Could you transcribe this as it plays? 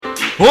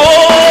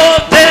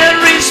Oh, there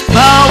is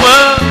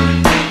power,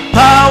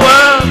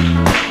 power,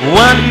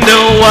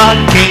 wonder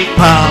working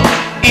power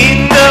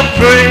in the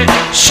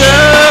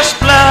precious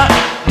blood.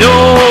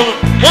 Oh,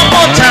 one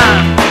more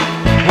time.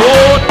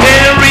 Oh,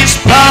 there is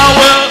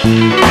power,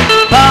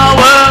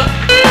 power,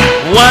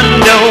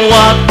 wonder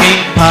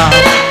working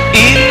power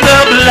in the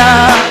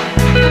blood.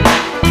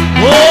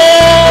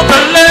 Oh,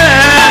 the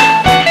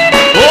Lamb.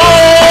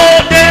 Oh,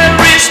 there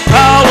is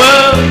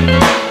power,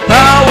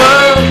 power,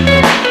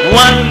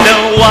 wonder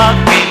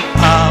working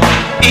power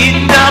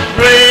in the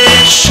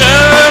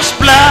precious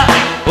blood.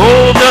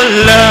 Oh, the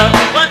Lamb.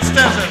 What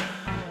does it?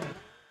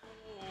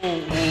 Oh,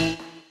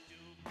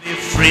 be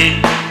free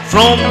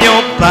from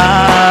your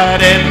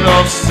burden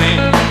of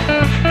sin.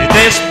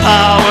 There's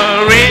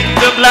power in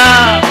the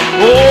blood.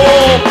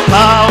 Oh,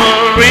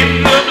 power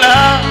in the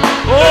blood.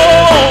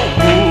 Oh,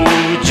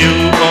 would you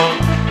want?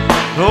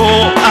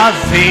 Oh, a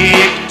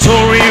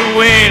victory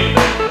win.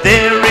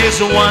 There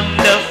is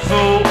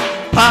wonderful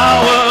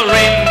power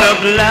in the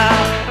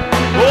blood.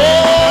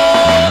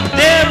 Oh,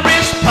 there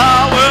is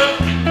power,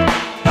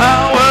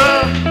 power,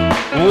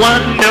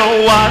 wonder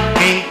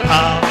working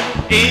power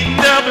in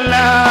the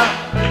blood.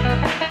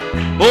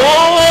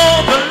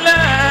 Oh, the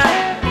Lamb.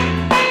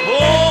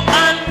 Oh,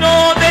 I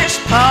know there's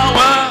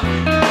power,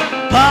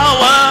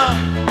 power,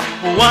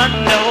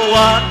 wonder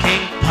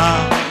working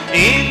power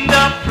in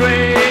the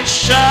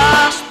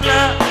precious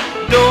blood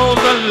of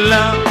the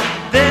Lamb.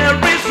 There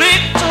is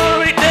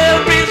victory,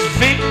 there is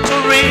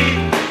victory,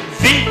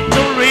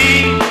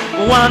 victory,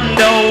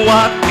 wonder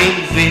working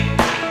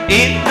victory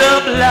in the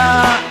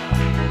blood.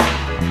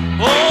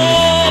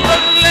 Oh, the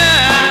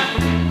Lamb.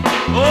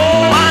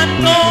 Oh, I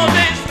know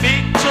there's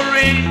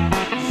victory,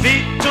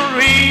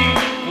 victory,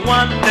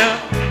 wonder.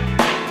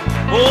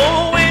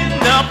 Oh, in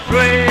the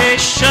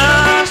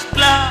precious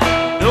blood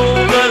of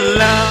the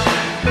Lamb.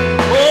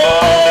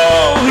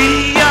 Oh, we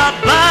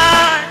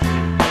abide.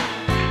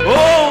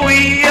 Oh, we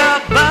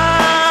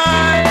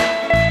abide.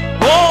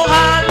 Oh,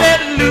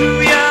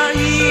 hallelujah,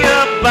 he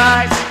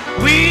abides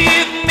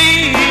with me.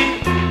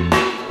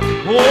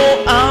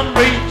 Oh, I'm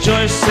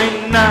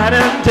rejoicing night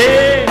and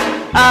day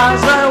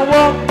as I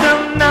walk the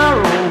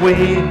narrow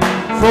way,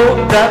 for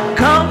the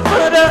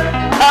Comforter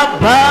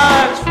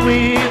abides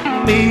with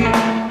me.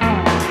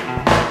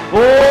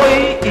 Oh,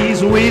 he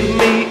is with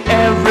me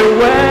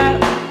everywhere,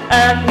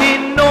 and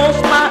he knows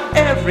my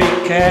every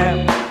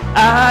care.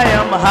 I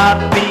am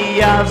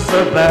happy as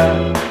a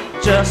bird,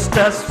 just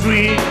as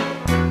free.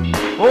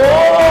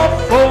 Oh,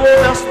 for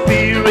the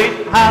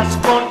Spirit has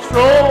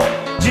control.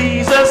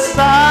 Jesus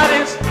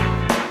satisfies.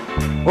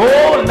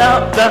 Oh,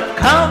 now the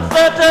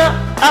Comforter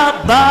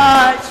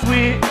abides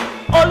with.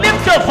 Oh,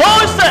 lift your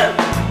voices.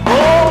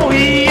 Oh,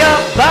 he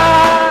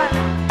abides.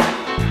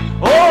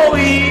 Oh,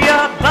 he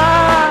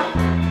abides.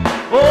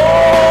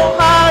 Oh,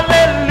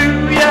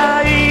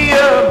 hallelujah, he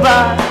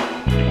abides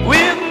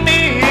with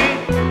me.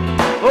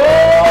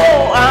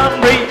 Oh, I'm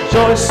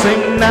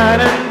rejoicing night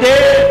and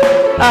day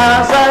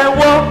as I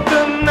walk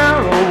the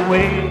narrow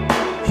way,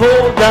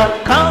 for the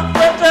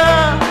Comforter.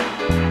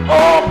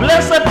 Oh,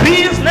 blessed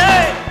be his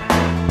name.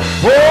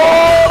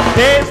 Oh,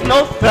 there's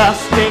no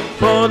thirsting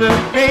for the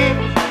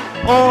things,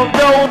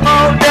 although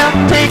all they're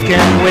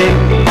taken away.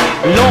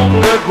 Long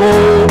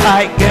ago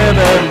I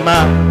gathered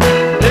my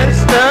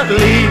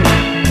instantly.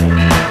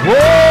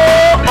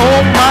 Oh,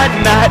 all my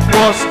night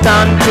was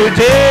done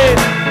today.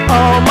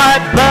 All my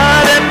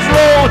burdens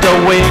rolled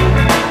away.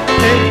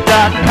 In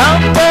the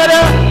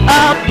Comforter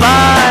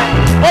abide.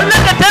 Oh,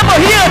 let the devil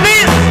hear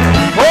this.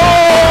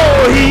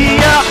 Oh, he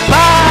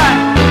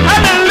abides.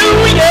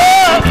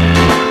 Hallelujah.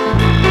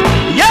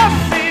 Yes,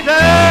 he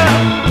does.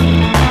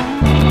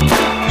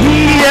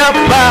 He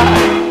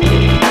abides.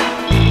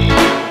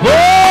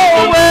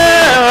 Oh,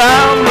 well,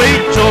 I'm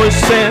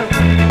rejoicing.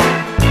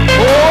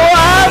 Oh,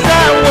 as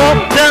I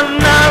walk the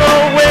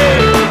narrow way,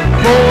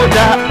 for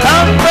the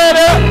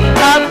Comforter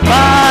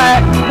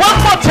abides. One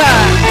more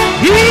time.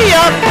 He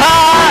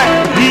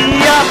abides. He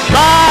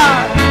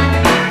abides.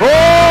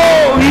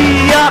 Oh, he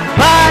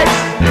abides.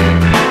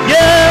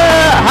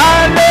 Yeah,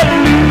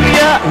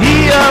 hallelujah. He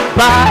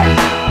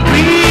abides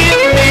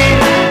with me.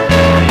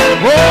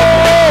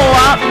 Oh,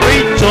 I'm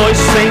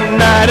rejoicing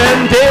night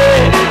and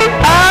day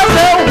as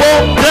I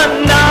walk the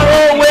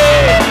narrow way,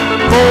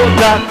 for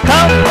the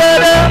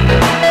Comforter.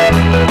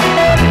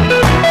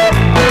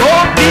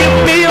 Oh, give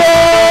me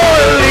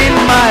all in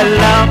my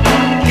lamp,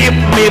 keep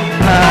me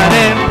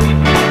burning.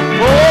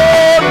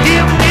 Oh,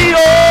 give me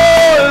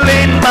all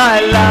in my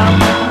lamp,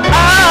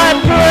 I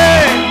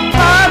pray.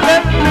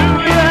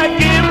 Hallelujah,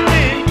 give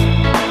me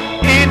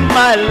in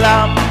my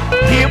lamp,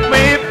 keep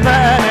me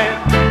burning.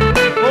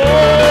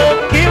 Oh,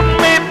 keep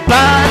me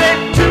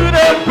burning to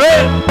the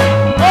bread.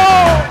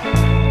 Oh,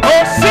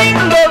 sing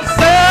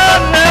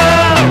Hosanna,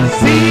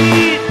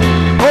 sing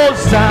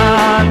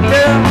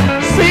Hosanna,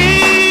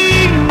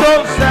 sing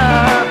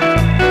Hosanna,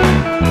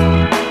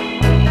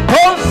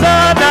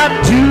 Hosanna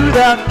to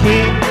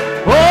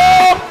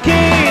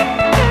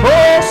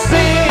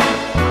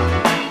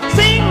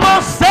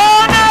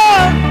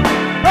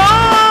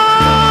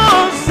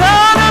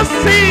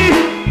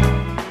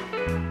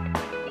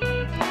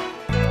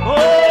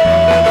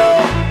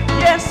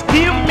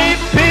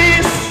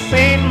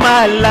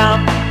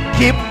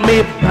keep me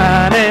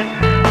burning.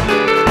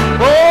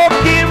 Oh,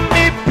 give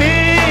me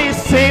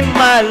peace in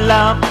my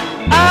life,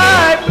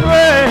 I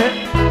pray.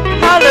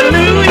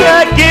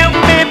 Hallelujah, give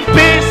me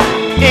peace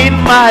in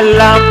my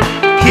life,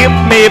 keep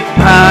me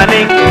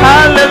burning.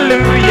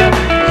 Hallelujah,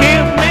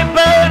 keep me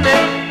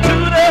burning to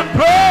the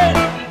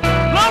praise.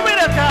 Glory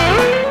to God.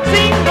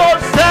 Sing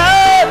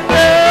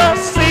Hosanna,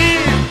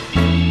 sing.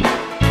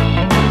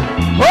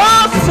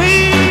 Oh,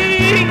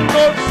 sing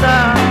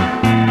Hosanna,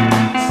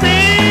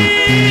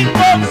 sing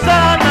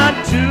Hosanna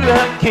to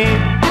the King.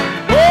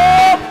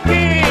 Oh,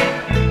 King.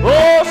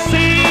 Oh,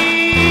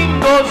 sing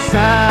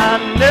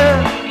Hosanna,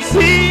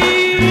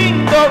 sing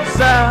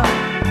Hosanna,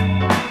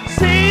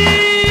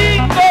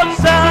 sing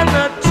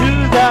Hosanna to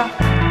the.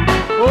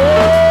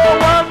 Oh,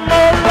 one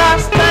more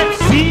last time,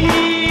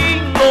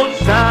 sing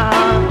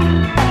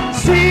Hosanna,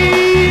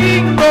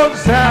 sing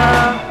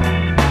Hosanna,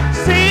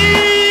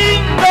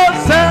 sing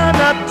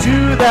Hosanna to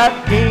the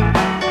King.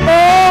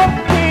 Oh,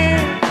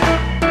 King,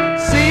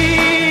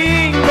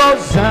 sing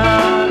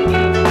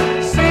Hosanna,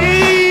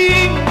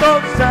 sing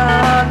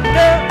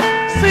Hosanna,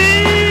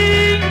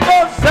 sing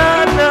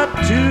Hosanna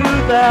to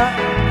the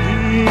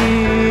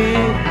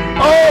King.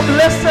 Oh,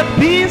 blessed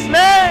be His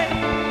name.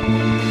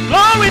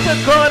 Glory to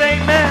God,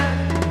 amen.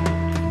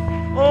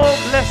 Oh,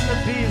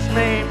 blessed be His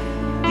name.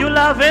 You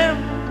love Him.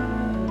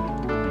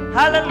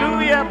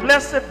 Hallelujah,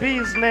 blessed be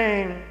His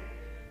name.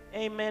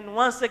 Amen.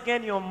 Once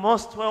again, you're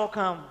most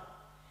welcome.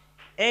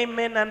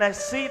 Amen. And I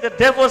see the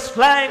devils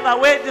flying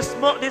away this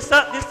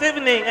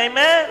evening.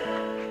 Amen.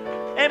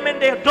 Amen.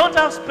 They don't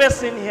have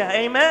space in here.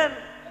 Amen.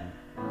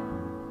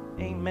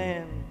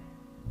 Amen.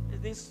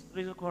 This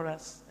little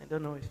chorus, I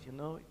don't know if you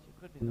know it. You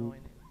could be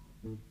knowing it.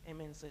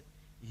 Amen. It said,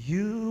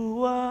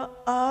 you are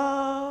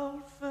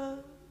Alpha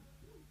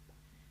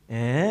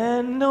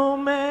and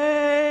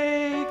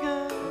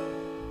Omega.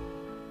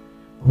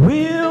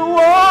 We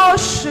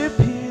worship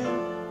you,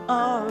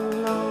 our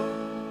Lord.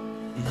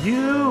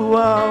 You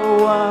are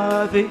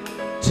worthy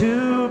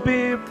to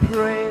be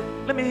praised.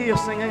 Let me hear you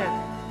sing again.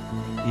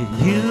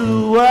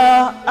 You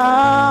are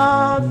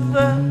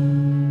Alpha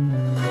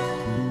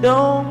and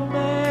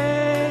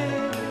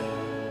Omega.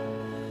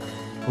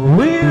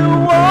 We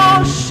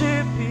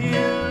worship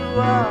you,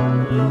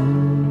 our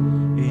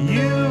Lord.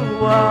 You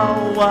are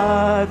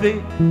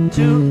worthy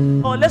to.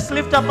 Oh, let's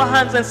lift up our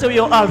hands and say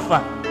you're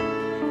Alpha.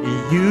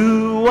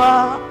 You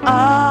are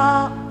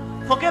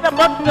forget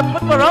about the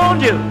people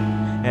around you.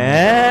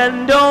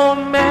 And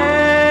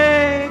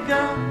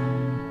Omega.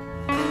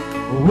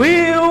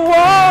 We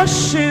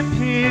worship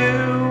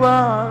you,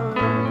 our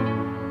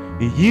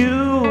Lord.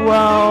 You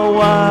are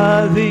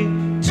worthy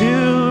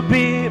to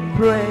be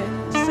praised.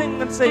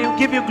 Sing and say, we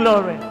give you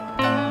glory.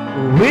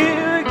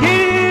 We'll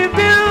give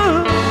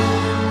you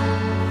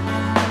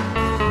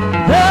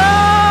the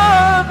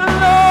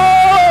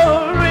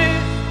glory.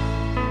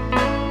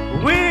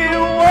 We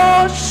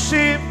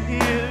worship you,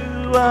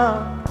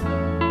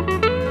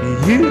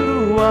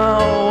 you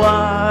are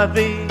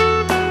worthy.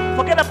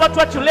 Forget about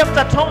what you left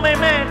at home,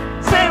 amen.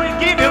 Say we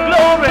give you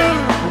glory.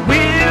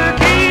 We'll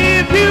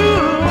give you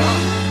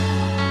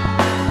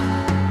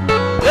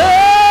the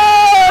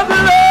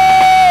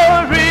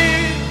glory.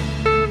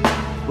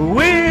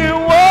 We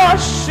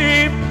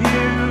worship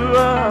you,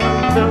 Lord.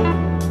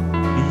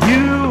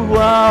 You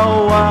are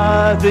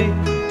worthy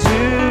to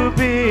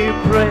be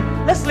praised.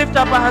 Let's lift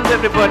up our hands,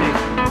 everybody.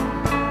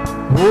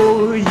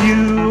 Oh,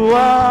 you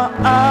are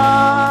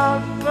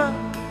Alpha,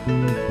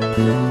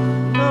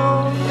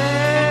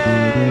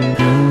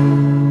 Omega.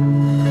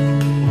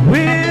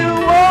 We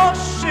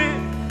worship.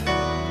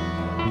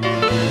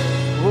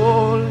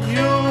 Oh,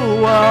 you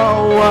are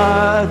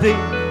worthy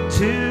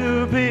to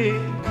be.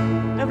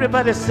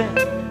 Everybody sing.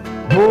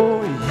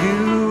 Oh,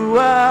 you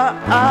are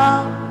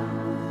Alpha.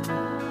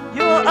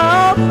 You're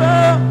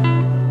Alpha.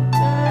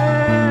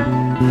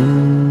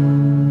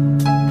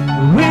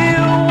 We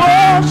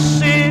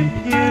worship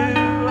you.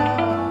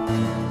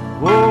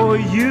 Oh,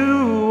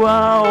 you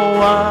are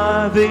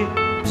worthy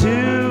to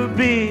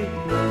be.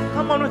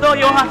 Come on with all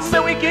your heart. Say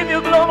we give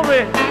you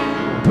glory.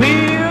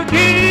 We'll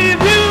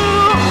give you.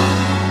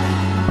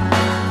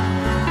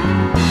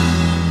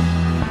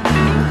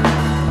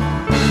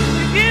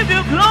 We give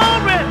you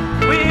glory.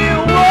 We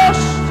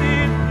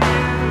worship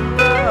you.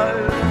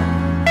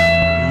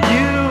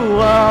 You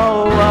are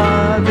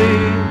worthy.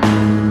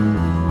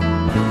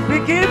 We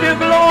give you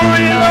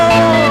glory,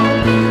 Lord.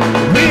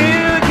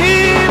 We'll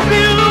give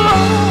you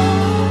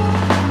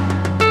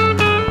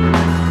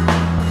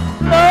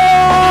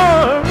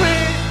glory.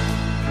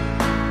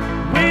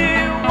 We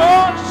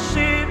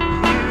worship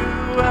you,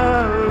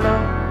 Lord.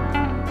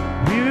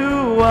 You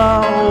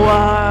are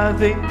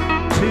worthy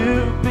to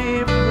be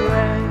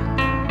praised.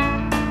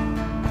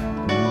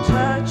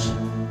 Touch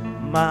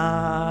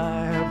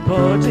my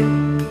body.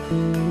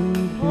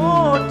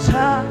 Oh,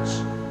 touch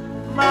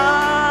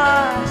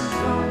my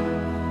soul.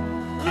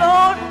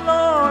 Lord,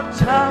 Lord,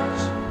 touch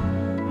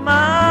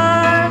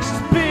my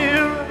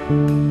spirit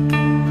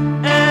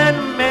and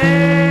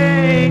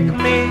make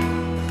me.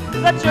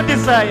 That's your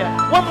desire.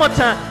 One more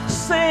time.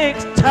 Say,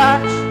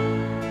 touch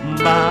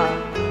my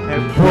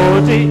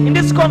body. In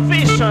this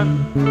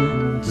confession,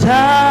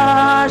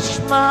 touch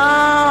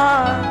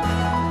my,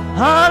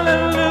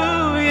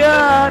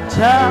 hallelujah,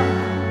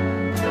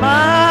 touch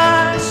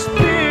my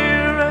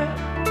spirit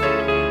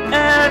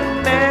and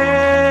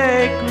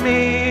make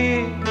me,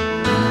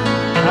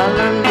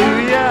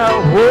 hallelujah,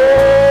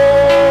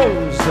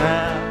 Hosanna,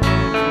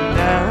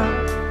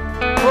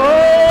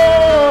 Hosanna,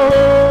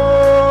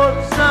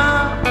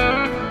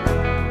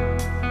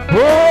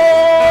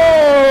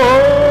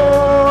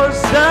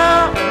 Hosanna,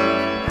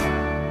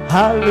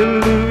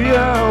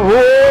 hallelujah,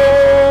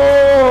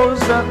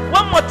 Hosanna.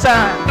 One more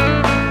time,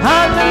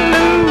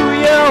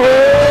 hallelujah,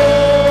 Hosanna.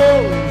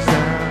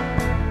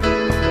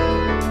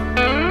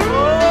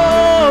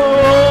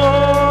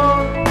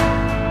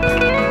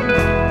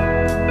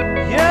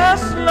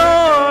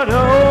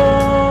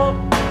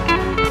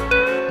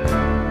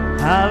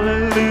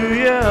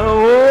 Hallelujah,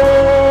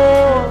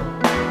 oh,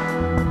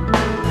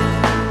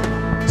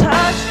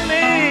 touch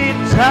me,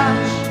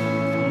 touch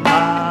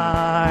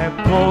my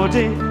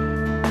body,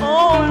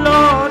 oh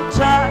Lord,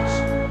 touch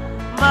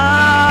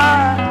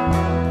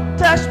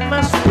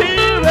my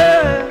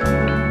spirit,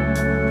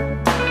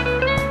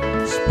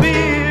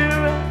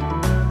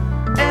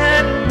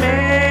 and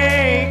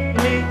make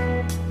me,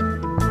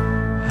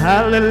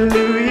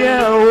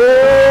 hallelujah, oh,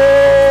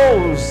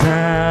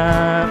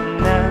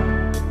 Hosanna.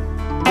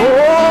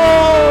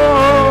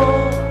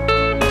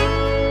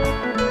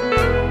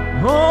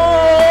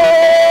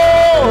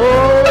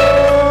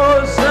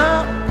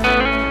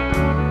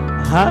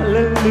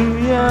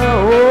 Hallelujah,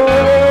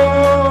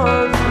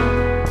 Hosanna.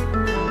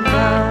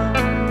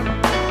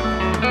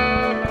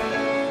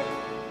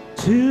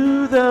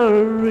 To the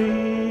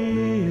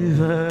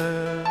river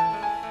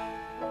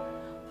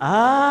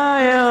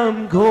I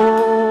am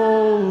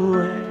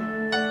going,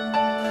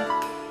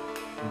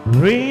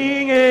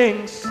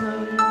 bringing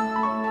sin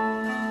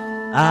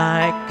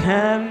I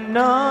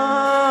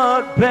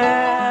cannot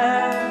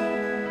bear.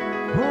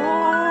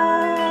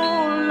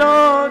 Oh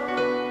Lord,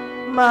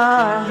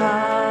 my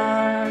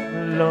heart,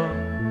 Lord,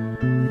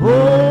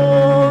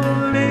 oh,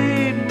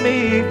 lead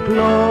me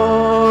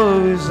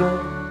closer.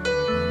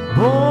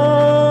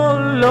 Oh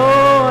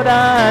Lord,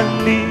 I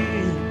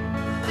need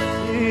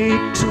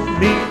to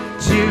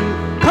meet you.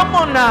 Come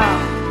on now,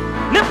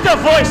 lift your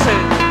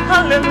voices.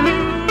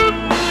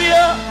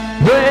 Hallelujah,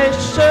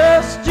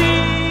 precious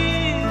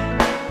Jesus,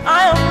 I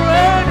am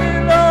ready,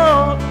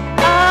 Lord,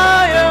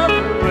 I am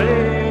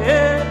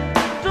ready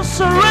to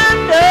surrender,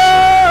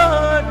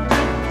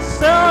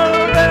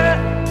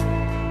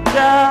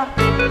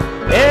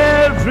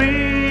 every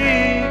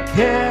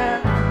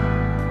care.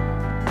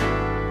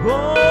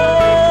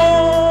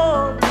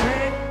 Oh,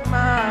 take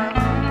my,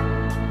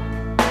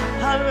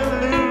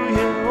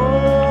 hallelujah,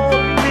 oh,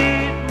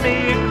 lead me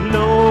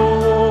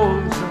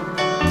close.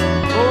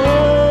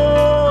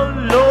 Oh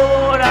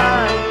Lord, I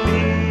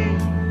need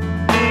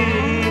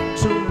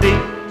to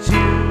meet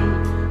you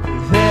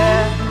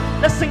there.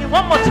 Let's sing it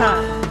one more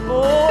time.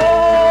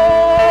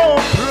 Oh,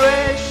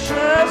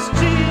 precious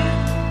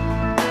Jesus,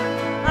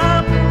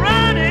 I'm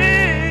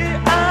ready,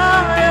 I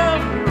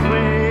am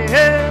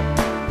ready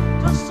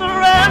to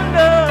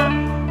surrender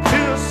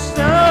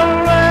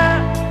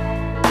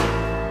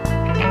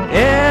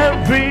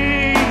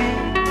every,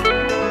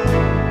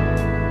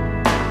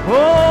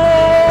 oh,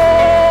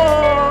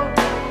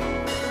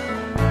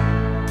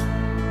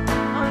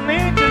 I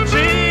need you,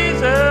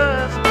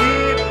 Jesus,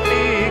 keep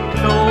me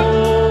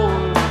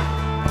close.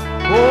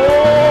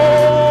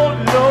 Oh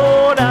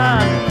Lord, I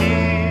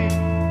need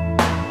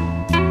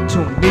to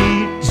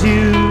meet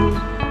you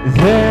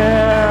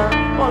there.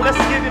 Oh, let's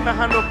give him a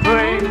hand of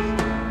praise.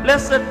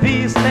 Blessed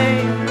be his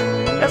name.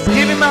 Let's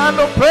give him a hand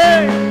of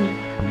praise.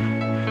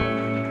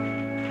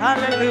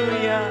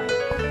 Hallelujah.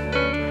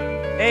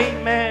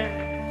 Amen.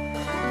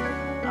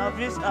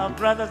 Our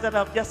brothers that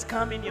have just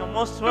come in, you're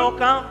most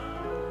welcome.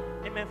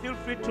 Amen. Feel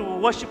free to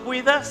worship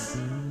with us.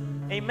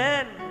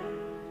 Amen.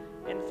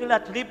 And feel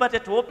at liberty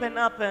to open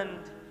up, and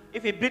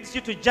if it beats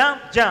you to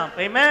jump, jump.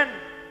 Amen.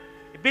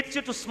 It beats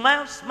you to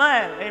smile,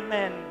 smile.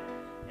 Amen.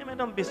 Amen.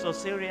 Don't be so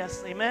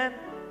serious. Amen.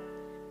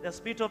 The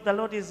Spirit of the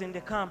Lord is in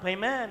the camp.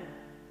 Amen.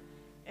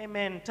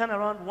 Amen. Turn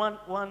around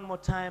one more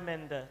time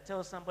and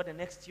tell somebody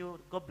next to you,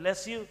 God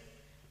bless you.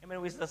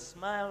 Amen. With a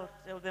smile,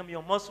 tell them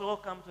you're most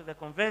welcome to the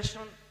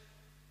convention.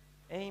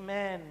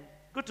 Amen.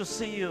 Good to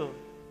see you.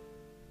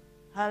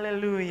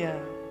 Hallelujah.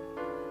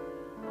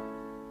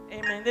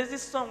 Amen. There's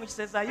this song which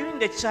says, are you in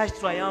the church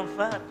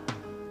triumphant?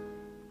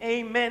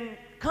 Amen.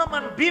 Come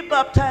and be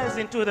baptized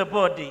into the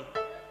body.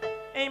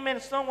 Amen.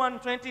 Song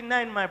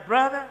 129, my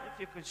brother, if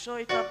you could show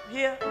it up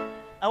here.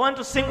 I want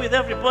to sing with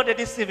everybody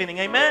this evening.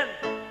 Amen.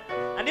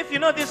 And if you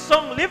know this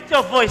song, lift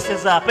your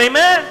voices up.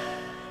 Amen.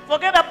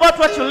 Forget about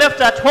what you left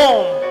at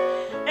home.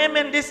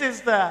 Amen. This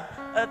is the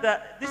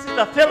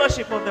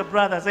fellowship of the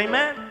brothers.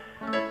 Amen.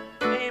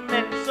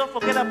 Amen. So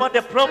forget about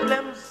the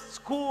problems,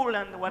 school,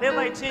 and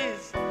whatever it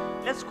is.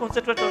 Let's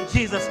concentrate on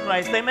Jesus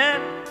Christ.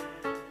 Amen.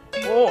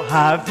 Oh,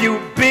 have you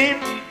been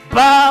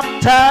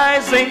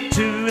baptized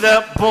into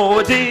the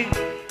body?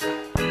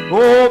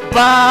 Oh,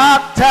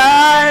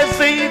 baptized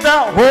in the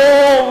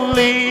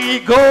Holy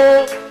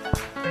Ghost.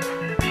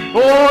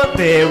 Oh,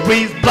 there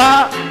is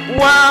but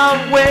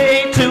one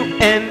way to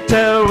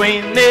enter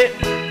in it.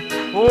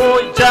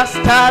 Oh, just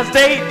as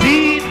they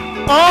did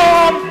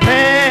on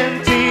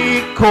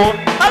Pentecost.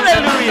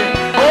 Hallelujah.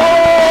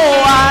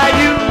 Oh, are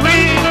you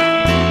in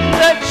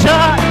the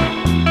church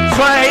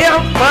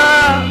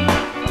triumphant?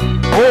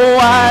 Oh,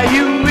 are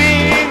you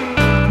in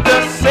the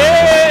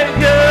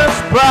Savior's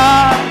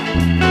bride?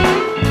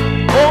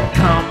 Oh,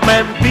 come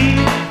and be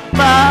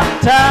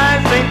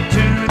baptized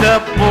into the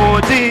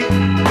body.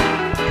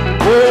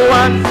 Oh,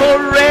 and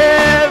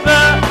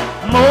forever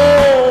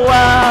more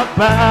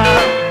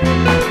above.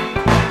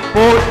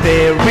 Oh,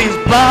 there is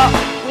but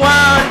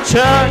one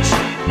church,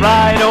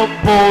 bride of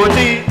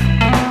body.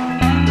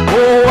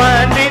 Oh,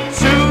 and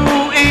into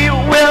it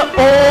will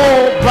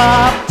all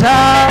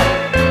baptize.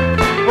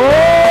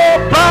 Oh,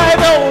 by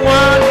the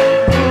one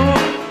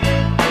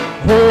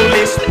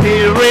Holy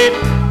Spirit.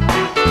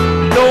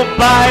 No,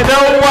 by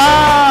the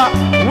one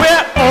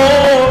we're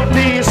all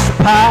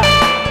inspired.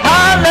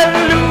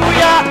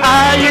 Hallelujah,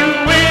 are you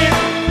in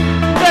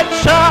the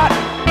church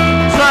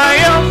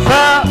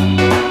triumphant?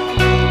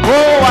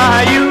 Oh,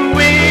 are you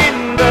in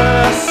the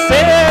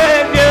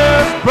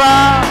Savior's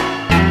bride?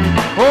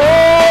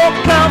 Oh,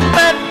 come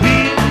and be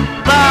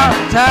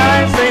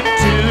baptized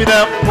into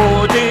the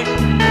body.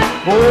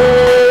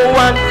 Oh,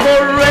 and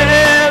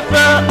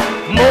forever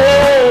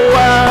more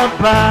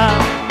above.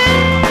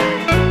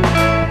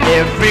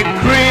 Every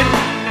creed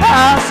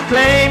has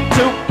claimed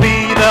to be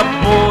the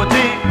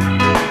body.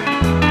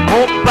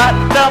 Oh, but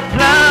the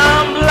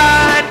plan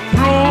light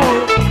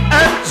through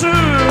and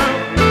through.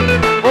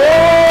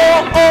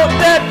 Oh,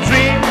 the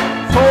dream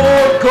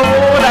for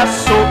God has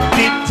so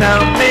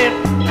determined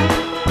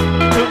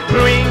to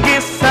bring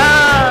His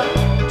Son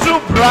to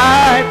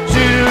bright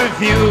to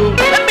view.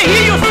 Let me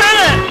hear you say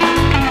it.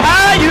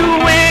 Are you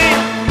in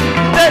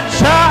the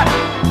church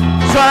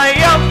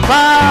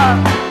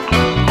triumphant?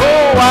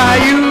 Oh, are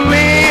you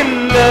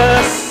in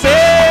the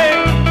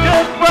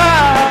Savior's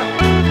bride?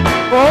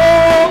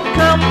 Oh,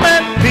 come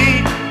and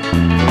be.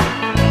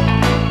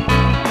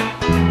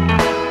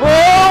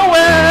 Oh,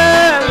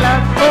 well,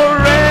 and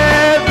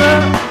forever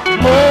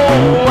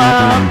more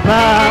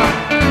above.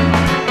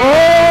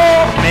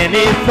 Oh,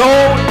 many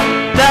thought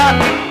that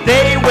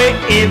they were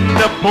in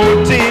the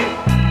body,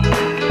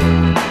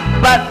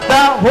 but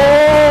the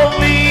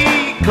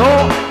Holy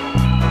Ghost.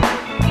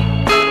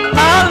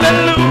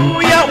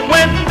 Hallelujah,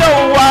 when the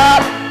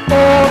word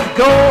of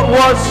God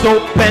was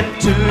open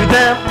to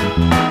them.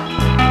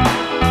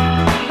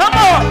 Come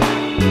on.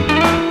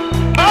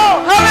 Oh,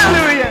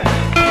 hallelujah.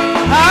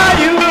 Are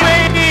you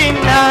in?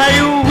 Are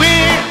you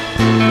in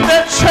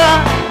the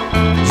church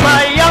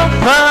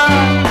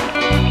triumphant?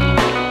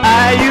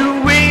 Are you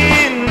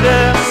in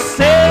the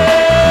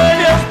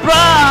Savior's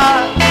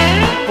bride?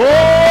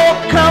 Oh,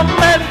 come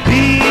and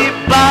be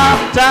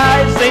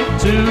baptized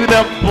into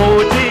the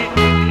body.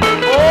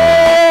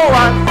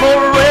 And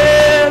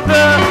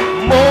forever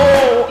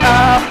more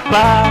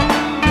above.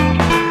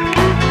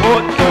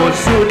 Oh,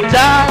 those who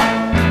died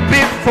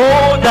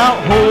before the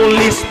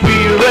Holy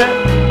Spirit,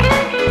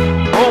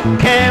 oh,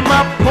 came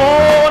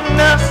upon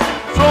us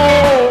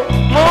from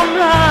on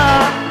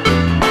high.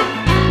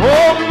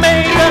 Oh,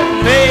 may the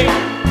faith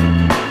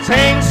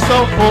saints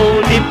of all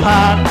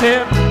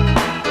departed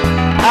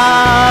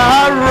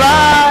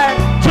arrive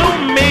to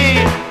me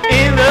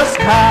in the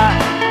sky.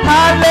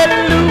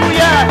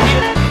 Hallelujah.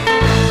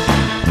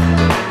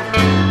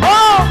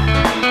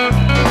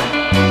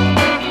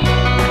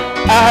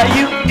 Are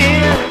you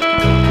in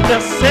the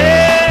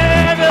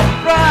Savior's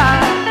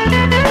bride?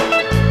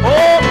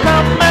 Oh,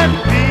 come and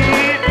be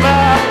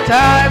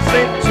baptized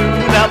into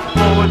the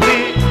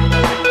body.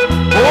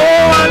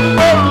 Oh, and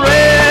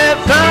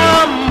forevermore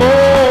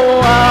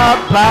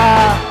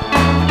above.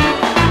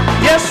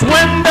 Yes,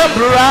 when the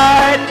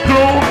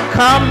bridegroom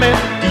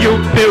cometh,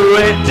 you'll be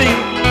ready.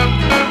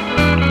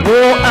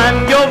 Oh, and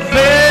your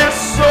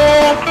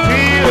vessel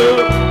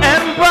filled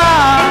and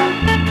bright.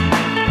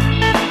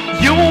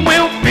 You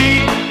will be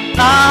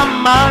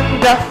among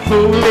the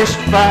foolish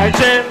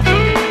virgin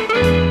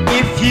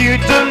if you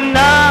do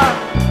not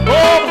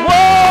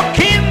walk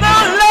in the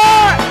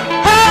Lord.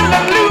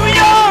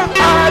 Hallelujah.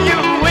 Are you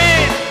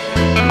in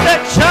the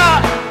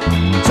church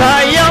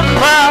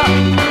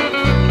triumphant?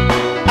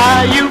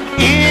 Are you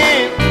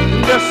in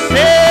the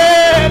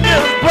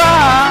Savior's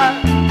bride?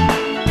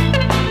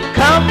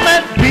 Come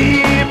and be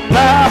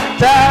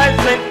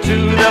baptized into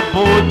the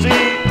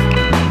body.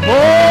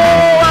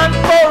 Oh, and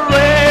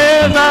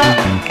forever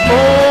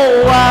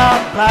more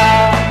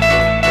above.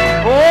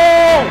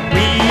 Oh,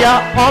 we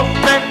are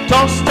often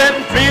tossed and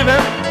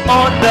driven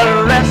on the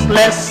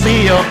restless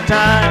sea of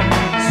time.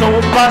 So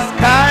fast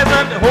skies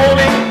and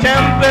holding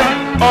tempest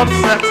of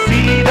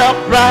succeed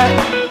upright.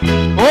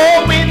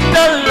 Oh, in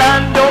the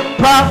land of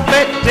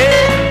perfect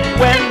day,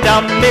 when the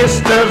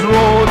misters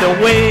roll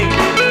away,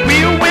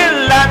 we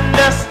will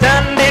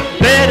understand it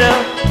better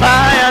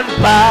by and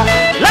by.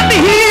 Let me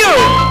hear you.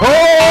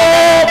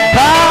 Oh,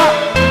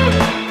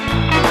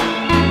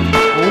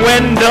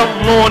 when the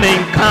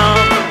morning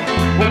comes,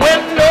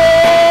 when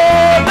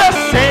all the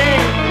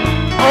same,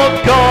 oh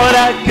God,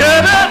 I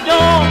gotta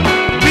know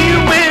we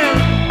will.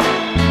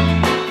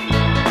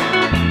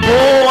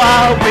 Oh,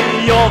 how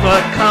we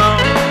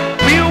overcome,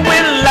 we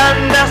will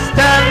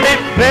understand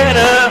it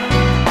better.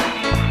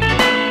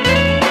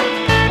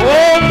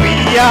 Oh, we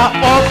are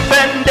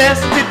often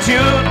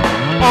destitute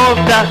of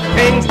the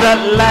things that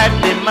life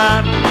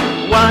demands.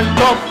 Want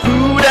of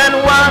food and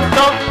want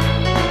of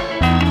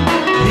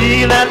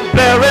heal and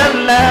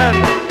barren land,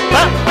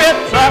 but we're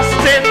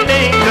trusting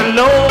in the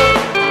Lord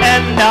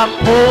and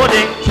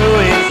according to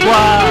His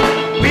word,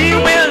 we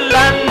will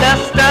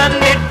understand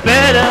it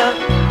better.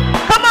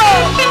 Come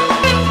on!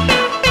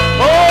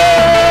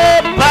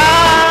 Oh,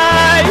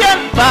 by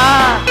and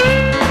by,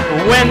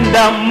 when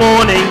the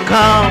morning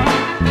comes,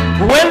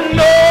 when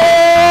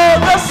all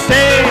the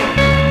same,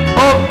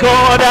 oh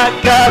God, I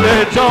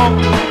gathered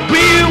on,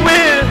 we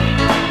will.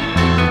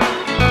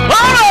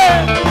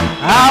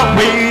 How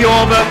we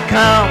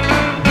overcome,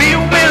 we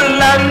will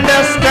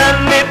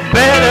understand it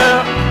better.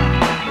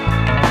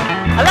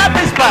 I love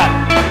this part.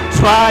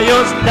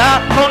 Trials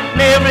knock on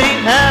every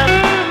hand,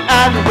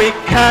 and we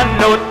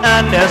cannot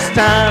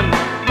understand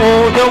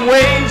all the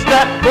ways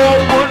that God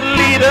would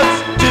lead us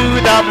to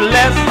the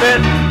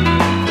blessed.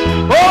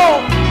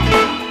 Oh,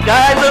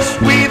 guide us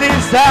with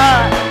His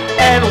eye,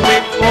 and we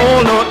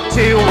follow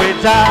till we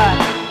die.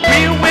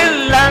 We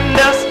will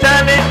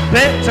understand it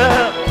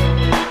better.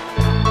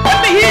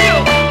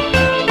 Heal.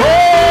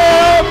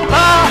 Oh,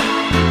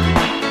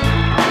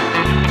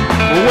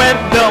 when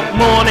the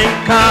morning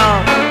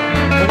comes,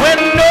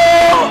 when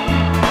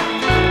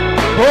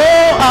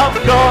oh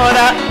God,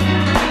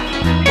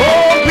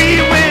 we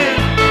will.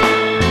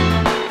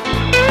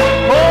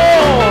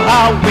 Oh,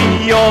 how we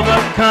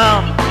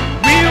overcome,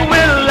 we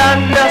will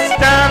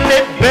understand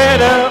it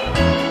better.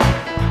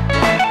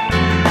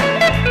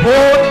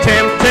 Oh,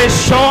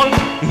 temptation,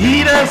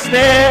 heat us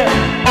there,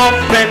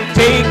 often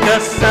take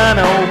us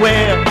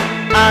unaware,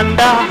 and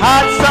our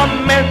hearts are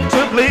meant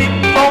to bleed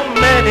for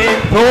many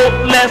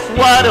thoughtless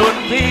what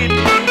would be.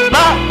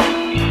 But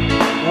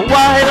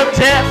why the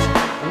test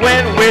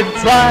when we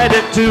try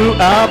to do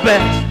our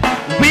best?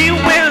 We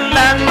will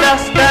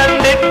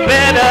understand it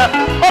better.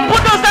 Oh,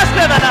 put those hands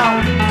together now.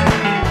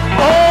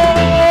 Oh,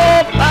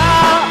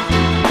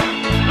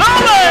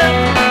 Lord,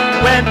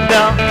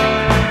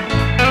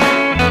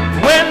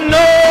 when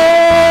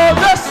all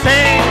the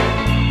same,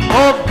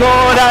 oh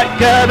God, I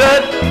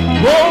gathered,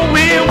 oh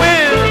we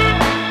will.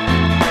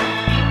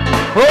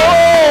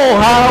 Oh,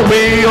 how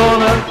we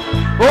honor,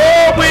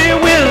 oh we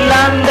will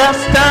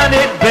understand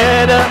it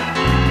better.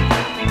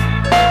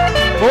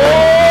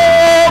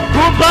 Oh,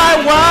 goodbye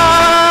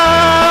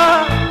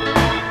one,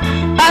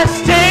 I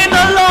stay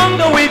no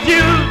longer with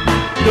you.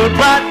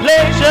 Goodbye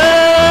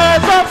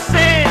pleasures of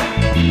sin,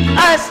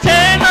 I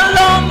stay no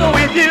longer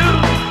with you.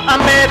 I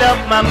made up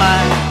my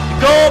mind,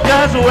 go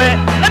God's way.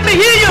 Let me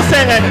hear you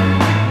sing it.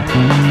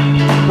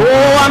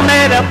 Oh, I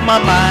made up my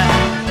mind.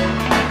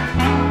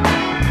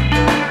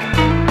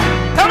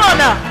 Come on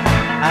now.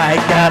 I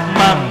got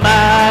my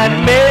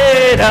mind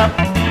made up,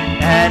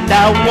 and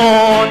I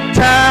won't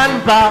turn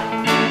back,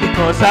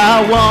 because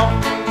I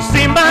want to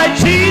see my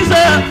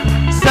Jesus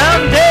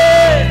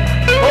someday.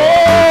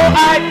 Oh,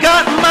 I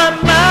got my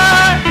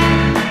mind.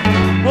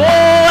 Oh,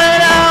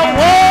 and I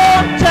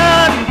won't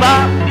turn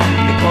back,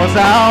 because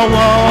I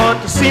want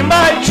to see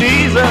my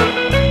Jesus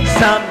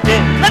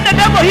someday. Let the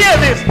devil hear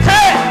this.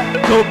 Hey,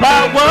 go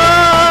by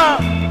one.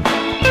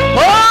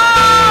 Oh,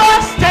 I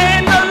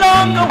stay no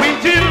longer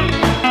with you.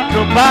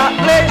 Go by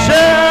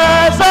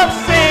pleasures of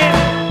sin,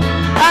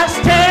 I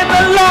stay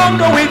no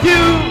longer with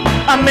you.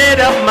 I made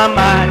up my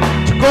mind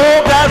to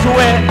go God's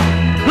way.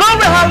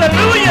 Glory,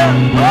 hallelujah.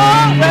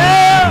 Oh,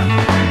 well,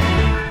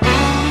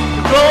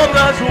 to go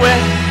God's way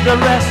the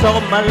rest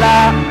of my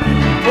life.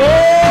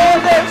 Oh,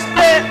 let's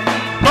stay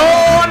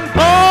born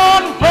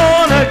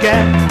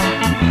again.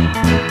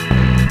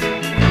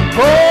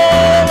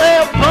 Oh,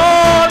 we're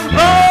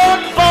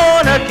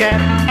born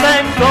again.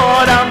 Thank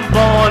God I'm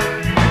born.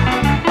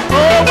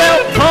 Oh,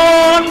 we're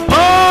born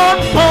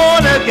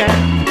again.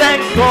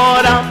 Thank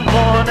God I'm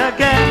born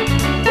again.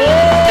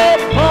 Oh,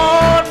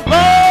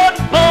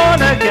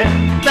 born again.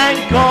 Thank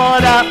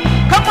God I'm.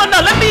 Come on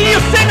now, let me hear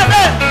you sing a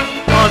bit.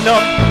 Oh no.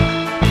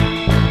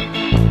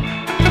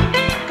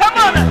 Come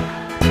on now.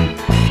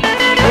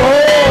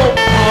 Oh,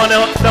 born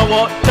of the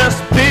water,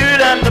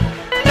 spirit and the.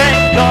 Thank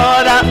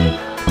God I'm.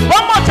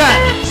 One more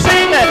time,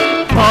 sing it.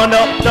 Born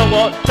of the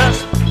water.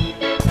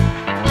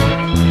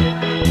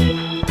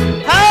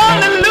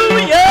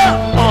 Hallelujah.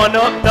 Born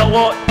of the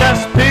water,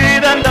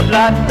 spirit and the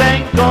blood.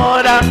 Thank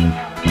God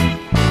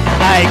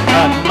I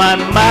got my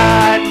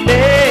mind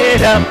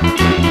made up,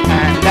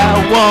 and I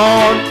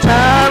won't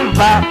turn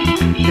back,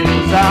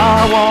 'cause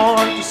I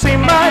want to see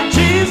my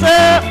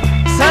Jesus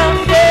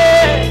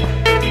someday.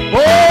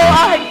 Oh,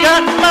 I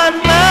got my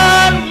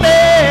mind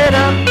made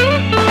up,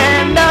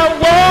 and I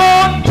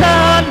won't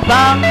turn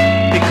back,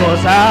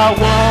 because I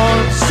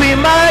want to see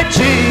my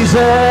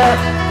Jesus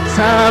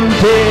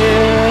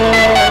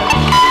someday.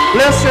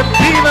 Blessed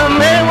be the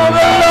name of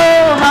the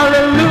Lord.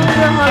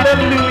 Hallelujah,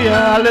 hallelujah,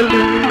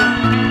 hallelujah.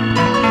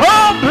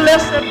 Oh,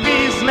 blessed be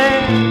his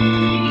name.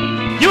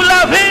 You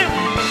love him.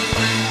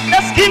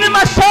 Let's give him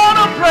a shout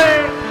of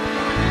praise.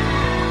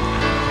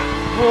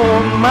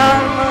 Oh, my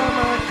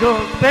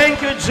God.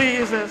 Thank you,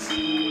 Jesus.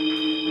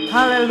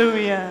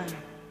 Hallelujah.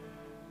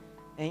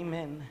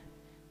 Amen.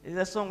 It's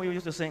a song we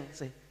used to sing.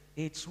 Say,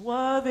 it's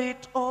worth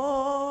it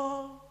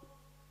all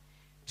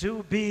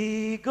to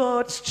be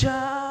God's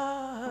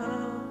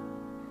child,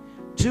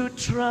 to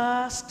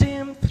trust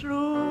him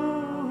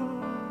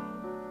through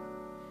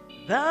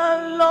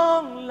the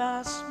long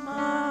last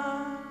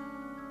mile.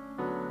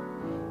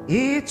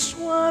 It's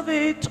worth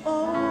it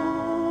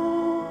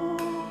all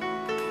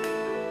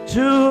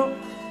to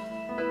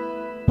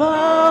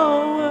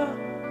power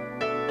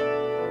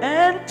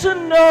and to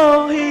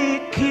know he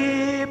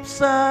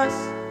keeps us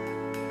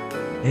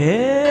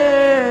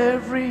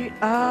every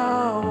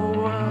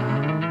hour.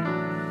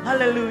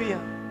 Hallelujah.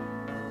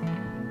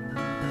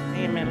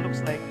 Amen.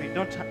 Looks like we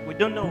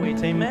don't know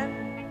it. Amen.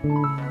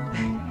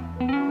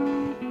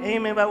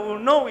 Amen. But we'll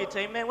know it.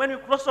 Amen. When we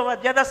cross over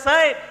the other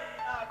side,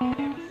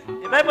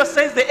 the Bible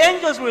says the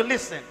angels will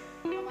listen.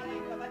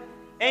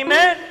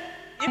 Amen.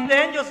 If the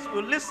angels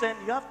will listen,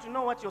 you have to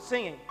know what you're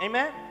singing.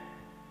 Amen.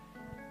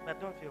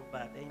 But don't feel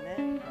bad.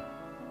 Amen.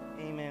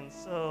 Amen.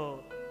 So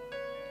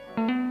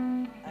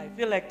I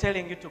feel like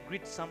telling you to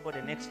greet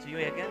somebody next to you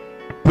again.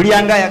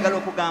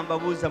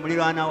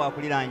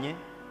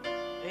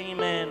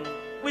 Amen.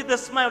 With a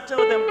smile,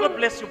 tell them, God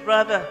bless you,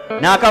 brother.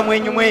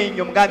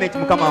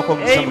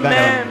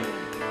 Amen.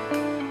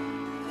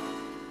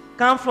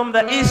 Come from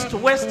the east,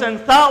 west, and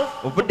south.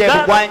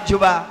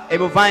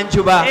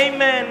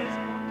 Amen.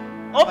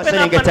 Open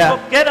up and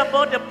forget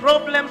about the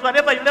problems,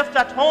 whatever you left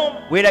at home.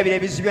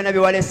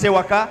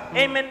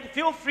 Amen.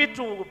 Feel free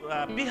to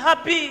be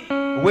happy.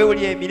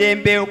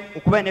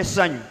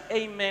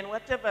 Amen.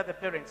 Whatever the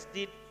parents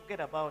did, forget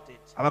about it.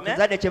 Amen.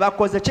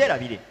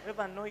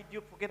 Whoever annoyed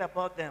you, forget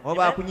about them. Amen.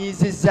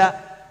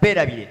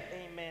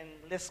 Amen.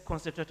 Let's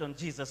concentrate on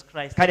Jesus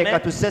Christ. Amen.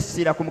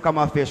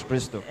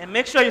 And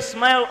make sure you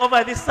smile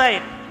over this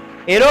side.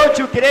 Amen.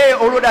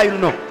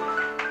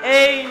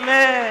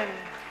 Amen.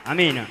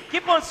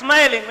 Keep on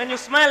smiling. When you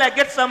smile, I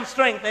get some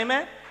strength.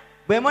 Amen.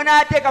 But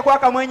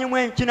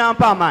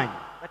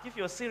if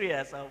you're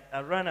serious,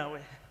 I'll run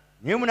away.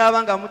 I don't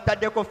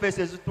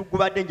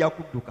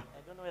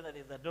know whether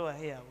there's a door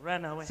here. I'll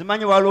run away.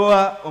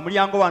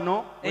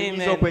 Amen.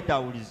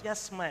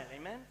 Just smile.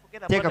 Amen.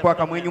 Forget about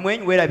the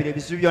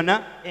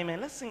Amen.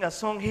 Let's sing a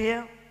song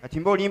here.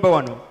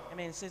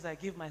 Amen. It says, I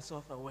give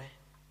myself away.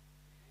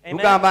 Amen.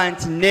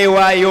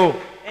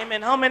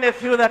 Amen. How many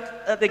feel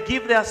that they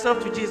give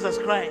themselves to Jesus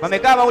Christ? Amen.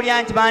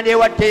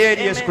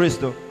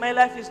 My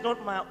life is not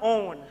my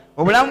own,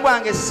 but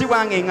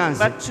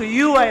to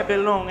you I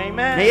belong.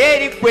 Amen.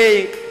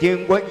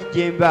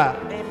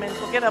 Amen.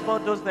 Forget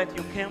about those that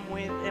you came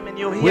with. Amen.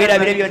 You're here.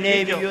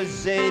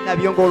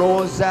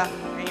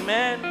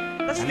 Amen.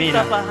 Let's lift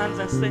up our hands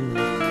and say,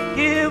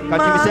 give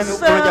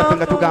myself away.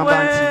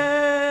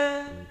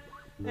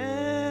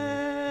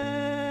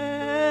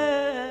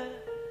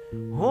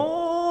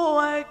 Oh,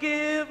 I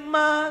give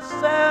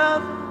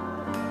myself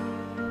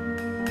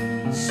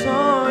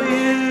so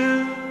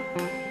you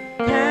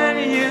can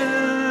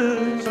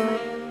use me.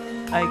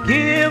 I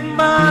give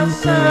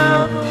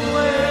myself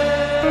away.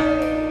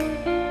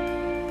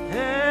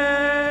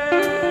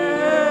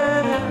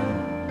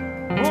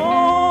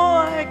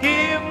 Oh, I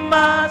give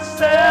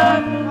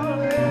myself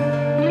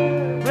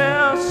away.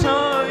 Well,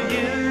 so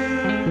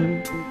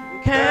you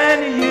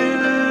can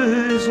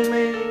use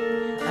me.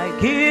 I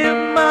give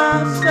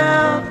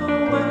myself away.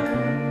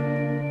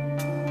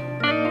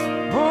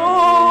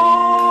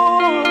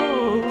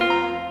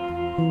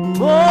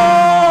 Oh, I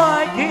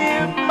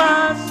give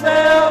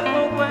myself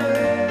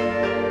away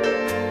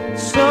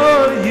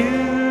so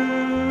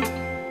you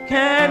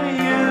can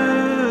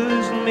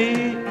use me.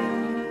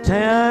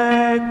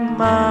 Take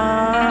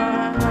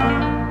my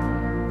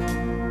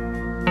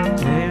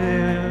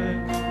take.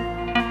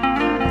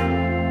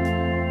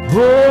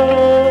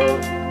 Oh,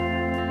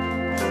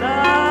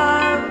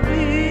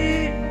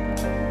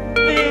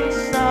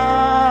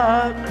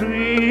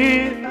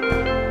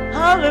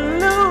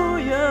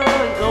 hallelujah,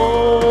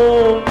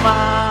 oh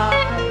my,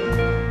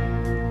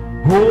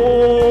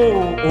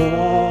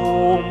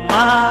 oh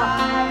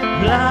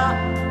my love,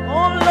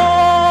 oh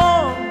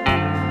Lord,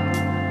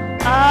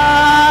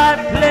 I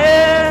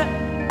bless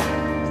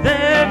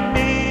them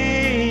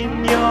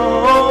in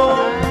your.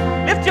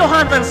 Lift your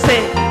hands and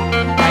say,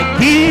 I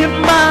give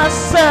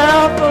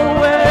myself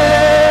away.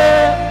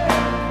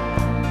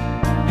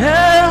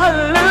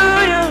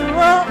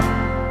 Hallelujah,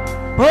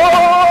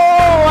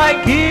 oh, I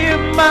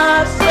give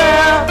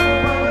myself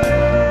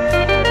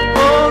away.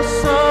 Oh,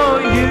 so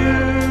you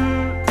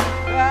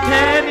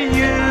can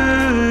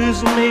use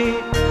me.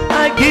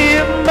 I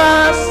give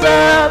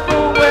myself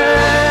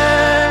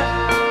away.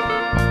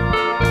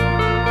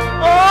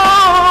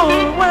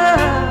 Oh,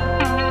 well,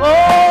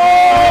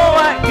 oh, I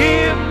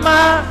give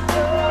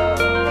myself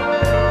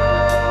away.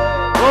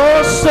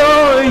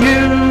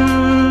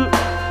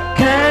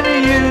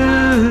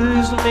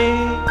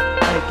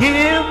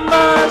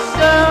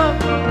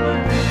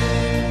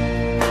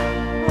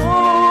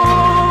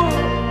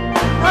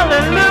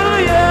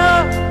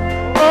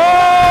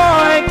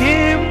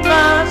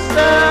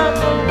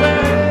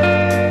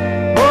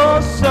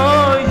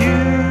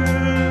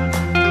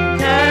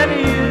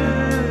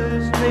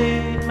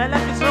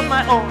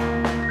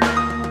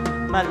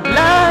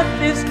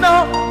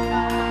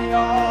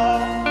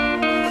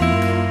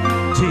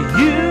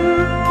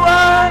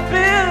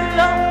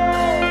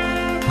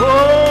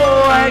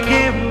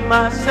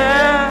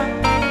 myself,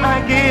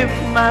 I give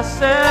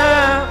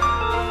myself.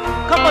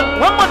 Come on,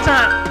 one more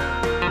time.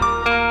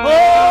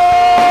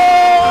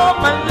 Oh,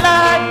 my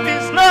life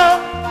is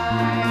love.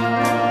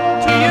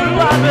 To you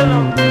I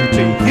belong.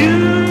 To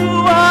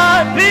you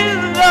I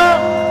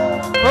belong.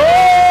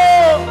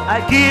 Oh, I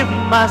give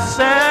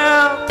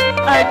myself.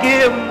 I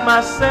give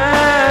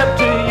myself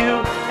to you.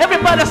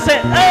 Everybody say,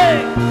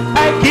 hey,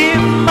 I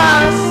give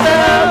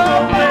myself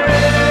away.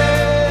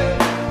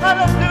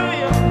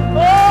 Hallelujah.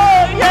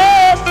 Oh,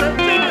 yes, I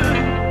do.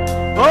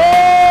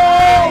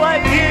 Oh, I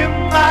give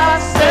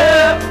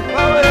myself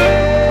away.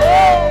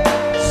 Oh,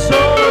 so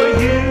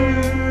you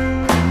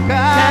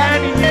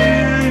can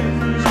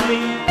use me.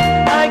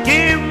 I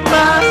give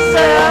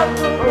myself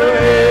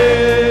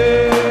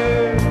away.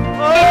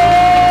 Oh,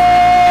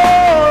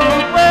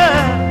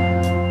 well,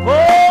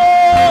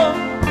 oh,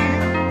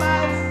 give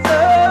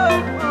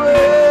myself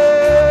away.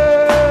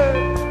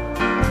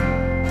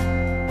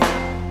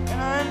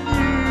 Can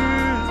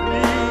use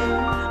me.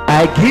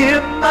 I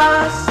give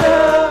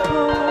myself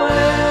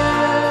away.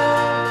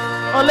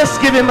 Oh, let's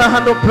give him a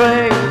hand of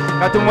praise.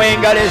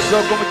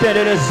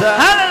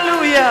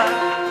 Hallelujah.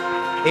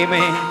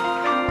 Amen.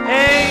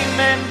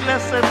 Amen.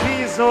 Blessed be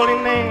his holy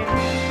name.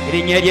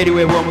 Erinnya lye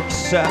liweebwa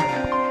omukisa.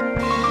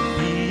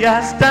 He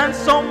has done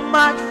so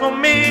much for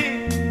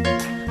me.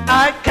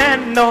 I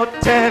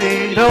cannot tell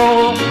it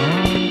all.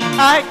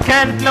 I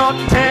cannot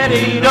tell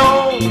it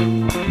all.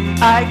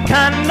 I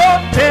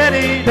cannot tell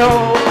it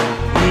all.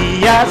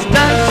 He has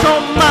done so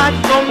much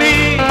for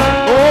me.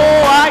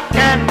 Oh, I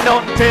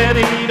cannot tell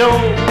it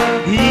all.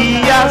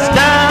 He has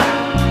done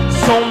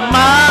so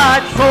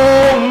much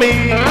for me.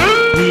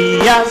 He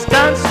has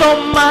done so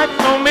much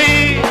for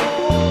me.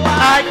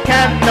 I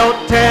cannot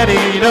tell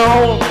it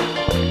all.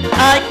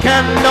 I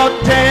cannot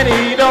tell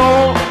it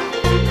all.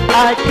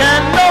 I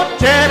cannot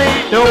tell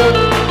it all.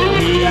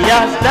 He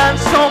has done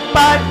so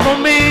much for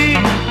me.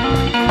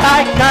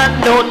 I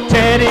cannot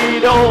tell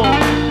it all.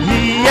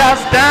 He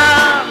has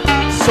done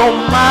so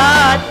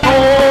much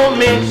for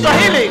me.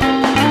 Swahili.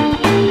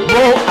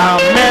 Oh,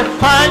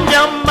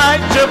 amefanya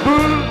maajabu.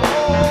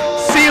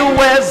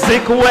 Siwezi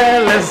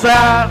kueleza.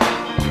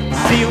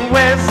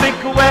 Siwezi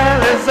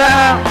kueleza.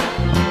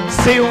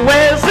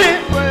 Siwezi.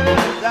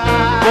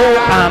 Oh,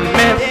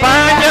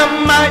 amefanya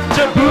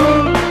maajabu.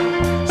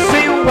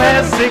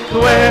 Siwezi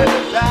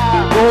kueleza.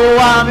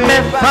 Oh,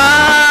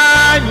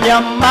 amefanya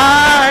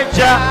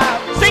maajabu.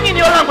 Sing in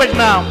your language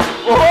now.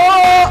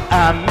 Oh,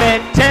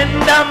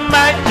 ametenda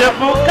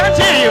maajabu.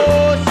 Continue.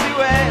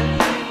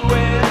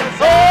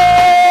 Oh,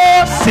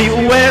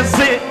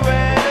 siwezi.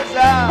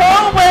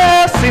 Oh,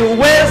 well,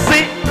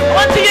 siwezi. I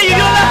want to hear you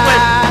your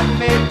language.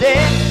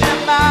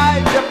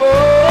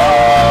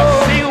 Oh,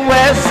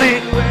 siwezi.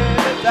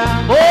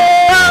 Oh,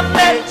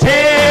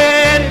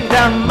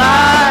 ametenda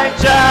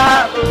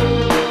maajabu.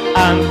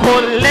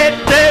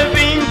 Ankolete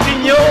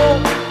vinginyo.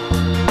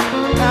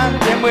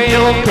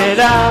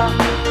 Yokera.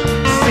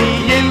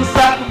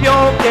 Siyinza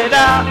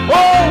yokera.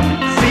 Oh,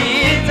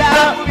 siyinza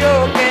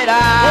yokera.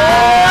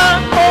 Oh,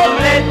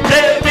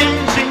 ankolete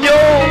vinginyo.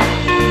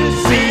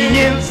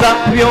 Siyinza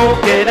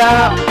yokera.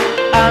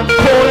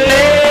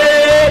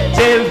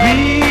 Ankolete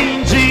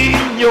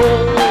vinginyo.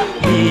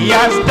 He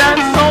has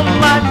done so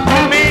much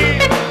for me.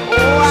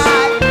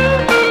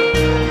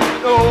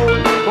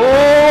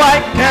 Oh, I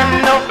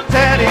cannot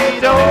tell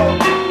it all.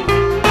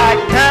 I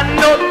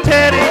cannot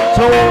tell it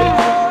all.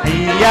 He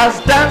has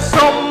done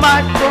so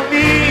much for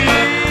me.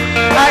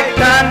 I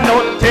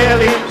cannot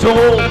tell it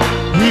all.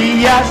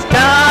 He has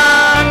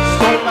done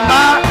so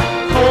much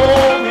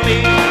for me.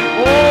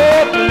 Oh,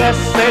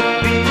 blessed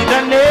be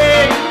the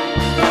name.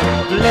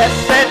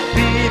 Blessed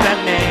be the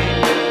name.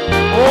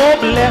 Oh,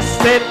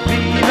 blessed be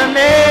the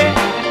name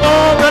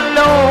of the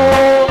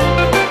Lord.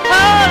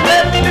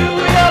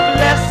 Hallelujah.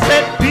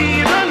 Blessed be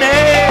the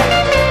name.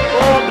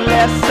 Oh,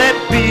 blessed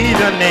be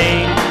the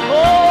name.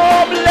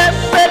 Oh,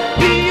 blessed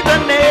be the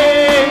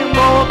name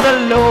of the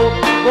Lord.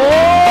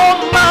 Oh,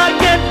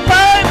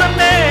 magnify the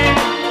name.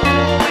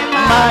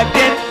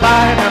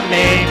 Magnify the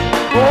name.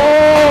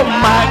 Oh,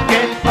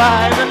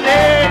 magnify the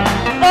name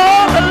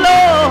of the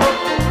Lord.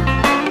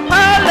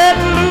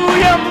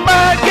 Hallelujah.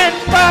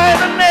 Magnify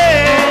the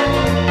name.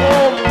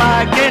 Oh,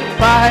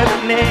 magnify the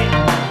name.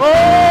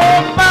 Oh,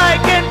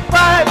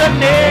 magnify the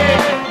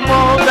name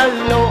of the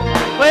Lord.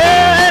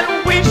 When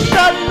we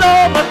shall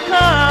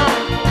overcome.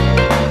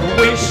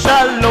 We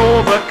shall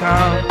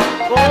overcome.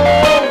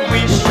 Oh,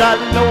 we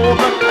shall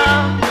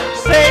overcome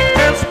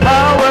Satan's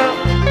power.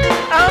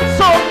 I'm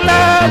so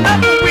glad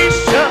that we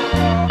shall.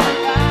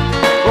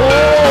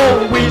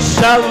 Oh, we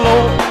shall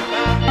overcome.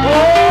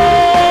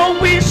 Oh,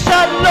 we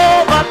shall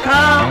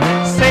overcome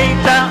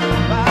Satan.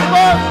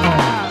 Oh,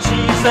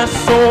 Jesus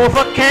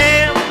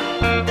overcame.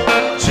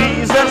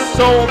 Jesus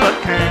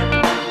overcame.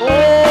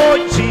 Oh,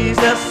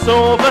 Jesus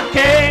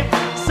overcame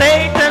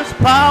Satan's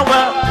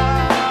power.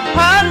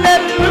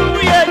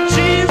 Hallelujah.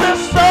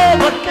 Jesus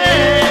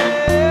overcame.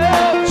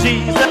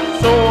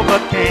 Jesus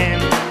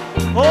overcame.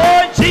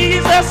 Oh,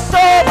 Jesus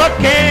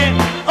overcame.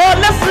 Oh,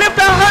 let's lift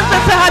our hands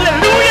and say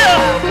hallelujah.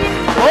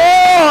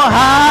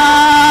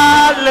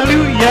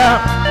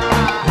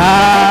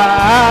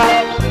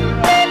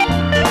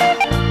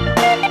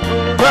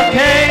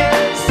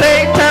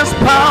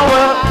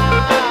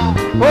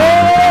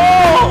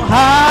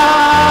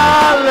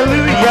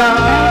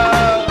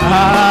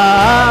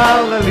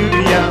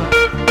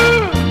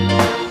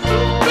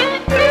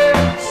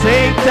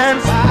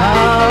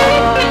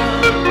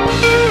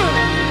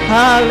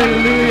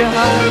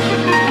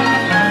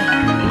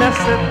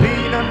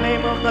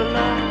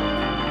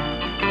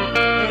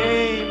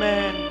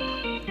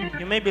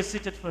 be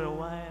seated for a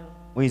while.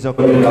 muyinza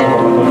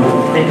okutuulako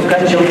And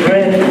catch your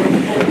breath.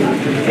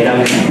 era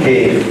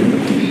musike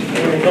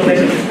God bless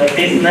you, Mr.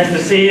 Peace. Nice to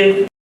see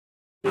you.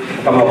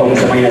 mukama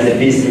wakomusa mwanyina ze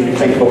biisi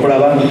nsanyufu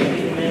okulaba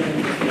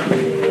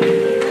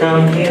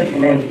Come here.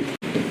 Amen.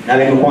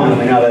 n'ab'emikwano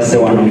mwena abazze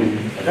wano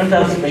I don't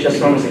have special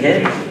songs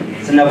yet.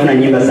 sinafuna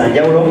nnyimba za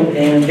njawulo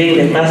And being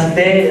the first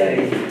day,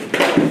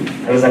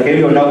 ndowooza ke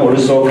lyonnaku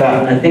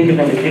olusooka I think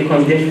even the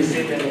deacons didn't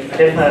receive the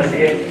papers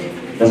yet.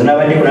 ndowooza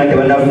n'abaddiku naye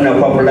tebannafuna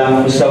kwapula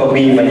kusaba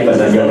kuyimba nnyimba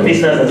za So njawulo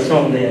this has a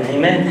song there.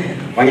 Amen.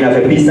 mwanyina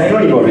ffe biisi alina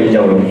oluyimba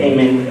olw'enjawulo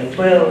Amen. But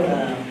well,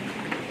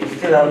 we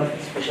still have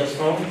special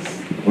songs.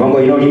 kubanga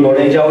olina oluyimba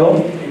olw'enjawulo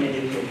And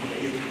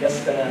you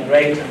just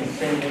write and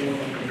send them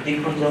to the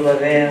deacons over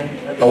there.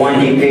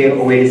 bawandiike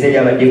obuweereza eri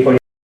abaddiikoni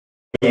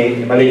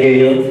emabega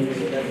eyo So that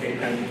they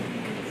can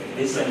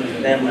listen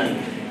to them and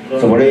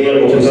sobole glory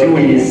to God.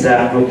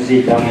 okuziwuliriza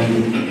n'okuziyitamu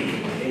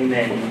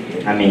Amen.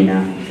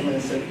 amiina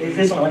So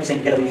this one I want to sing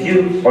together with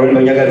you.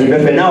 olulimi njagala tibe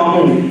ffenna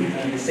wamu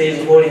And it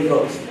says, Holy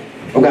Ghost,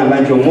 ogamba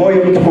nti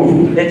omwoyo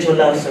omutukuvu let your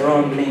love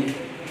surround me.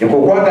 leka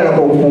okwagala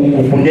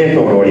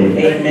kunneetooloole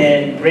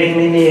Amen. Bring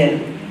me near.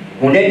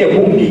 kundeete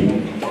kumpi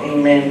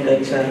Amen.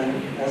 That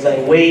as I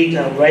wait,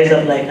 I'll rise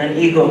up like an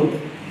eagle.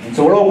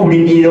 nsobole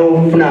okulindirira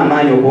okufuna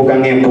amaanyi okubuuka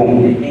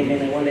ng'empungu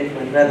Amen. I wonder if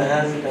my brother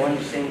has it. I want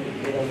to sing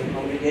together with the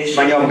congregation.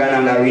 manya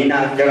omuganda nga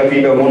lwina njagala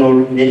tuyimbe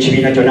omuno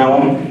n'ekibiina kyonna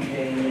wamu Amen.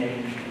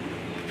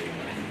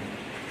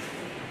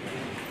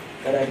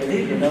 But I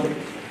believe, you know,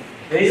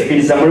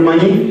 sikiriza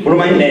mulumanyi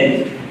Amen.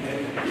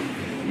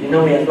 You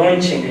know, we are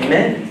launching.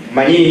 Amen.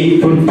 manyi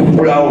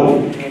tukulawo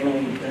Amen.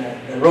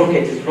 The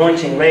rocket is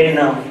launching right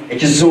now.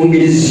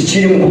 ekizungirizi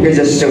kiri mu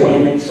kugezesebwa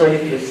Amen. So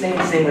if you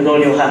sing with all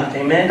your heart.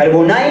 Amen. kale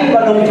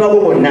bw'onaayimba n'omutima gwo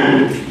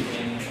gwonna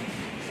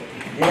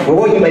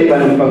bw'oba oyimba yimba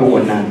n'omutima gwo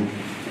gwonna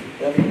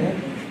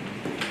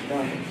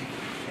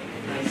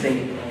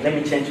Let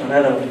me change to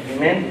another one.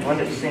 Amen. I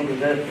wanted to sing with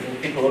the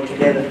people all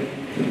together.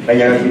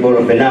 banyaga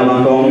kibolo ffenna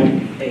abantu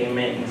omu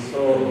Amen.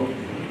 So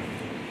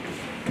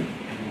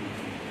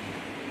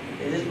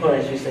this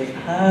chorus just says,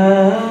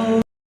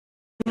 Hallelujah,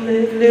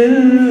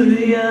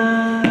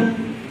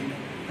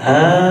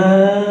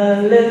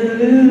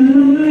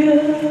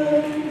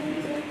 Hallelujah,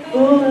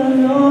 oh the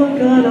Lord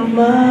God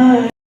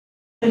Almighty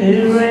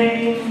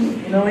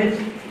reigns. You know it?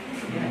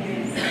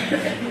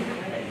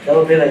 That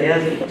would be like,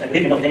 yes, but I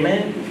believe, you know,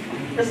 amen.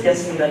 Let's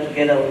just sing that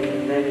together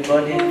with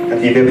everybody.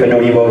 katuyimbe ffenna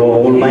oluyimba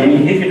olumanyi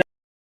If you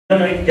don't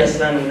know it, just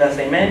stand with us,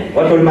 amen.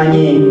 wati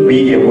olumanyi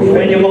luyigire ku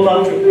When ffe you go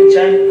back to the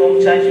church,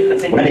 home church, you can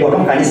sing. unateka waka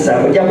mu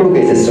kanisa ojja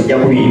kulugezesa ojja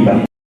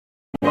kuyimba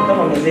Come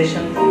on,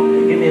 musicians,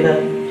 give me that.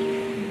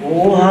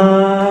 Oh,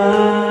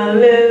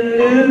 hallelujah.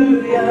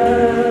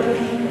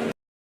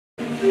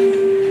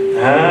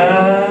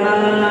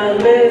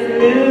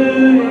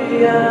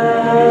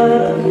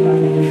 Hallelujah.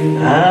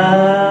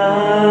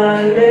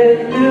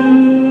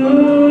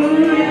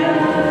 Hallelujah.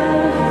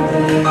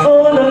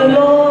 Oh, the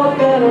Lord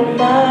God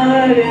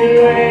Almighty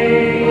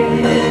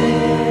reigns.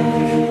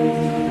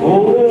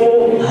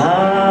 Oh,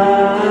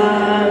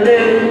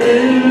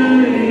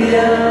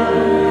 hallelujah.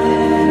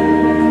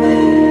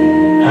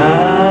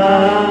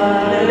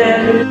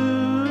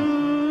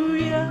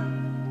 Hallelujah.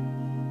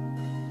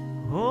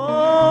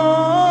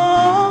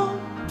 Oh,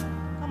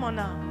 come on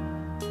now.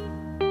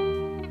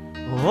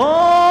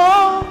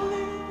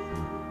 Holy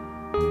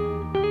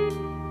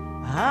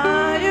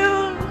are you,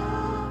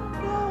 Lord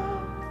God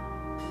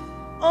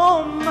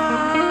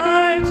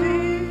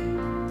Almighty.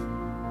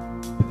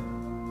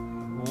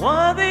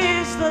 Worthy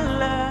is the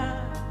Lamb.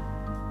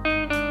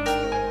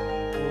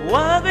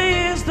 Worthy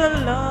is the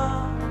Lord.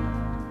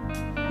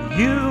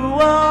 You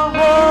are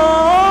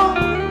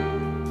holy.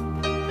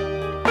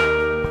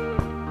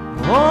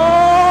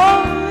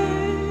 Holy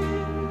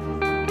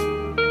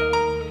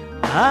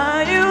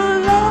are you,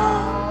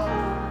 Lord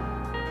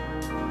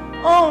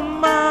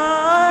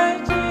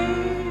Almighty.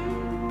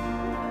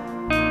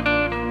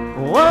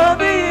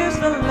 Worthy is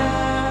the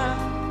Lamb.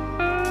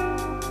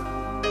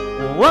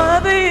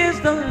 Worthy is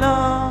the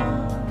Lord.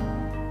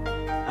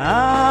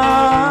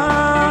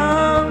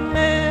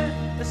 Amen.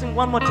 Listen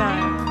one more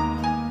time.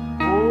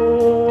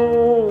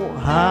 Oh,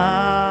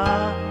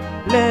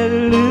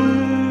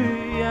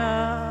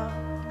 hallelujah.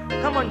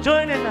 Come on,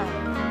 join in now.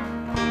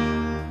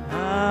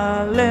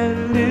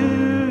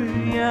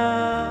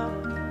 Hallelujah.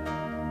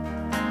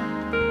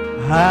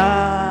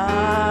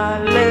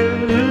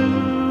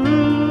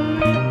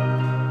 Hallelujah.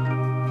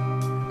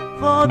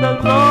 For the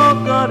Lord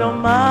God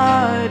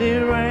Almighty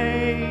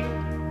reigns.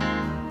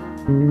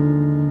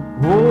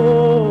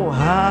 Oh,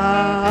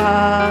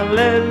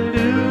 hallelujah.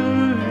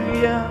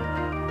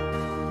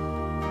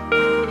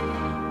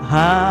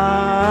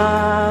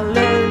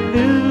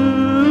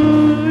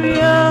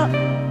 Hallelujah.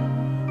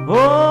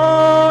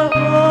 Oh,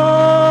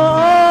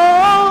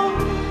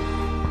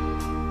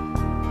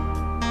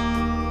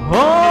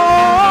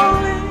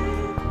 holy.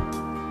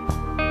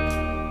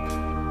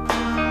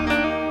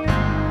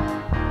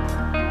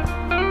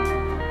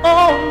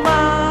 Oh,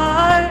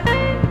 my.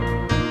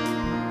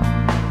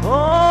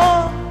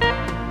 Oh,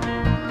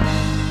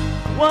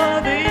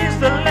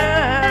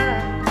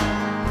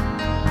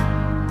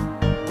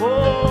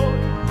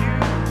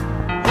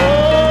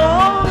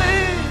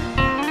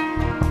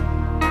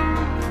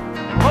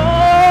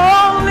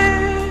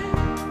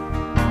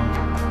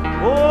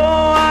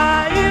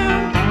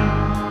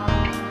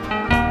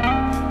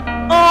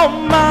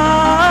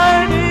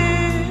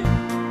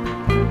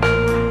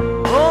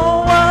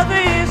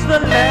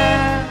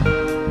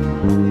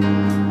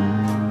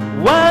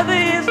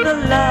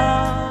 the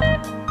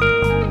Lord.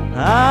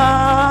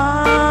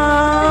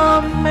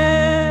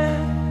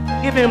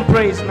 Amen. Give him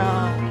praise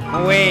now.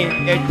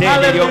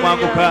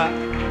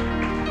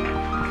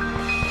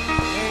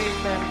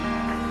 Amen.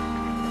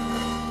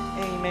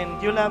 Amen.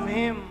 Do you love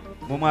him?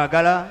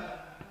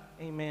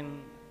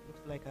 Amen.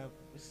 Looks like I've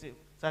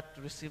started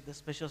to receive the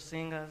special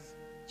singers.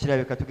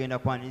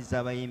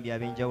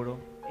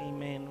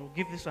 Amen. We'll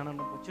give this one an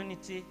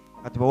opportunity.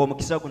 I believe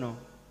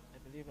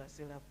I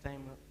still have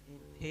time in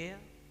here.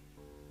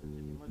 We'll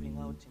be moving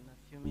out in a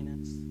few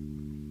minutes.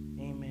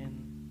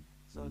 Amen.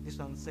 So this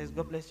one says,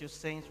 God bless you,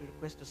 saints. We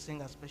request to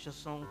sing a special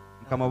song.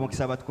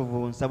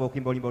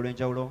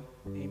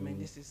 Amen.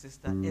 This is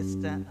Sister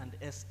Esther and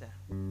Esther.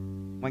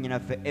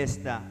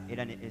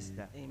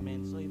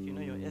 Amen. So if you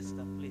know your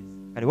Esther, please.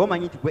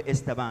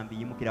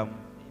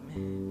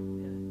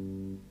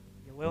 Amen.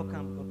 You're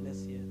welcome. God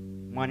bless you.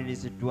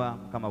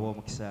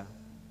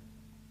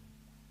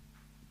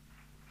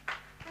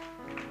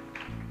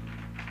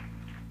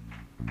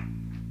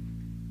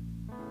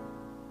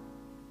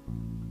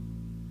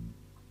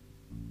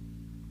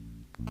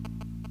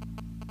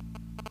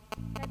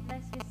 God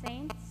bless you,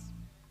 saints.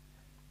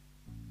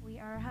 We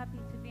are happy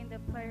to be in the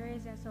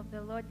presence of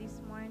the Lord this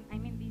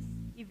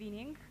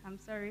evening. I'm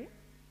sorry.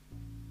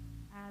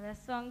 The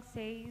song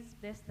says,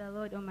 "Bless the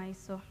Lord, O my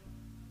soul."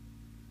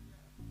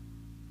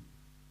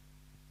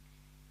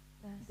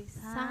 The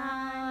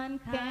sun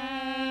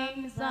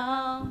comes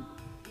up,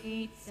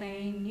 it's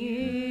a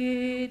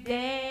new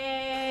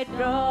day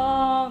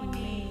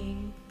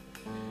dawning.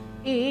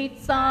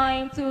 It's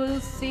time to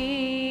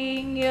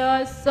sing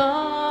your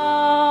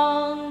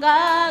song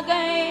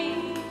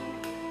again.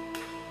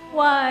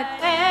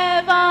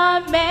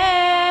 Whatever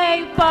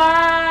may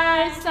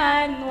pass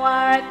and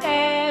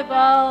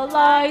whatever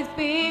lies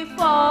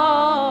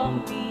before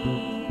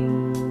me,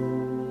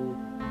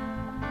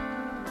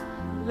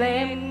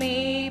 let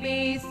me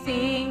be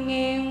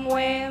singing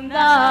when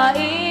the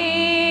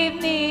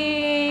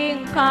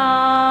evening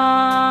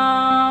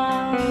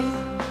comes.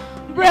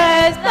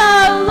 Bless the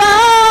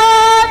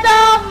Lord,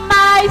 oh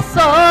my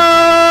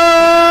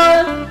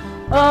soul,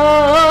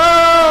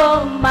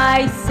 oh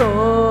my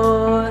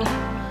soul.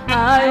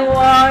 I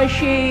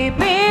worship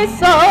His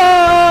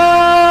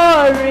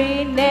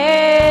holy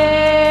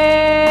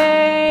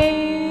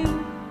name.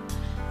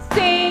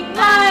 Sing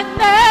like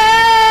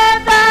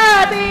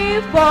never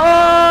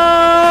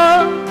before.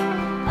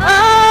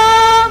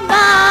 Oh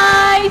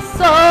my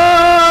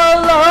soul,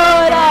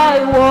 Lord, I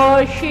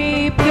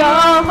worship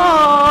Your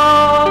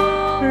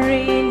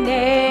holy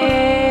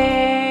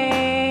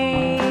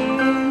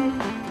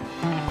name.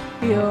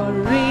 You're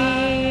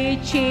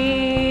rich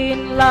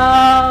in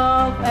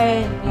love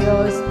and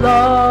You're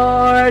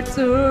slow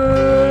to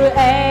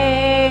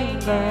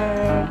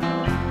anger.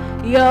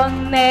 Your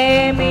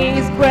name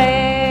is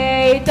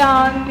great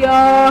and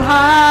Your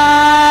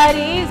heart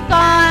is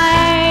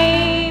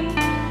kind.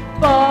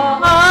 For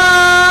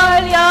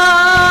all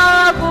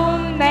Your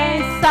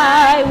goodness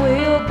I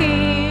will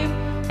keep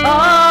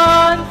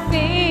on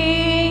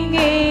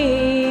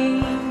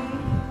singing.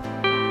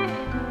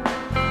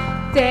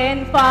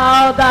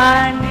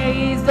 10,000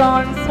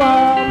 reasons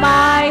for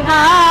my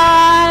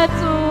heart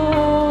to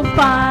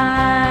find.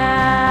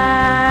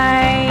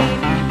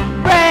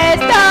 Praise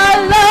the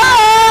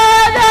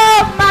Lord,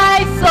 oh my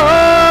soul,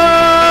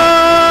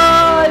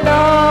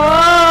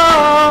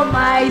 oh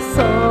my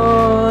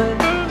soul.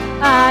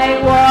 I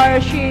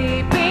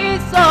worship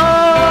His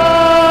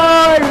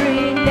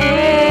holy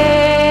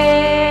name.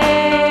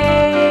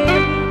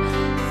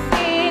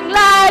 Sing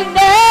like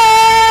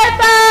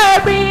never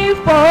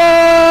before.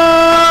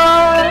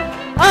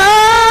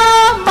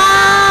 Oh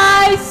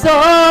my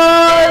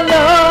soul,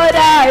 Lord, I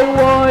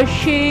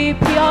worship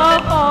Your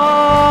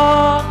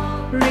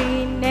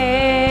holy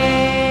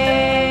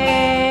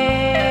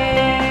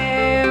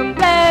name.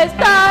 Bless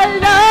the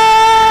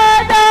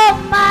Lord, oh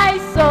my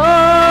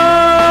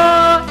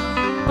soul,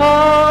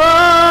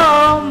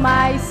 oh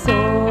my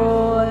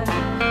soul.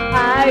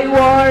 I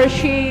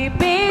worship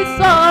His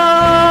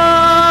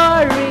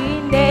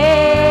holy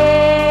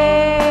name.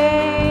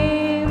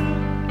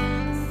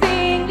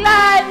 Sing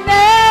like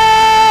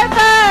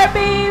never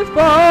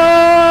before.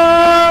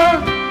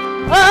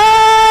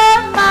 Oh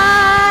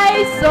my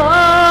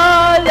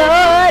soul,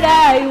 Lord, I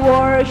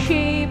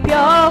worship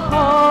Your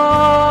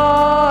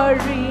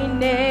holy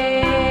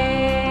name.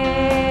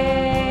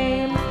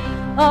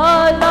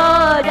 Oh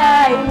Lord, I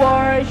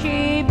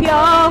worship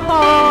Your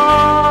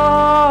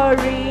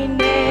holy name.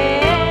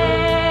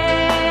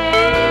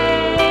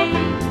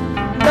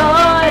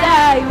 Lord, I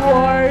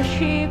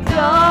worship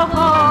Your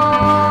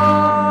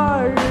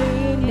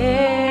holy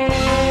name.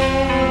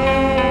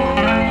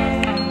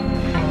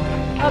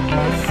 God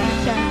bless you,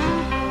 church.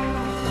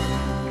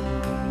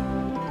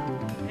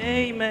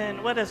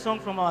 Amen. What a song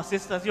from our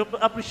sisters. You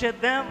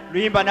appreciate them?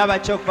 luyimba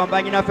n'abakyokuva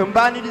mbanyi naffe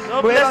mubaaniriza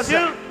God bless you.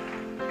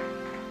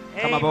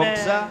 Kama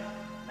b'omukisa. Amen.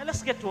 Now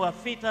let's get to our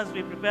feet as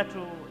we prepare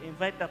to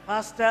invite the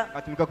pastor.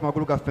 katumike ku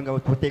magulu gaffe nga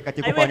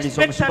tuteekateeka Are you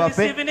okwaniriza omusiba expectant this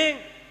waffe evening?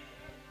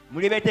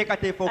 muli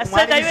beteekateeka I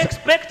said, are you okumwaniriza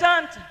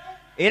expectant?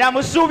 era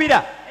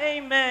musuubira.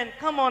 Amen.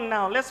 Come on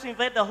now. Let's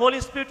invite the Holy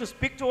Spirit to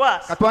speak to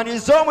us.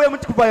 Katwanirize omwoyo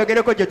omutukuvu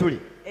ayogereko gye tuli.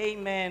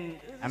 Amen.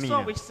 This Amen.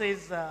 song which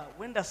says,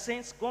 when the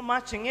saints go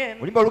marching in,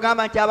 Oluyimba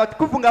olugamba nti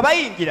abatukuvu nga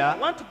bayingira, I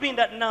want to be in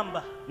that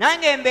number.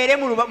 nange mbeere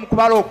mu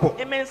kubala okwo.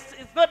 Amen.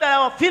 It's not that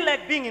I feel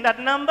like being in that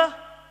number.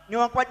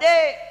 Newankwadde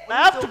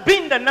I have to be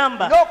in the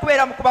number.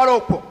 n'okubeera mu kubala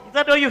okwo. Is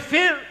that how you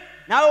feel?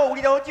 Naawe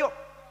owulira otyo.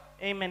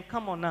 Amen.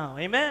 Come on now.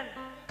 Amen.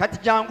 Kati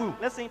jangu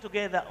Let's sing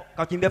together.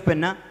 katuyimbe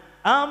ffenna.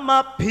 I'm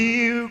a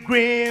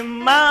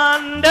pilgrim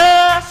and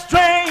a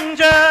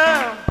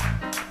stranger,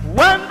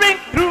 wandering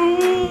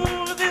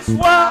through this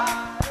world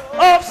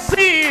of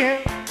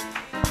sin.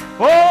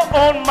 Oh,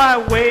 on my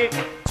way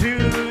to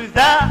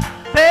the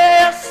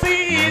fair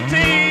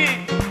city,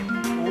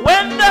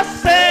 when the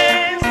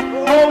saints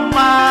go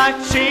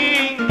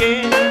marching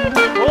in.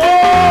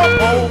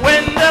 Oh,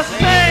 when the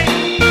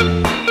saints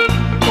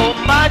go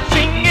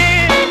marching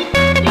in.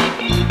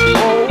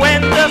 Oh,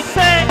 when the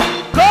saints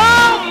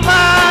go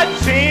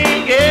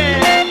marching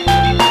in.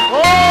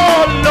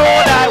 Oh,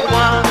 Lord, I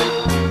want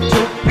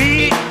to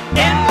be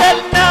in the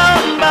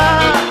number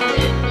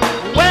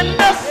when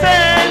the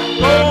saints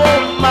go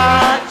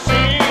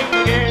marching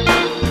in.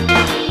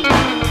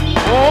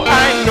 Oh,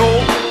 I know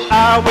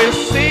I will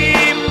see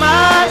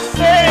my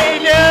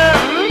Savior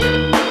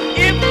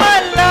if my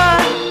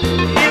life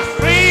is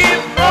free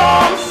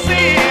from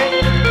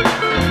sin.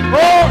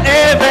 Oh,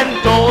 heaven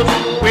doors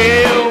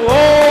will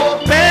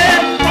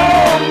open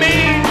for me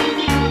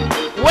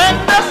when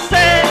the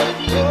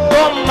saints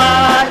go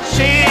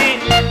marching.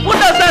 Who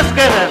does that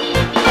together?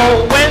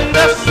 Oh, when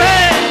the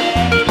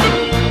saints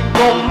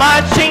go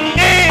marching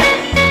in.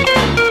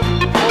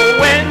 Oh,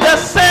 when the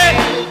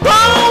saints go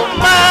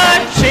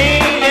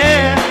marching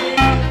in.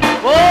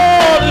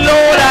 Oh,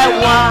 Lord, I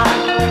want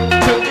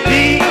to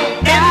be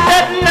in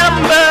that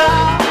number.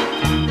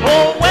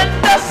 Oh, when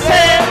the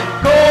saints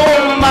go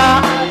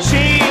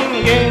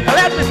marching in.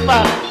 Let this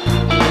part.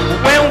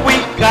 When we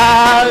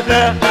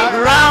gather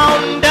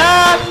round the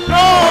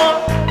throne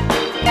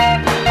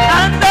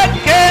and the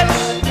gates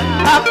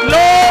are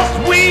closed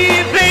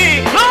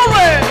within.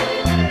 Glory!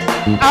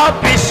 I'll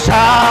be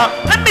sharp.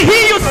 Let me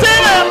hear you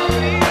sing it.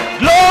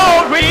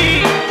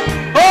 Glory!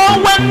 Oh,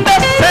 when the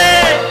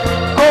saints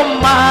go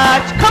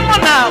march. Come on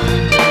now.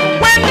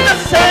 When the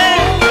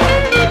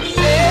saints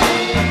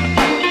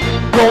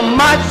go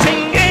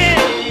marching in.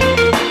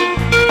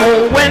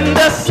 Oh, when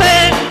the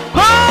saints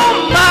go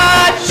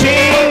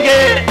marching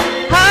in.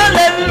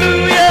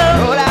 Hallelujah.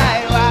 Lord,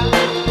 I want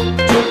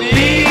To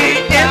be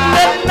in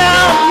the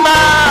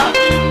number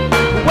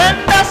when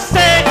the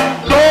saints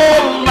go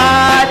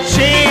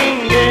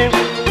marching in.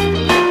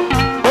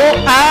 Oh,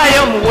 I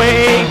am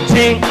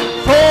waiting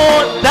for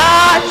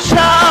that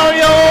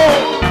chariot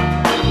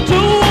to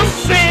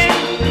sing.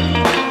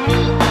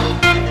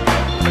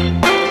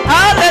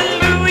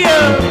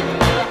 Hallelujah.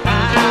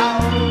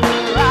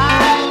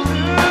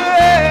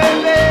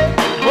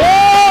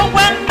 Oh,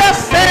 when the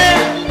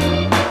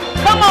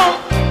saints, come on,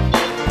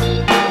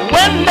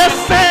 when the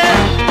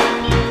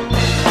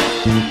saints.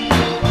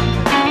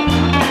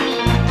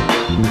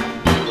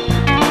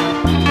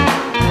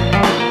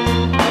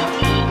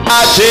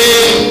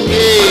 Marching,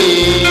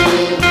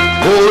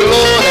 oh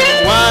Lord, I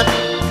want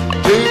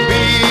to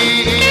be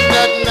in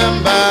that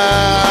number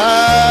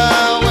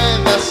when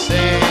the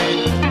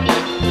saints,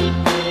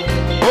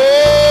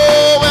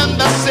 oh when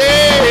the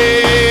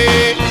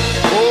saints,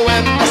 oh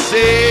when the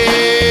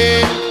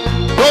saints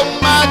go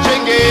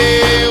marching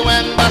in,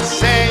 when the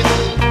saints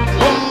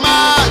go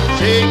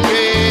marching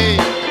in,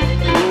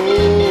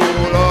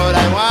 oh Lord, I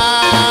want.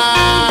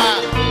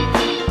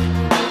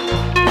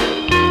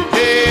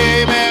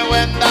 Amen.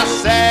 When the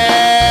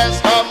saints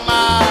come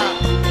out,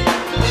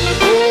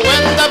 oh,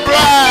 when the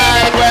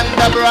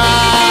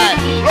bride,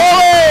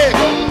 glory,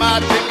 come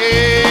marching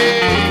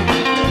in.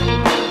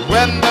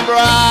 When the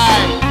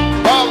bride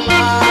come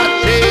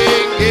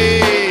marching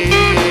in,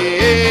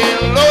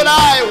 Lord,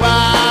 I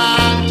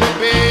want to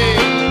be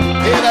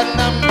in the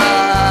number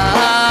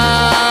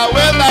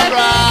when the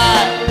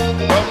bride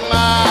come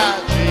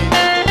marching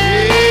in.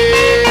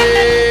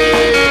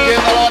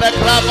 Give the Lord a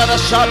clap and a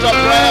shout of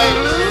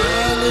praise.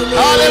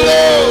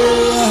 Hallelujah.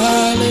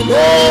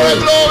 Glory,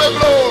 glory,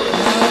 glory.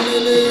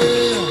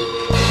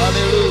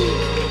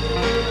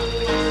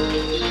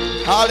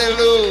 Hallelujah.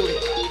 Hallelujah.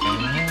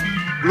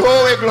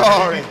 Glory,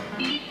 glory.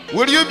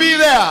 Will you be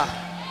there?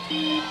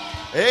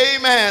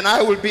 Amen.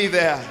 I will be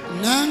there.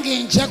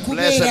 nange nja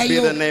Blessed be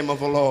the kubeerayo name of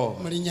the Lord.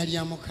 mu linnya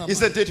lya Mukama.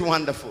 Isn't it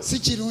wonderful? Si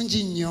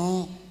kirungi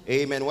nnyo?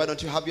 Amen. Why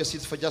don't you have your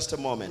seats for just a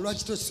moment?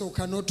 Lwaki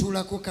tosooka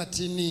n'otuulako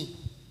katini?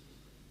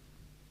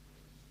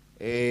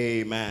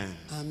 Amen.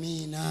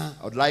 Amiina.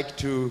 I would like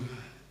to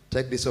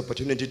take this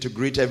opportunity to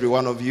greet every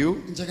one of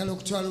you Njagala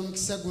okutwala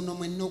omukisa guno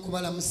mwenna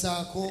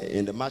okubalamusaako.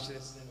 in the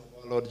matchless name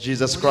of our Lord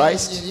Jesus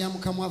Christ. Erya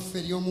Mukama waffe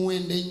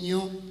ery'omuwendo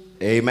ennyo.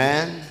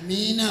 Amen.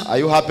 Amiina. Are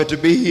you happy to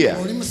be here?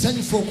 Oli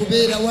musanyufu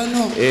okubeera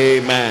wano.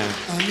 Amen.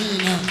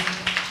 Amiina.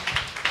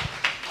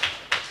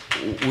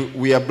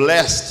 We are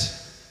blessed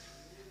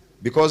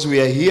because we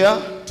are here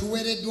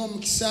tuweereddwa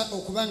omukisa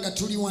okuba nga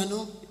tuli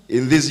wano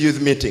in these youth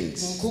mu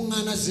meetings.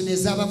 nkuŋŋaana zino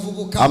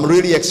ez'abavubuka. I'm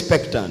really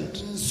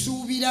expectant.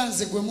 Nsuubira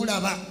nze gwe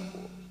mulaba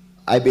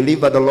I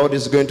believe that the Lord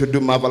is going to do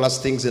marvelous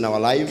things in our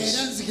lives.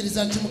 era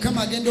nzikiriza nti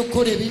Mukama agenda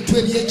okukola ebintu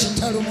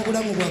eby'ekitalo mu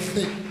bulamu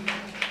bwaffe.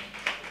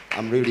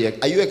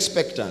 Are you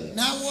expectant?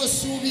 Naawe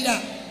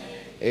osuubira.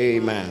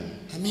 Amen.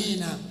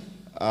 Amiina.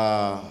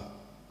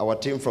 Our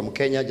team from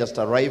Kenya just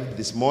arrived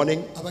this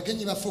morning.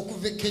 Abagenyi baffe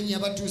okuva e Kenya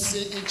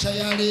batuuse enkya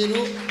ya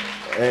leero.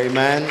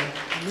 Amen.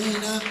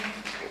 Amiina.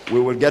 We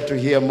will get to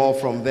hear more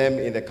from them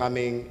in the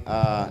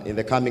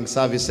coming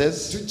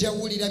services. Tujja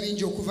wulira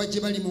bingi okuva gye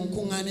bali mu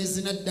nkuŋŋaana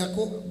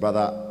ezinaddako.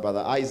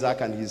 Brother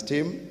Isaac and his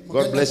team.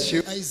 God bless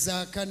you.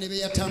 Isaac ne be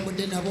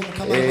yatambudde nabo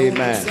Mukama Amen.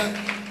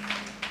 abawoza.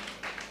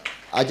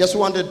 I just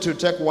wanted to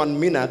take 1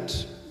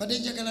 minute Badde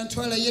njagala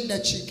ntwalayo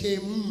eddakiika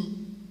emu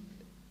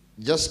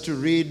just to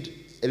read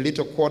a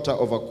little quarter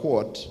of a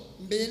quote,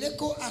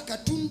 mbeereko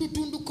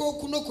akatundutundu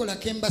k'okunokola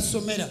ke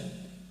mbasomera.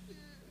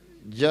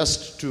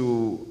 just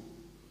to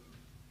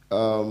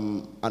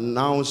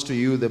announce to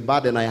you the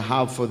burden I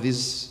have for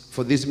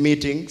these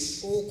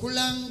meetings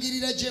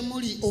Okulangirira gye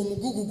muli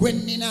omugugu gwe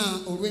nnina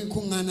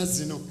olw'enkuŋŋaana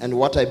zino. and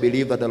what I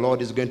believe that the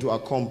Lord is going to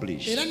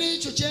accomplish. Era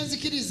n'ekyo kye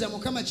nzikiriza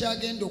Mukama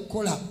ky'agenda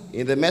okukola.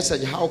 In the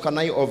message, how can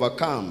I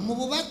overcome? Mu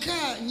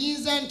bubaka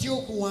nnyinza ntya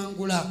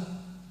okuwangula.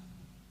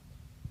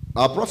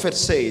 Our prophet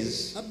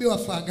says, Abbi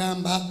waffe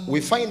agamba we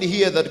find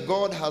here that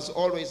God has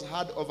always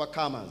had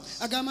overcomers.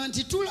 agamba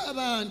nti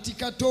tulaba nti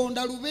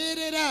Katonda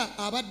lubeerera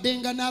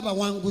abaddenga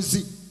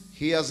n'abawanguzi.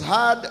 He has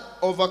had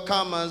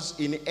overcomers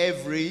in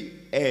every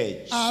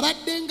age.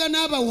 Abaddenga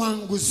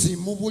n'abawanguzi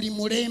mu buli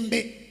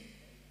mulembe.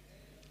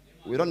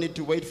 We don't need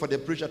to wait for the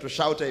preacher to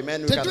shout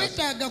amen.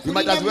 Tetwetaaga We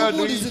might as well do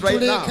mubuulizi it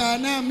right now.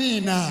 tuleekaana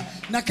amiina.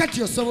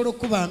 Nakati osobola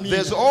okuba amiina.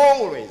 There's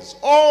always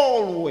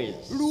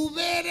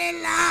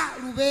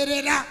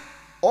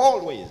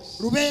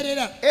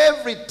Lubeerera.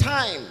 every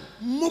time,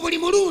 Mu buli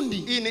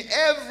mulundi. in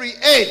every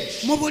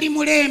age Mu buli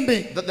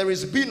mulembe. that there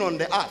has been on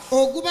the earth,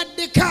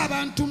 Ogubaddeko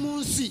abantu mu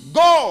nsi.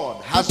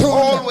 God has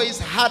Katonda. always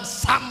had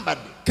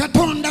somebody.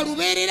 Katonda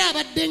lubeerera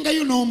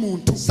abaddengayo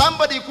n'omuntu.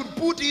 Somebody could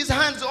put his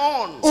hands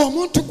on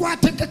Omuntu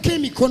gw'ateekako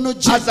emikono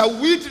gye. as a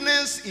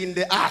witness in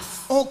the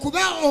earth.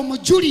 Okuba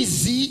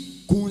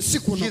omujulizi ku nsi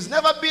kuno. He's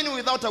never been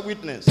without a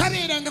witness.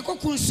 Tabeerangako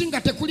ku nsi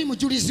nga tekuli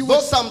mujulizi we. Though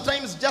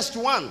sometimes just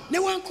one.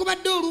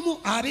 Newankubadde olumu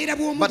abeera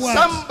bw'omu But bw'ati.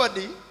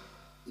 somebody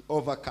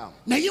overcome,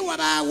 Naye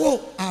wabaawo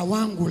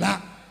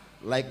awangula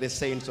like the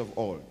saints of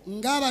old.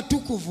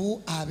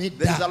 ng'abatukuvu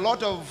There's a ab'edda.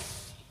 lot of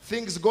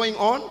things going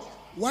on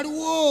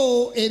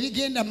Waliwo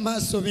ebigenda mu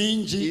maaso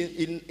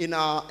bingi in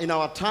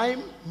our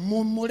time,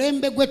 mu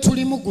mulembe gwe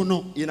tulimu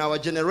guno. in our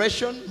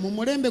generation. Mu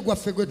mulembe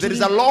gwaffe gwe There is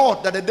a tulimu.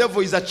 lot that the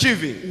devil is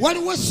achieving.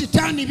 Waliwo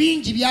sitaani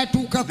bingi There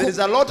byatuukako. is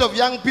a lot of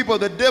young people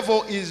the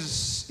devil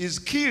is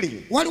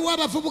killing, Waliwo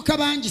abavubuka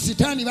bangi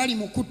sitaani bali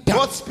mu kutta.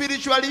 both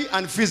spiritually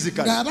and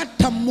physically.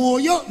 Ng'abatta mu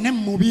mwoyo ne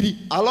mu mubiri.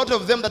 A lot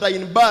of them that are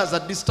in bars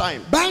at this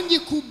time. Bangi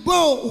ku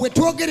bo we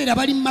twogerera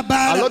bali mu A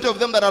mabaala. lot of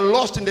them that are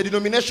lost in the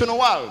denominational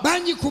world.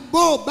 Bangi ku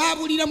bo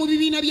baabulira mu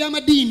bibiina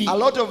by'amadiini. A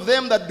lot of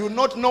them that do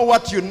not know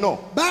what you know.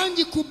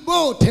 Bangi ku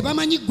bo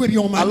tebamanyi ggwe A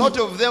by'omanyi. lot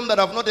of them that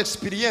have not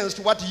experienced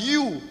what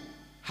you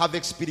have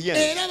experienced.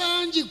 Era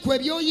bangi ku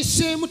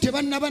ebyoyiseemu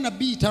tebannaba na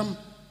biyitamu.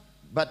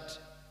 But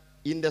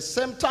in the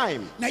same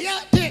time, Naye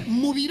ate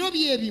mu biro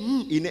bye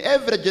bimu in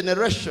every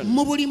generation,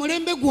 mu buli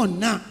mulembe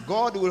gwonna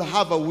God will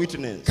have a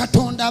witness.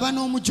 Katonda aba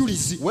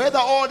n'omujulizi. Whether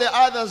all the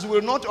others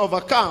will not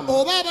overcome,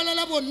 Oba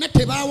abalala bonna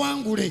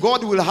tebaawangule.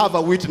 God will have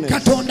a witness.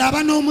 Katonda aba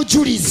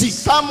n'omujulizi.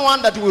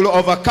 Someone that will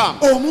overcome.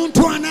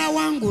 Omuntu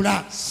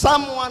anaawangula.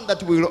 Someone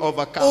that will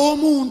overcome.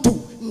 Omuntu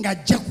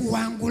ng'ajja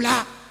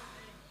kuwangula.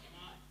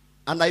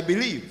 And I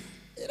believe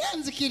Era that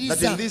in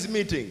nzikiriza these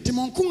meetings, nti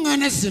mu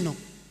nkuŋŋaana zino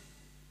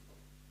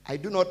I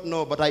do not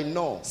know, but I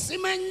know.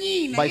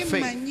 simanyi By naye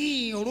faith.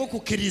 mmanyi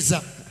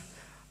olw'okukkiriza.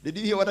 Did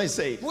you hear what I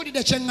said?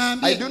 Buulidde kye I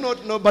ŋŋambye. do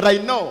not know, but I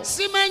know.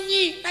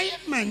 Simanyi naye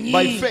mmanyi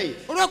By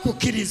faith.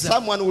 olw'okukkiriza.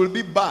 Someone will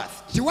be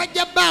birthed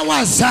Tiwajja bbaawo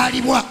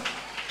azaalibwa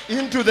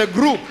into the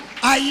group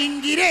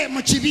ayingire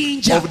mu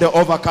kibinja of the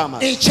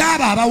overcomers.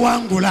 ekyaba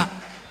abawangula.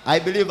 I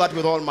believe that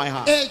with all my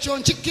heart. Ekyo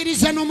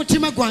nkikkiriza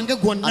n'omutima gwange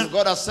gwonna. And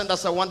God has sent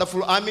us a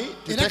wonderful army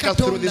to Era take us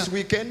through Katonda this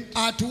weekend.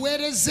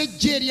 atuweerezza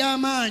eggye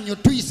ery'amaanyi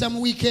otuyisa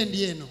mu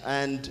wiikendi eno.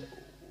 And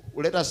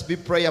let us be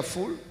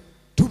prayerful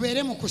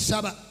Tubeere mu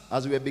kusaba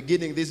as we are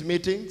beginning these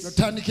meetings.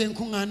 notandika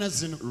enkuŋŋaana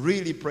zino.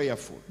 Really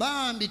prayerful.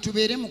 Bambi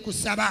tubeere mu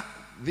kusaba.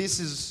 This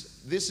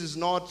is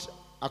not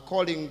a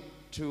calling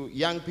to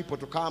young people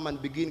to come and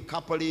begin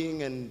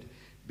coupling and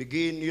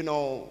begin,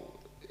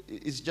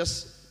 it's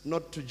just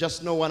not to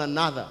just know one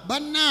another.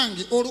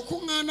 Bannange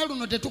olukuŋŋaana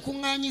luno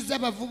tetukuŋŋaanyiza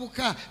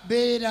bavubuka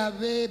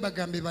beerabe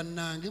bagambe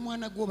bannange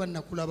mwana gwo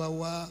bannakulaba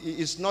wa.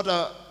 It's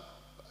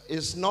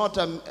it's not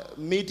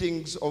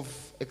meetings of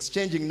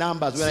exchanging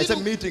numbers. When I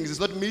say meetings, it's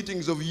not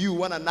meetings of you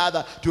one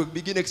another to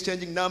begin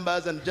exchanging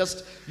numbers and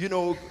just being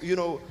all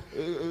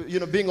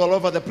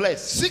over the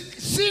place.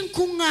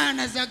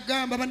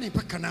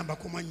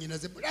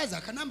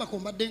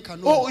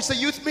 Oh, it's a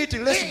youth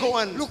meeting. Let's go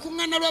and let's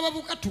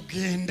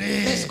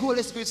go.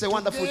 It's a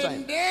wonderful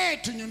time.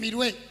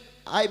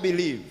 I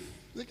believe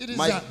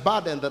my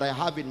burden that I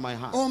have in my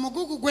heart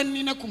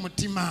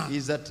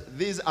is that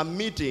these are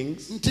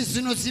meetings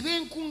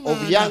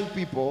of young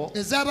people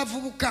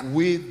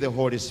with the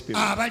Holy Spirit.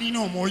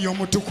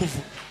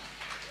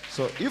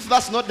 So if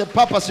that's not the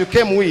purpose you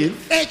came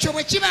with, I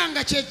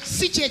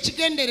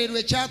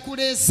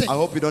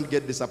hope you don't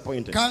get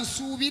disappointed.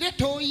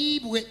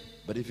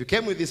 But if you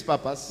came with this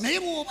purpose,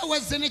 you will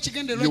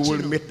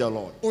meet the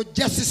Lord. You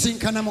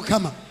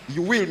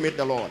will meet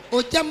the Lord.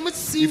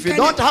 If you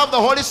don't have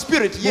the Holy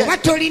Spirit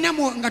yet, you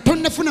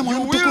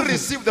will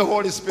receive the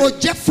Holy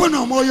Spirit.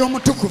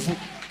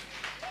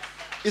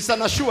 It's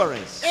an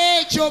assurance.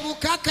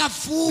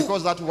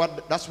 Because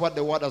that's what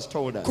the Word has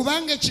told us.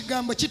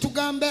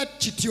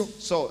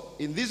 So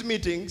in these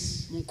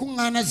meetings, we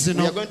are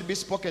going to be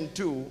spoken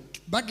to.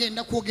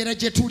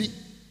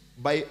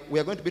 We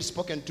are going to be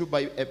spoken to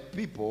by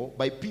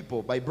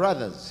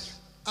brothers.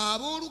 The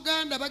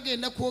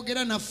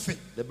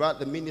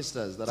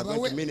ministers that are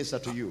going to minister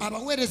to you.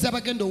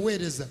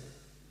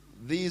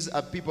 These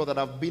are people that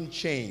have been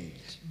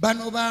changed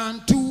and have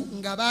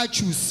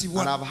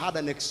had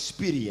an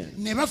experience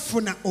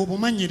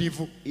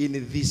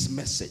in this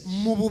message.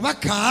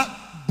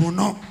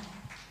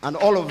 And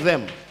all of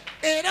them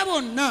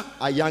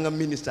are younger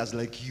ministers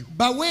like you.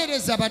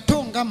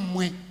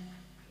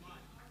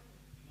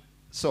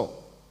 So,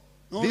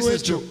 this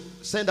is to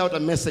send out a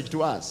message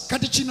to us that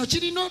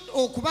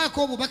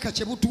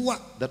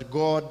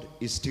God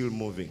is still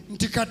moving.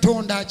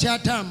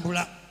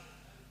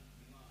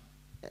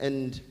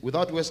 And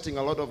without wasting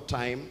a lot of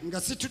time,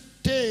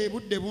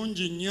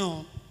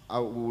 I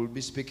will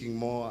be speaking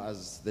more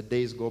as the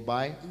days go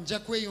by.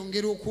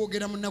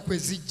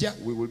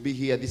 We will be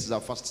here. This is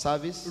our first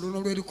service.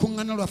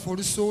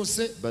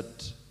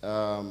 But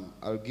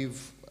I'll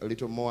give a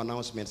little more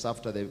announcements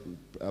after the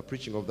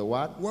preaching of the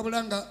word.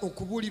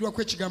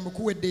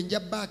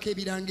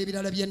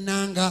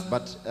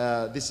 But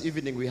this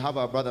evening we have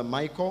our brother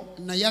Michael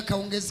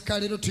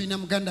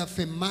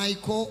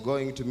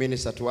going to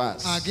minister to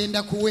us.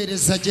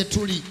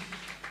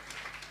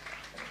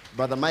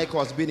 Brother Michael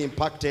has been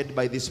impacted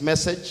by this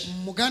message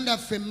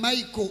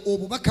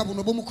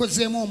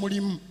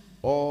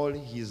all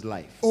his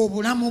life.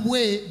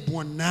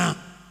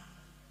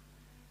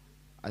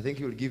 I think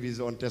he will give his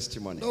own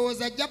testimony.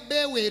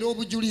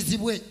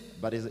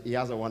 But he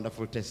has a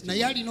wonderful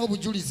testimony. And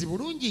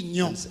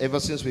ever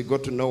since we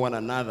got to know one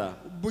another,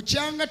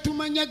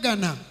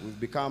 we've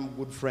become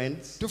good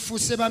friends.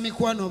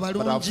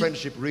 But our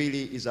friendship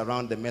really is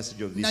around the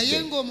message of this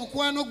day.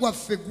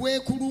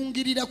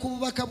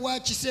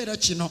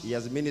 He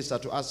has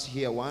ministered to us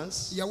here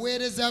once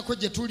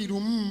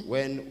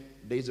when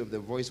Days of the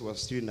Voice was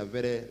still in a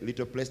very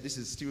little place. This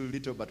is still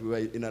little, but we were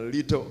in a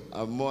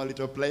more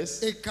little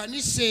place.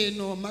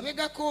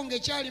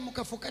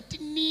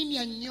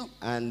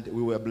 And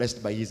we were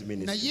blessed by his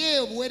ministry.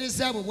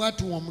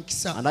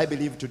 And I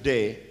believe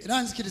today,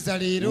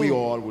 we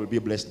all will be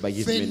blessed by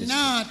his ministry.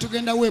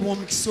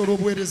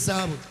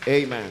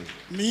 Amen.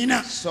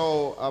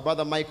 So,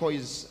 Brother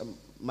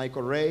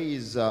Michael Ray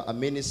is a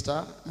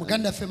minister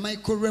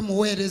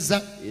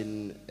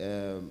in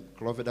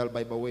Cloverdale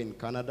Bible Way in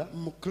Canada.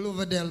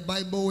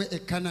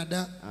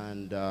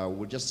 And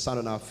we'll just stand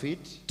on our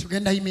feet.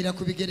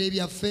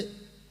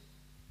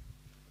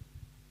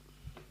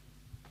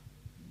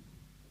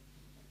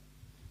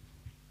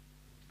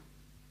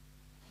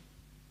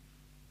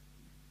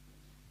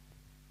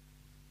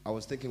 I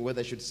was thinking whether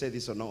I should say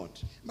this or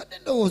not.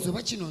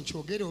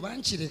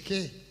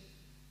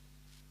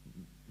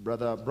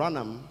 Brother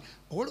Branham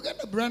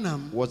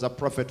was a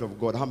prophet of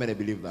God. How many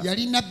believe that?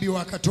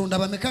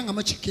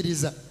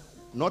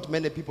 Not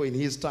many people in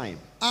his time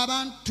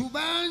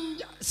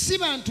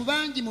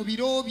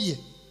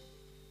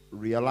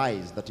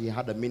realized that he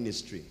had a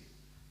ministry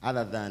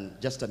other than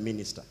just a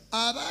minister.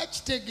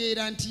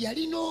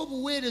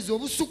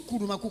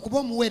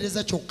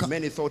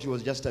 Many thought he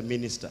was just a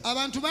minister.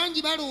 But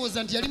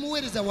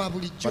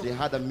he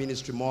had a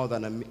ministry more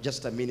than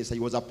just a minister. He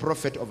was a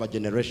prophet of a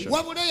generation.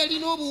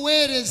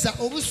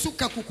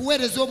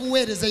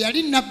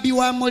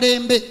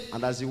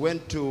 And as he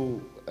went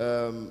to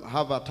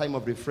have a time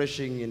of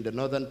refreshing in the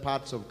northern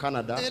parts of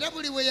Canada,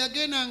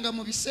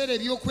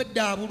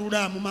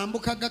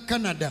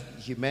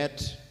 he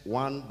met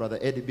one, Brother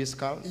Eddie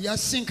Biscal.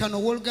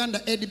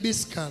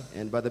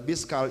 And Brother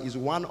Biscal is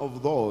one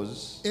of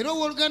those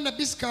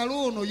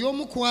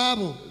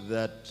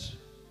that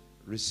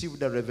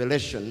received a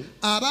revelation.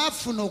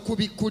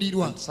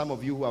 And some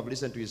of you who have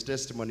listened to his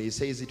testimony, he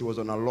says it was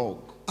on a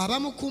log. On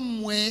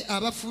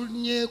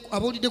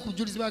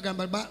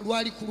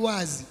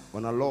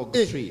a log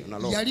tree. On a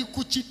log.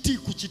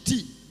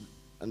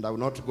 and I will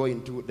not go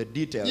into the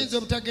details,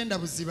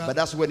 but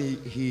that's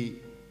when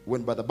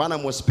when Brother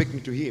Branham was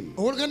speaking to him,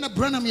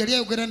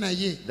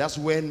 that's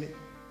when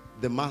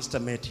the master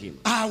met him.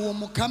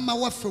 And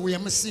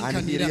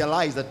he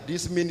realized that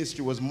this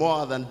ministry was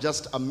more than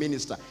just a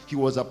minister. He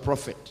was a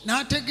prophet.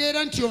 And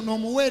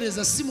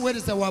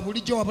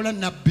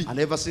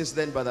ever since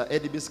then, Brother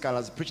Eddie Biscal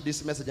has preached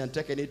this message and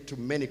taken it to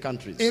many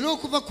countries. And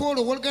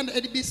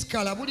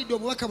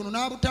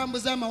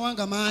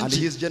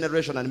his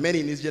generation and many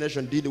in his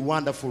generation did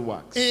wonderful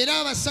works. And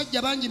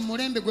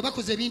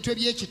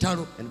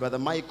Brother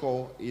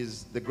Michael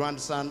is the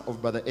grandson of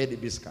Brother Eddie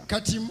Biscal.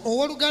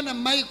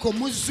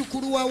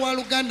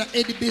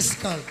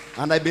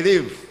 And I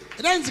believe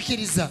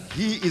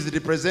he is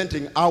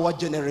representing our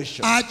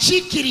generation.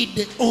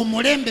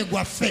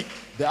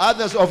 The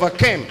others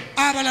overcame.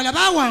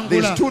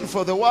 They stood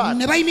for the word.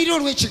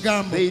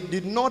 They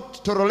did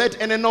not tolerate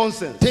any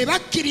nonsense. And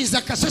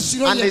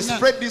they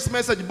spread this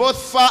message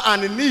both far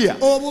and near.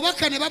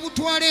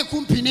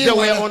 They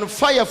were on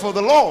fire for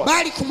the Lord.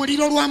 They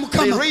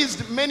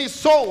raised many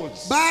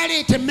souls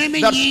that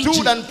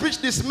stood and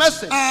preached this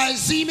message. I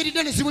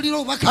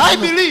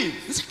believe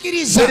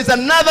there is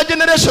another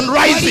generation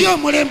rising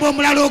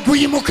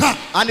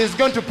and is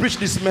going to preach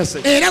this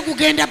message.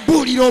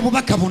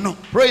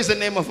 Praise the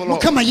name of the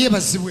Lord.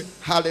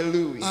 Hallelujah.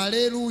 Hallelujah.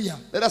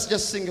 Let us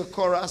just sing a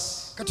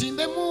chorus as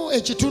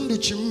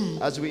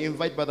we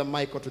invite Brother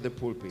Michael to the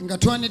pulpit.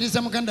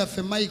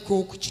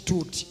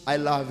 I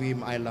love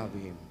him, I love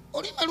him.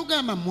 I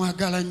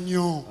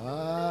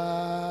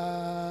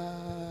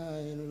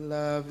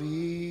love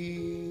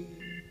him.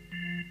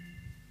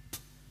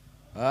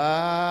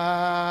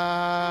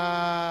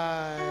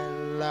 I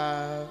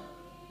love.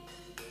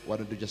 Why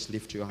don't you just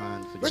lift your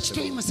hand for just a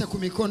moment?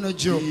 Because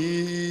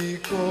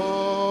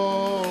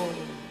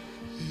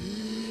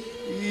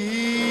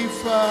he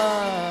first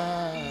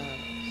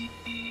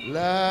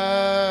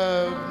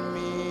loved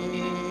me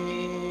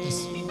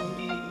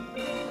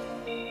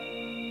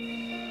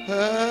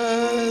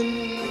and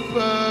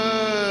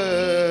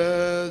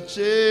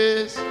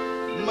purchased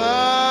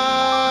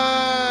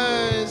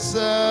my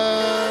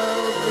salvation.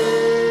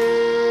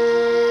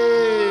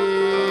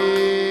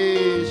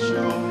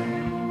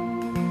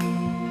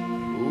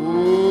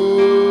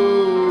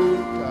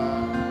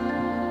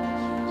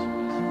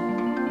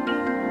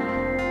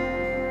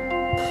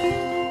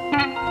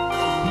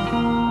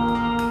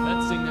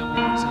 Let's sing that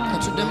one more time.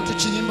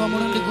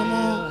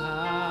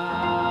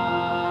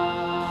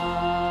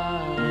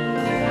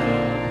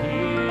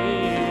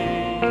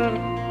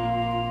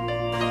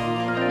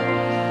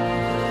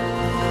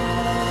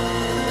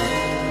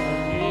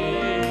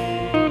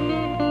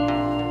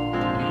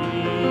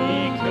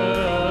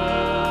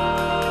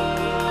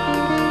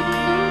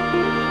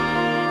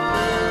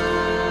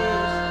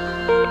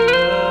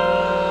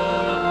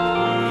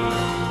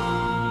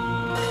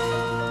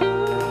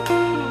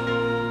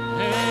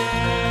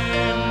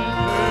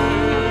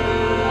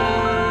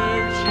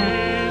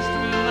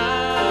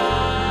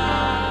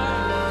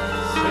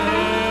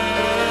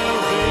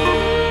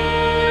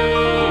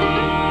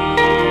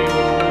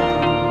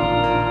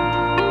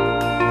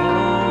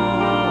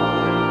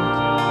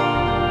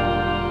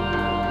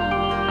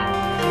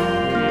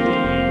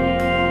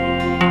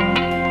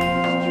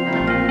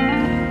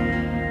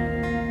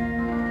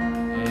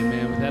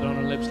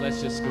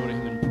 Let's just go to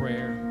him in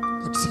prayer.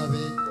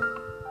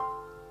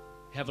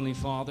 Heavenly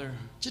Father,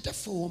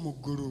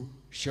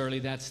 surely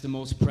that's the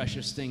most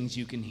precious things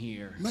you can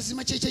hear from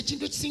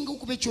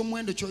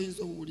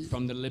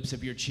the lips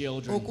of your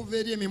children,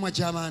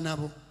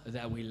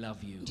 that we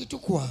love you.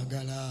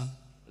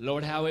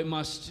 Lord, how it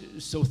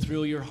must so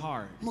thrill your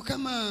heart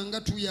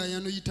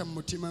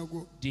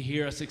to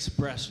hear us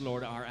express,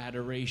 Lord, our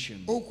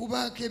adoration, our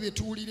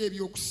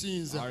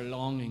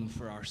longing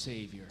for our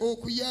Savior.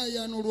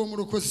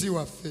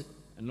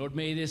 And Lord,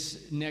 may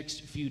this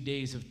next few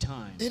days of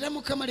time, may,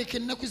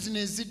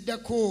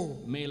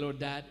 Lord,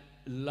 that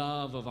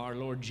love of our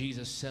Lord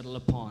Jesus settle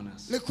upon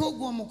us.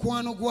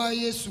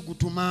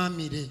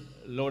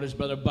 Lord, as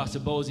Brother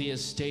Basabozi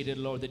has stated,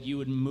 Lord, that you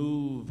would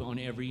move on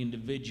every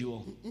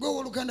individual.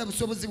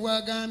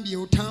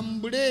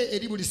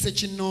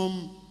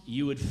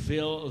 You would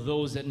fill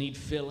those that need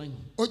filling.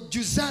 You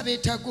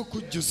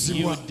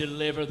would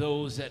deliver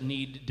those that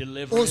need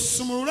deliverance.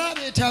 You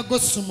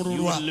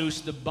would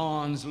loose the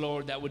bonds,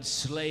 Lord, that would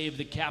slave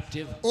the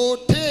captive. You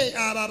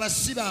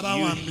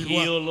would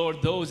heal,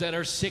 Lord, those that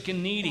are sick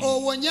and needy.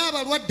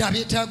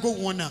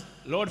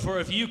 Lord, for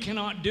if you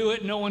cannot do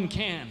it, no one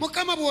can. Lord,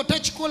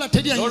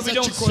 we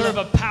don't serve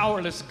a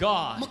powerless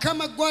God. We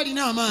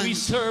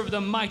serve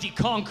the mighty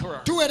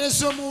conqueror.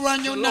 So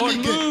Lord,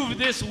 move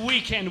this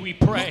weekend, we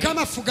pray.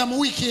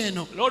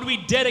 Lord, we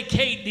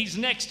dedicate these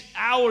next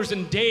hours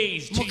and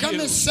days to you,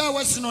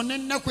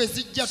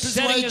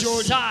 setting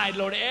aside,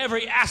 Lord,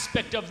 every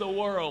aspect of the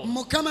world.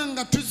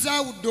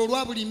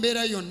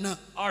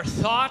 Our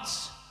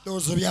thoughts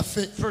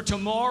for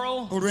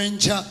tomorrow,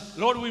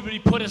 Lord, we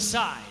would put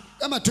aside.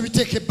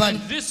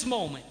 This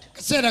moment,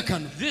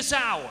 this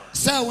hour,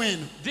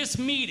 this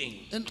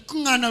meeting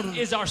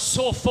is our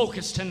sole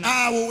focus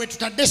tonight.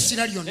 That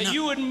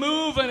you would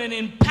move in an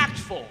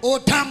impactful,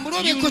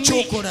 unique,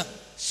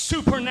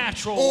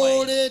 supernatural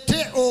way.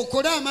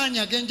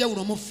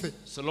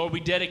 So Lord,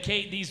 we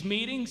dedicate these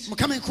meetings. We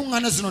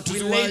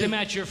lay them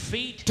at your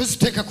feet.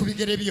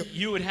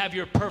 You would have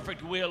your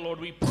perfect will, Lord,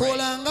 we pray.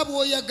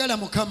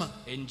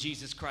 In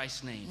Jesus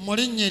Christ's name.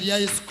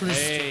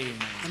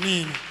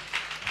 Amen.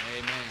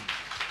 Amen.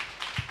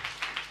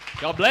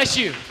 God bless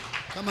you.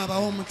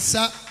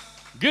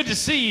 Good to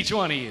see each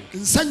one of you.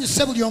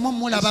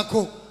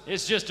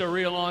 It's just a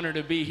real honor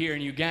to be here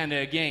in Uganda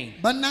again.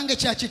 I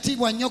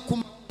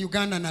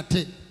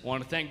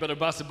want to thank Brother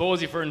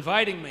Basabozi for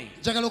inviting me.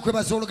 Thank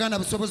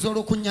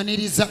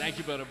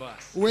you, Brother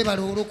Bas.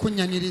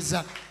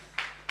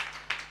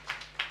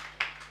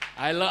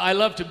 I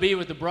love to be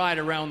with the bride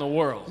around the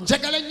world.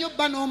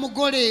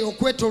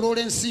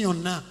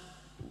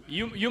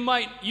 You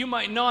might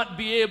not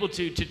be able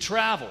to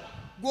travel.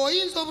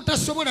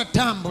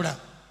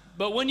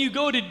 But when you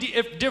go to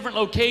different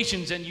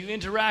locations and you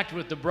interact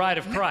with the bride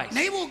of Christ,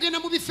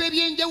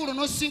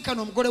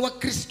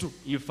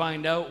 you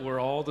find out we're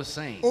all the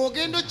same.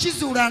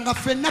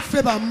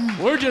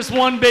 We're just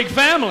one big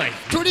family.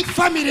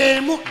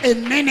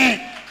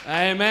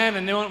 Amen.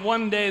 And then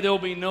one day there'll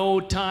be no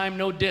time,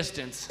 no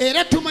distance. And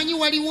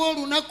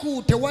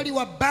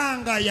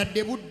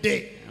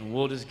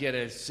we'll just get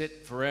to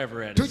sit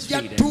forever at His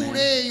feet. Amen.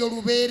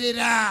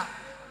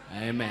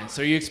 Amen.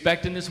 So are you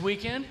expecting this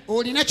weekend?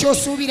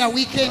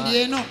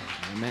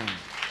 Amen.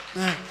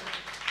 As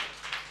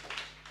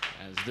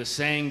the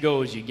saying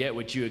goes, you get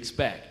what you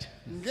expect.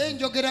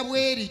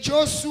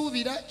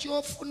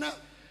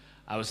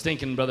 I was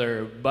thinking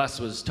Brother Bus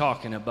was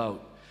talking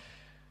about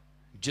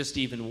just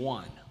even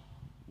one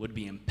would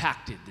be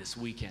impacted this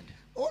weekend.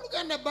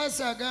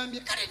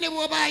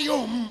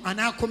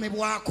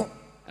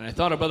 And I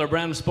thought Brother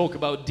Branham spoke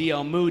about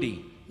D.L.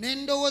 Moody.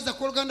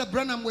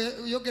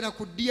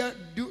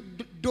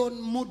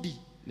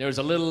 There was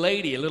a little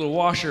lady, a little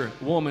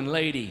washerwoman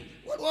lady,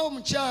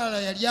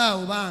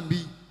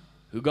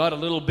 who got a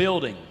little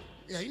building,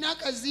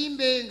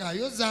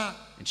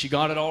 and she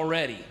got it all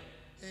ready.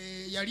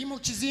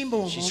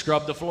 She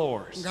scrubbed the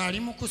floors. She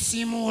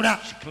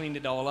cleaned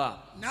it all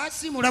up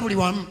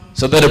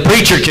so that a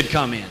preacher could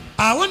come in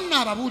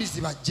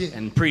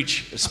and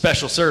preach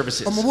special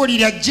services.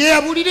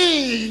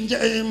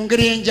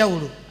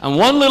 And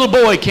one little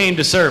boy came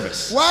to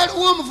service,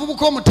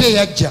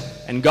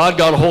 and God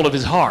got a hold of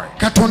his heart.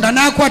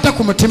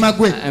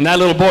 And that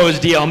little boy was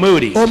D.L.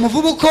 Moody. And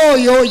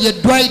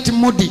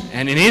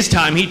in his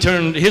time, he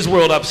turned his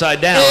world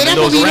upside down and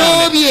those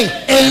around him.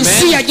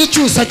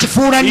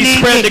 He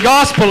spread the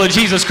gospel of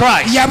Jesus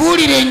Christ.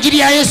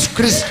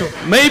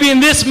 Maybe in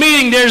this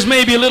meeting there's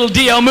maybe a little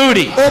D.L.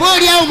 Moody.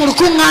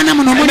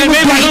 And then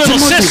maybe a little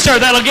sister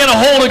that'll get a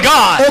hold of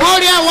God.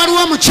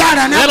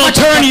 That'll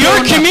turn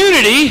your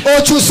community,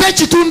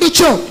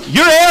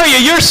 your area,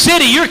 your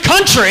city, your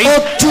country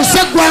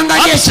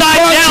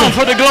upside down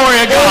for the glory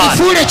of God.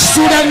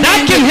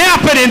 That can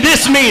happen in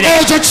this meeting.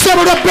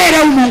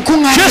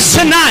 Just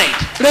tonight.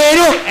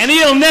 And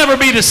it'll never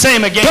be the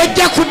same again.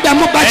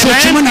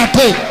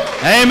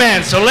 Amen.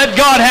 Amen. So let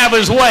God have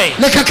His way.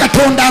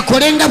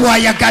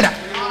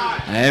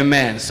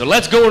 Amen. So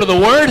let's go to the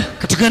Word.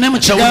 That's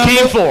what we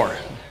came for.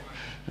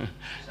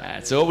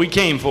 That's what we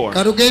came for.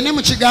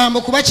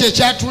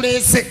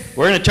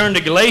 We're going to turn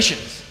to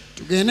Galatians.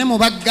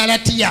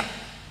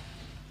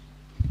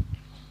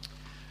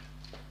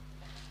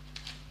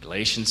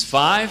 Galatians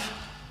 5.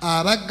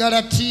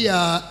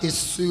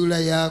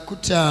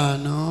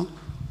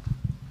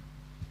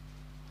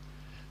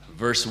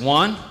 Verse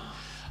 1.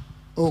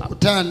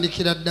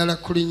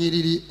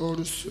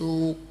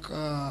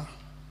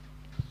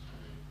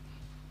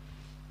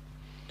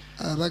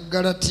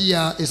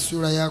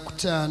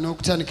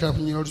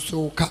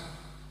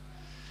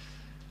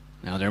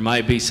 Now there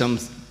might be some,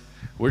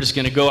 we're just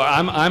going to go,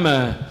 I'm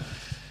a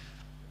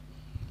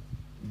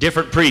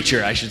different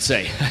preacher, I should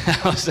say.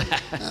 How's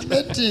that?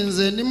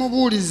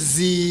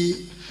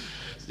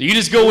 You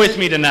just go with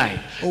me tonight.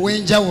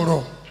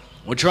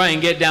 We'll try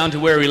and get down to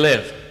where we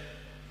live.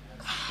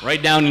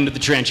 Right down into the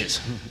trenches.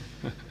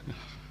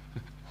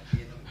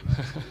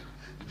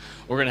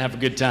 We're going to have a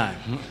good time.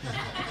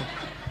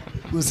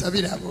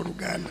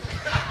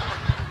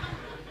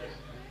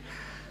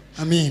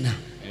 Amen.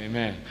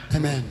 Amen.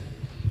 Amen.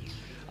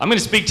 I'm going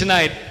to speak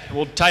tonight,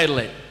 we'll title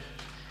it,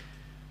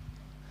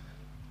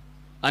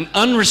 An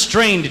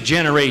Unrestrained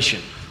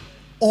Generation.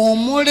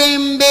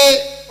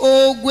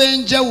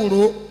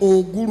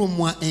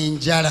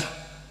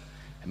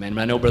 Amen.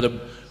 I know, brother,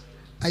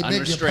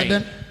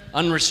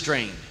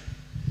 unrestrained.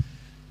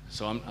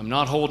 So I'm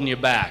not holding you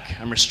back.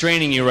 I'm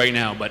restraining you right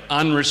now, but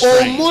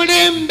unrestrained.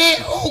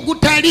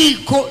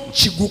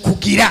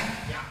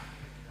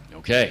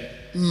 Okay.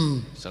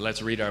 So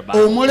let's read our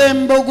Bible.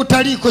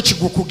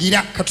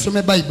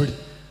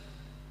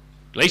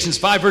 Galatians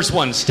 5 verse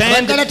 1.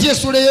 Stand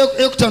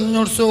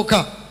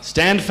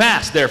Stand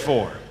fast,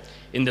 therefore,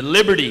 in the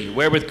liberty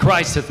wherewith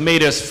Christ hath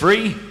made us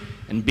free,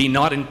 and be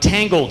not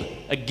entangled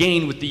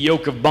again with the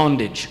yoke of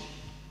bondage.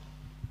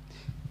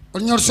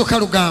 Olunya olusooka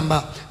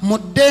lugamba mu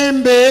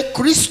ddembe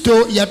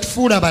Kristo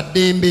yatufuula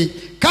baddembe,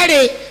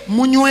 kale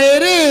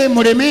munywere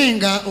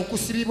mulemenga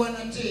okusibibwa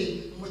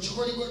nate mu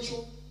kikoligo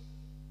kyo.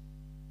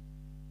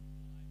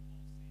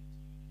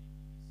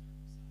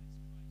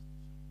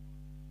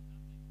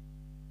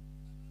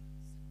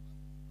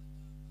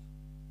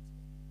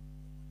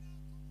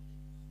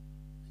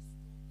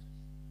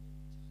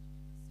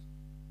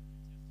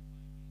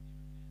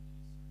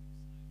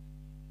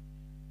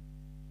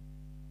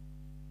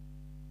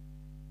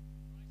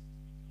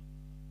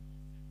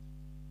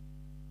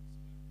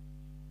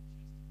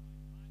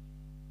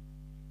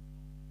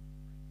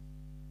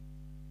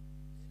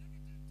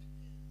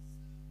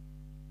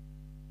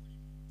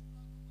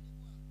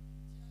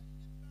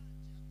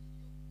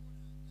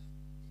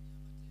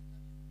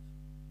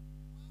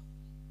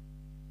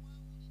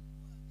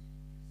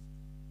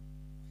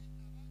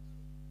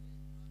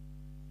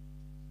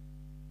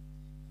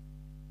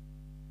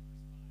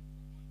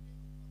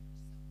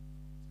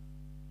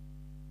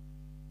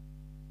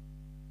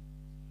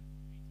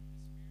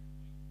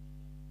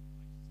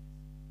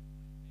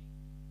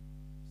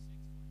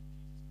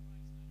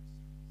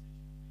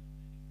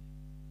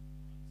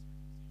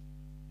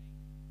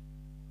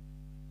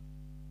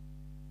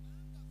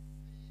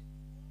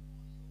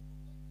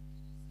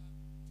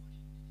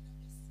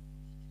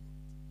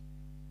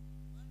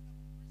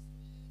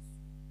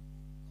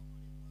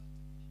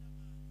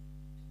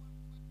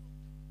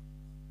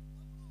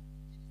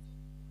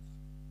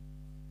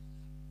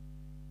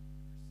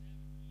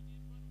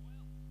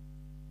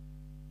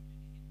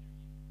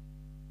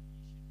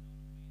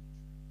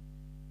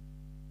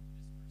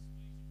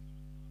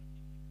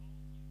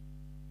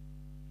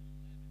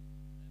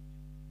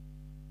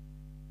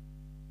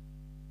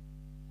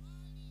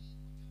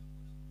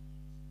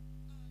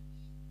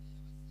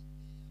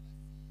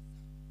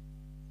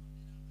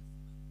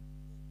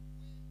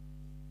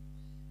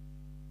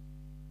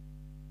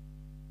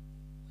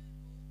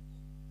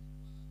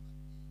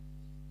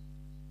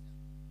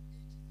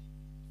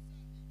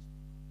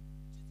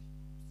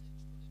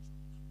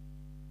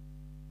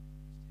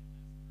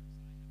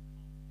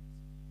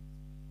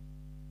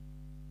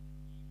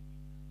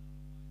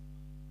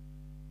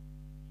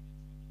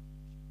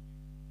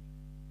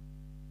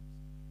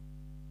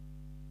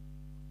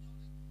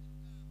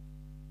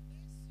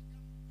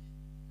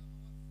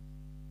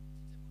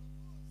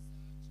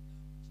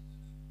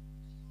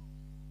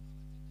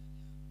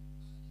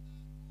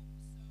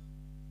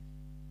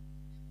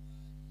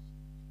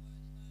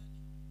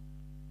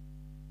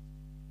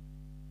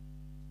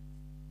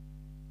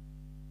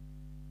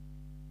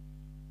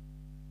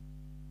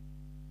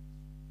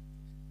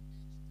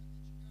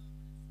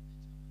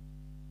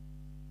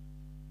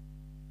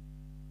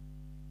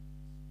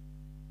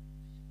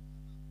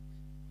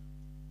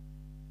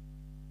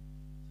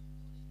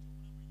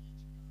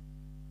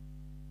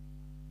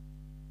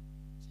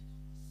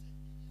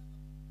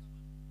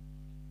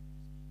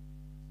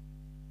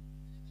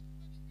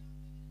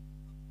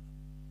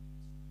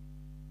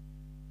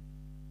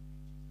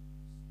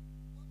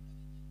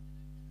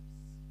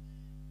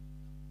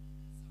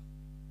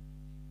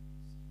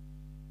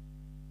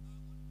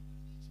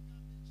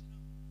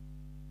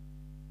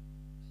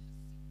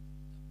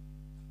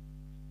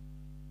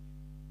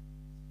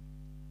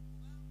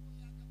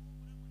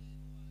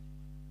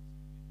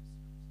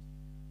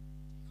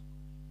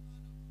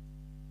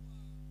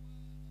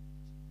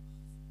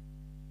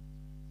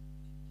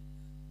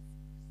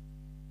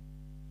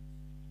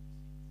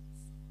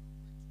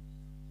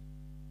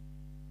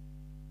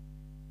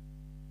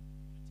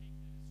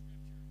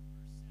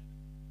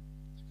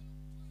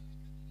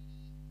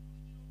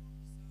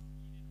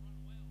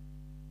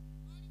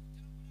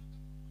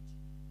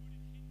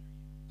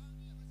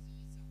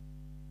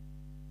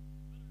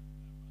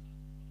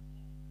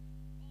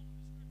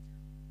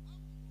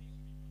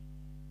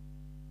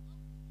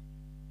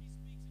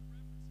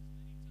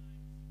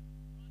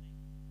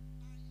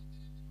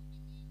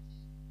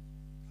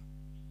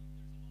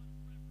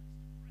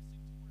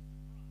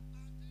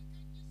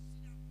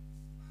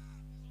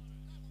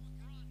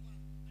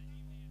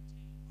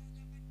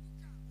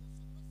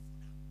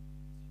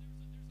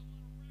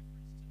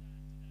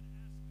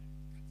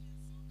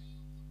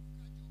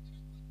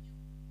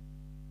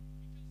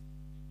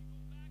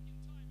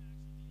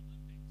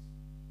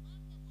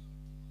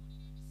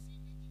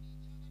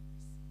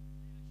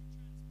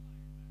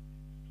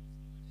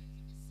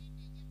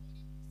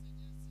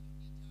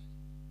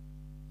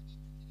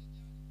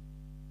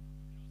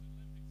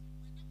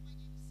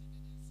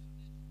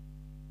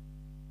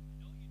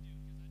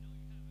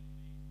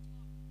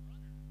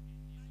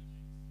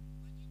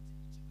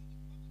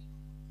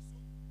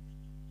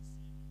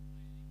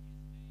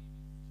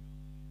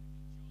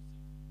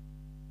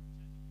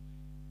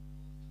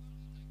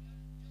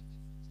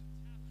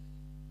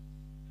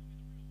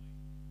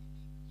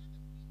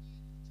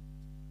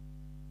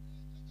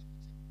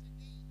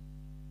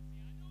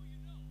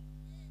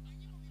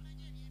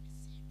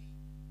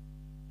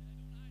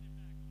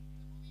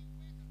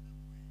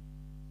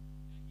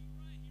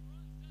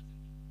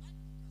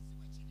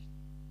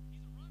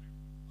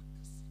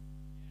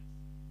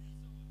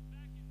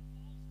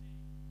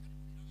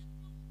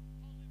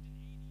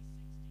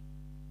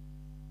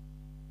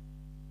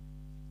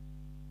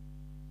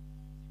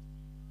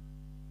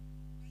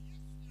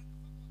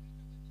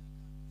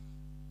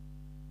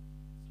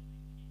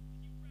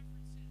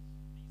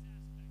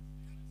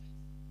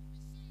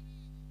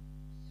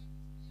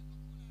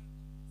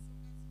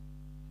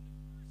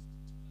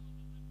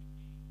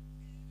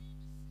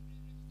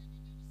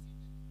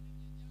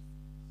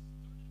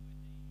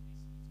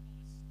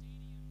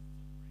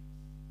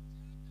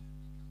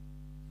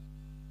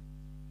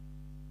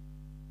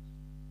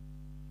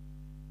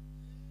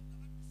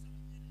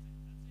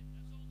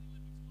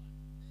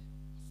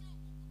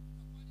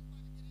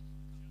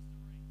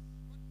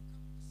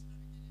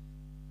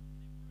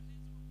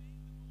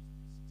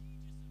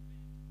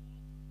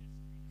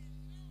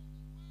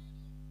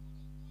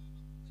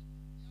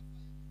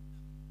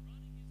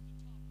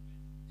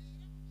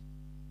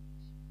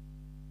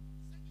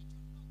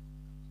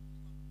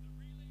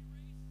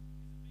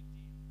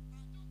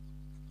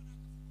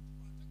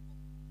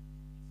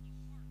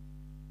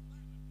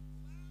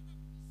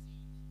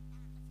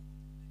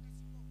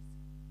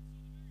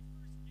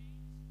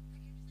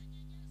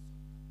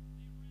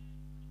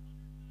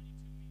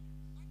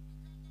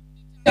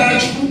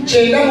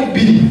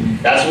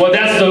 That's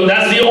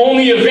the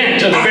only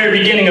event at the very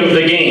beginning of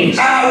the games.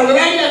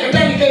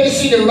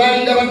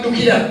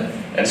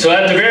 And so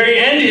at the very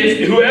end,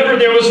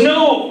 there was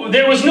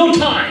no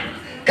time.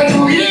 There's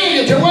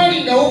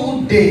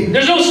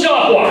no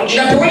stopwatch.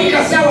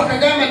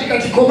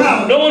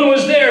 No one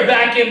was there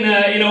back in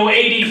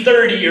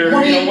 80-30 or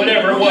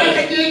whatever it was.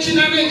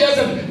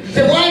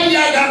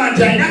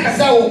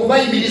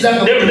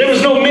 There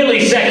was no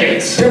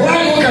milliseconds.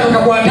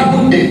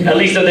 At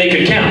least that they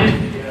could count.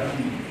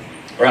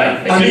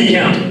 Right, they couldn't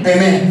count.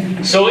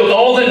 Amen. So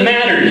all that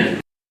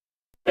mattered,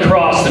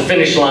 across the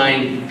finish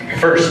line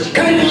first.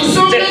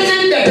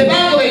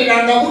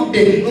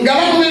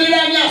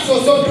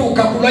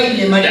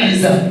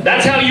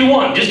 That's how you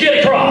won. Just get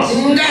across.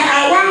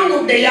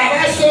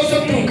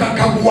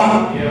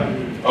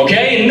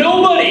 Okay? And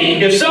nobody,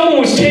 if someone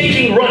was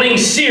taking running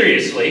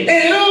seriously,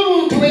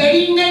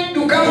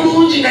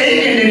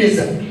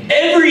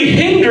 every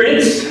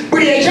hindrance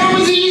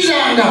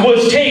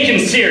was taken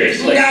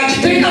seriously.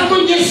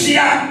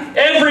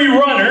 Every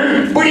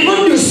runner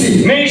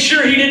made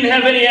sure he didn't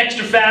have any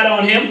extra fat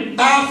on him.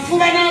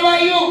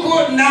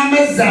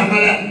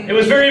 It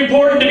was very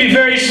important to be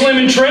very slim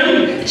and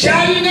trim.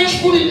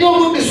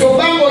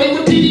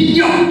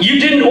 You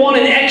didn't want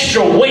an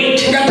extra weight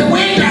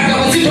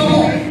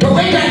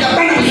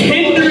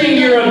hindering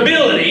your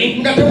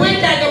ability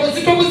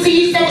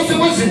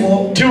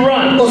to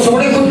run.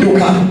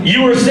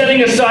 You were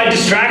setting aside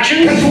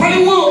distractions.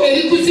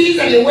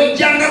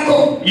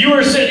 You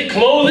were setting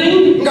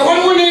clothing.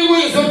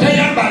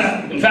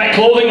 In fact,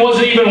 clothing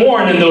wasn't even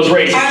worn in those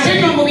races.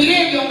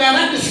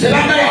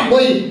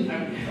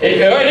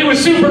 It was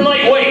super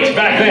lightweight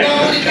back then.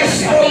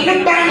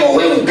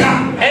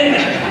 And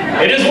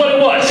it is what it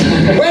was.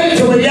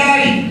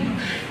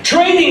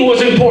 Training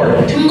was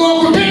important. You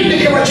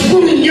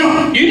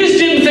just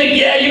didn't think,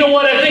 yeah, you know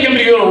what, I think I'm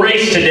going to go to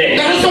race today.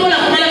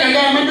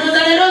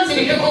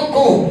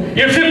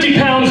 You're 50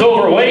 pounds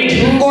overweight.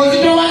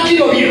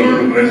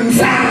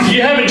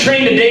 You haven't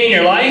trained a day in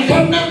your life.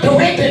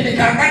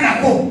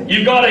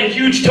 You've got a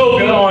huge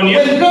toga on you.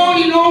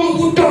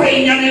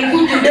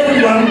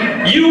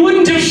 You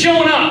wouldn't have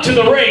shown up to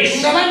the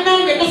race. You've been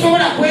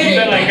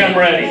like, I'm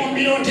ready.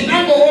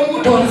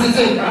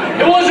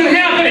 It wasn't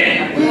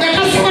happening.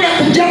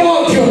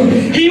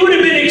 He would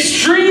have been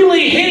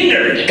extremely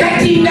hindered. They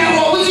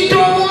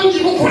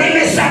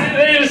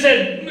would have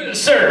said,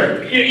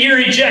 sir, you're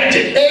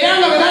ejected.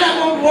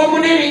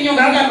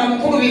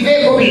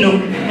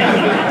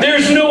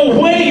 There's no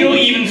way you'll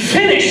even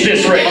finish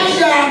this race.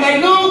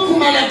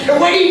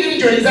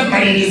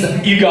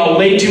 You got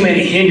way too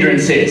many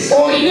hindrances.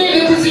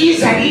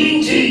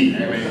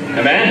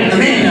 Amen?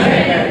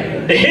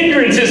 Amen. The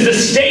hindrance is the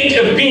state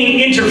of being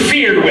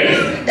interfered with.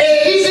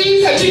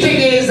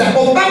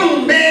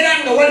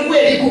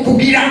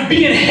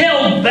 Being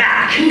held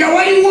back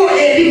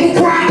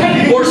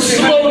or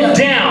slowed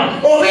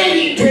down.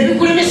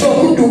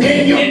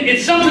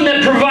 It's something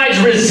that provides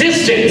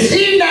resistance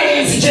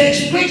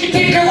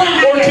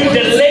or to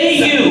delay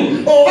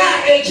you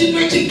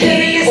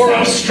or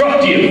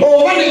obstruct you.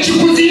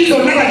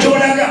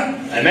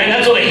 Amen.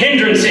 That's what a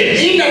hindrance is.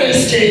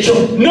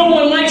 No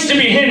one likes to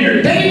be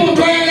hindered.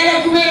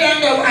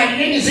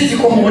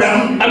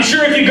 I'm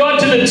sure if you got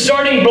to the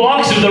starting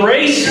blocks of the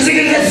race and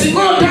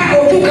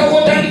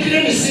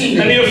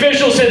the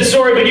official said,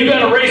 sorry, but you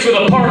got a race with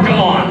a parka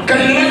on.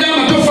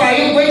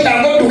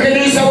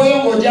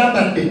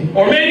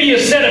 Or maybe a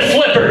set of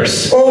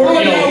flippers. You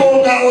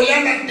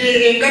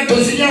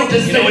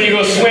know when you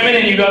go swimming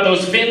and you got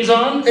those fins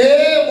on?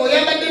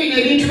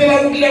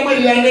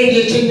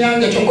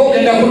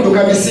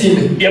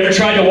 You ever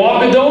tried to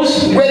walk with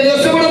those?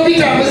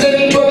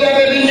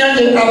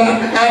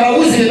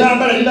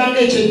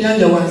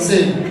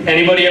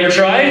 Anybody ever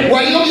tried? No?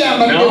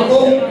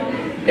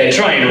 Yeah,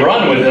 try and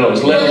run with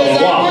those, let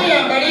alone walk.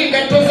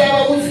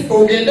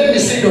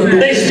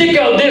 They stick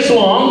out this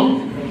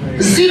long.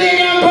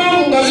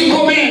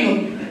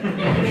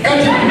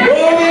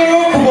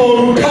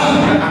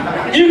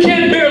 You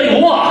can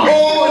barely walk,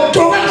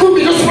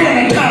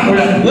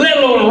 let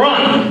alone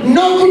run.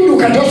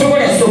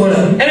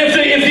 And if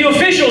the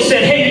official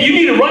said, hey, you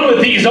need to run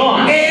with these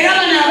on,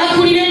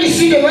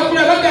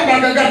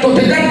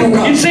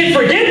 you'd say,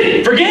 forget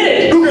it.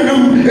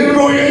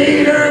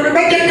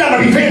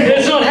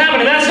 It's not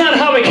happening. That's not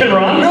how it can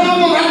run.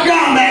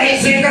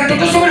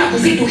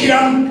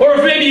 Or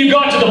if maybe you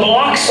got to the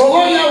blocks and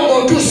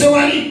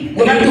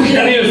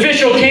the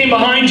official came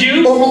behind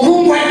you,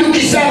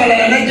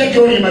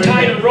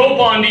 tied a rope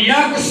onto you,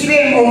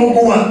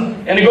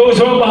 and it goes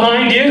up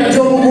behind you, and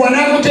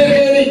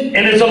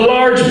it's a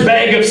large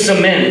bag of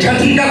cement.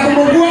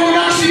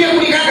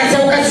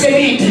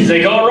 He's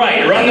like, all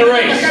right, run the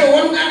race.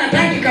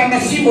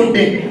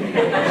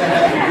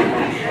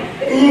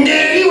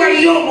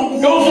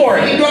 Go for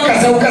it.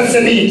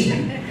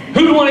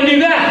 Who'd want to do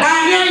that?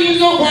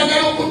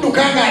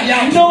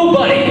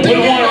 Nobody would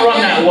want to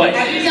run that way.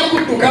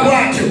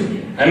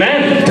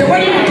 Amen?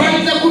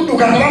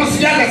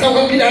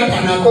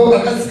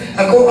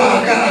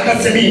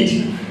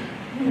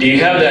 Do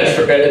you have that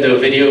the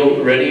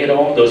video ready at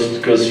all?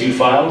 Those few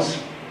files?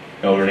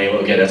 No, Renee.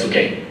 Okay, that's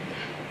okay.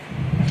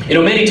 You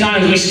know, many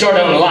times we start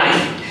out in life.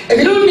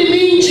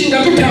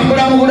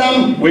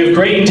 We have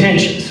great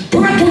intentions.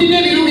 We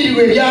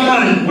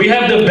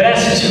have the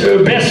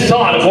best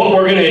thought of what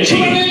we're going to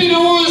achieve.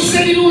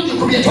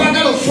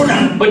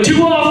 But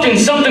too often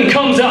something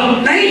comes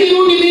up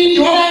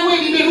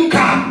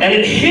and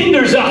it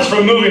hinders us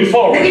from moving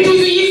forward. And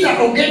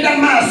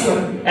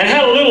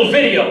had a little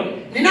video.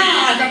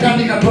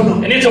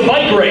 And it's a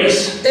bike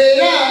race.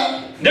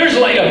 There's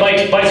like a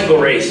bicycle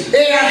race.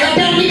 And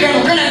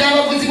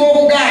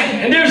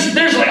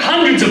there's like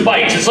hundreds of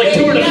bikes. It's like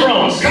Tour de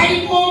France.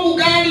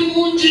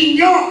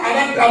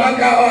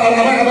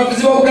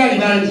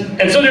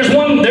 And so there's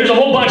a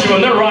whole bunch of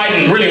them. They're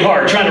riding really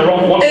hard, trying to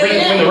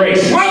win the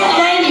race.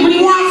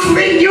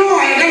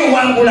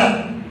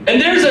 And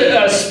there's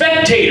a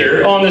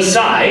spectator on the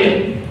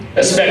side.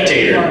 A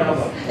spectator.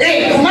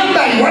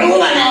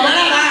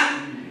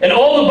 And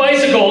all the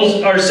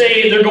bicycles are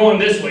saying they're going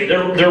this way.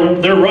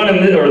 They're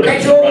running or they're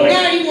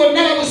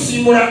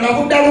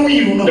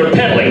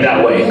pedaling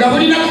that way.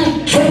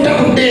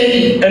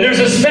 And there's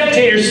a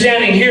spectator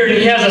standing here and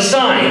he has a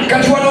sign.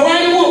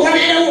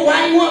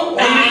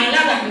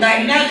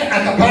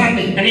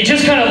 And he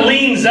just kind of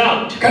leans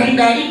out.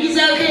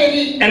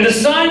 And the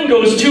sign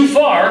goes too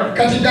far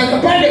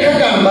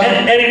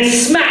and it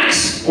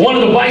smacks one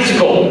of the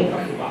bicycle.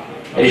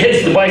 It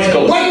hits the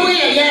bicycle.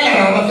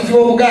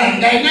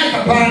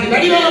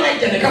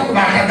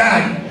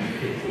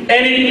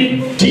 And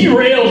it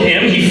derailed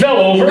him. He fell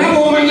over.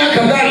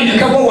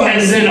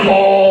 And then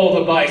all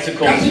the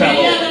bicycles fell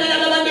over.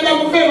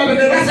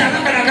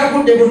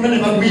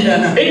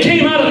 It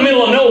came out of the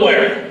middle of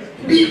nowhere.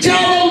 He had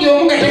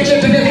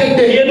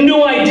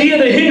no idea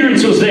the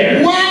hindrance was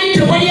there.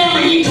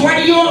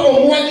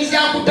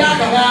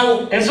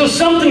 And so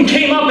something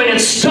came up and it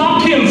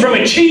stopped him from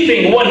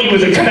achieving what he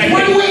was expecting.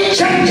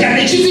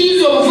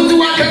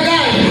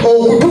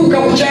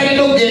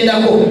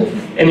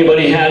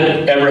 Anybody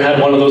ever had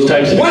one of those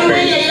types of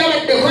experiences?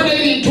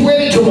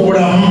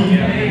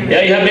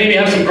 Yeah, you maybe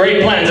have some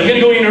great plans. I'm going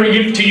to go to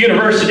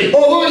university.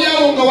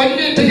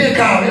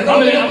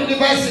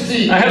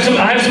 I have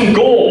some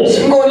goals.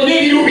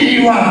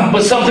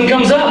 But something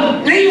comes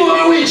up.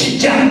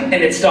 And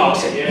it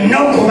stops it. It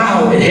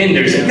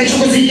hinders it.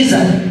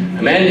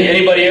 Man,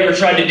 anybody ever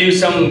tried to do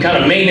some kind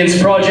of maintenance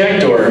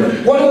project or?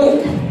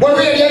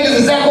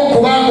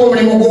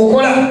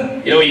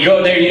 You know, you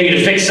go there, you need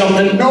to fix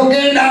something.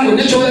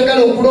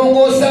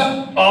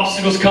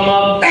 Obstacles come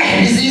up. You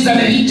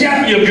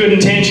have good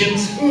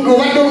intentions.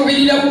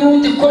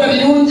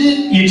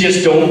 You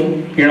just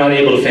you're not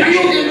able to finish.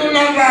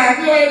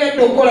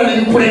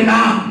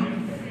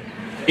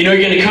 You know,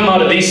 you're going to come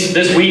out of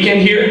this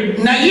weekend here.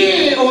 And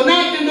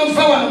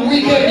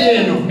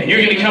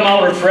you're going to come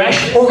out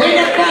refreshed. You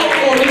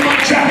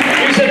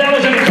said that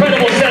was an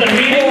incredible set of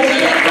meetings.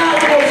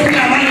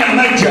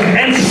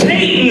 And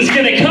Satan's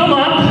going to come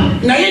up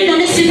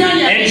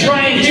and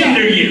try and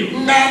hinder you.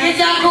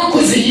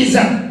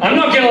 I'm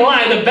not going to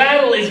lie, the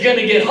battle is going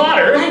to get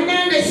hotter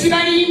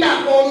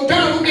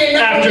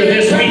after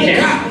this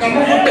weekend.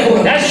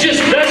 That's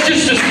just a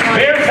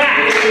bare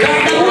fact.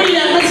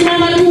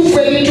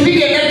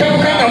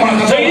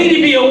 So you need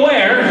to be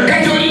aware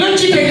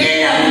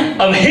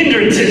of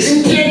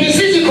hindrances. You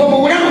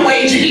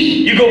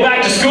go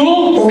back to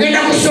school,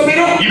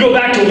 you go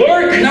back to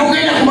work,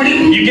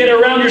 you get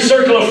around your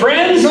circle of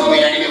friends,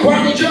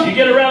 you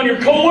get around your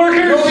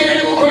co-workers,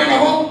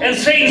 and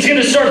Satan's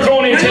going to start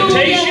throwing in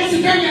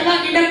temptations,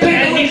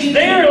 and he's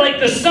there like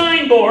the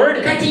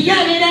signboard to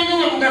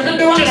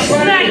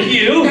smack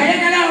you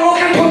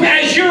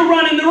as you're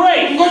running the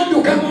race.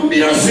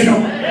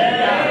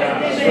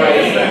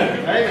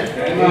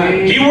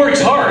 He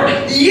works hard.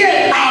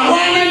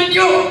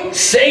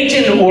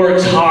 Satan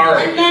works hard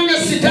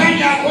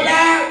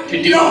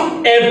to do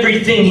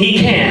everything he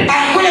can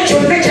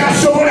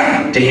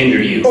to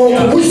hinder you.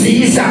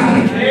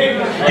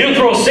 He'll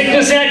throw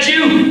sickness at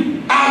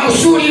you,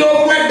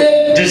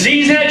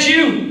 disease at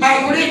you.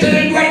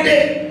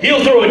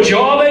 He'll throw a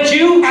job at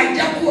you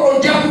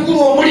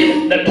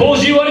that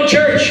pulls you out of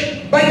church.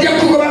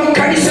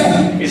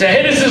 He said,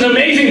 hey, this is an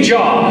amazing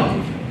job.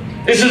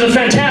 This is a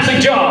fantastic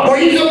job.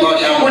 Making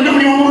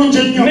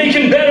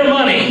better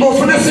money.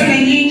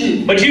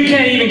 But you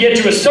can't even get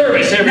to a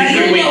service every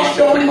 3 weeks.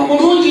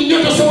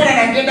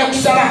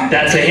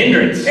 That's a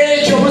hindrance.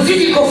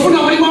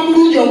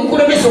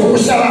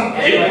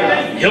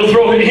 He'll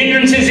throw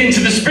hindrances into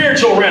the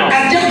spiritual realm.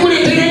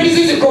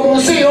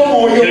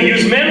 He'll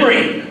use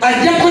memory,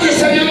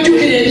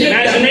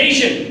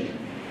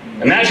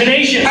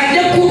 imagination,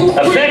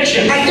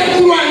 affection,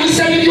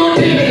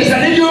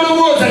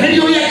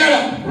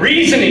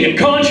 reasoning and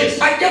conscience.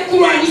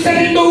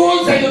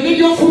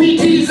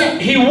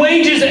 He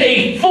wages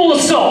a full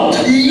assault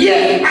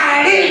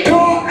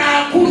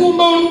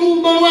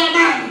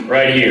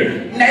right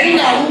here.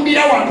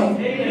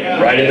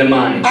 Right in the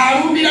mind.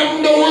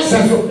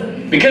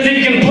 Because if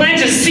you can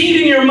plant a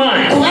seed in your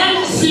mind, a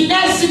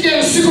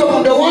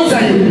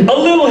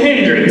little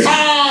hindrance,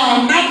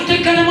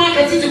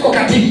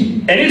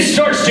 and it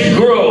starts to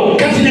grow,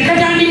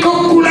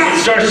 it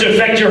starts to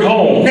affect your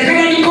home, it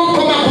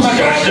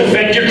starts to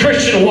affect your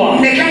Christian walk,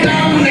 and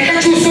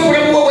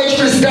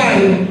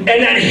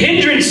that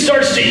hindrance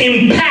starts to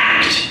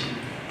impact,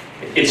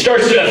 it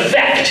starts to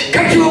affect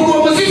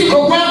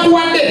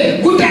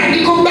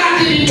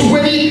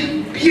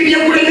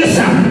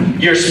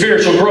your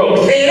spiritual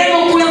growth.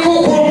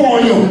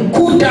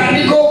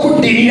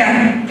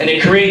 And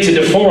it creates a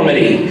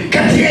deformity.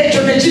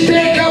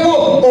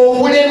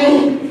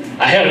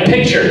 I had a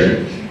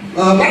picture.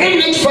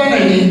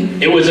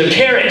 It was a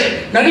carrot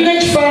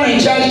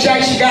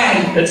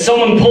that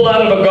someone pulled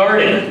out of a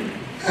garden.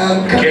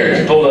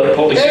 Carrot, pulled a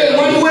carrot.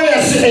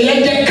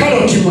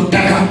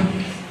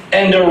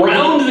 And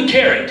around the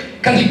carrot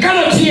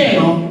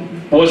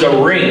was a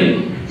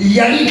ring.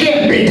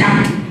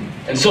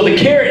 And so the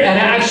carrot had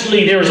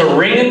actually, there was a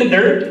ring in the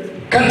dirt.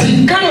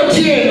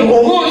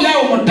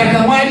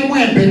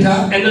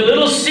 And the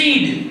little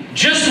seed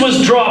just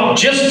was dropped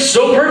just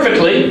so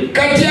perfectly.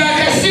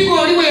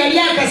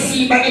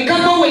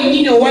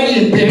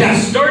 It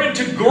started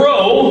to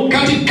grow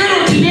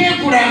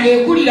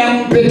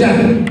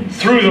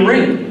through the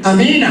ring.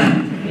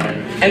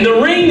 And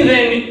the ring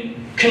then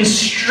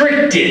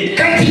constricted.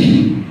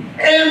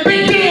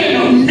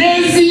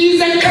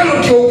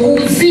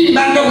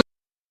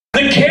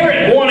 The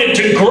carrot wanted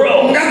to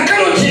grow,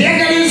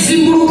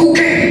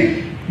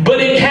 but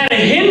it had a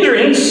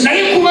hindrance.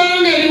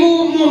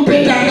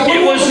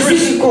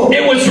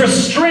 It was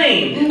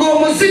restrained.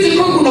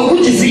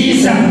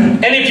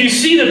 And if you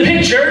see the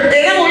picture,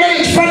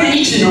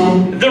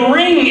 the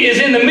ring is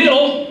in the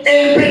middle,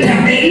 and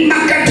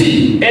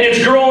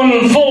it's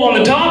growing full on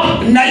the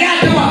top.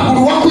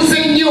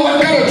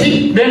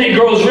 Then it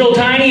grows real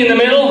tiny in the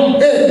middle,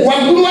 and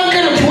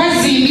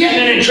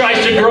then it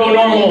tries to grow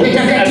normal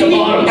at the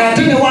bottom.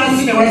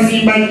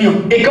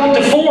 It got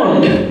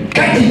deformed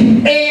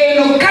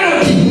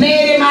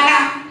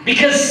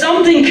because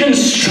something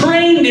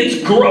constrained its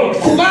growth.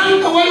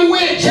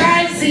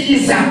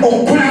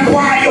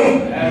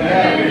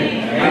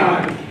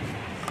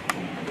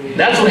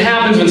 That's what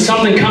happens when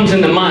something comes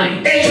in the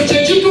mind.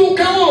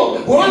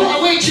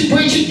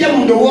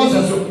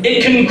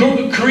 It can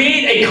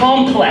create a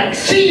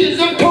complex,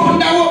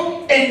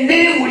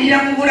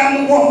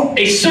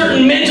 a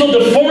certain mental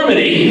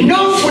deformity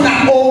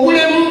that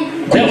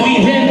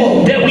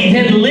we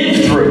then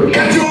live through,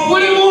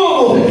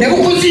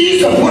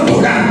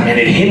 and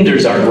it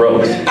hinders our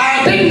growth.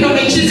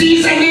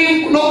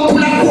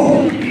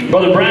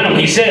 Brother Branham,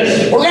 he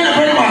says,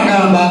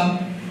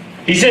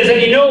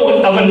 and you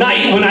know of a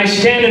night when I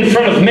stand in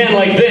front of men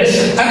like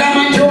this,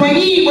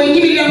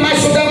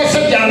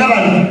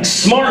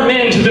 smart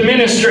men to the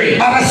ministry.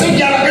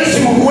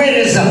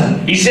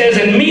 He says,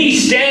 and me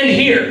stand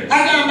here,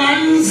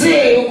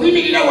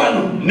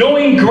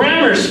 knowing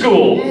grammar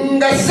school.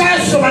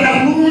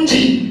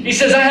 He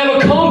says, I have a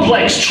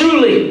complex,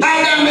 truly.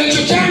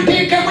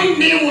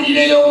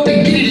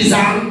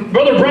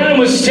 Brother Branham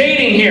was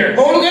stating here,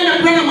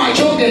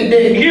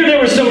 there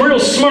were some real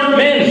smart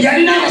men.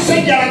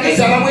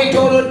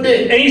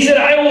 And he said,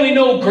 I only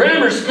know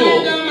grammar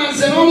school.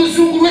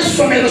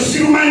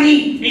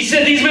 He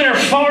said, these men are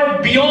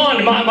far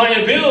beyond my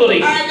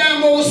ability.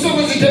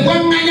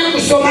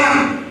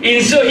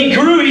 And so he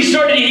grew, he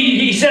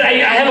said,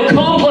 I have a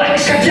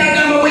complex.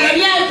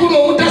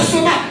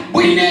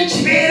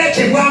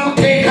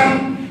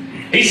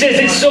 He says,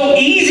 it's so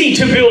easy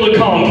to build a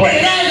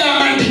complex.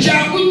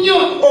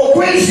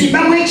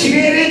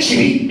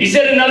 He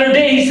said another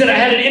day, he said, I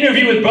had an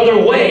interview with Brother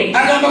Way.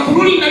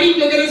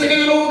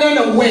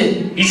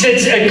 He said,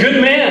 a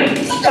good man,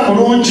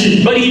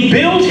 but he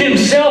built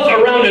himself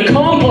around a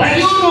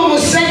complex,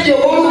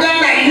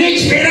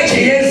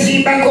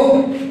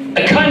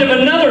 a kind of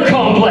another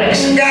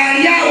complex.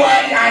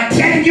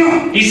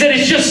 He said,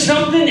 it's just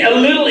something a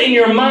little in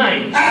your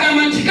mind.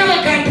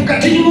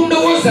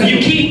 You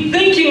keep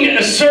thinking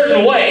a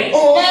certain way.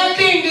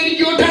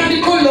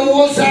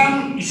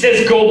 He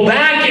says, go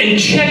back and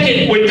check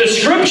it with the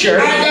scripture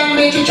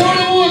and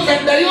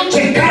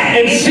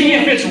see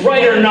if it's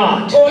right or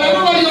not.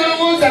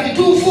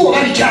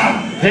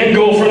 Then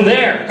go from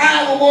there.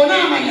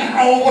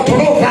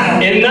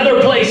 In another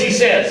place he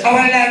says,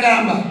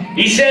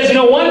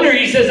 no wonder,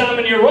 he says, I'm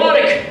a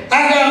neurotic.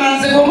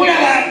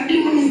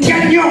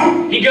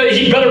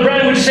 Brother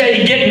Branham would say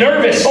he'd get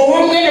nervous.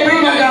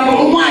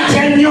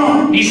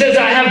 He says,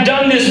 I have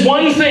done this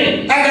one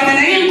thing.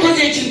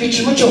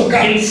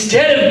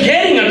 Instead of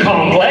getting a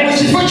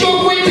complex,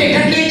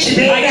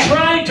 I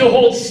tried to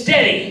hold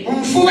steady,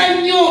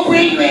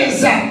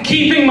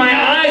 keeping my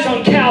eyes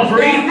on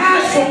Calvary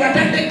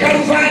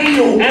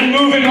and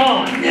moving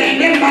on,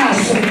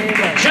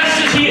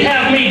 just as he'd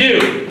have me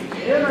do.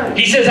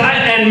 He says,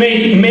 and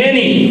made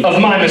many of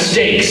my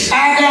mistakes.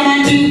 I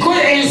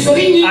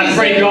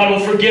pray God will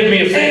forgive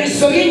me of things.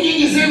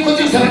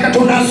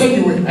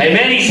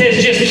 Amen. He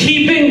says, just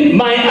keeping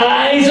my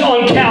eyes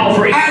on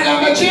Calvary.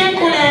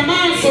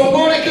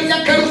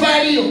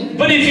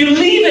 But if you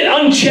leave it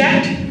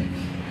unchecked,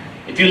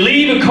 if you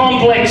leave a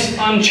complex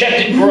unchecked,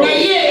 it grows.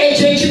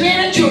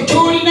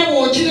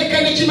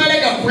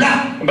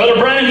 Brother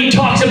Branham, he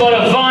talks about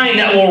a vine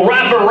that will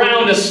wrap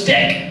around a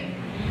stick.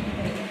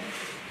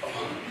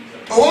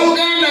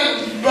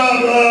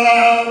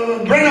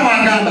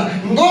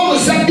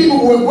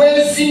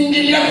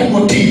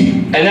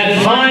 And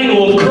that vine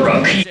will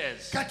crook, he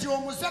says.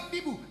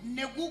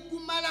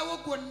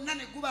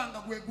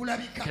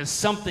 Because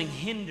something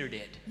hindered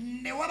it.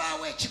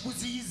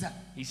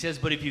 He says,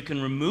 but if you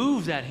can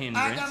remove that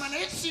hindrance,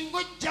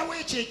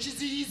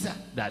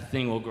 that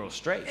thing will grow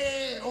straight.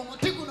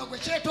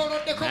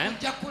 Amen?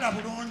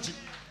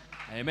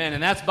 Amen.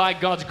 And that's by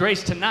God's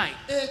grace tonight.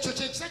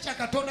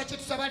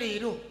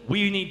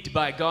 We need to,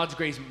 by God's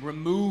grace,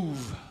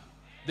 remove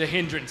the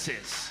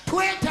hindrances.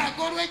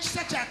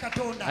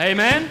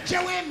 Amen.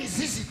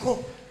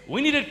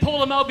 We need to pull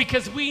them out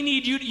because we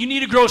need you need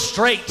to grow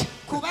straight.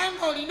 You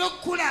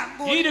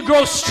need to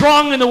grow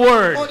strong in the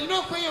Word.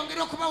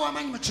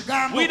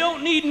 We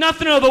don't need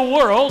nothing of the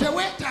world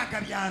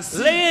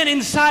laying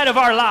inside of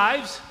our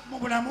lives.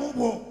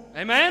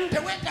 Amen.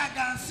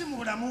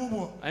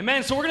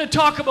 Amen. So we're going to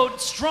talk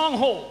about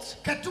strongholds.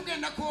 Because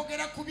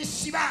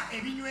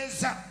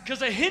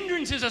a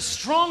hindrance is a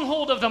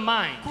stronghold of the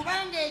mind.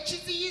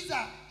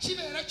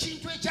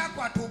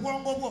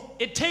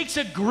 It takes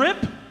a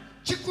grip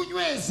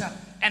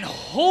and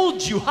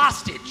holds you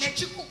hostage.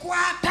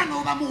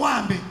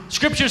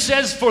 Scripture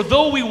says, for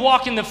though we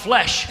walk in the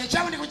flesh, we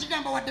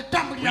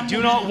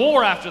do not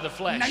war after the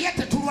flesh.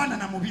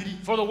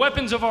 For the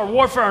weapons of our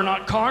warfare are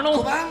not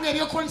carnal,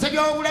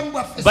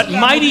 but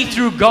mighty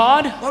through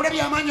God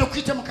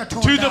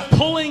to the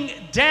pulling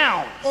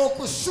down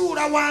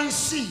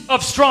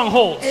of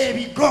strongholds,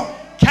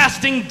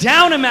 casting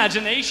down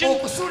imagination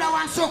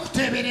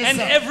and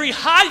every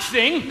high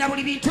thing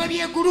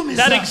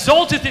that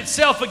exalteth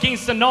itself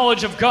against the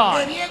knowledge of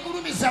God,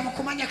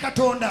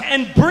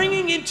 and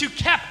bringing into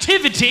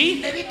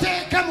captivity every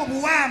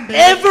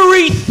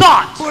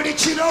thought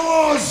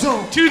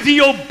to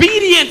the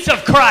obedience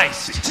of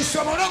Christ.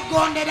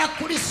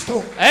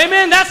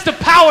 Amen. That's the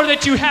power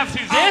that you have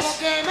through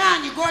this,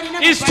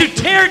 is to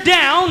tear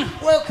down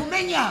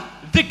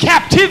the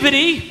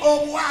captivity,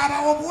 or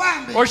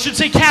I should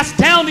say cast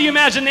down the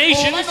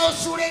imagination,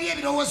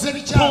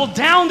 pull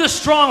down the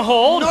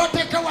stronghold,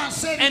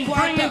 and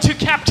bring into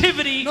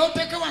captivity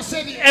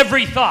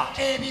every thought.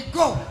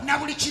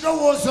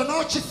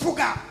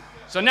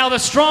 So now the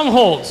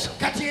strongholds.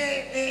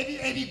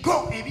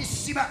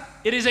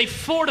 It is a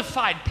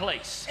fortified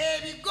place.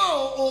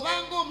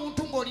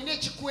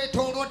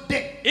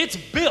 It's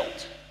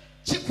built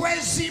to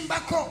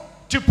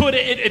put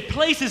it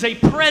places a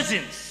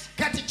presence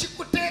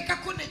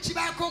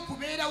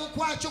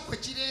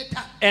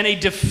and a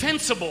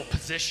defensible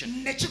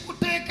position.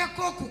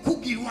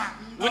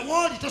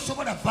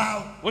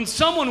 When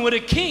someone would, a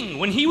king,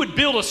 when he would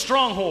build a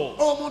stronghold,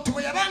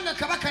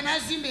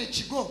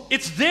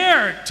 it's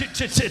there to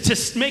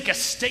make a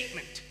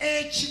statement.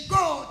 It's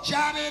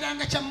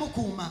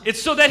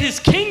so that his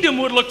kingdom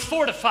would look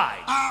fortified.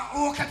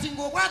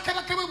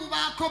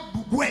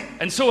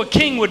 And so a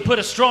king would put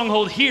a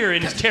stronghold here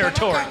in his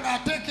territory, and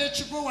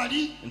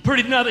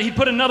he'd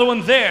put another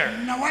one there,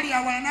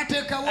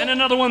 and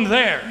another one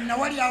there,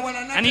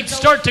 and he'd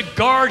start to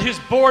guard his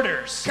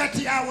borders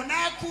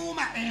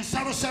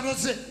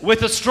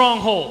with a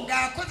stronghold.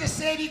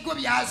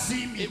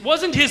 It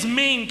wasn't his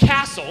main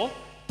castle,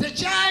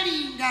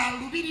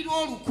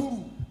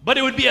 but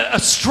it would be a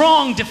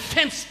strong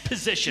defense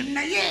position.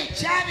 Amen,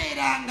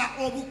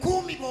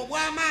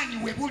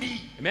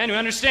 you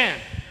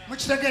understand?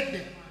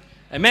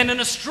 Amen,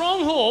 and a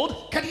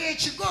stronghold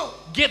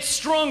gets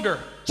stronger.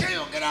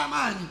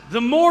 The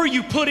more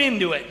you put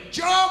into it,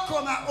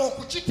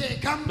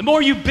 the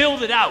more you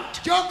build it out.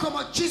 You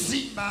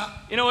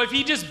know, if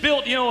he just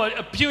built,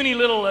 a puny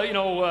little,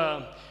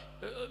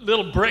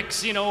 little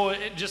bricks,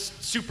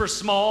 just super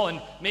small and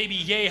maybe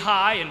yay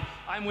high, and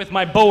I'm with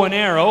my bow and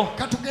arrow,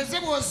 and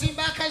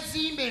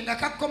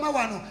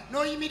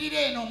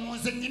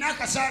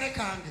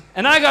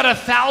I got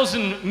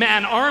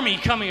 1,000-man army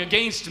coming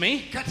against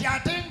me,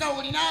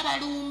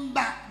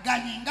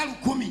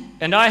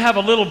 and I have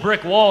a little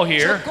brick wall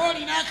here,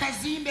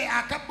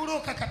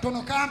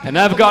 and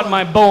I've got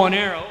my bow and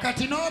arrow.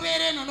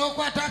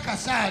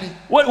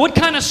 What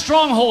kind of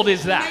stronghold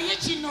is that?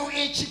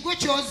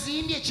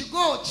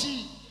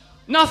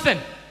 Nothing.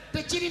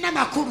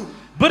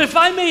 But if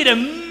I made a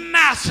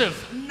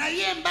massive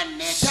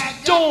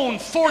stone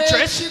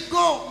fortress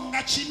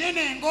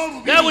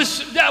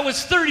that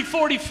was 30,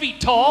 40 feet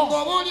tall.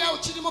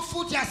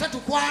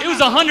 It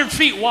was 100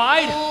 feet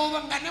wide.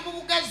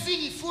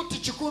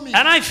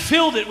 And I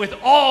filled it with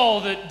all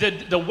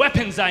the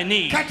weapons I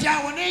need. And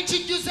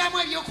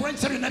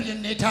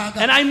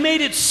I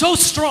made it so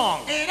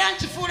strong.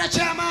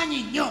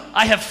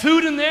 I have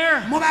food in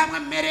there.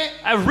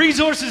 I have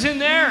resources in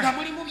there.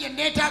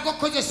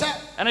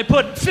 And I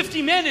put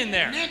 50 men in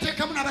there.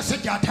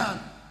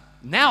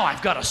 Now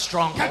I've got a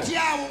stronghold.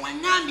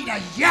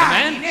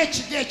 Amen.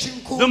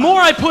 The more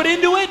I put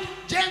into it,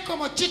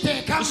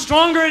 the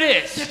stronger it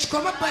is.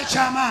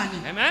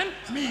 Amen.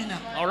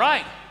 All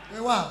right.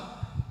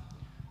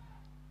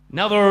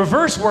 Now the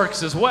reverse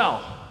works as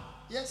well.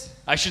 Yes.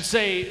 I should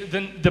say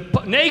the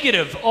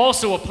negative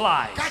also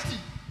applies.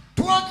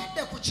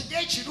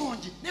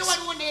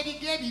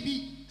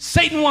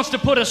 Satan wants to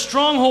put a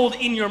stronghold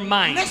in your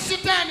mind.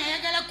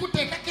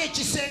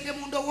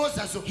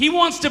 He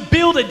wants to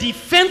build a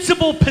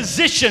defensible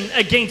position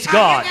against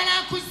God.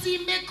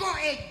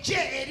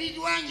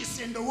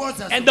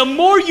 And the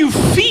more you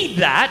feed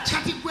that,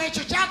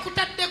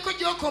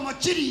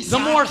 the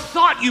more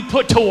thought you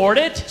put toward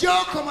it,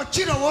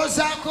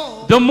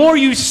 the more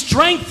you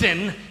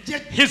strengthen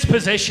his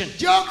position.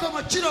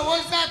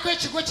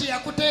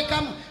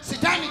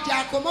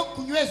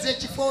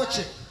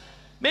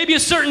 Maybe a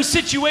certain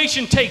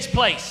situation takes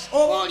place.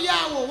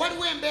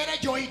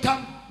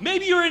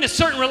 Maybe you're in a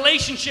certain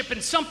relationship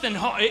and something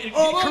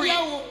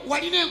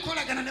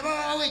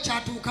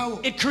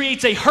it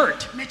creates a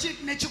hurt.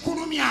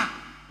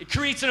 It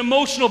creates an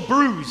emotional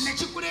bruise.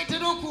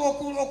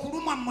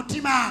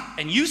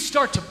 And you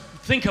start to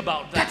think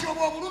about that.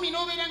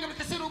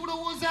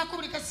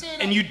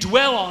 And you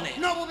dwell on it.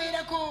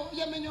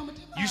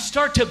 You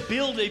start to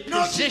build a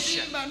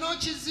position.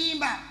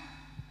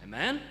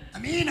 Amen?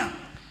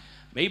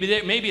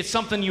 Maybe it's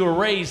something you were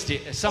raised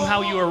in.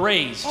 Somehow you were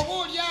raised.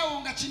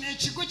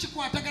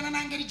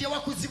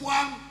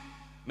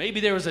 Maybe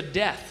there was a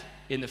death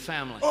in the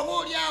family.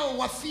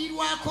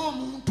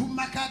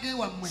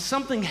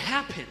 Something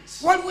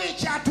happens.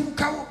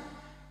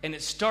 And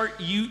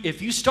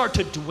if you start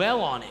to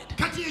dwell on it,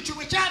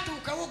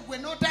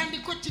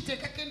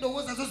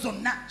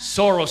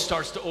 sorrow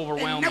starts to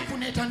overwhelm you.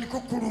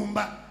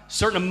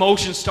 Certain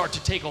emotions start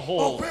to take a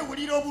hold.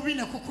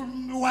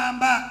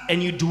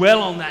 And you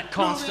dwell on that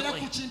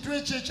constantly.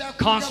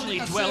 Constantly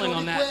dwelling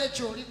on that.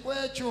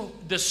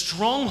 The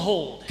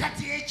stronghold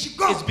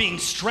is being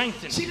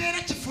strengthened.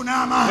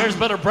 Whereas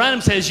Brother Branham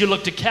says you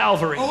look to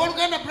Calvary.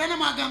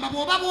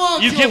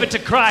 You give it to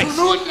Christ.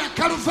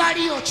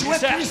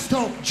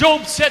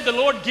 Job said the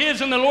Lord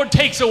gives and the Lord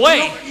takes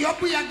away.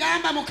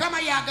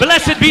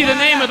 Blessed be the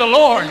name of the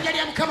Lord.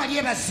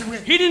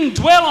 He didn't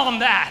dwell on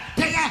that.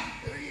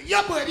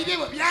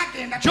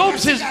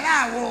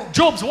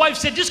 Job's wife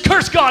said, just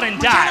curse God and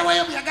die.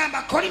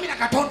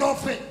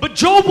 But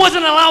Job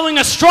wasn't allowing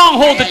a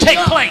stronghold to take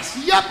place.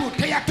 He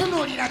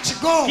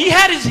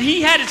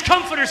had his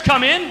comforters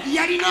come in. He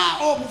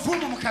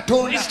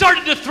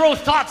started to throw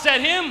thoughts at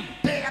him.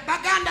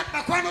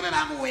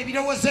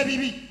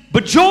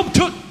 But Job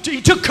took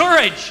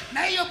courage.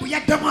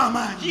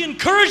 He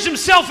encouraged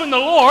himself in the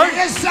Lord.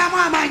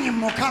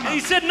 And he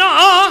said, "No,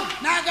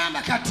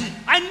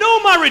 I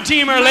know my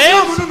Redeemer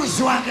lives."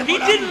 He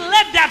didn't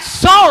let that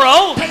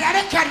sorrow,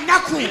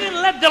 he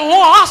didn't let the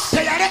loss,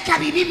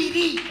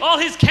 all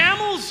his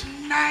camels,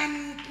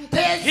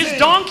 his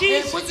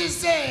donkeys,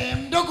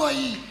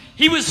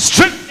 he was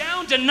stripped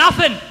down to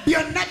nothing.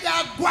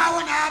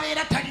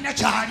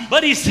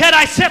 But he said,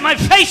 I set my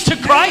face to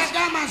Christ.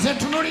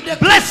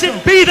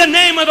 Blessed be the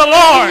name of the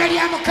Lord.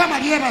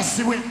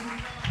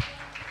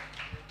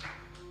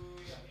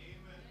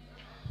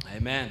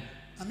 Amen.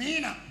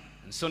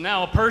 And so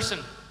now a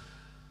person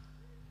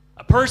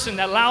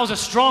that allows a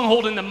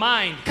stronghold in the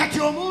mind,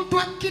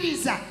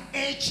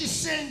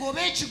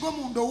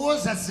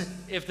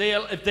 if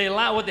they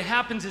allow, what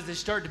happens is they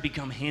start to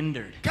become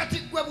hindered.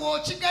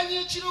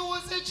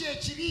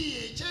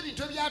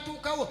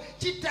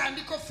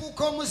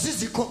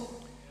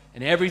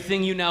 And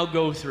everything you now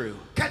go through,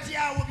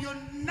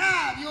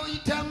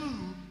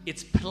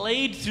 it's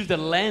played through the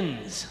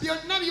lens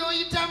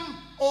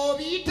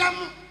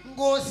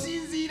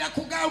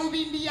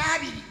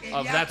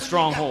of that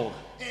stronghold.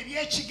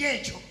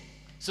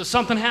 So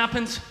something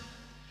happens.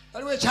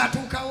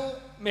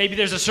 Maybe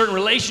there's a certain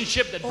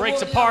relationship that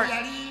breaks apart.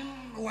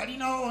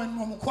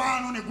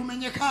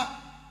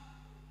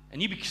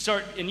 And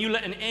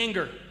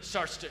anger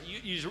starts to,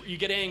 you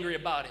get angry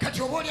about it.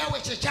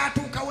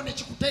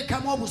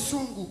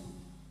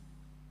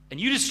 And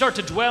you just start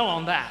to dwell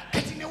on that.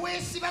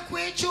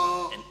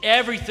 And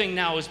everything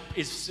now is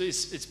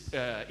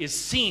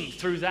seen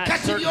through that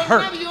certain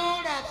hurt.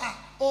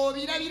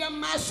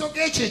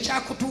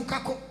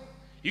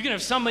 You can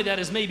have somebody that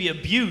is maybe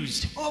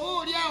abused.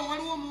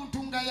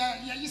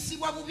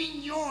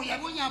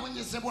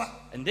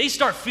 And they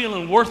start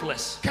feeling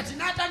worthless.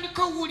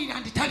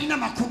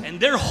 And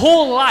their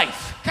whole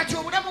life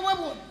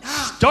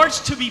starts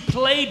to be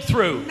played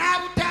through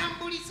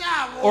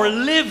or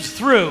lived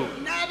through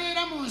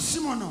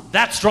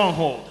that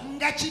stronghold.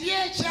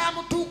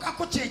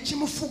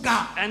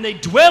 And they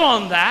dwell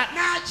on that,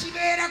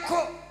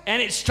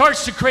 and it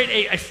starts to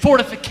create a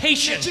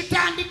fortification.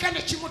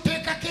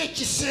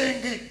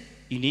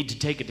 You need to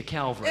take it to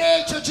Calvary.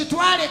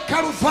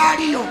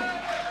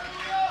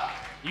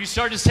 You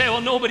start to say,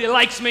 well, nobody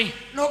likes me.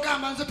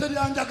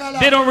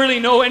 They don't really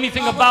know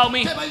anything about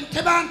me.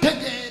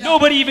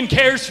 Nobody even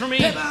cares for me.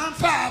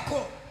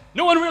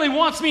 No one really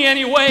wants me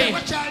anyway.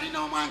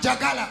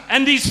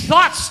 And these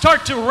thoughts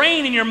start to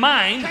reign in your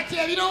mind,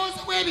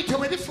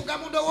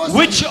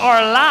 which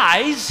are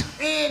lies,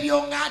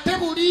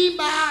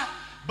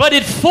 but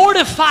it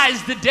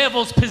fortifies the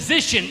devil's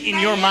position in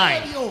your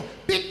mind.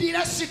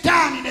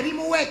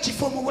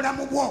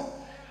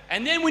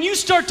 And then when you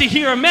start to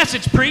hear a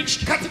message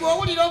preached,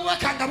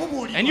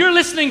 and you're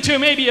listening to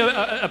maybe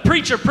a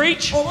preacher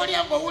preach,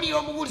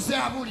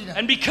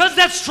 and because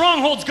that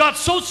stronghold's got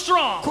so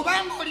strong,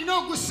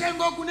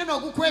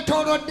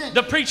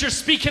 the preacher's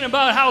speaking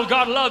about how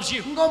God loves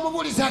you,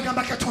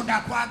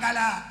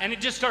 and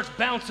it just starts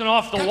bouncing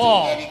off the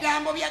wall.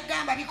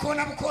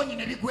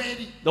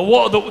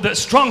 The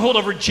stronghold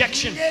of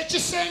rejection,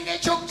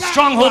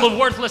 stronghold of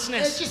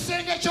worthlessness.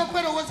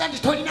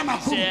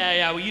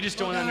 Yeah, well, you just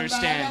don't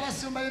understand.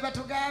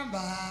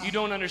 You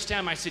don't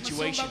understand my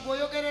situation.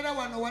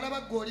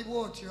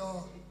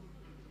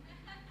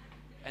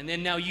 And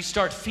then now you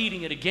start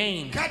feeding it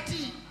again.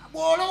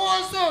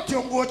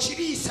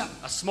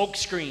 A smoke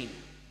screen.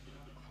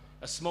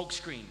 A smoke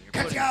screen.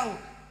 Yeah,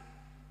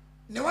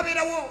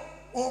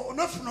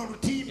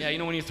 you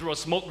know when you throw a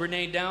smoke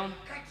grenade down?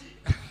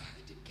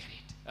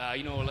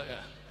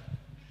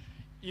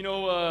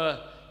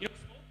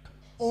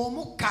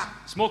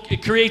 Smoke,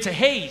 it creates a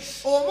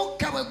haze.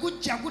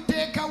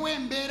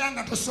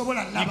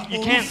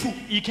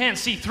 You can't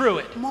see through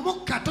it.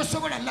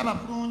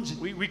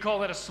 We call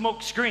that a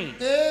smoke screen.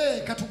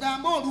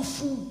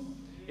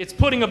 It's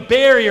putting a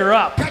barrier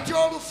up.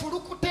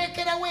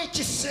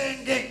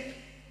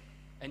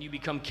 And you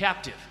become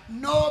captive.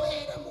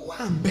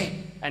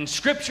 And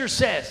Scripture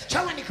says,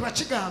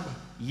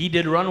 ye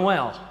did run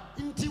well.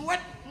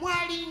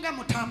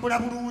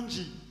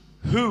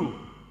 Who?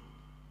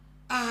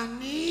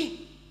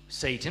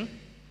 Satan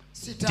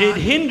did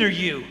hinder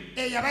you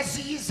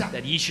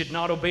that ye should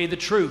not obey the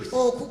truth.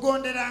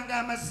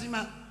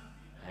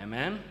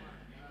 Amen.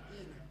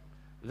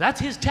 That's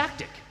his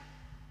tactic,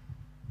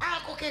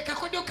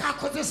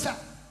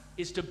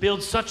 is to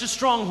build such a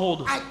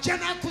stronghold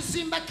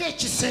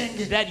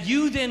that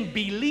you then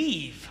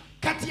believe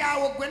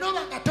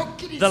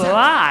the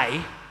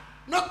lie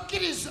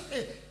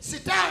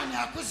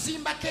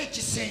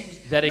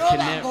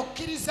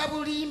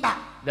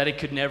that it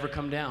could never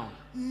come down.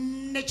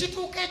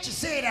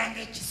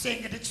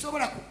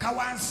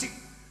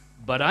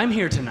 But I'm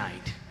here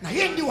tonight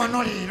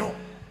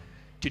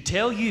to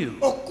tell you,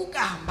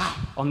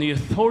 on the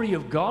authority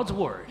of God's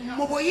word,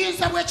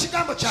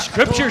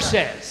 Scripture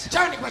says,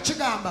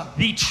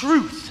 the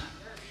truth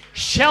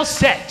shall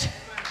set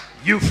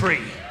you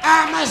free.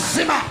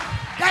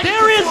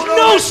 There is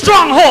no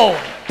stronghold.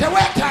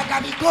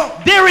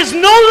 There is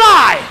no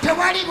lie.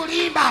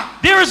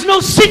 There is no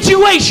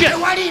situation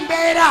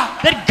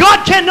that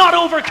God cannot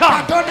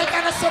overcome.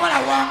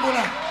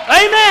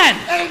 Amen.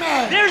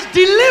 There's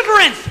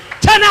deliverance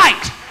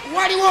tonight.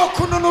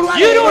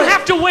 You don't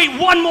have to wait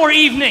one more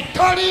evening.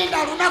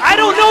 I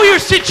don't know your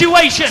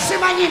situation.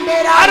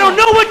 I don't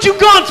know what you've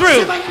gone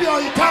through.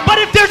 But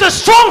if there's a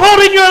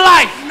stronghold in your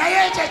life,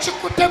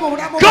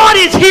 God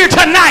is here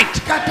tonight.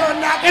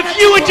 If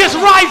you would just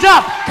rise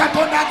up,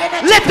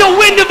 let the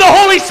wind of the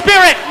Holy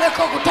Spirit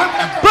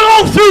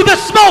blow through the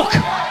smoke.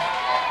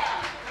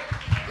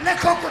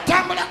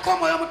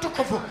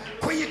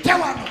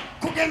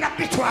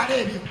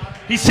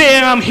 He's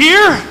saying, I'm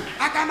here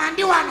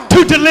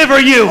to deliver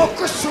you.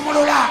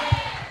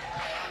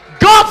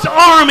 God's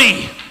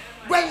army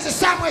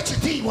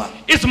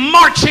is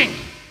marching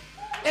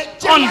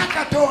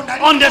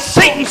on the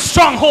Satan's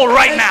stronghold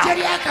right now.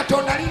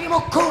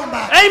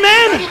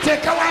 Amen.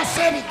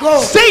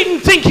 Satan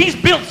thinks he's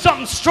built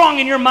something strong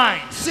in your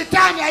mind.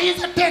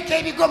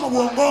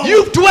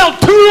 You've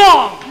dwelled too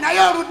long.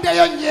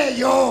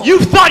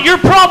 You've thought your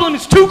problem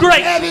is too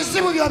great.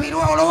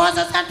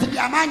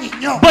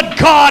 But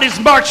God is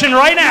marching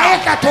right now.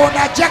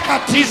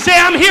 He said,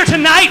 I'm here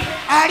tonight.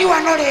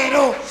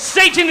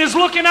 Satan is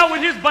looking out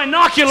with his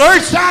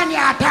binoculars.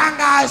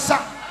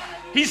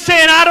 He's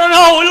saying, I don't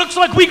know, it looks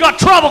like we got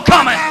trouble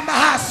coming.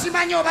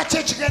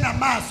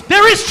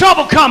 There is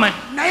trouble coming.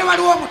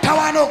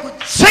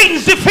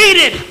 Satan's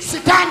defeated.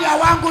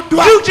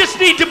 You just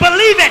need to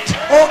believe it.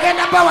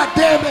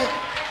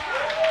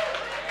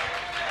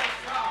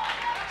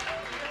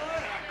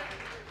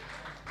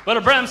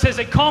 Brother Branham says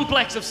a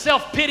complex of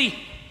self-pity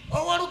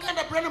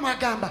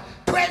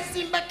He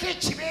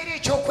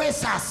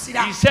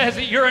says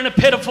that you're in a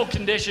pitiful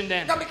condition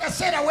then.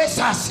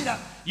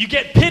 You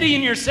get pity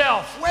in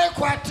yourself.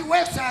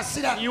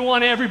 You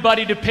want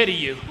everybody to pity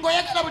you.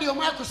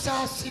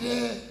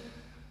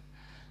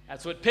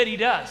 That's what pity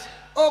does.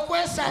 Oh,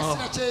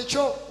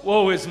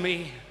 woe is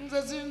me.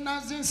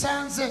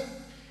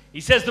 He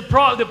says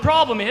the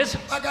problem is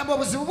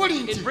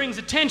it brings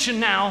attention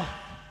now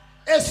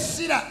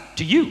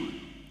to you.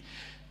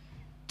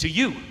 To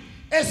you.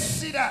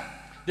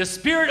 The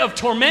spirit of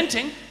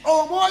tormenting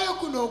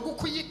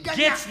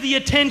gets the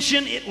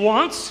attention it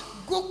wants.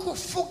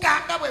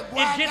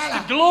 It gets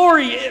the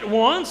glory it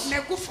wants.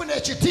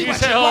 You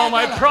say, oh,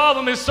 my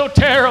problem is so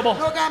terrible.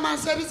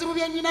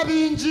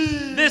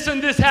 This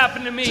and this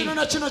happened to me.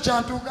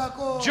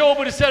 Job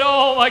would have said,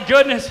 oh, my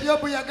goodness.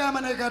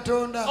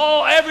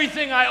 Oh,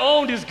 everything I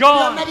owned is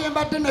gone.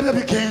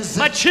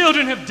 My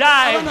children have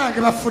died.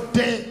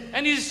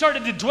 And he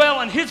started to dwell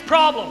on his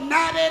problem.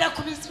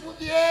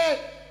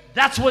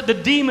 That's what the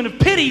demon of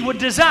pity would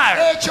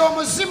desire. You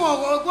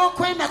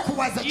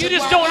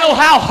just don't know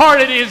how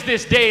hard it is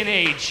this day and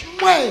age.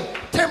 How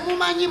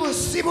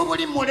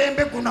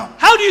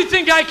do you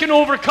think I can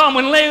overcome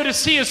when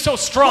Laodicea is so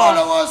strong?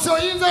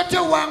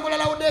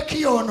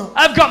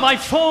 I've got my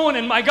phone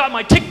and I got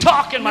my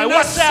TikTok and my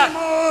WhatsApp.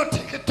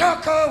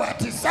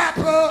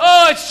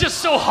 Oh, it's just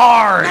so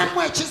hard.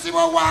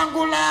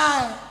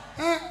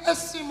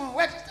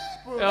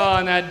 Oh,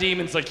 and that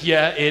demon's like,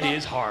 yeah, it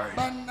is hard.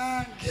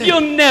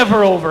 You'll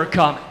never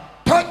overcome it.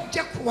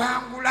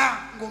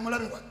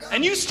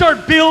 And you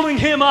start building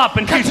him up,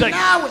 and he's like,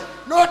 oh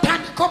yeah,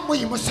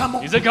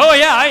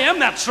 I am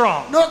that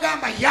strong.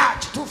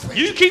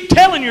 You keep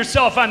telling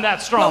yourself I'm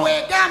that strong.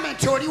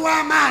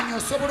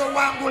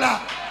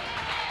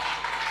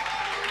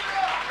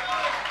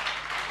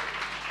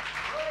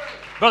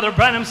 Brother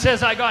Branham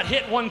says I got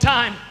hit one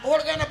time. He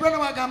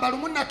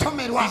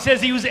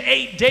says he was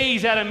 8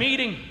 days at a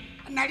meeting.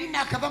 He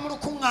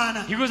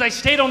goes, I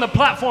stayed on the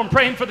platform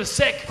praying for the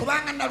sick. He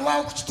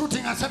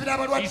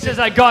says,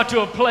 I got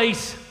to a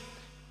place.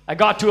 He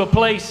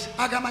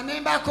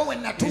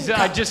said,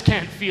 I just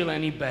can't feel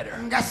any better.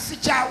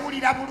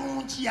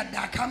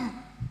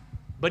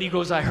 But he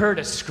goes, I heard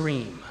a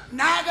scream.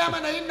 I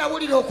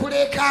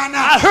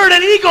heard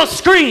an eagle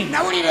scream.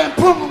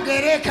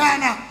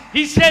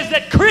 He says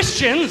that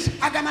Christians,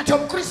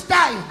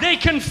 they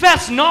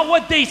confess not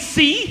what they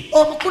see,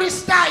 but what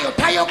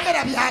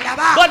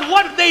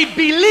they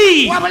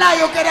believe.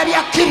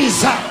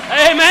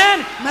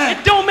 Amen.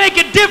 It don't make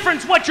a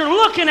difference what you're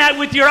looking at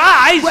with your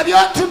eyes, but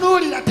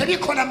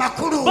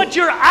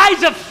your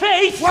eyes of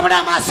faith look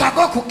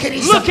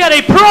at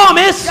a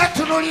promise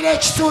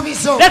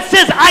that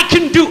says I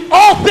can do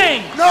all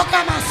things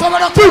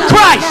through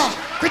Christ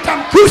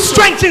who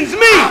strengthens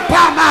me.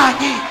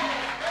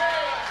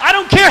 I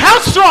don't care how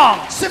strong,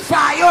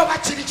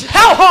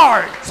 how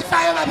hard,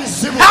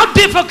 how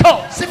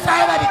difficult.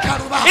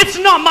 It's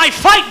not my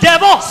fight,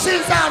 devil.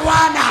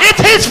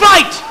 It's his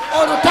fight.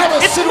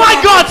 It's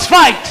my God's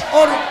fight.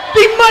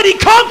 The mighty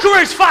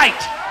conqueror's fight.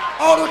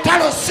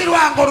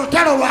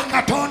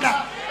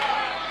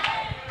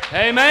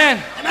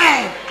 Amen.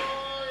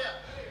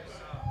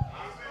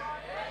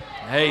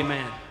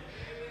 Amen.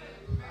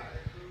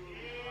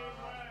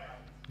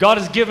 God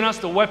has given us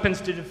the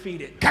weapons to defeat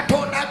it.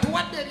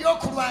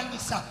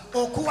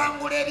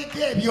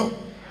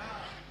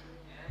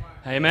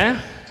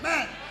 Amen.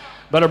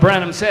 Brother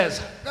Branham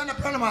says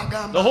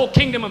the whole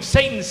kingdom of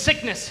Satan's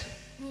sickness,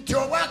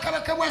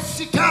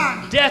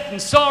 death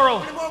and sorrow,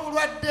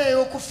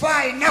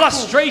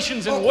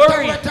 frustrations and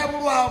worry.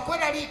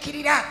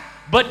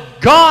 But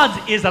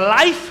God's is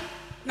life,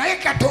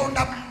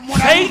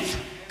 faith,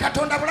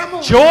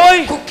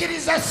 joy,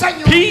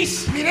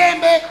 peace.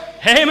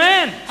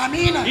 Amen.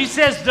 He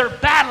says they're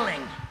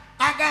battling.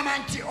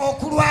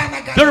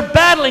 They're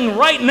battling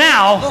right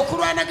now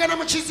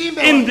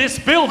in this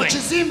building.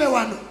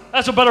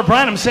 That's what Brother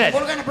Branham said.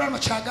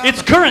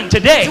 It's current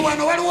today.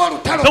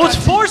 Those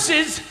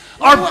forces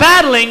are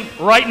battling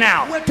right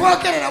now.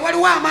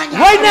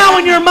 Right now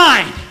in your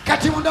mind.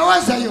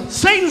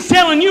 Satan's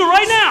telling you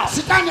right now.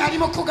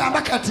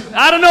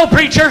 I don't know,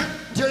 preacher.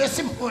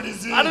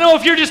 I don't know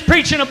if you're just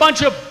preaching a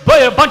bunch of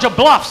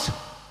bluffs.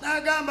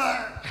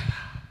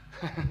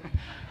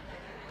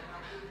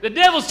 The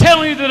devil's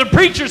telling you that the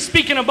preacher's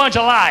speaking a bunch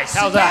of lies.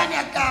 How's that?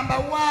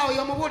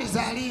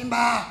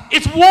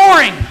 It's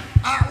warring.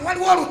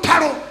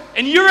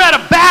 And you're at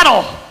a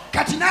battle.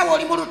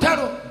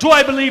 Do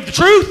I believe the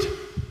truth?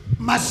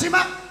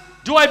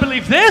 Do I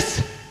believe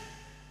this?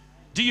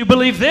 Do you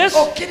believe this?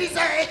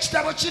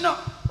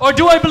 Or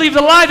do I believe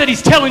the lie that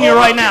he's telling you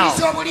right now?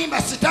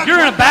 You're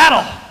in a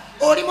battle.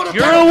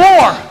 You're in a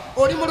war.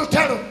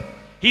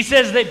 He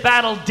says they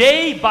battle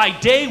day by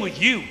day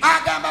with you.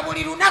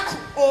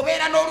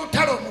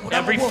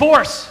 Every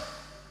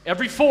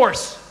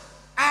force.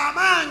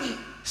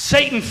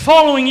 Satan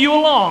following you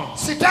along.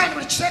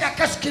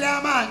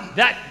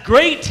 That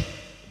great,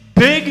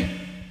 big,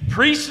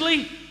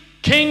 priestly,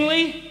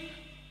 kingly,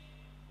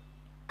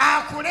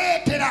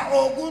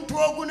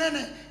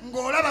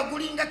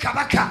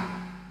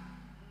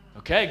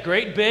 Okay,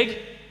 great, big,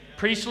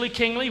 priestly,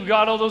 kingly. We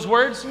got all those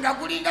words.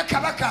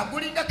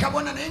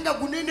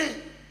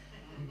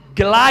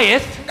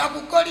 Goliath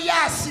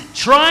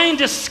trying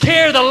to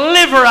scare the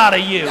liver out of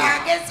you.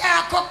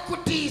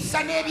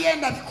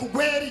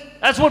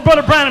 That's what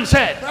Brother Branham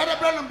said.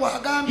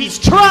 He's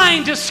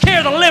trying to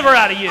scare the liver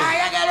out of you.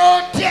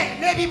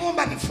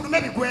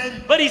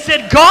 But he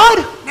said, God,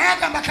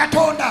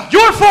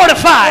 you're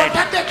fortified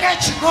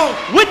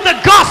with the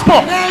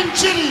gospel,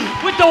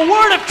 with the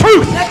word of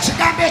truth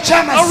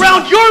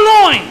around your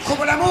loins.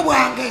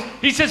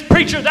 He says,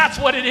 preacher, that's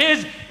what it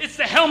is. It's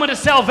the helmet of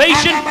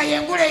salvation.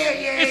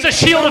 It's the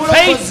shield of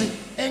faith.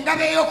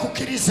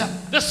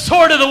 The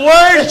sword of the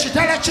word.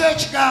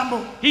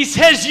 He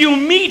says you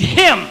meet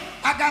him.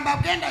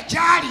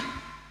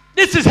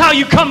 This is how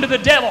you come to the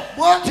devil.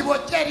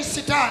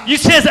 He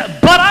says,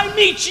 but I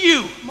meet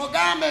you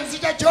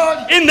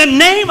in the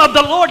name of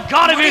the Lord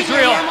God of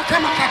Israel.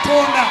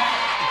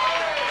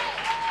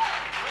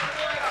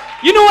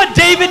 You know what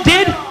David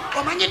did?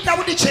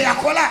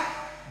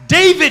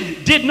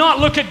 David did not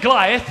look at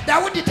Goliath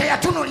and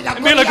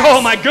be like,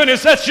 oh my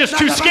goodness, that's just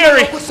too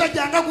scary,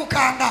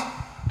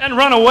 and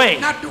run away.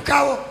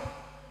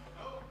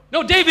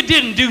 No, David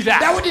didn't do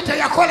that.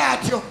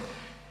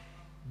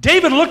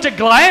 David looked at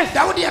Goliath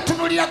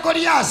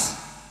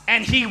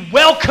and he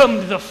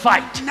welcomed the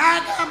fight.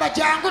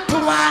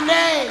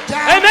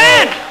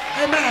 Amen.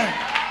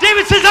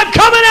 David says, I'm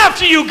coming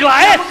after you,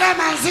 Goliath.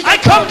 I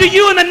come to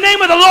you in the name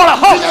of the Lord of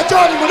hosts,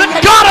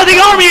 the God of the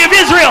army of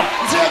Israel,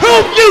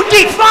 whom you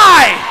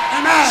defy.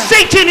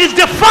 Satan is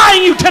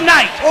defying you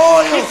tonight.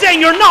 He's saying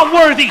you're not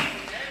worthy.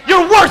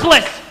 You're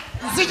worthless.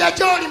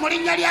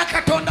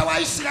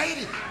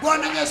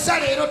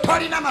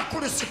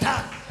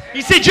 He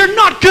said, you're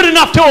not good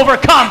enough to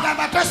overcome.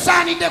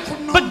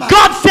 But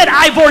God said,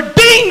 I've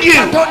ordained you.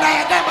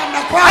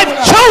 I've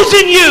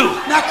chosen you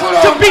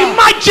to be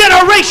my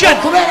generation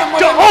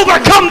to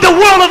overcome the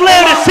world of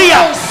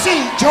Laodicea.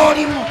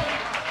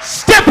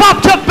 Step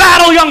up to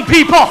battle, young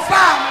people.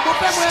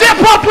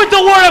 Step up with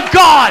the word of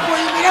God.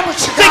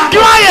 Say,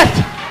 Goliath,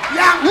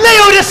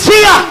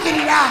 Laodicea,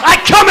 I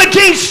come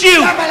against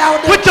you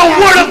with the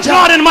word of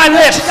God in my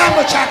lips.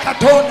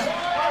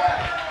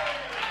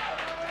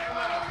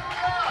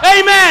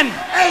 Amen.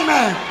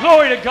 Amen.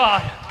 Glory to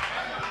God.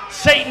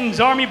 Satan's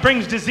army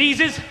brings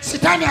diseases,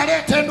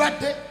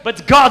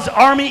 but God's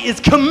army is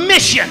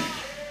commissioned.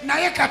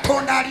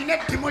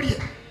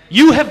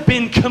 You have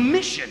been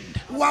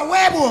commissioned.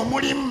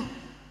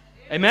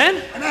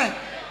 Amen. Amen.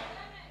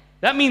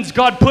 That means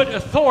God put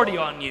authority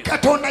on you.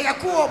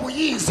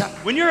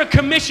 When you're a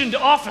commissioned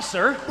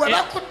officer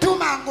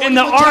in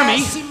the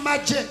army,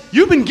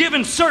 you've been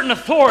given certain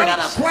authorities.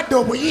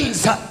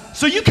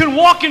 So you can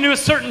walk into a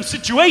certain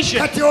situation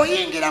and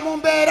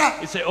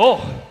say,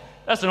 oh,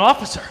 that's an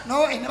officer.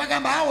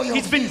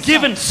 He's been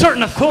given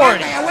certain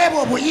authority,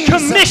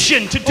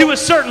 commissioned to do a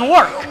certain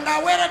work.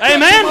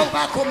 Amen?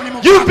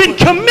 You've been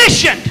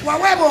commissioned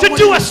to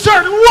do a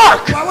certain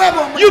work.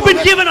 You've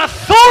been given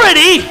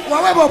authority,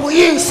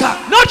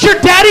 not your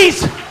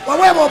daddies,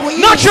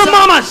 not your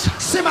mamas,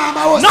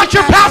 not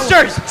your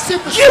pastors.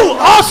 You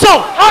also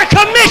are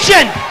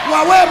commissioned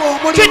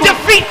to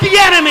defeat the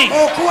enemy.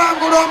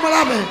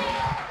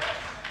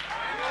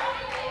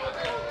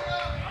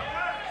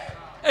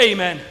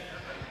 Amen.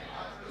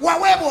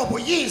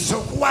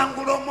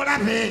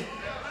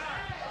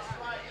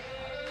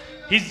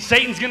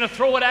 Satan's going to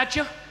throw it at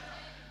you,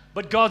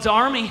 but God's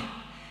army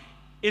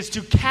is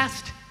to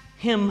cast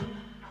him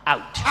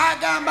out.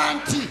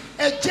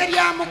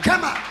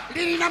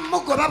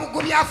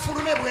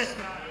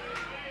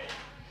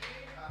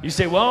 You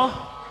say,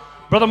 well,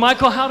 Brother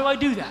Michael, how do I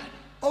do that?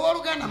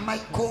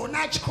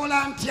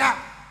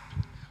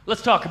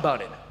 Let's talk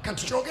about it.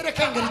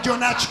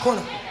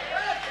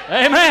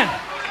 Amen.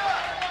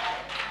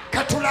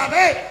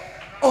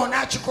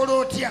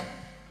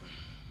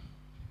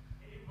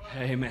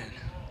 Amen.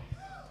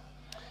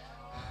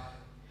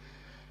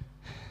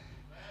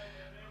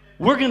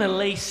 We're going to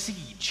lay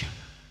siege.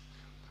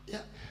 Yeah.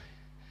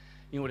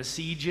 You know what a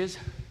siege is?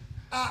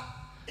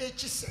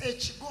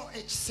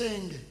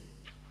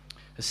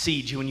 A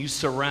siege, when you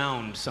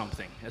surround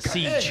something. A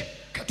siege.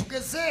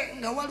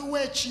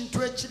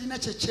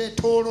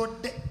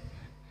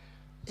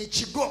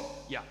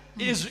 Yeah.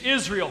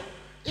 Israel.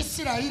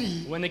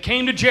 When they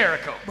came to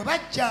Jericho,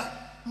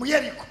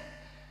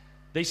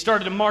 they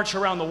started to march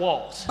around the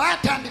walls.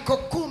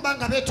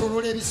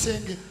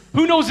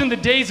 Who knows in the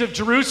days of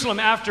Jerusalem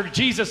after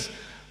Jesus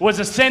was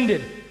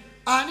ascended,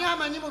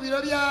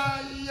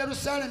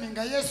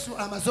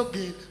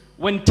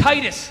 when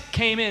Titus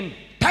came in,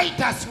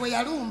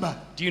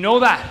 do you know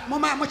that?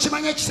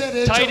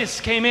 Titus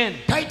came in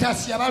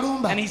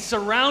and he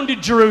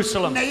surrounded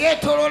Jerusalem.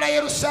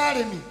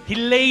 He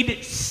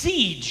laid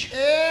siege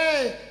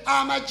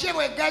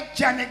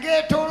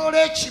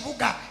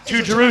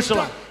to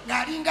Jerusalem.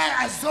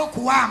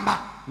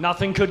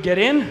 Nothing could get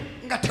in.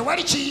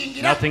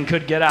 Nothing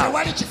could get out.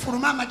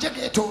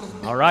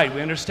 All right,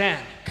 we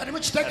understand.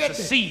 That's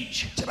a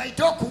siege.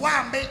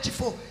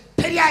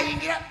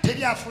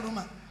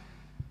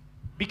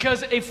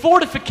 Because a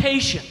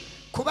fortification,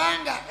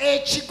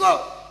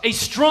 a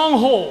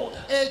stronghold,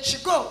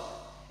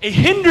 a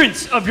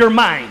hindrance of your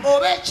mind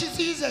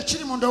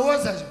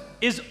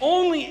is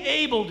only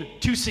able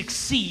to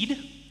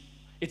succeed.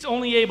 It's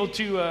only able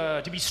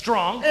to be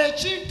strong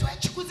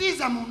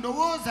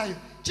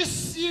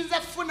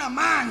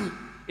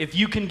if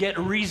you can get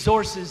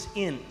resources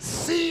in.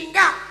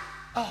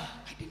 I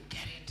didn't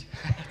get it.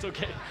 That's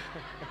okay.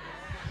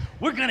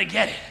 We're gonna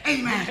get it.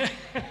 Amen.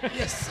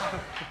 Yes, sir.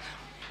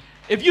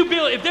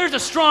 If there's a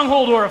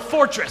stronghold or a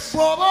fortress,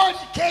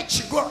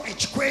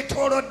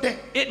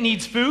 it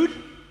needs food.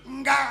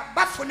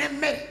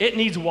 It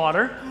needs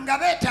water.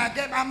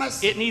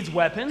 It needs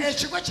weapons.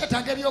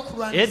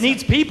 It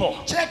needs people.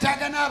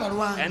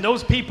 And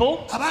those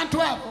people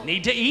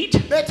need to eat,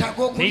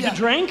 need to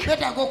drink,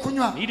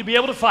 need to be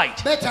able to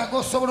fight.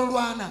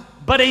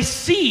 But a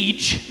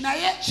siege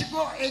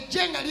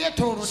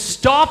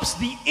stops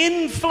the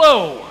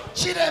inflow.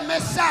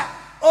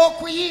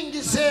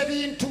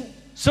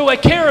 So a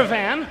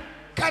caravan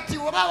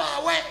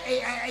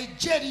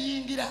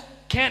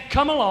can't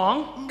come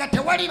along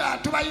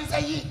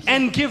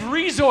and give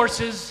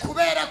resources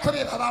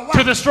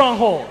to the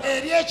stronghold.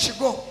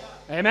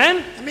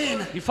 Amen?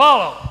 You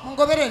follow?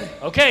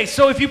 Okay,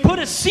 so if you put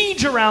a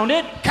siege around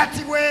it,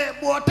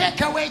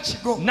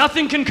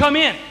 nothing can come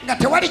in.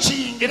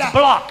 It's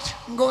blocked.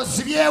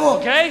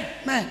 Okay?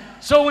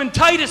 So when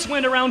Titus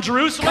went around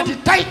Jerusalem,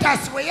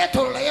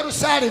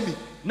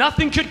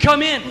 nothing could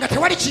come in.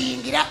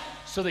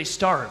 So they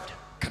starved.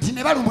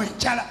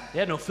 They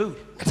had no food.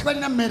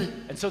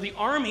 And so the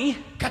army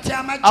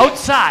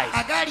outside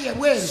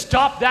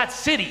stopped that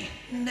city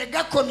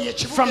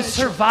from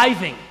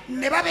surviving.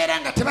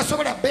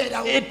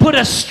 It put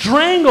a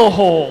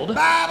stranglehold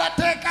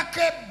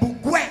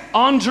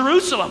on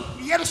Jerusalem.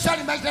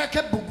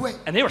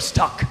 And they were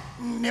stuck.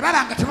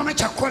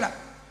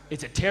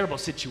 It's a terrible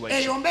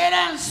situation.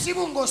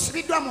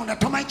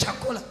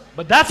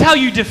 But that's how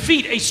you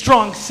defeat a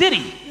strong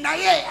city.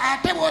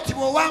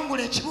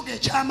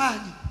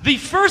 The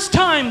first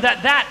time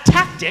that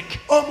tactic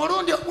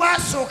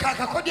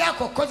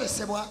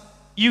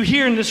you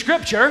hear in the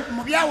scripture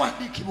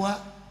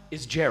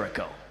is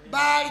Jericho.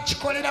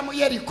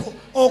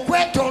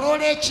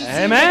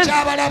 Amen.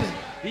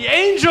 The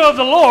angel of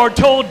the Lord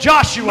told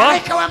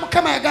Joshua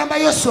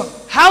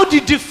how to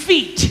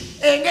defeat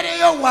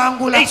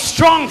a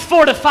strong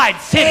fortified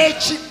city.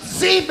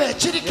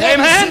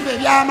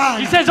 Amen.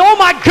 He says, oh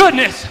my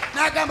goodness,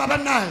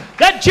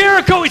 that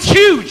Jericho is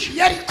huge.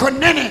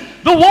 The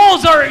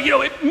walls are,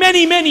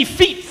 many, many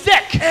feet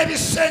thick.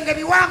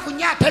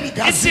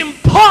 It's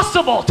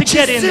impossible to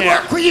get in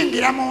there.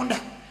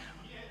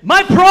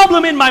 My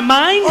problem in my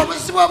mind,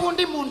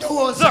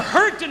 the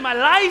hurt in my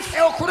life,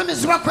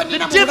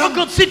 the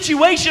difficult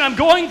situation I'm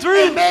going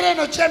through,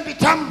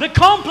 the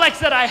complex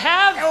that I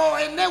have,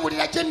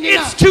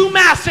 it's too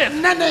massive.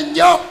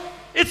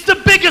 It's the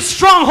biggest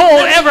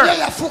stronghold ever.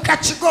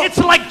 It's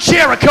like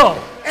Jericho.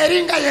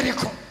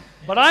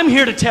 But I'm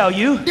here to tell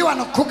you,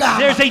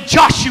 there's a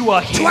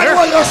Joshua here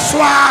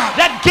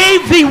that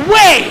gave thee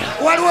way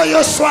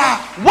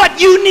what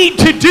you need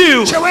to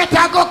do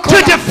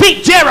to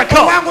defeat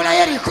Jericho.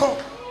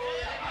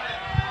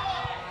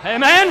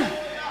 Amen.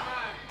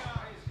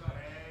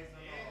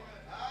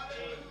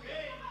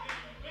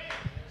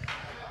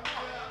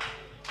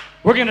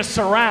 We're going to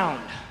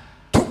surround.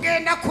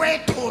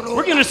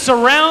 We're going to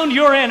surround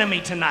your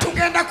enemy tonight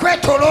and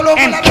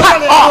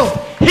cut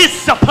off his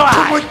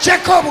supply.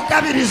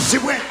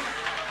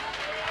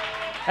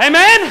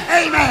 Amen?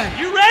 Amen.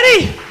 You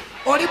ready?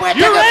 You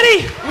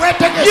ready?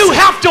 You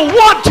have to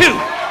want to.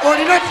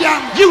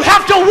 You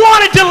have to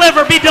want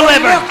to be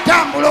delivered.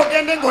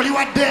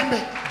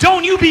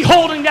 Don't you be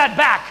holding that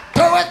back.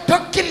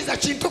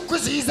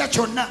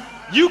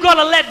 You got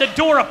to let the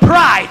door of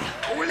pride.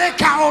 Well, I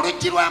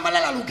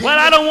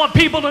don't want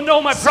people to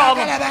know my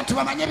problem.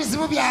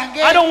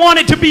 I don't want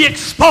it to be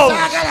exposed.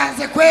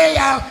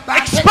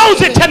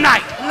 Expose it tonight.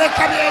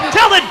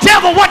 Tell the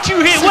devil what you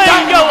hear, where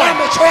you're going.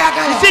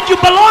 He said you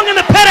belong in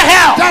the pit of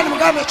hell.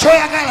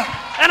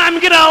 And I'm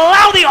going to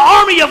allow the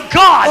army of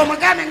God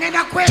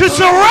to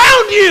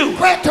surround you.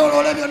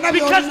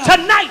 Because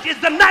tonight is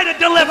the night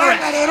of deliverance.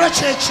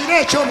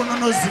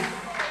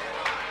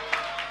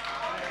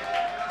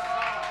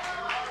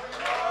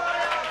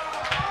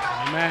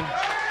 Amen.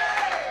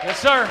 Yes,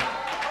 sir.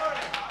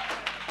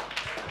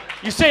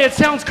 You say it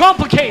sounds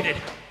complicated.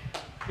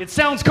 It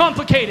sounds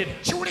complicated.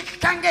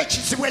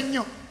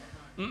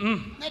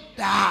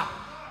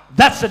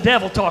 That's the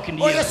devil talking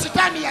to you.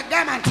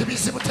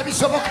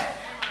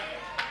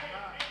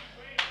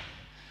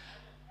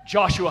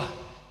 Joshua.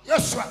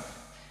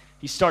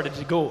 He started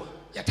to go.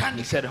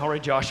 He said, all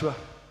right, Joshua,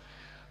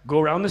 go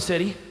around the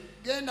city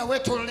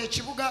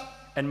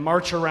and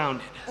march around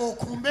it.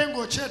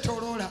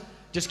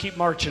 Just keep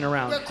marching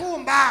around.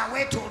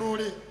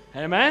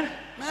 Amen?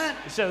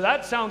 He said,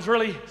 that sounds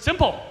really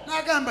simple.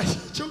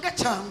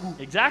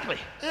 Exactly.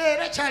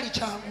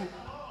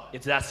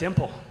 It's that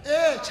simple.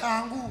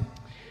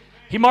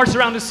 He marched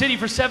around the city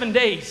for 7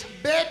 days.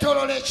 Then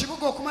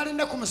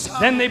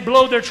they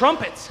blow their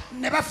trumpets.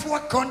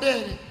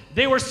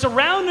 They were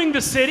surrounding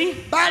the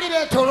city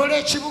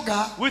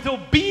with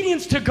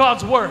obedience to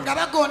God's word.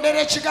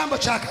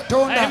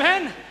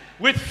 Amen.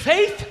 With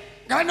faith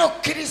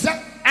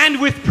and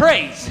with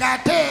praise.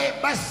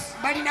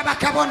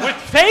 With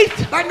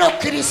faith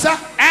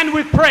and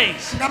with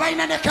praise.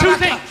 Two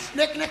things.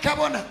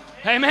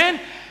 Amen.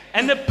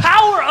 And the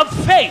power of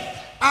faith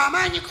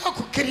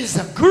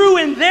grew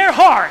in their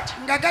heart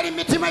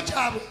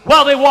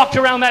while they walked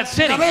around that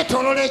city.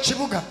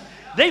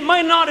 They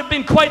might not have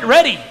been quite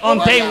ready on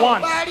day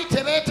one,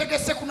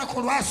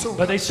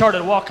 but they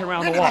started walking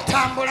around the wall.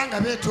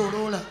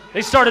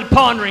 They started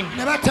pondering.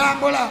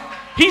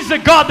 He's the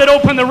God that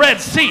opened the Red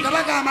Sea. He's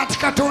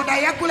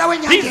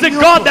the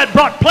God that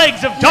brought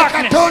plagues of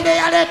darkness.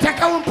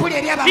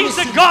 He's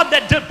the God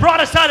that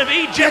brought us out of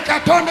Egypt.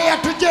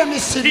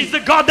 He's the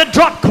God that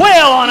dropped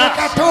quail on us.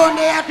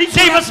 He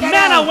gave us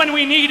manna when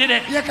we needed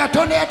it.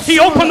 He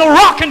opened the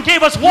rock and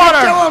gave us water.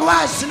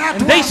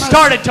 And they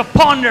started to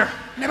ponder.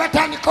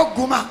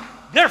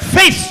 Their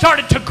faith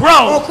started to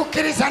grow as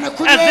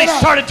they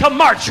started to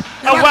march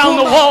around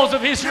the walls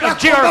of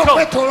Jericho.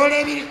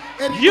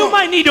 You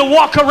might need to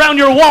walk around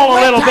your wall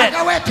a little bit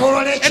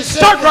and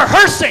start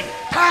rehearsing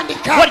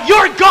what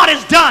your God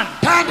has done.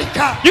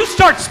 You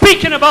start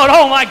speaking about,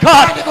 oh my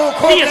God,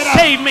 He has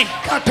saved me.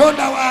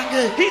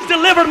 He's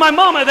delivered my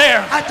mama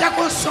there.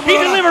 He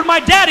delivered my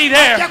daddy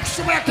there.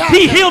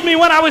 He healed me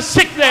when I was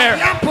sick there.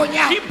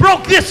 He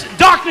broke this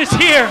darkness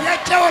here.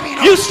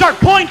 You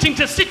start pointing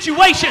to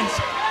situations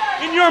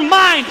in your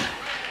mind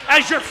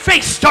as your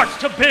faith starts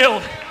to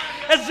build.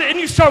 And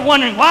you start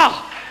wondering,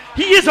 wow,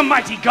 He is a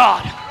mighty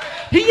God.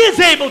 He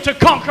is able to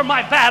conquer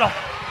my battle.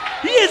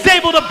 He is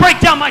able to break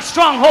down my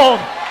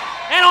stronghold.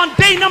 And on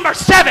day number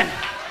 7,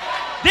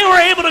 they were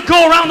able to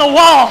go around the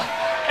wall.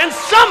 And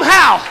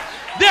somehow,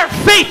 their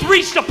faith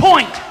reached a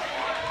point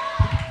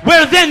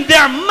where then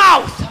their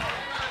mouth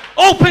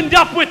opened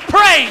up with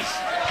praise.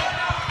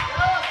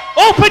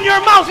 Open your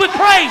mouth with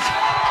praise.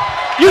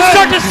 You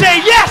start to say,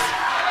 yes,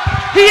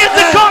 He is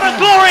the God of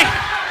glory.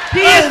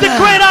 He is the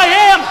great I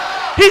am.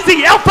 He's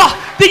the Alpha,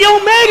 the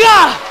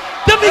Omega,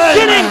 the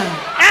beginning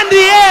and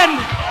the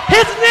end.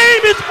 His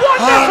name is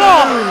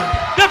wonderful.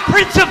 The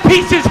Prince of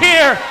Peace is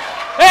here.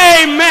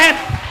 Amen.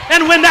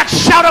 And when that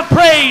shout of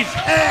praise,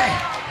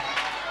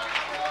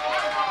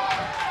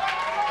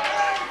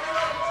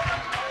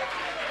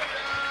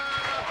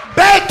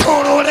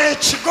 betolola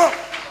ekigo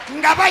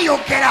nga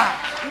bayogera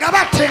nga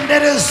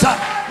batendereza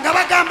nga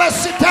bagamba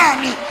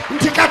Sitaani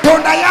nti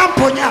Katonda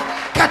yamponya,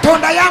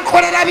 Katonda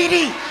yankolera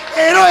biri,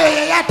 era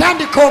oyo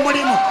yatandika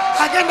omulimu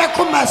agenda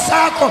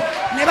kumasaako,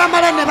 ne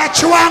bamala ne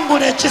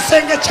bakiwangula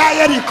ekisenge kya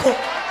Yeriko.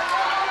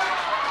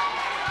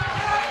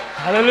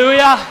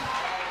 Hallelujah.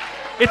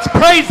 It's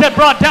praise that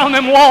brought down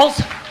them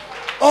walls.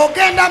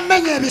 Ogenda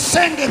mmenya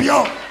ebisenge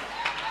byo.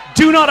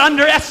 Do not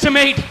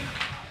underestimate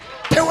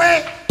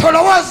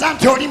tolowooza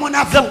nti oli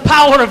munafu. The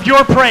power of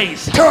your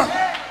praise.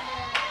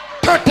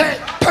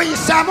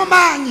 Toyisaamu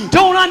maanyi.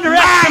 Don't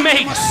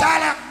underestimate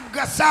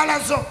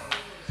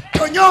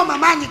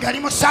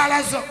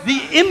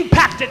the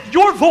impact that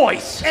your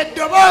voice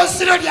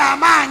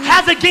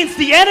has against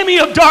the enemy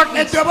of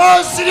darkness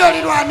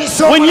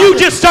when you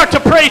just start to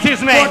praise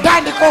His name.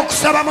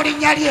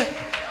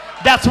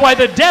 That's why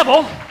the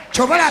devil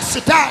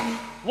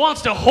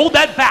wants to hold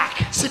that back.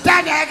 He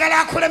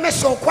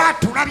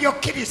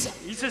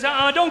says,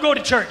 don't go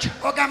to church.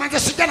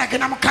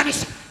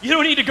 You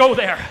don't need to go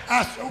there.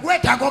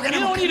 You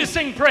don't need to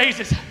sing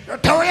praises.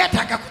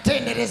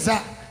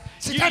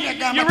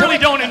 You really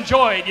don't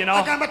enjoy it, you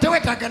know.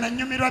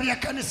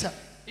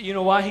 You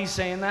know why he's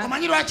saying that?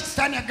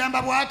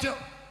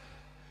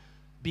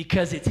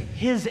 Because it's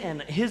his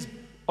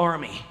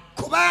army,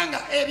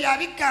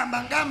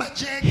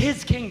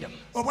 His kingdom,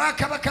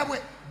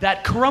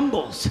 that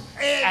crumbles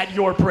at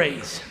your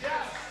praise.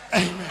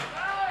 Amen.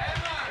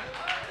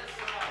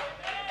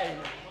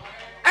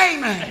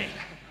 Amen.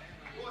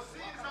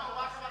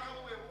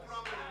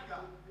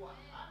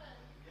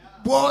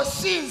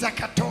 Bw'osinza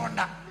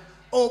Katonda,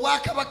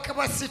 obwakabaka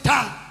bwa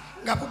Sitaani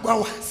nga bugwa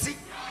wansi.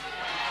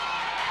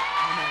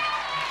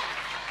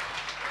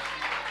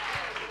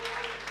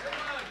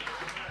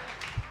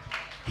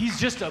 He's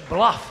just a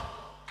bluff.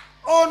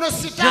 Ono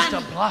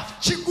Sitaani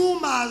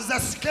kigumaza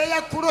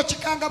sikeya kulo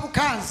kikanga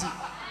bukanzi.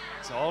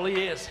 That's all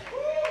he is.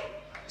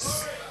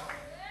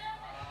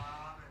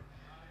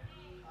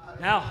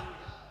 Now,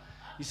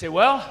 you say,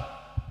 well,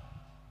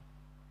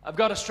 I've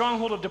got a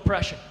stronghold of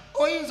depression.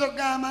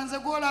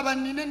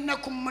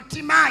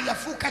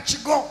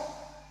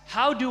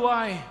 How do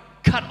I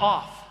cut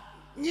off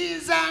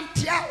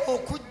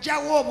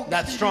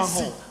that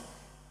stronghold?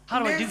 How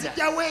do I do that?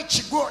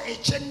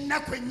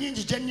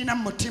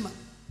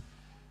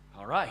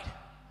 All right.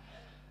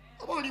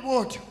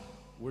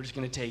 We're just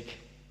going to take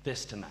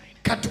this tonight.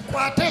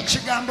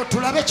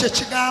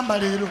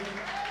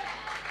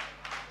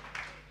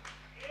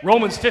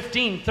 Romans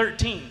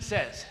 15:13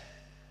 says,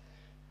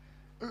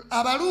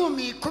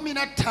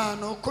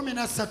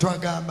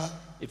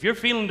 if you're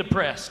feeling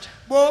depressed,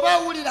 we're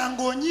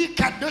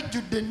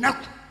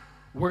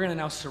going to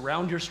now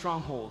surround your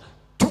stronghold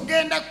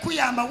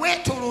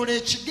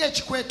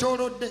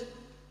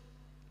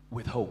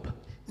with hope.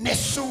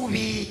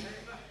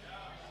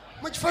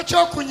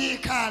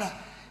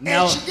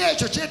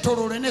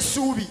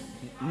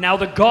 Now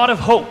the God of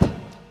hope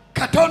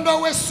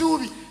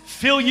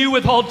fill you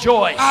with all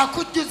joy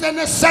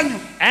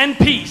and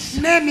peace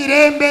in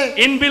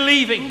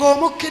believing,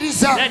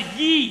 that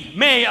ye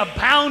may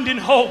abound in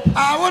hope through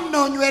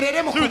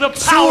the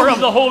power of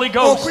the Holy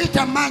Ghost.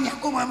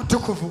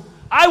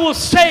 I will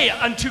say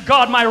unto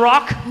God my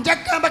rock,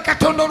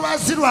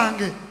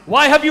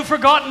 why have you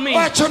forgotten me?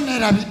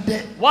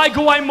 Why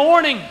go I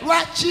mourning?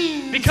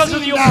 Because of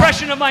the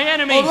oppression of my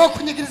enemy,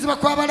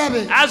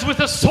 as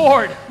with a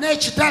sword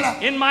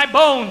in my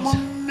bones.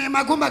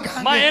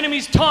 My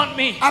enemies taunt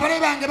me.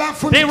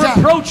 They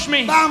reproach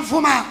me,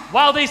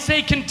 while they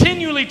say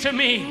continually to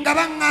me,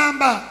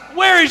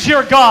 where is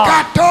your God?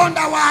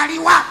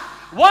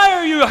 Why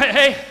are you?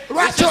 Hey,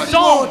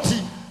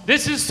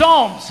 this is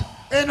Psalms.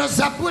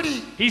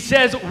 He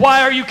says,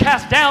 why are you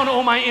cast down,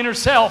 O my inner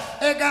self?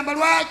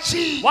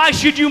 Why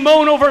should you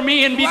moan over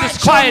me and be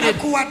disquieted?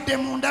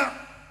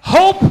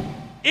 Hope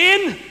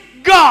in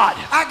God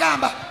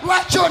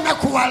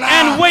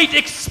and wait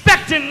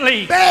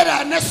expectantly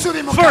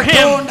for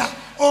Him.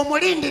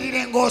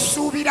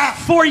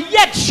 For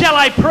yet shall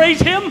I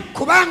praise Him,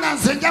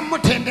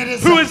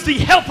 who is the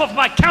help of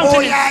my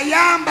countenance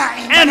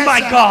and my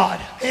God.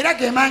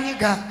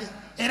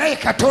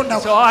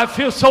 So I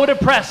feel so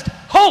depressed.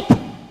 Hope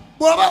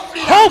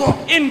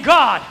in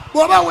God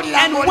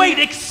and wait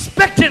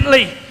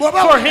expectantly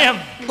for Him.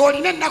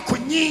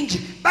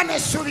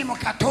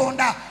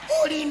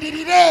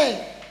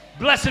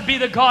 Blessed be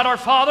the God our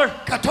Father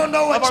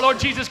of our Lord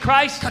Jesus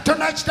Christ,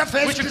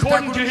 which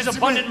according to His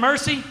abundant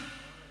mercy,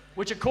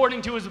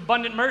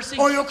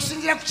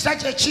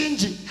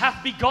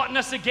 hath begotten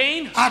us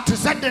again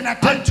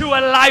unto a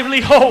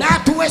lively hope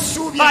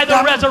by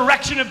the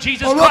resurrection of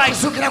Jesus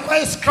Christ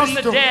from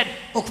the dead,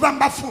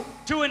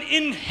 to an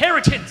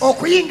inheritance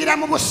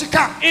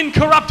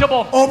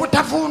incorruptible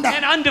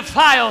and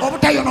undefiled,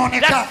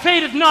 that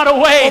fadeth not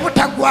away,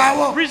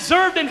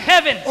 reserved in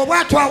heaven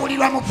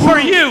for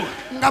you.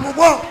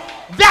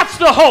 That's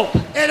the hope.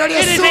 It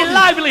is a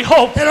lively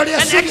hope, an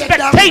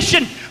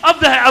expectation of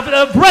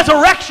the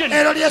resurrection,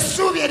 an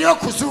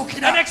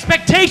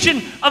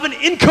expectation of an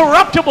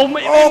incorruptible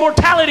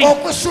immortality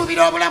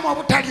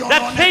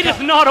that fadeth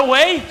not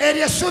away.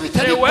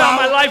 Say, well,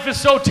 my life is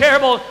so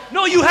terrible.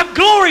 No, you have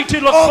glory to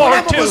look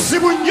forward to.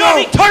 You have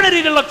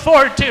eternity to look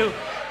forward to.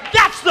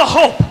 That's the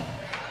hope.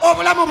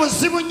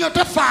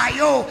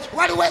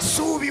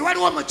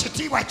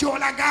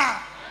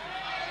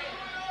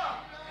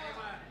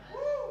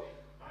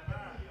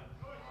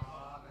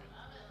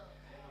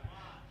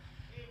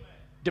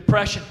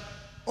 Depression.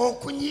 You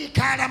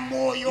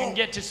can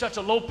get to such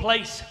a low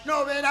place.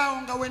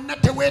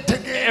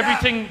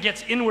 Everything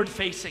gets inward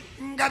facing.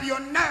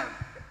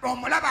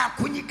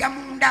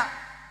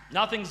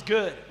 Nothing's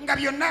good. You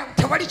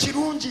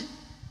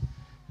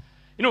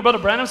know what Brother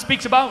Branham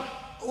speaks about?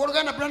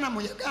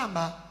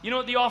 You know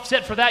what the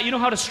offset for that? You know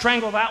how to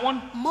strangle that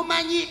one?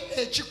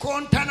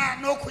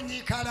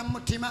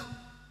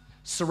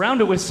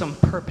 Surround it with some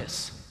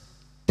purpose.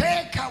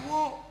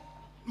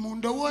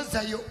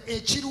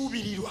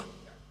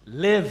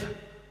 Live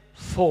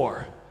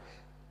for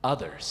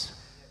others.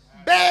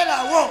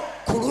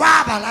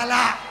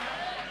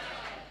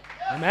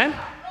 Amen?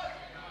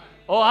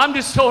 Oh, I'm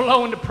just so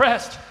low and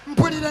depressed.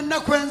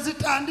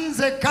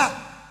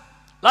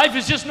 Life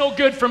is just no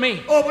good for me.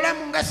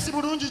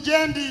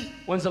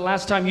 When's the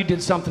last time you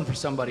did something for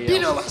somebody else?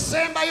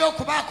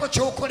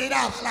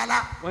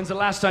 When's the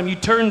last time you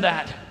turned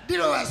that?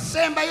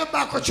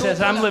 It says,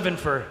 I'm living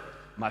for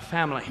my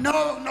family.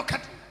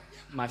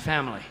 My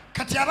family.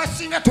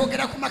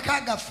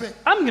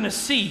 I'm going to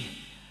see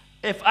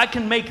if I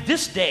can make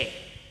this day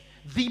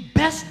the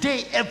best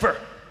day ever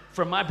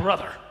for my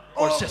brother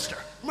or sister.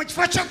 You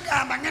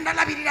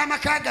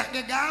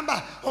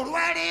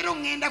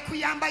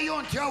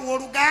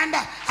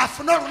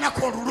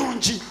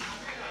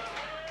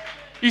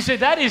say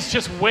that is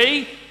just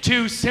way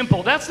too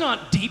simple. That's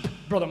not deep,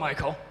 Brother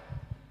Michael.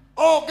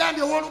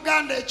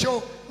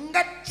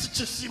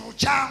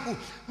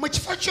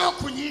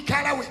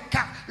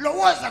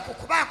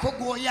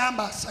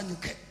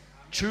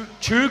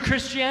 True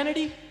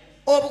Christianity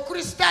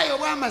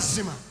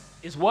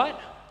is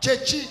what?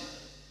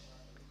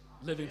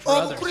 Living for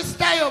others.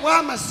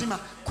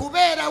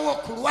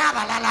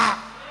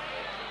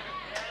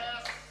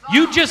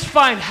 You just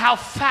find how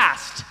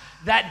fast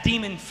that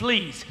demon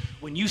flees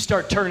when you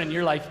start turning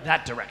your life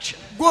that direction.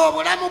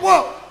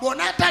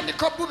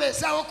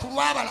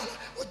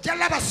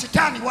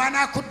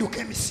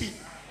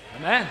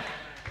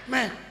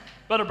 Amen.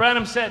 Brother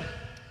Branham said,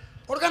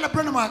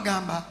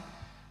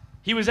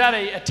 He was at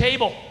a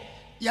table.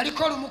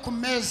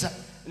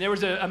 And there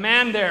was a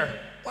man there.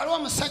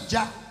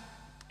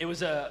 It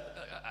was I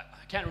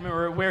can't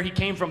remember where he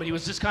came from, but he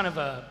was just kind of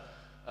a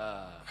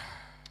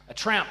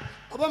tramp.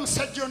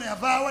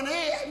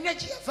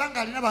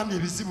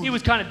 He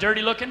was kind of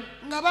dirty looking.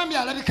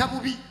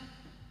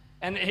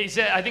 And he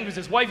said, I think it was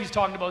his wife he's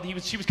talking about,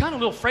 she was kind of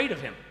a little afraid of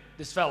him,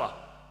 this fella.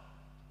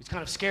 He's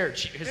kind of scared.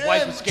 His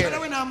wife was scared.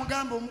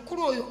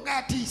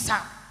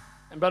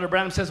 And Brother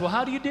Branham says, well,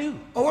 how do you do?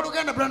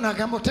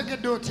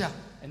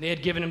 And they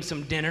had given him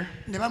some dinner.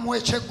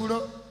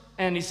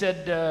 And he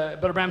said,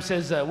 Brother Branham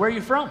says, where are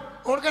you from?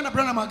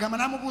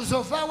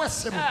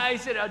 I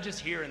said, oh,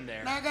 just here and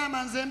there.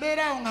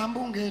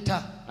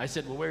 I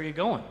said, well, where are you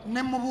going?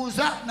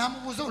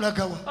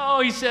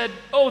 Oh, he said,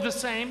 oh, the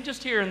same,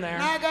 just here and there.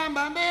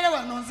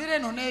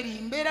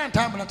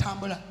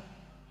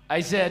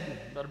 I said,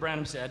 Brother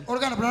Branham said,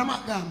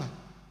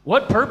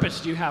 what purpose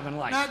do you have in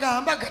life?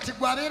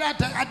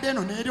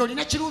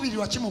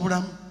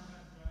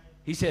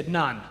 He said,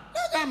 none.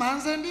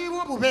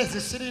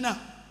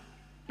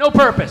 No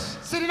purpose.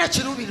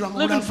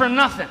 Living for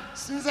nothing.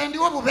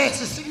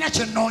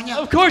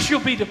 Of course you'll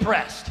be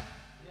depressed.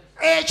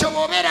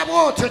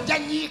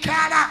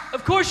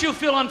 Of course you'll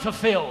feel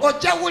unfulfilled.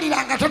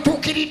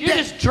 You're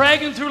just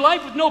dragging through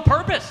life with no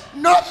purpose.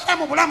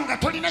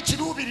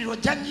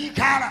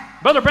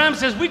 Brother Branham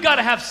says we've got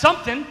to have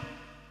something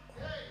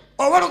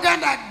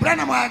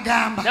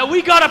that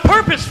we got a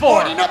purpose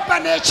for. We've got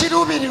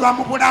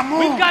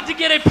to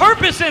get a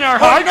purpose in our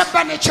hearts.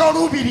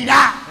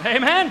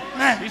 Amen.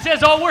 He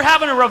says, oh, we're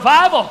having a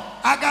revival.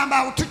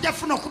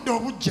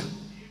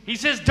 He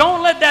says,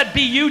 don't let that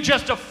be you,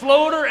 just a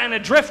floater and a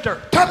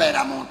drifter.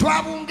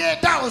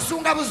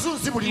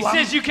 He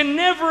says, you can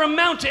never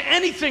amount to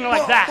anything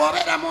like that.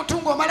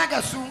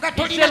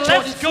 He said,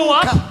 let's go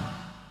up.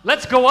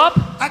 Let's go up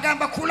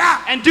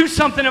and do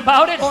something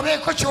about it.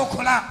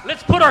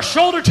 Let's put our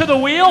shoulder to the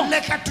wheel.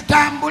 Let's see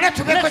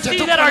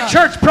that our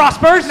church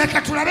prospers. Let's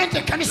get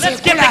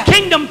the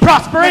kingdom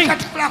prospering.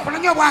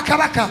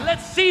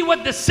 Let's see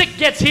what the sick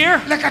gets here.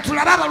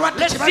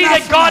 Let's see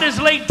that God is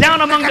laid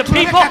down among the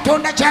people.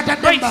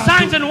 Great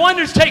signs and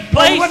wonders take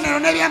place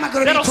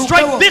that'll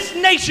strike this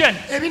nation.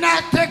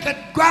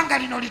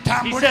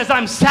 He says,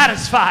 I'm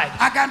satisfied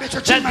that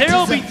there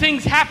will be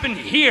things happen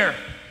here.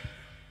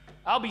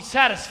 I'll be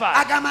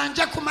satisfied that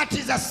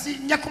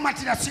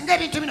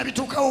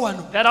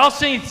I'll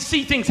see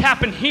things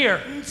happen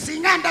here in this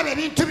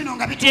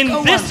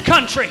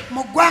country,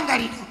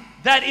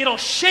 that it'll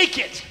shake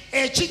it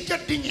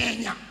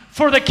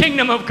for the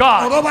kingdom of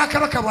God.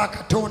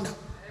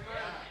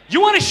 You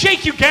want to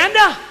shake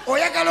Uganda?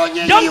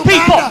 Young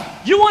people,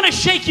 you want to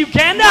shake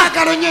Uganda?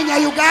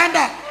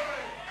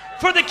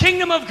 For the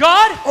kingdom of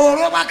God?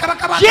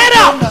 Get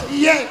up!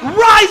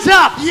 Rise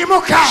up!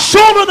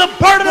 Shoulder the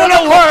burden of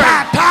the word!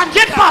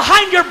 Get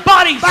behind your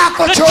bodies,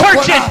 the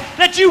churches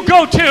that you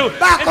go to,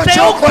 and say,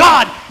 oh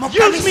God,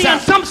 use me in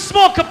some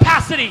small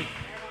capacity.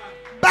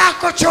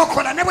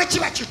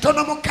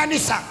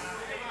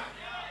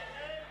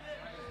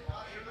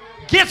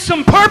 Get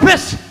some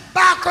purpose,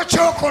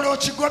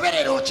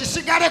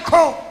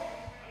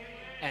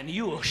 and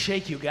you will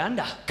shake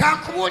Uganda.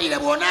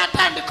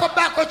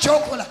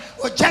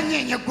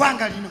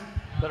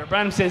 Brother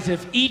Branham says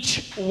if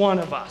each one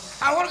of us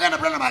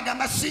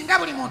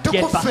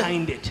get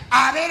behind it.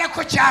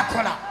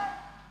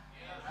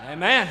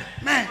 Amen.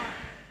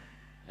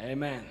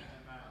 Amen.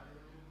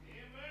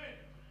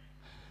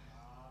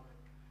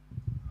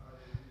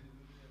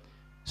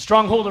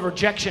 Stronghold of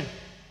rejection.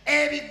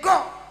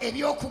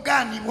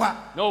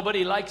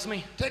 Nobody likes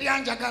me.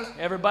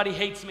 Everybody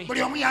hates me.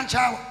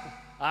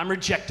 I'm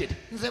rejected.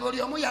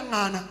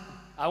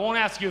 I won't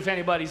ask you if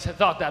anybody's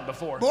thought that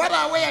before.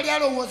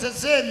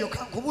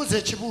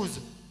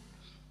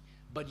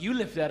 But you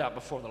lift that up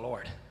before the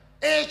Lord.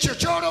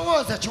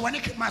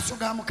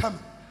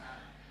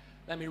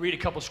 Let me read a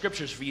couple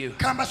scriptures for you.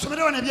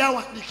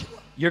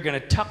 You're going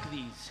to tuck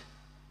these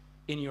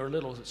in your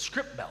little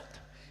script belt.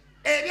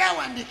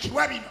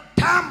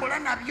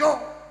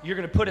 You're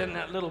going to put it in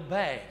that little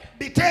bag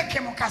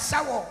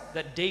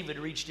that David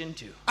reached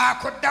into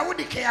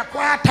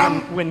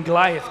when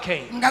Goliath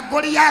came.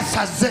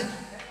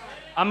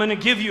 I'm going to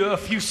give you a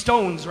few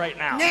stones right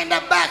now. That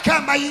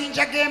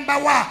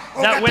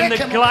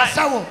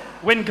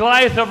when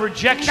Goliath of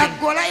rejection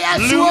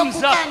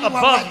looms up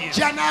above you,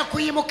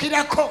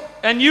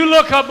 and you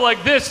look up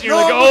like this, and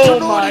you're like, oh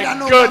my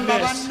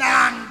goodness,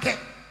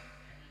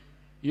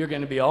 you're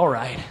going to be all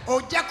right.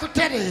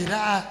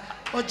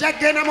 Just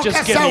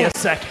give me a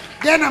second.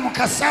 I'm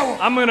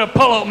going to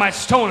pull out my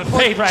stone of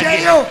faith right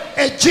here.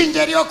 Put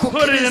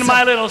it in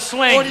my little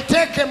sling.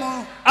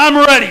 I'm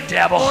ready,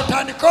 devil.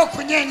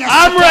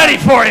 I'm ready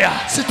for you.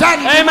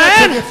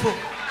 Amen.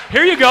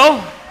 Here you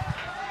go.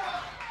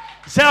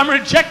 Say I'm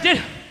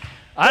rejected.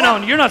 I know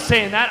you're not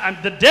saying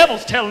that. The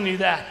devil's telling you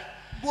that.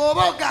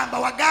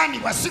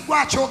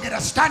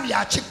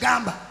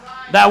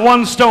 That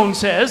one stone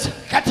says,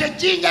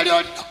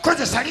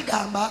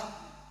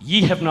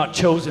 Ye have not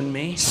chosen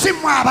me,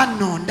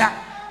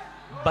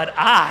 but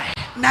I,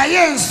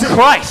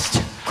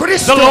 Christ,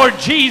 the Lord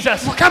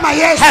Jesus,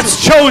 has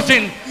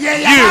chosen you.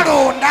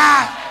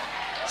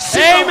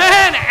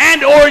 Amen.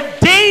 And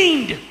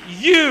ordained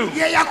you.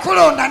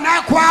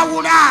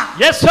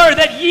 Yes, sir,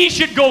 that ye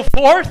should go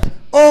forth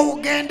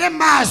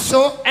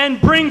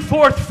and bring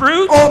forth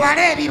fruit,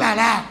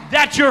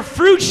 that your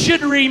fruit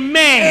should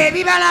remain,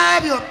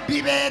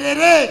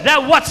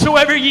 that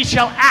whatsoever ye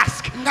shall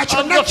ask of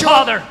the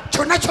Father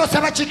in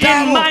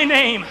my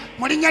name,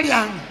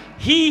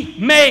 he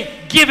may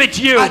give it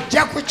you.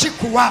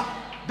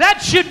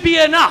 That should be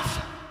enough.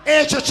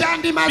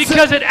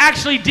 Because it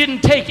actually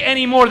didn't take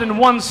any more than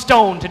one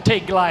stone to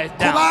take Goliath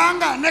down. One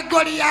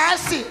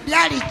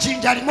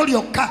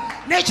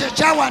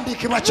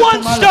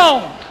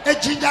stone.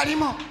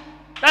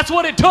 That's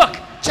what it took.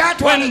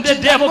 When the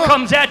devil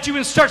comes at you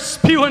and starts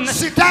spewing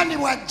his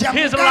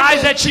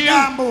lies at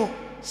you.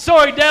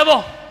 Sorry,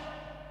 devil.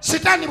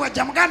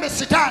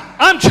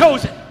 I'm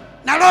chosen.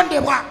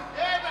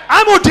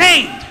 I'm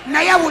ordained.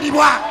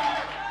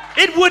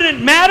 It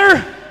wouldn't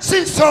matter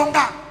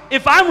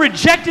if I'm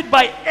rejected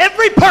by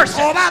every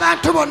person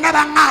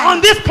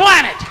on this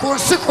planet.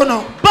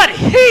 But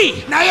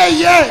he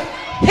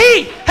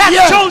has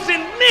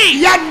chosen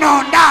me.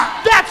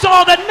 That's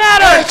all that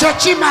matters.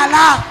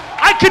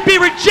 I could be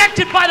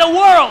rejected by the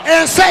world.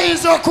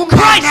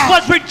 Christ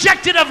was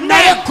rejected of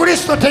men,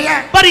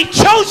 but he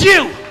chose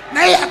you,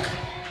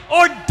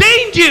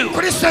 ordained you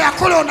for this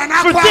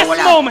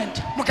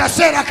moment.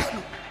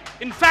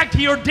 In fact,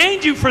 he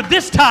ordained you for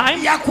this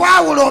time.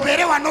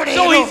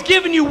 So he's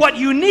given you what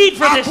you need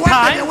for this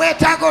time,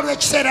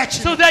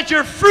 so that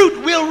your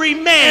fruit will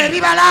remain.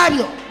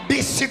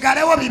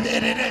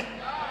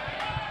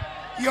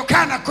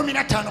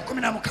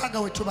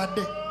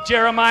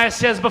 Jeremiah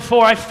says,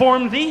 before I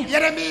formed thee in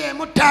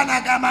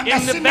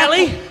the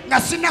belly,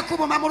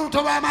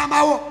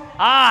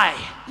 I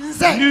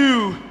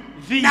knew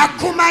thee.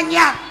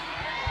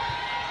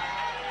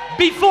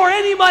 Before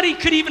anybody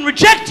could even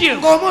reject you,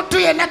 before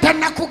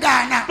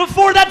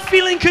that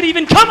feeling could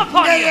even come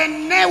upon you,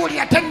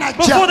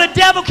 before the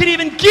devil could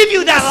even give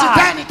you that lie,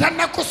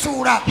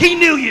 he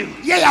knew you.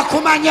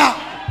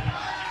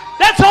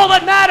 That's all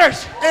that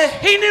matters.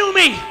 He knew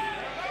me,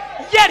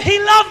 yet he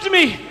loved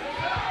me.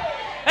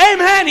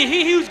 Amen.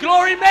 He whose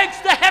glory makes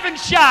the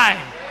heavens shine.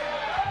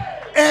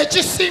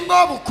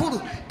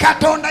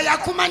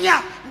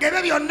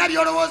 Ngebe byonna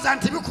byolowooza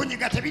nti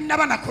bikunyiga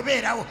tebinnaba na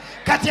kubeerawo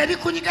kati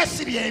ebikunyiga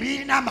si bye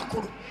ebirina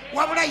amakulu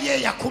wabula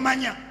ye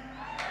yakumanya.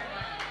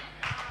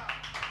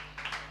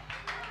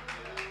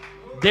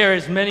 There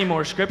is many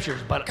more scriptures,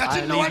 but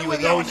I leave you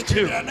with those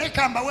two.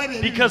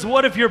 Because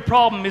what if your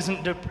problem is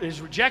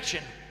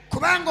rejection?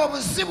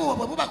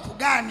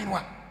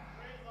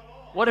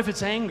 What if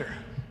it's anger?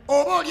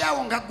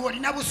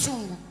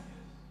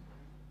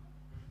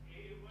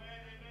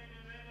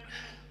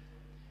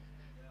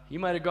 You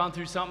might have gone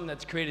through something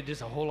that's created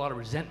just a whole lot of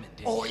resentment.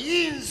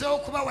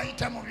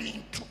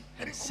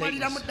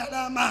 Satan's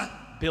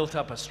built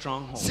up a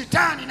stronghold.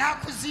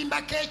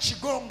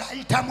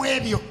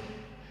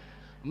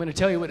 I'm going to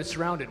tell you what it's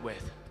surrounded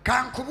with.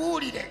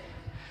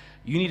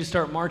 You need to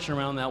start marching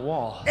around that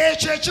wall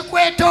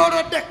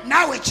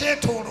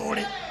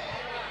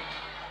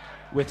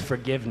with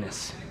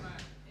forgiveness.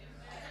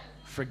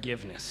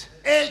 Forgiveness.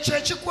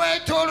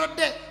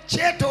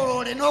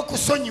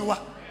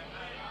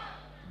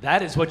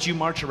 That is what you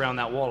march around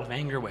that wall of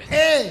anger with.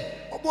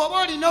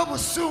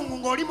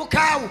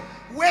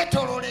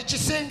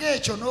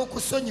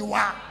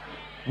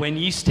 When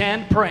you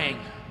stand praying,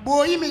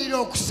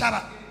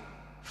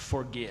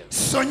 forgive.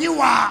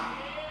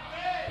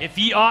 If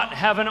ye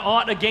have an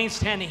ought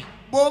against any,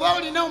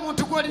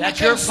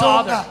 that's your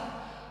Father.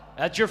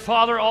 That's your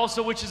Father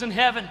also which is in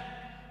heaven.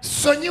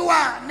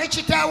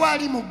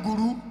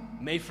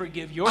 May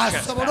forgive your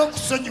trespasses.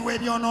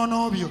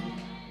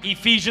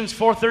 Ephesians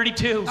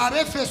 4:32.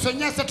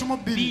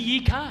 Be ye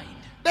kind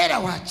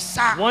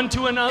one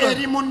to another,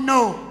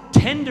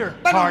 tender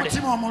hearted,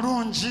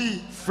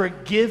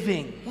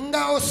 forgiving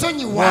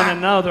one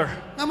another,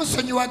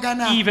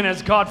 even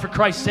as God for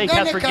Christ's sake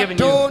hath forgiven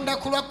you.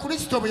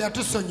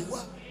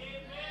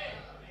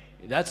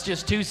 That's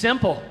just too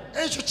simple.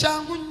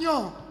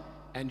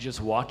 And just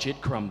watch it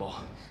crumble.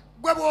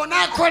 Watch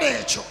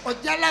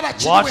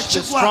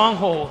the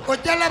stronghold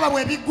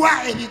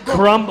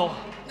crumble.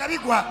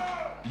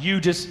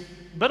 You just,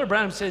 Brother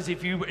Branham says,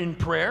 if you're in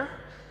prayer,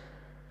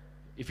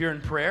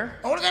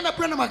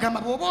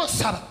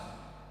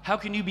 how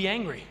can you be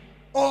angry?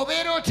 Because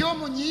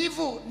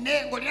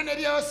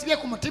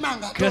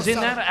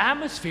in that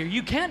atmosphere,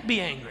 you can't be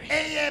angry.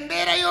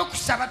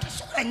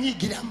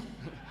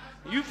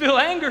 You feel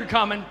anger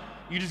coming,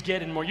 you just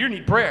get in more. You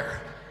need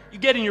prayer. You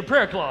get in your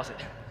prayer closet.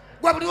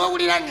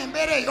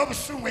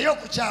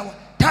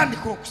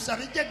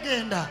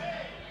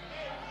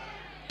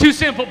 Too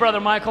simple, Brother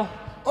Michael.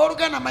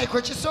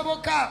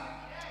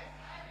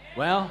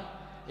 Well,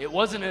 it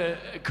wasn't a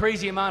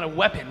crazy amount of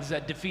weapons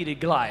that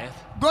defeated Goliath.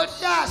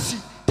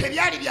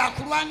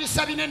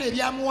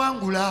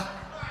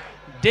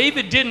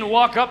 David didn't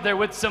walk up there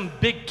with some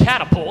big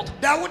catapult.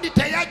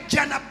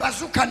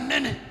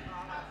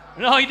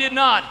 No, he did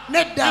not.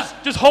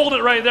 Just hold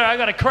it right there. I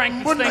got to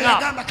crank this thing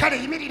up.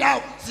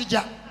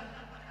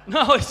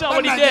 No, it's not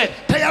what he did.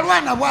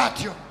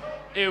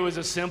 It was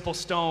a simple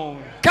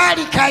stone. Hey,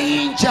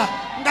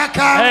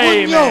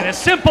 man, a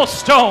simple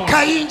stone.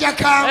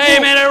 Hey,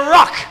 man, a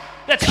rock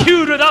that's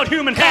hewed without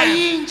human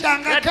hands.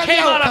 That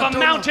came out of a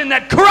mountain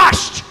that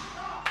crushed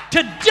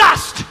to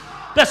dust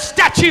the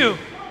statue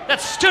that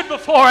stood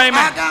before him.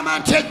 Amen.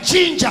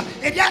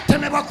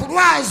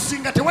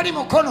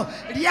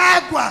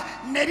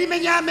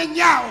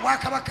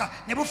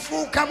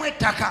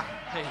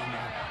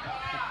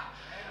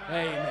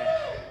 Amen.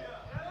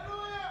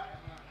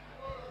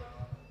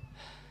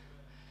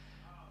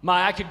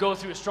 I could go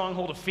through a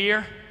stronghold of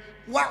fear.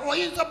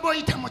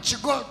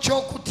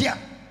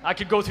 I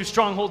could go through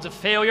strongholds of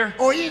failure.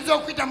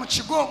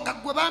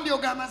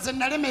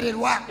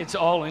 It's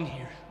all in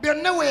here.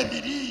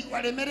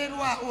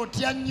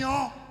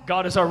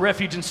 God is our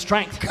refuge and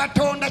strength,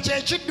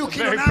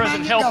 very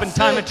present help in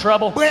time of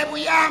trouble.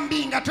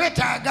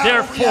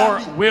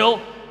 Therefore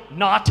will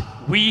not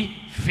we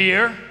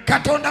fear.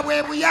 Isaiah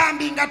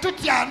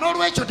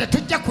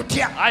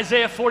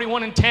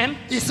 41:10.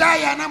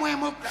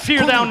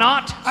 Fear thou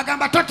not,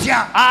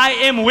 I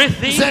am with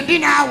thee.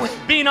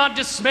 Be not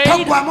dismayed,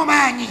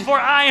 for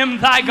I am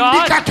thy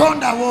God.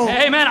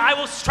 Amen. I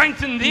will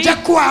strengthen thee.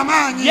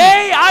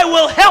 Yea, I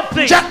will help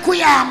thee.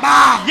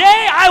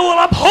 Yea, I will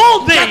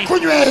uphold thee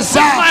with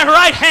my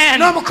right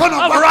hand of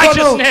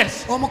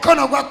righteousness.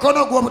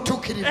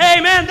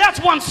 Amen. That's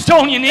one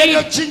stone you need.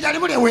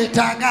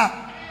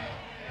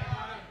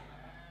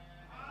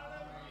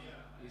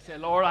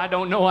 Lord, I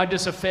don't know, I'm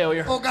just a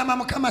failure.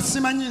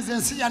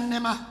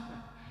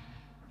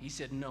 He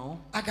said, no,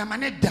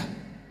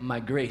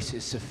 my grace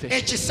is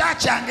sufficient.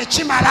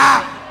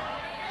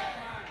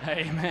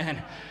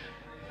 Amen.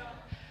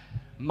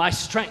 My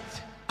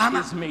strength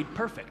is made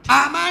perfect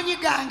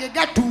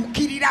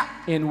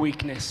in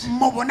weakness.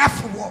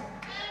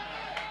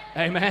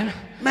 Amen.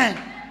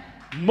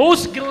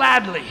 Most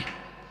gladly,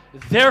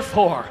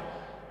 therefore,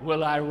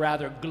 will I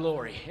rather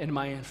glory in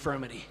my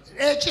infirmity.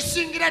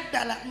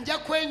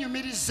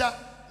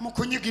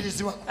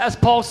 As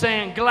Paul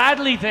saying,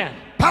 gladly then,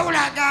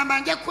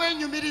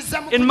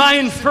 in my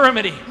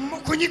infirmity,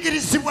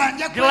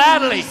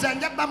 gladly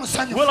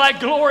will I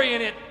glory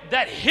in it,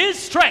 that his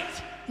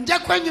strength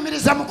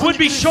would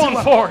be shown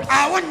forth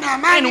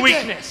in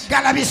weakness.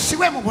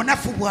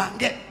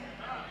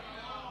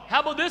 How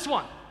about this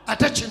one?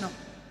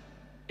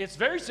 It's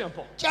very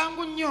simple.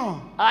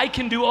 I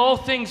can do all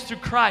things through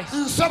Christ,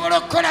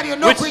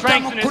 which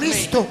strengthens me.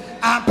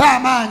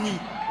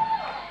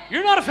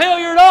 You're not a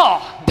failure at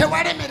all.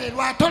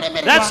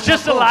 That's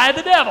just a lie of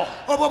the devil.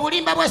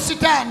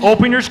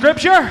 Open your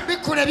scripture.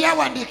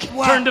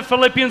 Turn to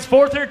Philippians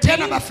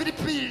 4:13.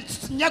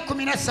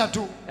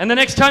 And the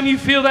next time you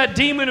feel that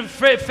demon of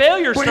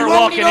failure start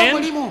walking in,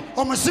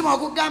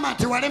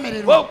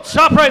 whoa,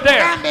 stop right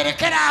there.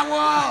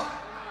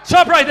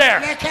 Stop right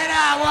there.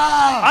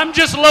 I'm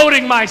just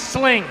loading my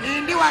sling.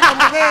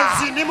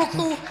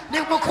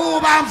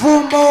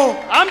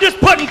 I'm just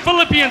putting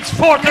Philippians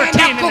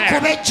 4:13 in there.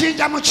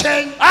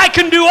 I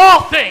can do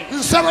all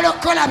things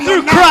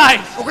through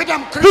Christ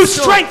who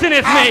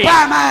strengtheneth me.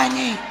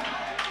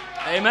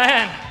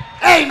 Amen.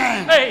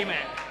 Amen.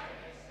 Amen.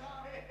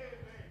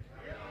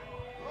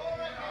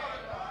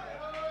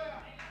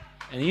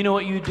 And you know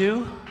what you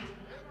do?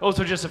 Those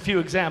are just a few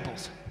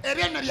examples.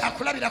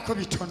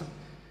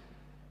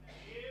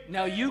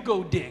 Now you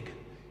go dig.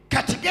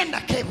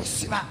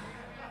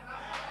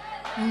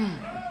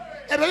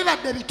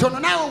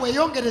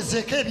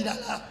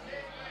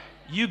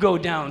 You go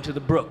down to the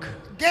brook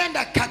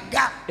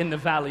in the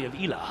valley of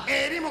Elah,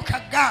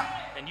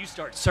 and you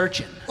start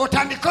searching for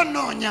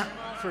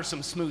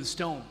some smooth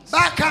stones.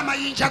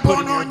 Put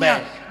in your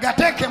bag.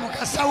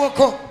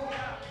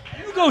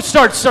 You go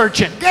start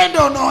searching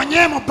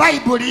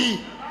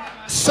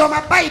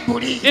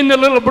in the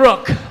little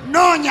brook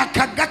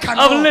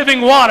of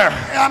living water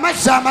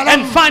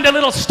and find a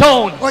little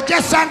stone for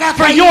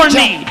your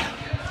need,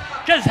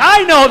 because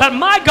I know that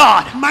my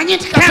God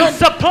can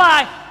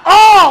supply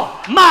all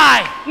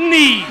my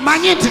needs.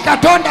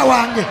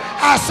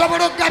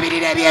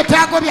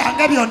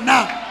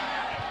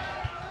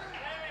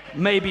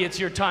 Maybe it's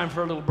your time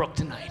for a little brook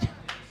tonight.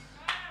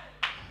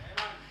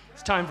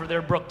 It's time for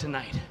their brook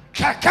tonight.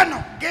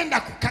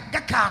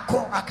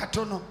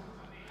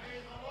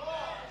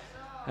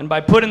 And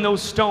by putting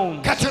those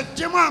stones,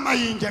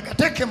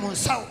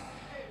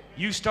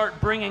 you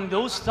start bringing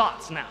those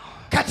thoughts now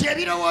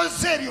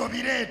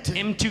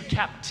into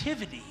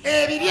captivity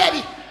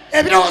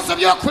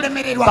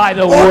by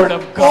the word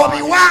of God.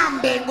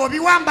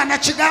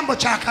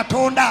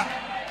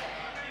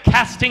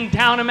 Casting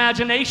down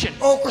imagination,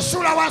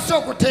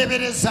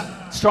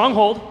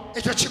 stronghold,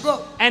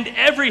 and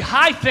every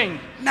high thing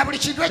that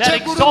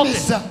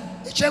exalted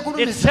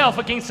itself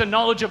against the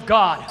knowledge of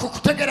God,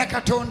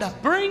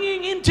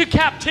 bringing into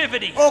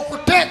captivity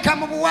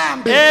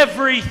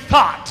every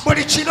thought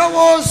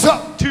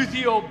to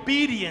the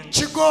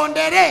obedience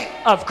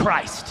of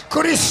Christ.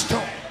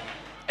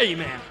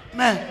 Amen.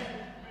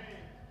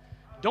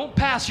 Don't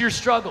pass your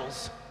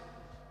struggles.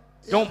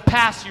 Don't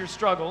pass your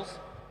struggles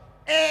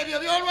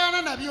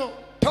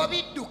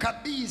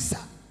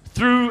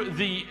through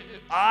the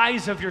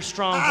eyes of your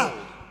stronghold.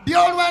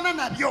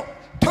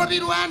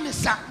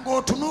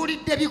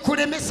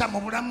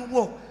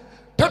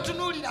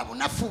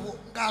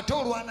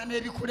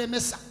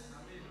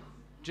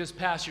 Just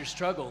pass your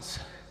struggles.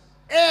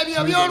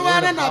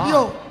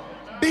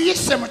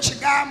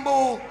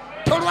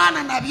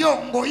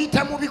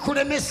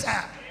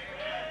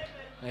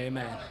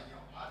 Amen.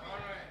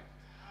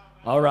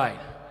 All right.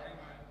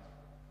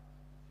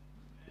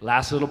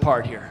 Last little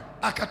part here.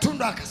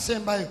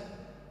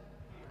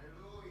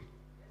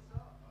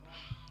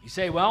 You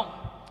say, well,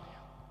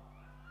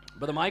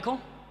 Brother Michael,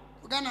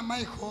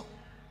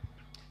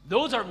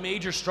 those are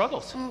major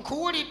struggles.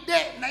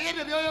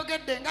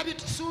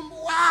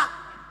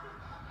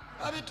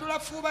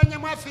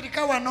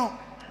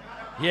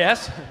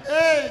 Yes.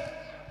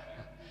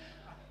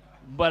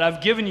 But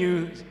I've given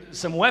you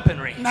some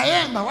weaponry.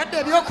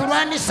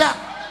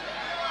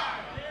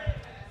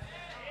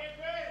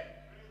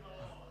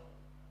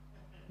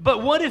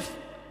 But what if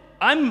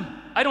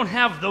I don't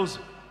have those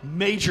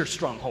major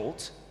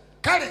strongholds?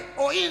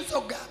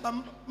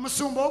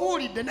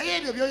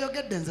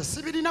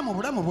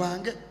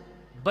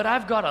 But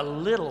I've got a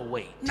little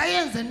weight.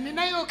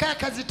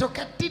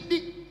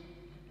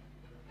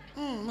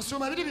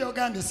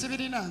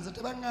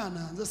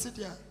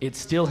 It's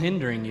still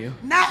hindering you.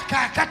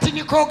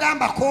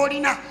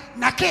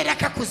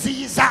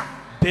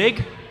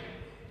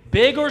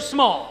 Big or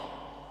small,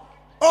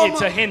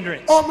 it's a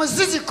hindrance.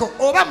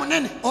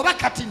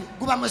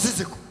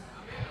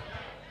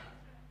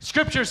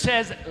 Scripture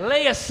says,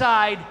 lay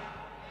aside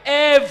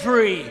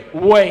every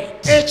weight.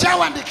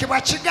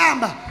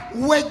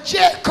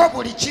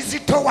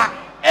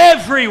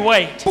 Every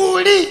weight.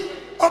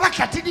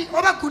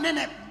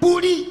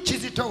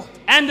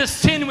 And the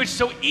sin which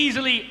so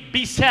easily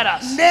beset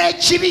us.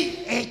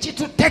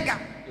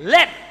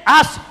 Let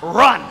us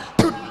run.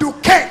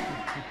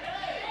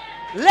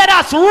 Let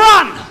us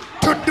run.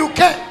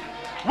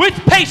 With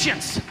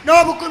patience,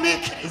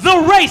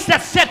 the race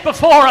that's set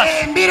before us,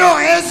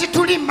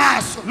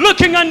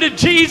 looking unto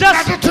Jesus,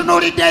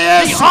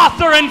 the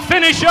author and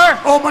finisher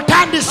of our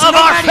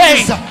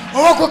faith,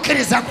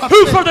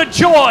 who for the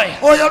joy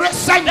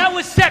that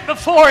was set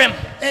before him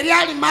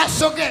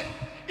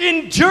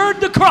endured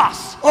the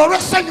cross,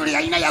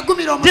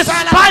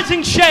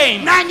 despising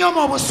shame,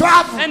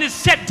 and is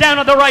set down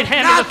at the right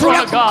hand of the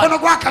throne of God.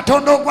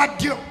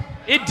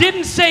 It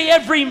didn't say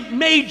every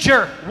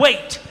major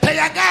weight.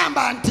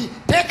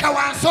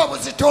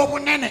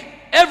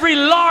 Every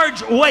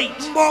large weight.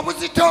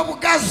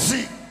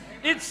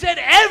 It said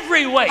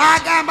every weight.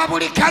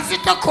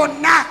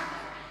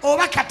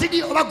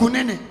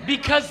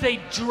 Because they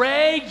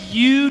drag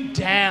you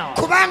down.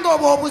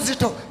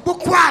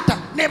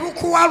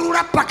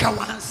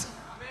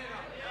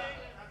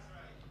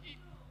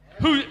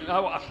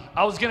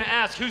 I was going to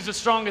ask, who's the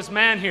strongest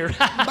man here?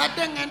 I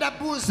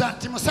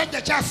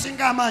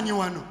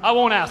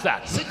won't ask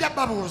that.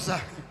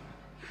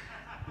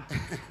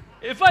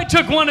 If I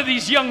took one of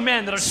these young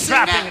men that are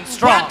strapping and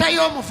strong,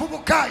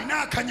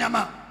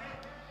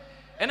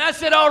 and I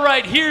said, all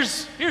right,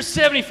 here's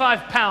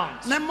 75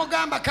 pounds.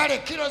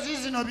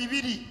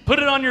 Put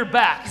it on your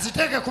back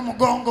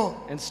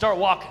and start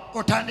walking.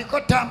 Like,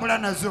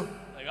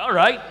 all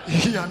right.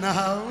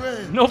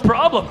 No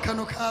problem.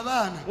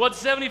 What's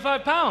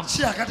 75 pounds?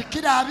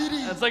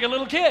 That's like a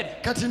little kid.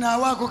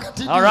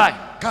 All right.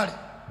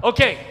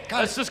 Okay,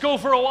 let's just go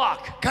for a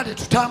walk.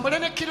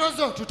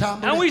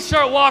 And we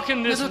start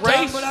walking this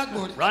race,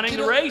 running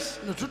the race.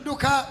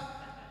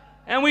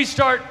 And we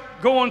start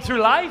going through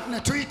life. And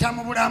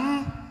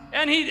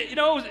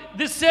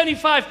this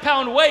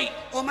 75-pound weight,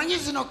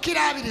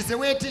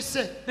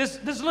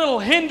 this little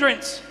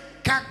hindrance,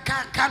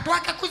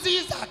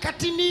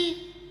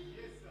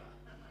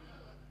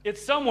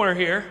 it's somewhere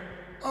here.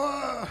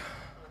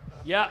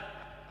 Yeah,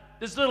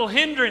 this little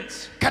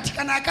hindrance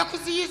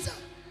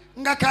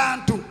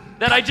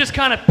that I just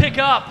kind of pick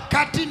up,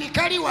 and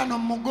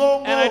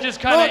I just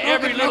kind of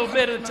every little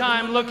bit of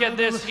time look at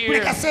this here,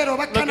 look at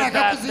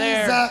that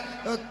there.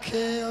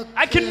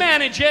 I can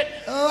manage it.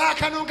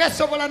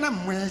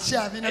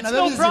 It's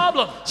no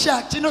problem.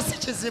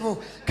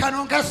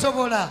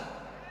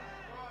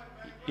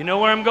 You know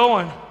where I'm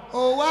going?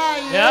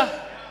 Yeah.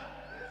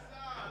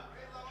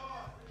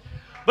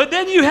 But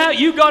then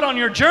you got on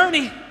your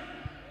journey.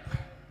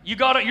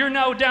 You're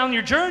now down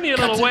your journey a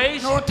little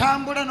ways.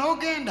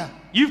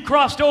 You've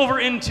crossed over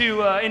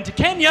into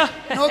Kenya.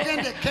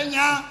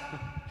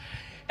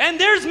 And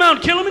there's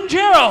Mount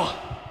Kilimanjaro.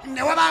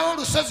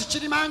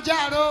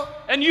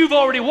 And you've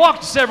already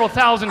walked several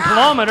thousand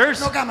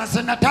kilometers.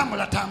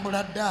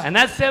 And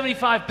that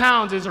 75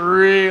 pounds is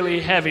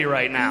really heavy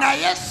right now.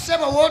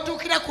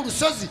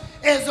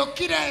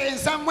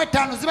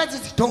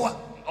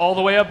 All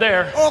the way up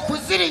there.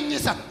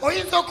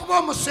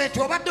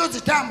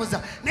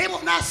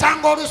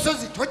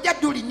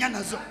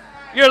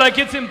 You're like,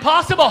 it's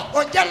impossible.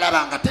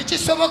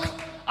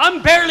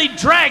 I'm barely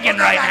dragging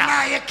right now.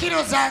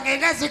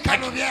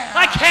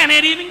 I can't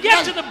even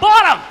get to the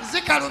bottom. He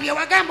said,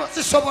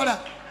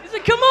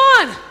 come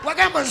on.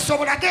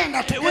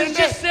 It was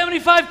just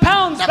 75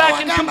 pounds back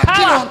in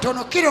Kampala.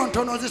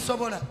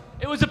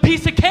 It was a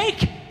piece of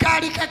cake.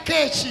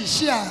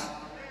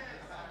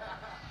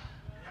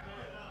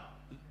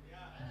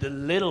 The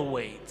little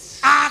weights.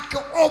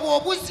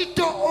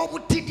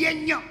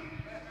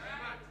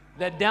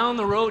 That down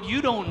the road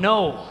you don't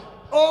know.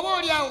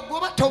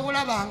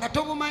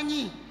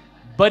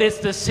 But it's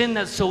the sin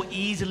that so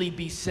easily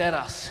beset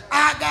us.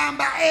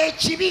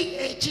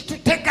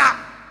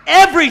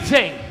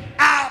 Everything.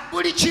 I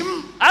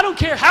don't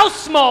care how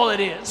small it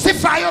is.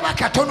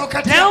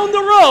 Down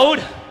the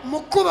road,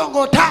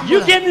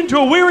 you get into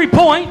a weary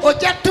point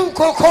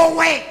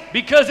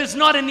because it's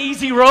not an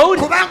easy road.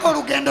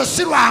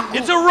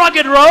 It's a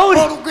rugged road.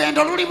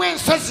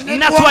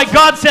 And that's why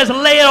God says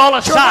lay it all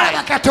aside.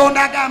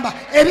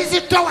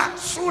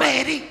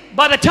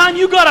 By the time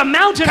you got a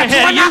mountain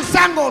ahead of you,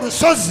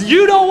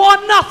 you don't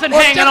want nothing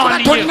hanging on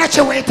to you. You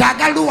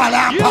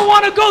don't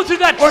want to go through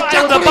that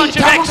trial with a bunch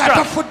of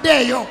extra.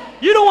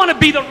 You don't want to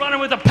be the runner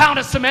with a pound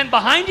of cement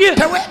behind you.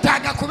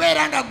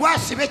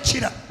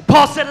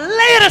 Paul said,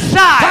 lay it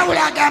aside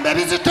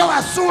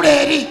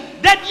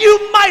that you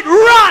might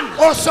run,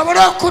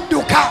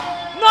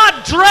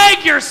 not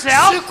drag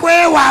yourself.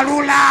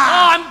 Oh,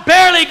 I'm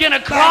barely going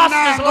to cross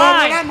this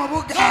line.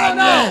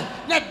 No.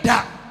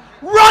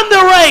 Run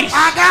the race.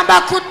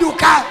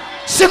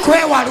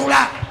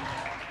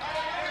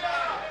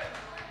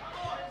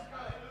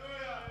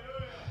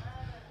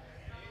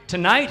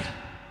 Tonight,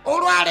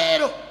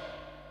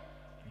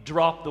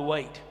 drop the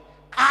weight.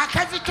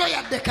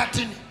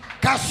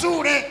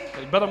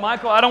 Brother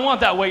Michael, I don't want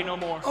that weight no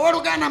more.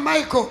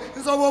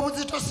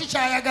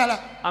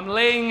 I'm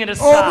laying it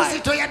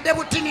aside.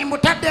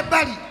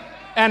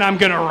 And I'm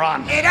going to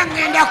run.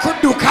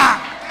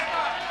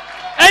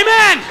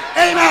 Amen.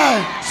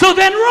 Amen. So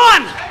then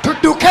run,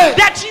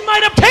 that you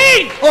might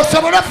obtain the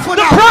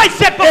prize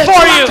set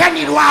before you.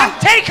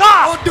 And take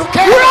off.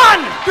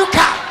 Run.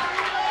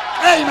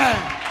 Amen.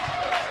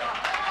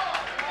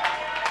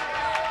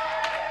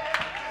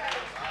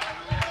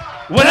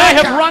 When I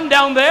have run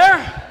down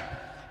there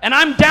and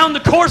I'm down the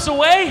course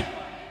away,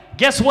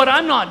 guess what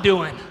I'm not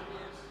doing?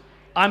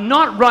 I'm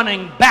not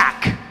running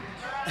back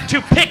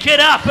to pick it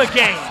up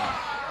again.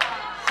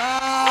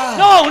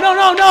 No.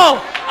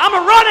 I'm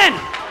a running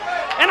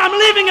and I'm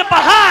leaving it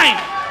behind.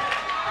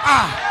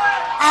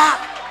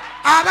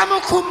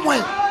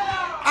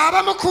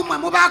 abamukumwe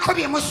mubaako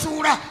bye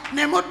musuula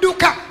ne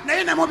mudduka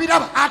naye ne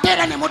mubiraba ate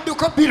era ne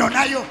mudduka biro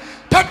nayo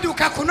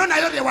todduka kuno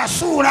nayo bye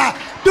wasuula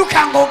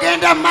dduka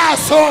ng'ogenda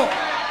maaso.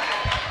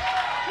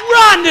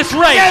 Run this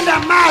race.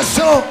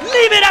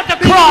 Leave it at the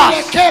cross.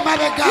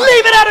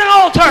 Leave it at an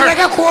altar.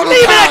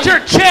 Leave it at your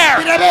chair.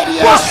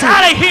 Walk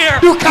out of here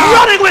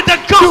running with the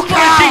gospel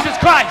of Jesus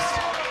Christ.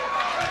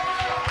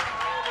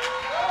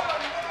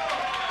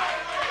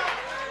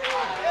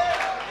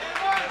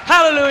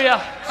 Hallelujah.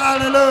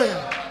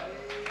 Hallelujah.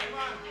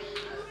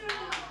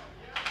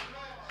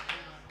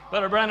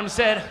 Brother Branham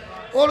said,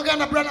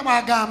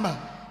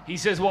 he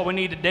says what we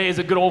need today is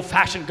a good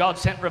old-fashioned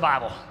God-sent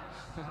revival.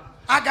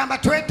 I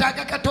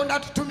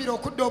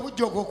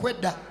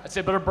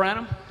said, Brother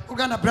Branham,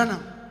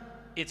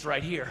 it's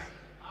right here.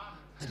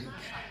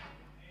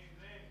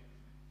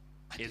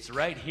 It's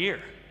right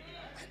here.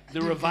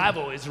 The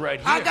revival is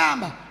right here.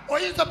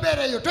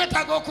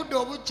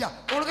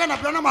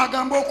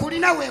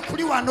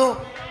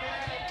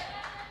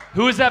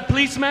 Who is that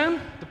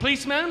policeman? The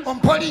policeman?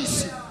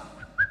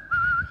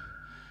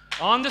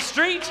 On the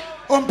street?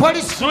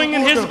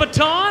 Swinging his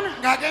baton?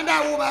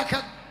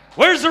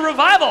 Where's the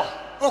revival?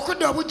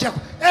 Right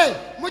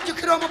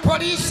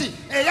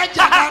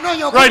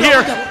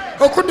here.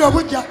 It's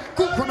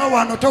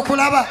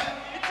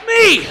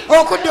me.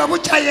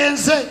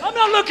 I'm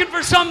not looking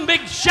for some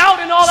big shout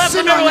and all that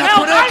from everyone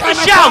else. I'm the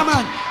shout.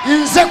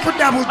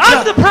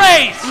 I'm the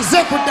praise.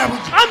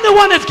 I'm the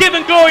one that's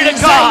giving glory to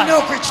God.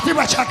 I'm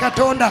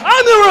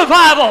the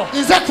revival.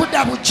 He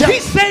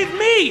saved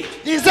me.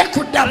 I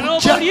don't know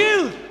about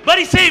you, but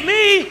he saved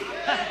me.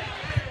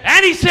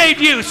 And he saved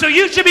you. So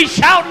you should be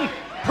shouting,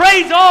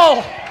 praise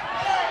all.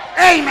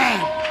 Amen.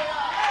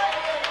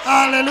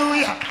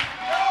 Hallelujah.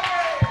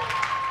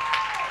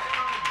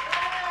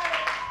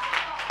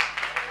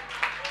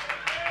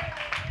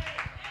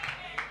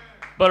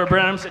 Brother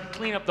Branham said,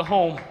 clean up the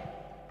home.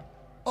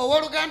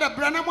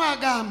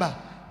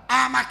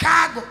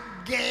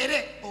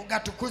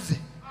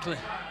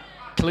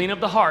 Clean up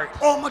the heart.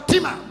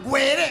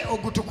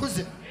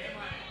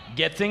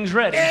 Get things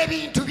ready.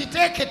 Ebintu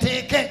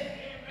biteeketeeke.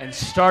 And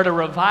start a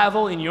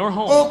revival in your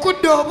home.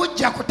 Okudda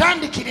obujja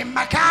kutandikira mu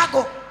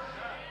makaago.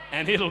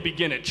 And it'll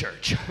begin at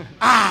church.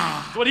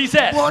 That's what he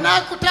said.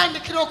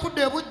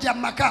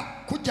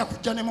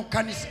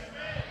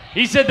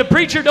 He said the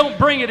preacher don't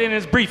bring it in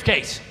his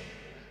briefcase.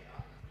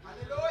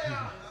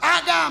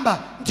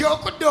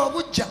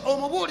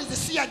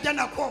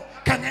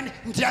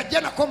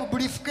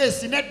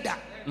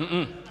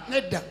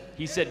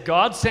 He said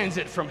God sends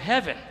it from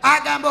heaven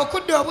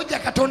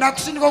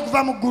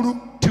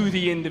to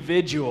the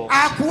individual.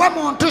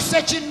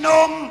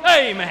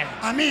 Amen.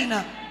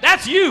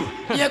 That's you.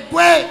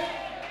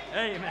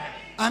 Amen.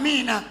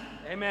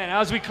 Amen.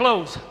 As we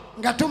close,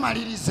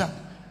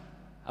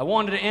 I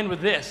wanted to end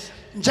with this.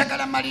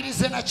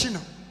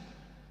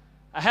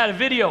 I had a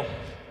video,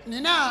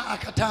 and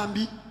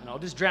I'll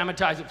just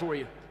dramatize it for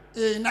you.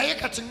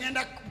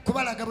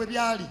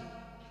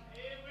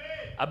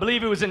 I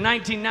believe it was in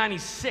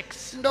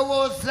 1996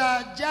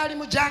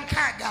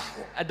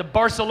 at the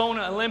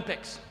Barcelona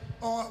Olympics.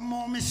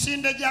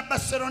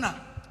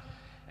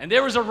 And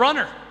there was a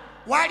runner.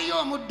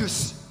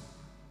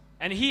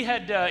 And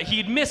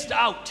he'd missed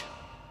out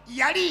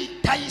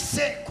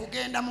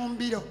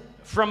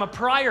from a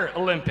prior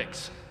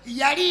Olympics. He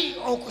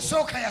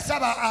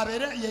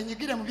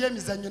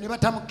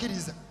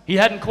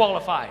hadn't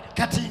qualified.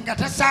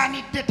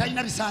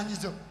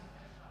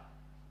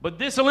 But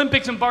this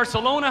Olympics in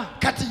Barcelona,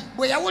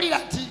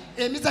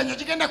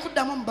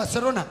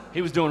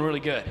 he was doing really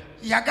good.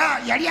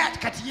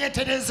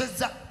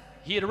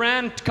 He had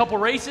ran a couple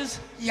races,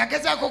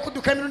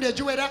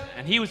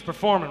 and he was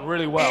performing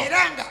really well.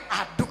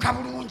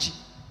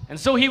 And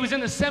so he was in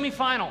the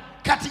semi-final.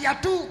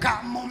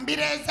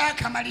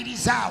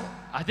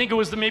 I think it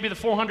was maybe the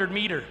 400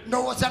 meter.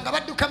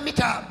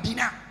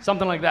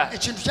 Something like that.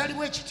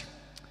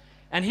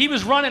 And he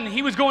was running, and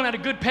he was going at a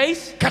good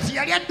pace.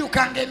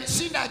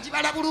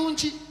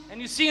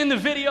 And you see in the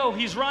video,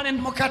 he's running.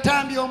 He's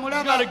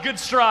got a good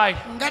stride.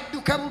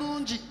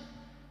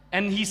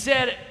 And he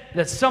said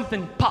that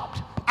something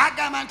popped.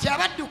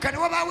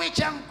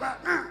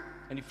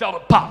 And he felt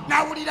it pop.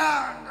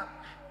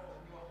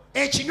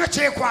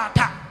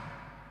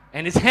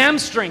 And his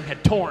hamstring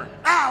had torn.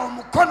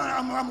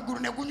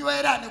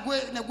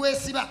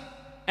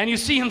 And you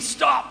see him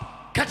stop.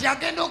 And he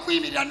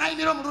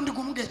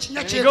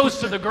goes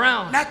to the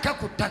ground.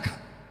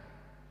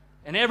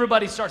 And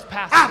everybody starts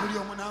passing.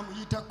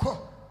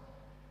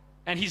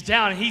 And he's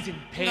down and he's in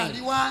pain.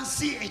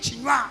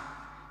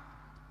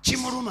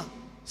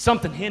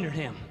 Something hindered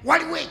him.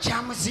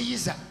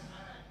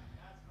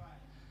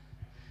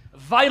 A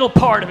vital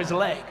part of his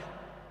leg.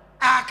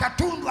 He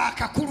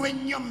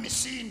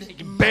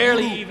can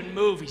barely even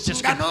move. He's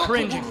just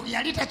cringing.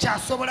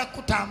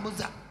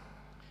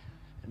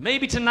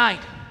 Maybe tonight,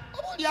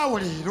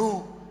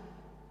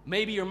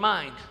 maybe your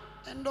mind,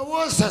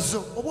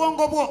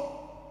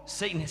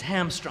 Satan has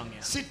hamstrung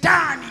you.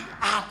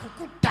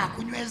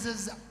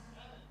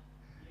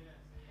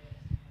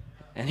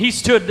 And he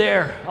stood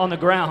there on the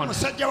ground.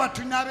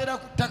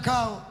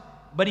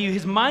 But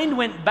his mind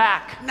went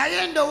back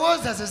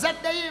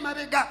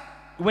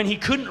when he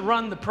couldn't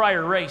run the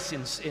prior race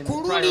in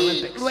prior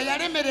Olympics.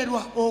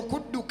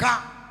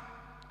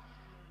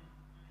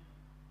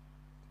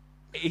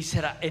 He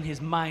said in his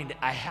mind,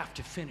 I have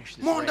to finish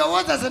this race.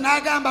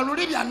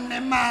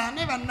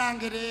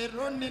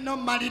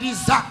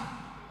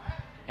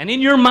 And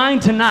in your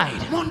mind tonight,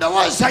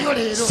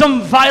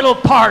 some vital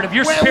part of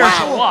your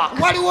spiritual walk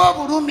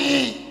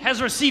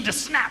has received a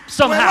snap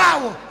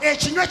somehow.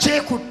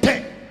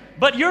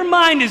 But your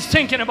mind is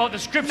thinking about the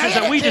scriptures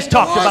that we just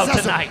talked about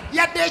tonight.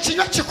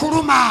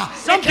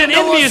 Something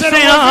in me is saying,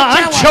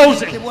 I'm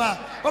chosen.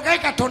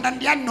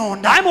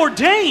 I'm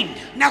ordained.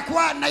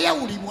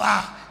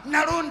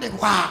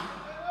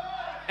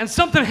 And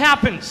something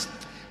happens.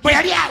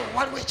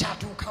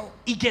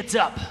 He gets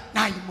up.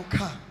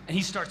 And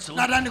he starts to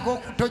look.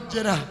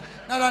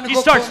 He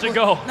starts to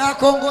go.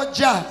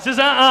 Says,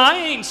 I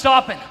ain't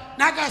stopping.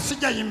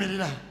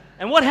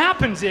 And what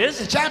happens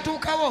is,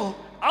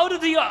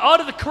 out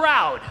of the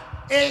crowd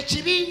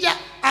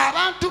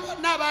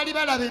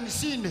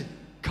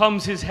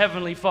comes his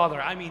heavenly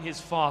Father. I mean his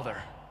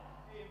Father.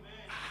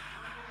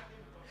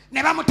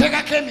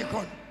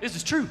 This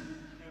is true.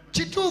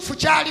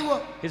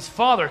 His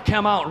father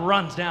came out and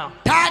runs down.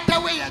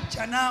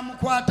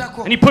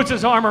 And he puts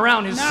his arm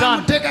around his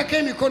son. His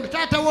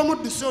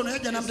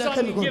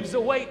son gives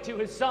the weight to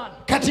his son.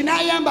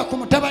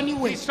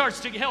 He starts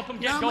to help him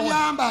get going.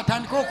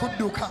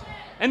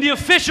 And the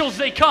officials,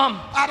 they come.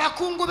 They're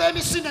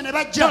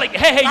like,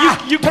 hey,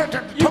 you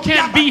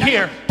can't be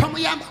here.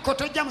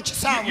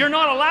 You're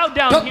not allowed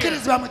down here.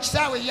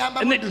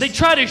 And they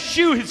try to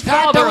shoo his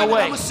father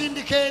away.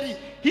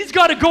 He's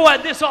got to go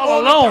at this all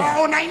alone.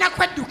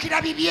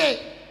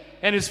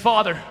 And his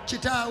father,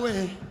 leave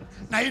him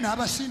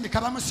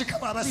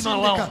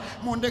alone.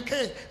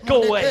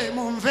 Go away.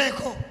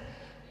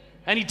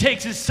 And he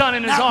takes his son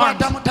in his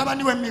arms.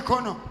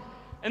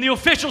 And the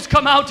officials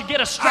come out to get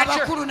a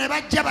stretcher.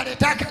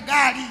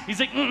 He's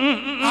like,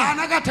 I'm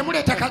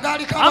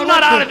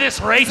not out of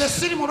this race.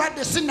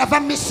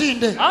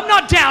 I'm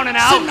not down and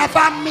out.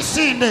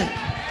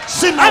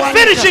 I'm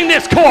finishing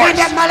this course.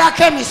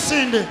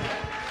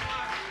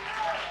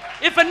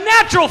 If a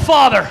natural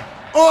father,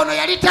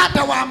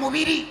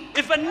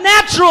 if a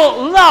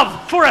natural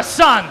love for a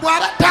son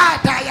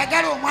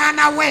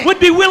would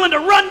be willing to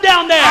run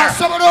down there,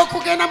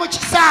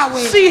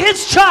 see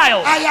his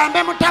child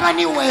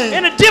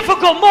in a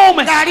difficult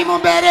moment,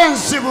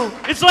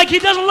 it's like he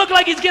doesn't look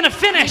like he's going to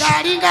finish.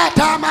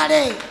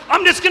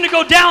 I'm just going to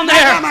go down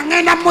there.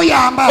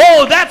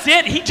 Oh, that's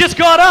it. He just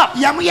got up.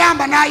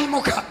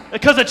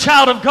 Because a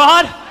child of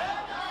God,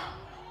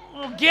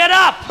 get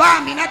up.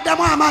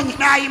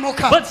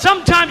 But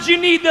sometimes you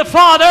need the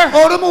Father. You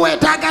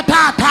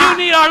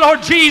need our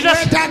Lord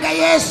Jesus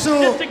just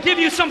to give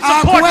you some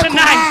support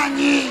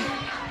tonight.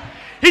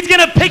 He's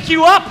going to pick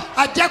you up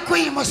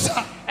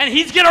and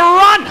he's going to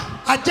run.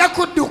 He's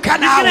going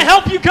to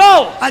help you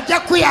go.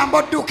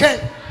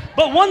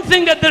 But one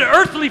thing that the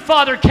earthly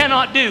father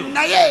cannot do,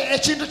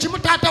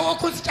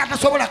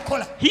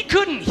 he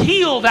couldn't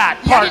heal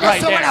that part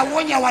right there.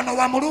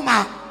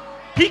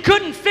 He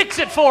couldn't fix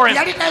it for him.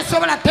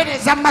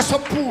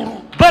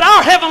 But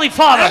our Heavenly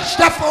Father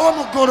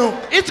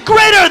is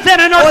greater than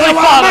an earthly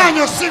father.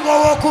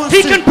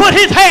 He can put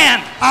his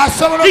hand,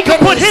 he can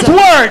put his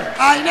word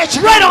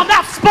right on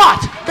that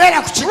spot, right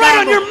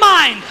on your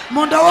mind,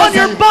 on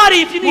your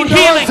body if you need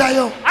healing.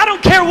 I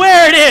don't care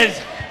where it is.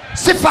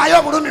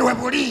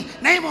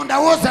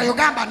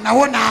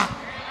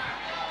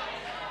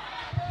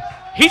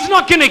 He's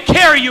not going to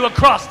carry you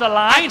across the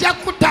line. He's going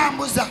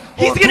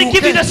to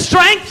give you the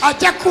strength,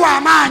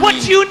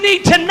 what you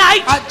need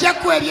tonight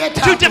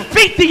to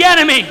defeat the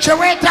enemy, so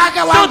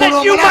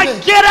that you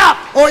might get up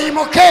and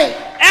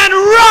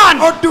run.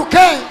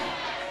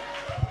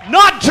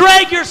 Not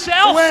drag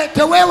yourself,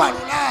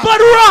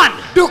 but run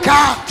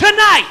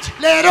tonight.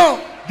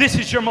 This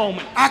is your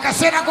moment.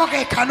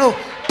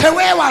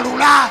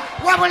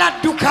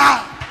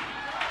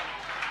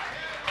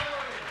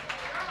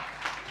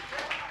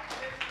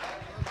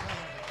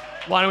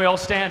 Why don't we all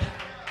stand?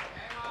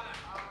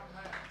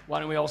 Why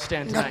don't we all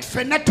stand tonight?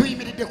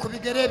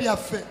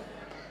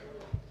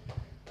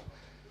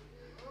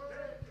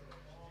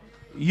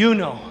 You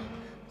know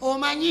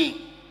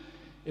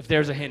if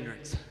there's a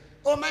hindrance.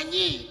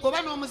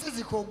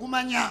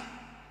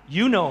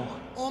 You know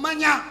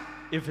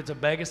if it's a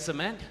bag of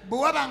cement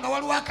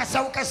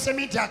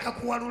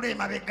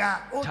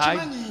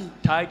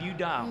tied you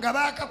down.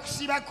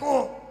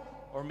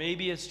 Or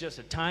maybe it's just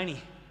a tiny,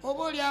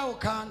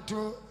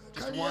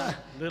 just one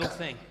little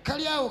thing.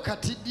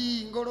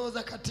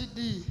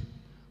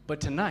 But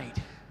tonight,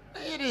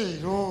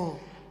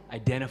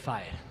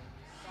 identify it.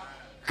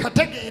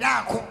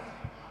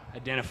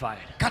 Identify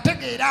it.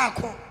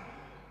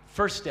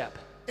 First step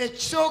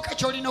is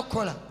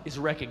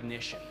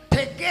recognition.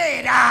 If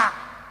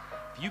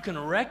you can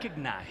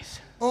recognize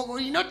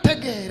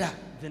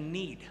the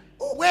need,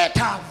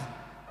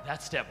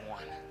 that's step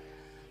one.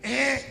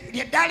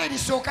 The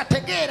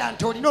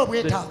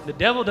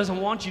devil doesn't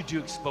want you to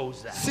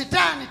expose that.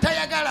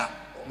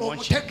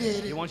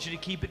 He wants you to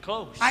keep it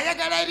closed.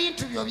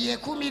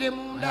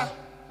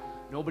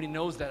 Nobody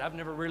knows that. I've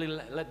never really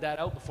let that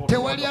out before.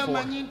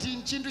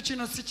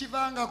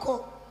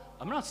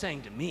 I'm not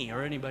saying to me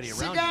or anybody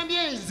around you.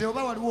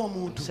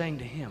 I'm saying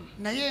to him.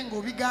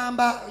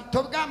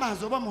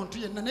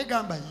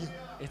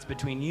 It's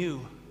between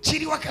you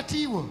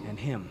and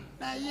him.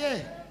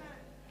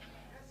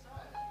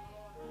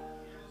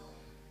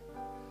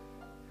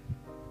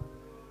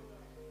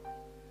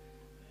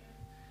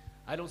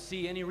 I don't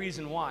see any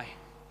reason why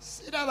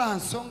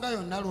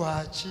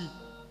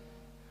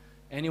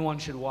anyone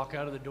should walk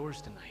out of the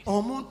doors tonight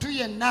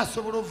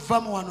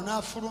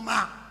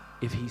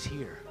if he's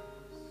here.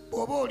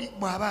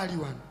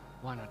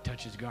 Why not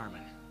touch his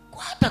garment?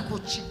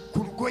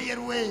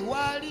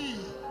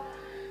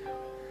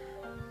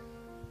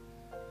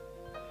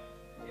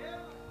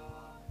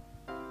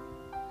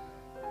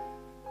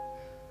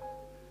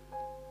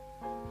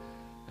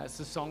 That's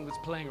the song that's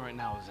playing right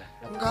now, is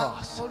at the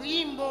cross.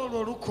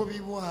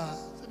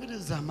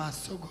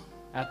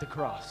 At the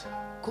cross.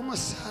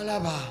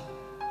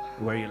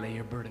 Where you lay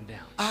your burden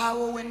down.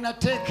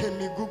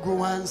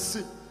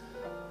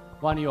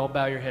 Why don't you all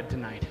bow your head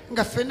tonight?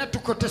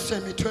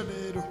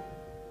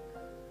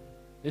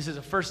 This is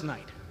the first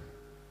night.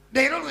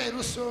 You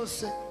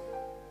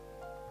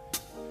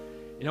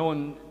know,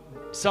 when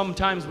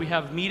sometimes we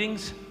have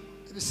meetings,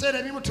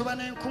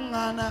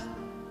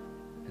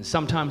 and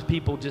sometimes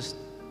people just,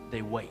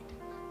 they wait.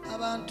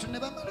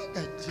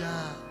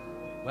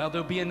 Well,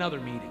 there'll be another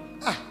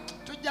meeting.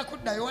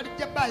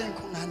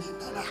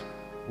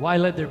 Why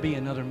let there be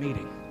another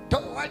meeting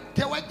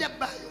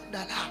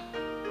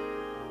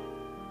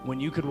when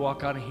you could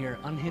walk out of here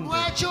unhindered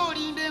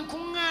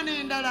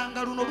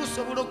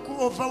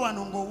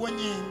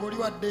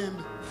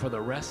for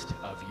the rest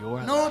of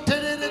your life?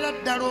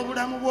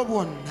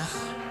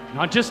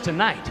 Not just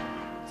tonight,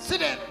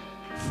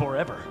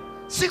 forever.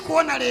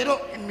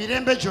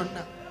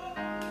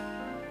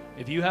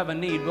 If you have a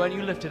need, why don't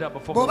you lift it up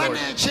before the Lord?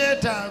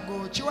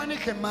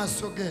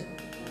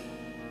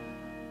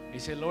 You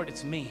say, Lord,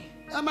 it's me.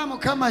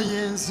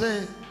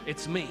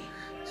 It's me.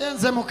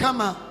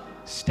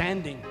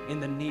 Standing in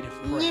the need of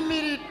prayer.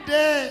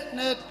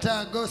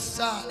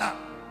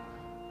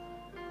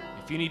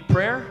 If you need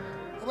prayer,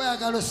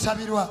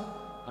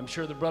 I'm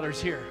sure the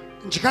brothers here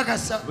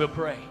will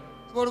pray.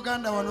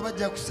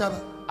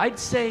 I'd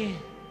say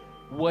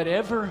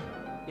whatever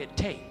it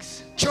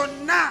takes,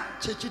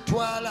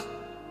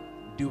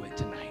 do it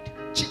tonight.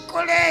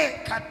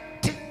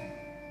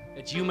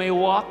 That you may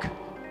walk,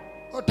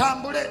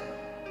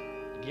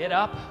 get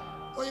up,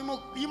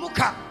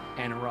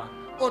 and run.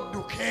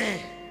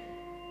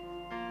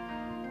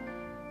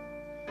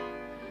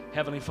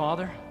 Heavenly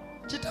Father,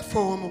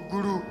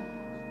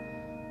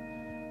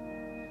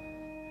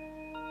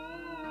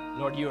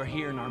 Lord, you are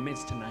here in our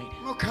midst tonight.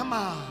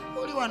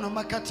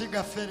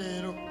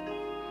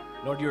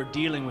 Lord, you are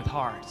dealing with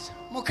hearts.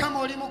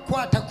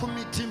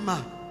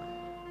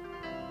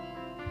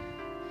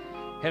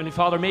 Heavenly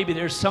Father, maybe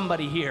there's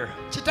somebody here.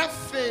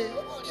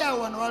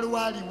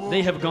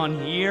 They have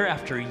gone year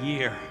after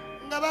year,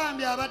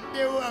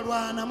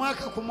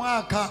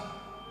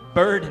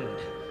 burdened.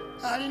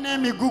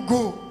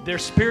 Their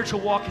spiritual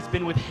walk has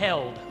been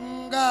withheld,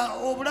 and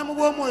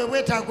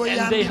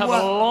they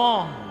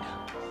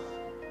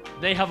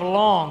have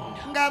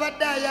longed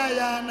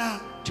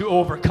to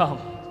overcome.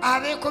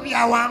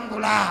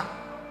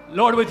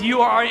 Lord, with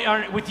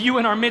you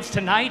in our midst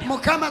tonight,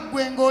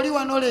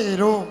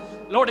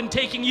 Lord, in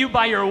taking you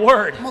by your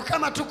word,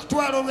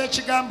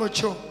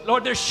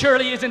 Lord, there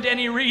surely isn't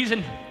any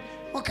reason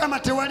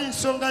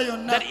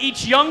that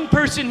each young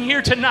person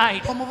here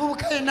tonight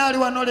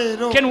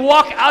can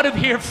walk out of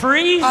here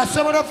free,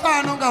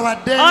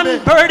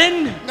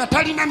 unburdened,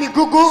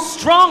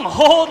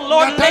 stronghold,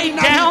 Lord, laid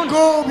down,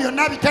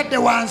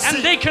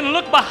 and they can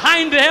look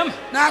behind them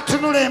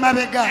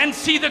and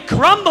see the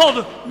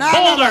crumbled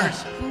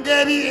boulders,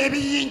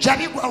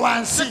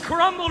 the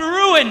crumbled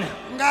ruin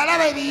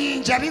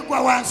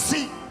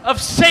of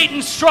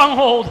Satan's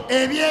stronghold.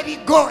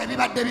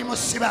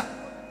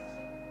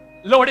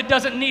 Lord, it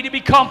doesn't need to be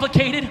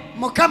complicated.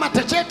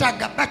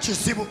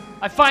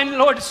 I find,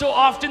 Lord, so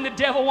often the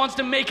devil wants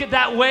to make it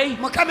that way.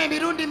 But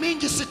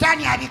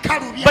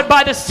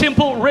by the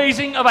simple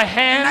raising of a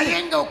hand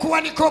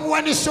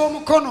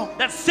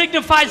that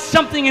signifies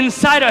something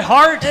inside a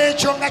heart, that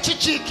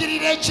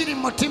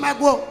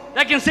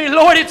can say,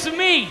 Lord, it's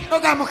me.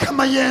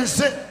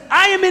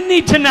 I am in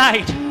need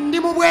tonight.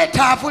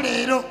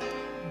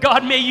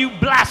 God, may you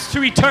blast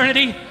through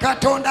eternity.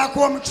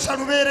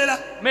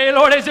 May,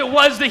 Lord, as it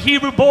was the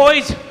Hebrew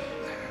boys,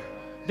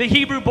 there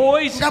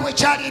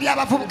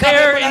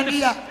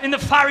in the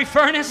fiery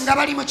furnace,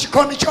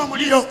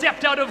 you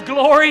stepped out of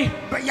glory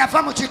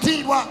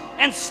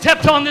and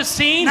stepped on the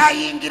scene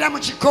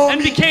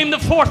and became the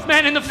fourth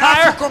man in the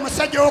fire.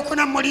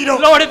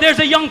 Lord, if there's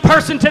a young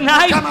person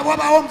tonight,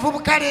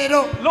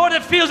 Lord,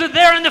 that feels that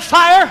they're in the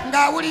fire,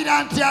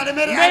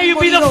 may you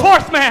be the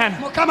fourth man.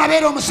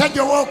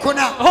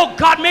 Oh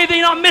God, may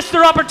they not miss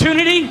their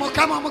opportunity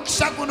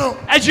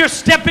as you're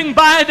stepping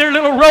by their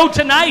little road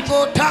tonight.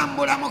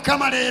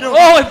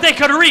 Oh, if they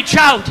could reach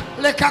out.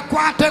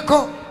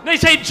 They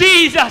say,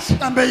 Jesus.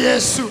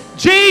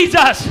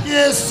 Jesus.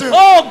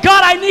 Oh,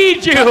 God, I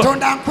need you.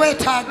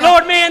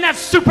 Lord, may in that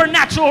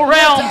supernatural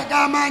realm,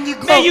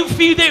 may you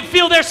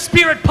feel their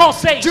spirit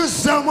pulsate.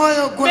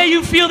 May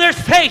you feel their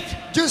faith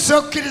as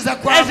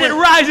it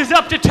rises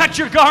up to touch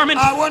your garment.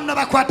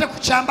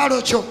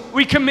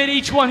 We commit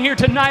each one here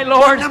tonight,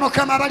 Lord,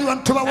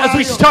 as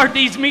we start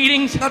these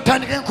meetings.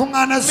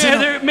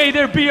 May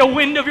there be a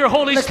wind of your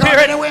Holy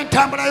Spirit.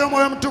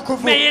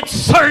 May it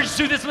surge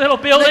through this little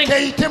building.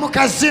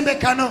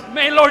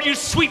 May, Lord, you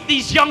sweep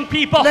these young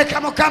people. May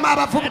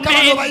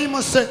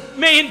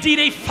indeed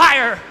a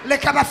fire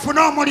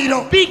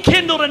be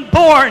kindled and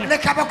born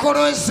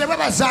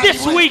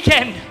this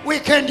weekend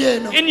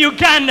in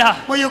Uganda.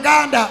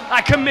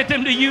 I commit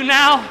them to you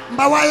now in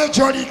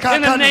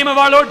the name of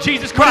our Lord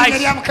Jesus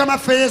Christ.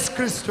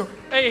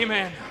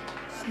 Amen.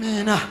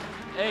 Amen.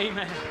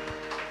 Amen.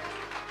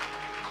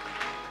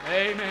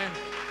 Amen.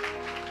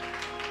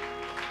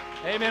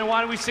 Amen.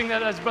 Why don't we sing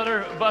that as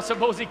Brother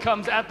Basabozi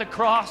comes at the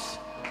cross?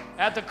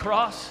 At the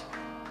cross.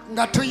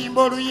 At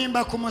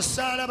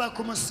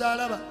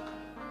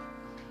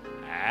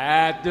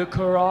the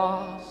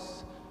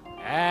cross.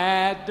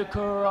 At the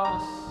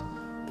cross.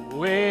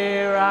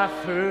 Where I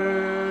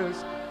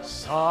first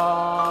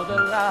saw the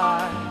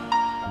light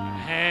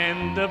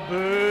and the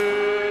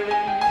burdens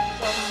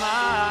of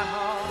my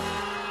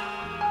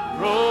heart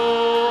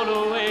rolled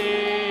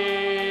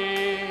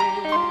away.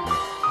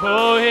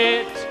 Oh,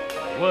 it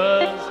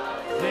was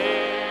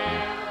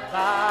there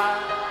by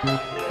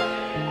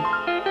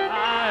faith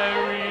I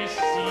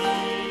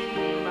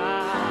received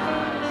my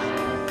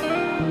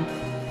sin.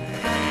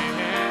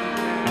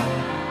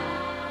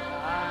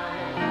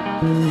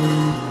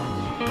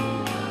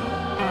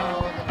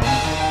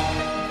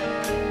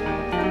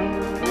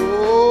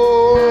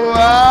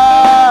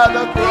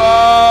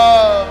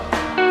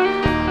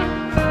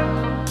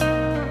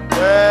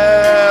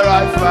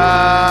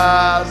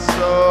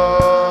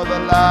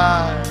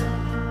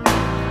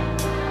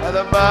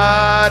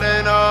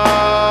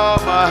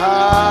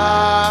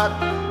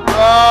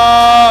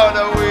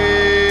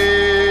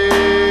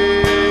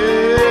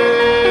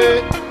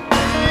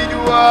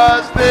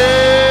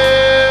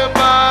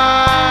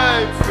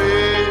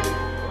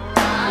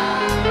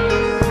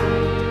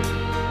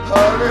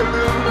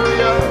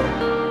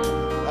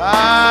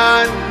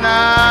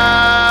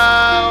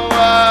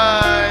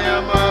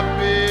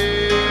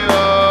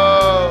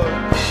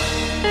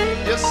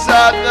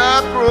 the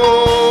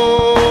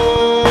cross.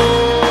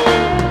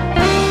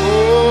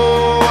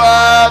 Oh,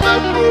 at the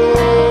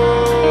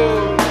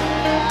cross,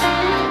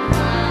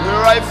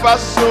 where I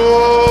first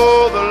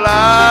saw the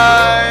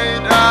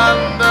light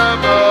and the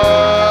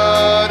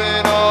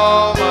burden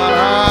of my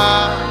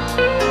heart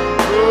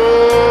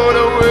rolled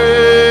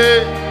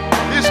away.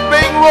 It's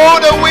being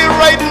rolled away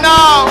right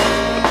now.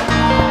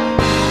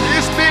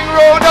 It's being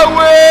rolled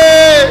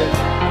away.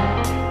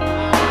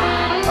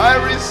 I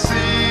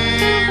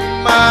receive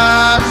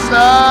my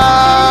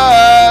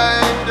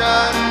sight,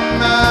 and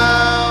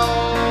now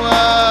I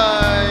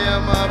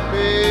am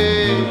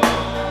happy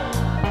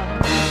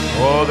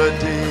all the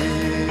day.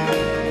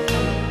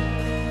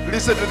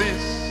 Listen to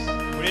this.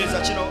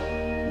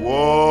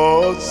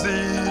 Was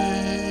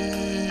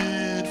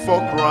it for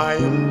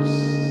crimes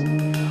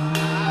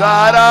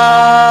that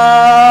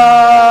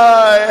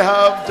I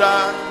have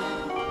done?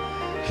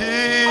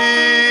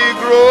 He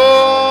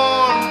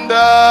groaned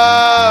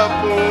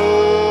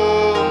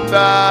upon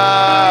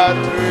that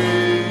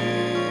tree.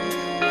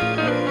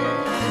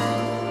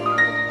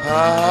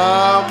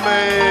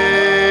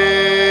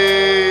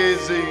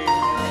 Amazing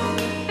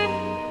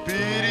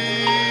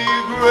pity,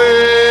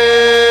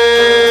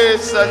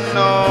 grace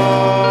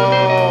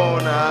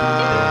unknown,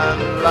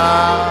 and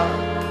love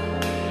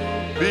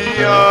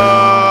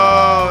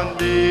beyond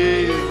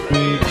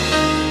degree.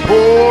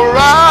 For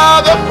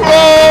at the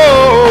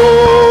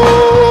cross,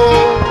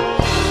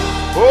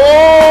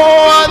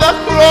 oh, at the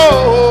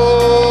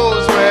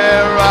cross,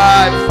 where I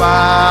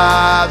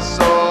first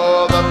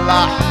saw the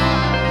light.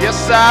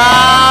 Yes,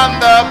 and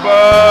the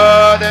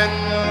burden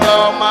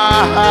of my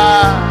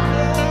heart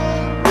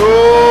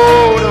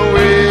rolled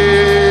away.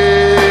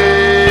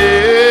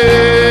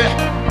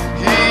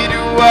 It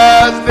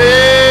was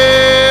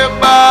there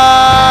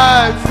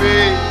by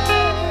faith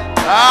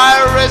I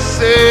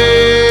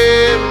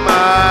received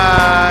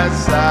my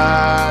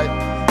sight,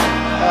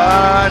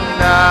 and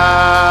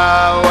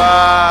now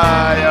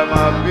I am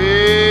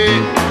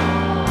happy.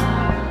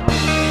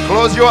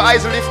 Close your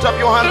eyes, lift up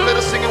your hand, let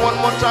us sing it one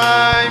more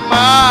time.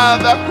 At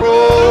the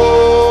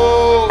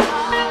cross,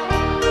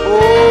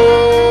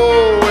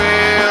 oh,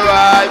 where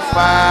I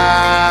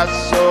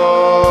first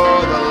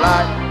saw the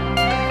light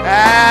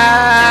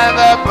and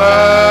the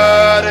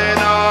burden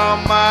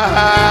of my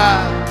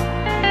heart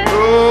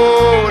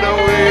rolled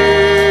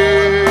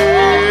away.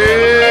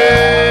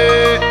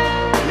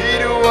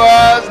 It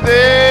was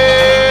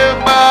there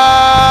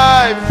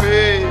by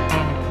faith.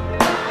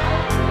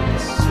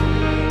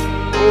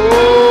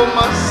 Oh,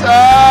 my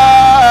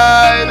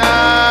side,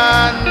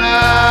 and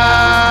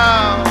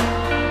now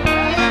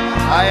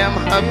I am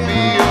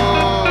happy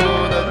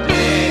all the day.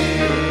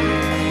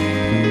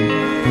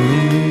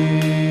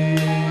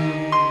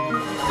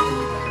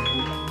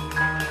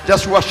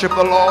 Just worship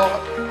the Lord.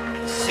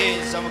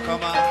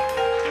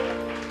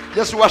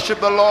 Just worship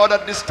the Lord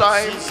at this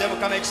time.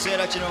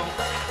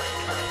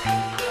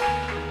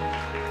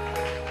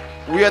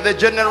 We are the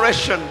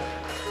generation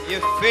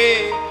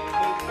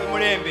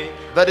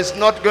that is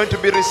not going to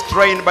be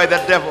restrained by the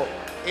devil.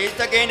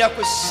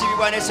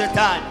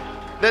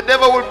 The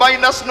devil will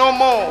bind us no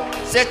more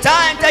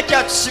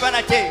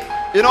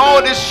in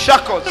all these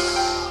shackles.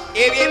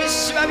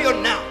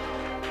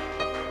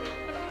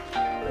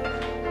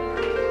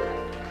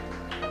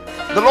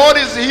 The Lord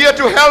is here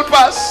to help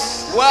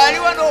us.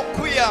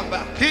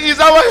 He is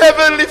our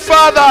heavenly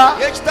Father.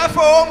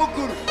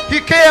 He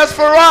cares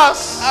for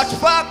us.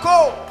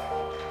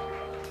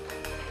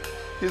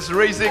 He's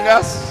raising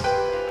us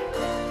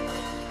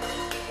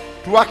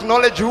to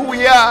acknowledge who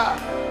we are,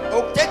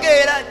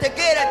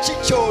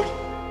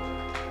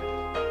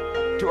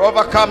 to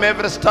overcome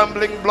every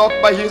stumbling block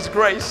by His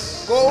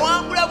grace.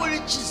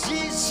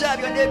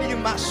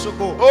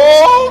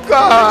 Oh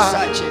God.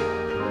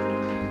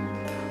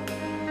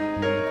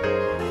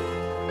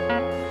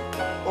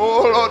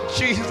 Oh Lord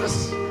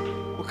Jesus.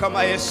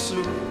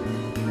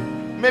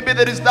 Maybe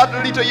there is that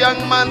little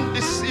young man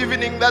this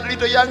evening, that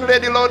little young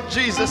lady, Lord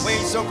Jesus,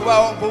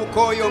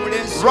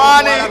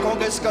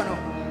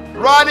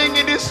 running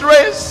in this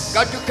race,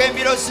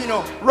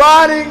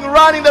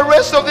 running the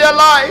rest of their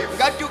life,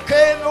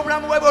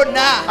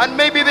 and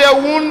maybe they are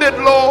wounded,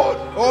 Lord,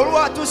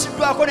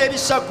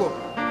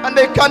 and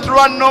they can't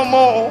run no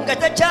more.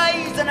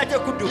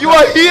 You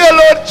are here,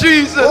 Lord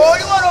Jesus,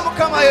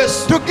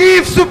 to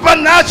give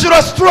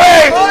supernatural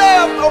strength,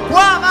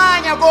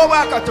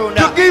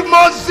 to give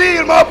more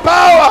zeal, more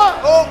power.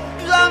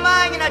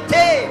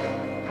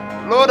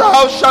 Lord,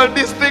 how shall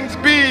these things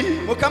be?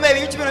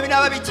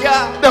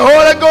 The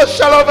Holy Ghost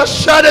shall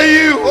overshadow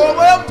you.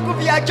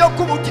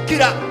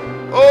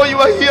 Oh, you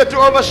are here to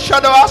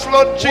overshadow us,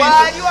 Lord Jesus.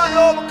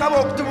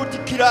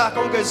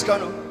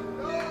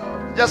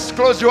 Just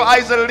close your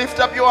eyes and lift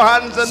up your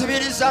hands and tell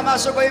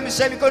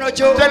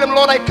Him,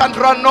 Lord, I can't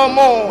run no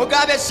more, but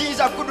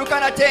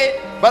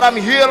I'm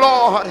here,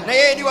 Lord.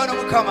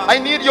 I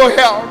need your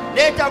help.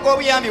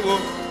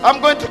 I'm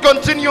going to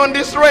continue on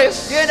this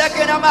race.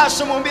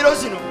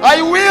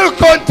 I will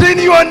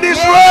continue on this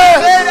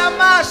race.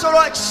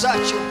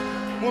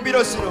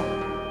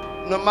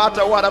 No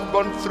matter what I've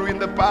gone through in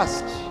the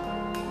past.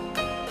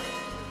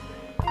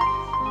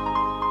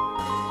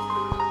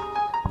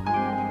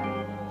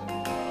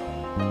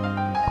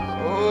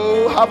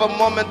 Oh, have a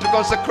moment to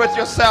consecrate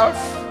yourself.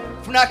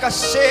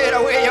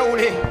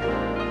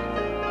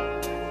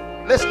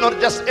 Let's not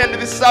just end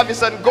this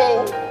service and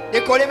go.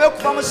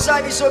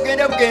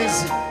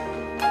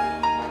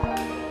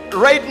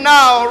 Right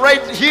now,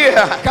 right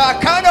here,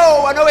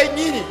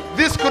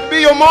 this could be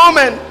your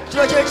moment.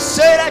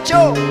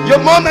 Your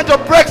moment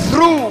of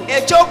breakthrough.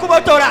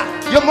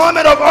 Your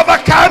moment of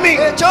overcoming.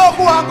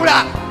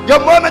 Your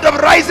moment of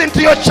rising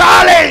to your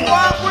challenge.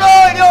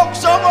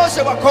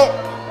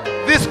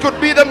 This could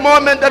be the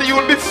moment that you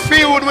will be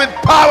filled with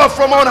power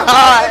from on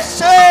high.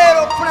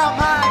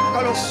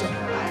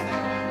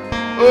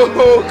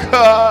 Oh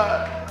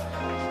God.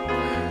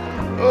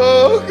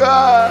 Oh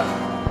God.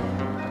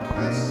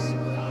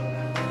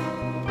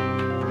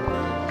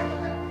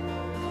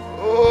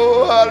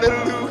 Oh,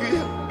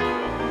 hallelujah.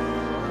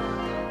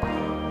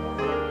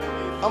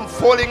 I'm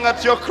falling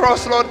at your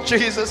cross, Lord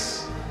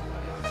Jesus.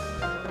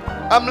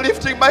 I'm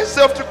lifting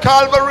myself to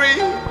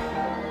Calvary.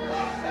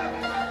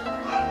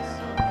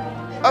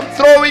 I'm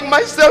throwing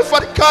myself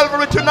at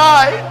Calvary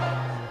tonight,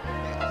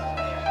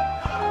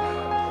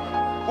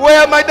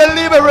 where my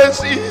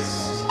deliverance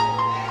is,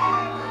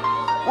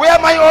 where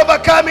my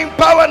overcoming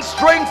power and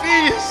strength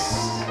is.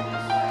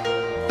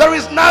 There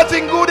is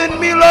nothing good in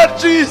me, Lord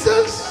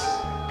Jesus,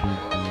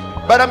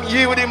 but I'm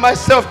yielding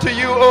myself to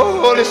you,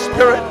 oh Holy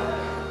Spirit.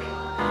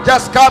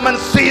 Just come and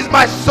seize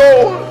my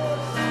soul.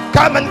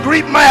 Come and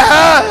grip my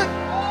heart.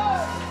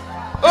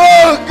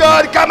 Oh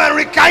God, come and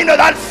rekindle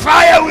that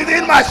fire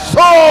within my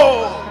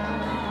soul.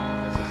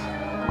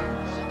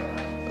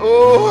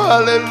 Oh,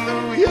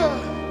 hallelujah.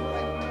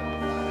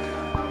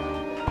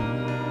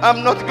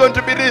 I'm not going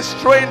to be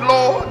restrained,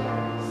 Lord.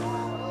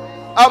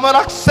 I'm going to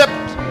accept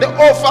the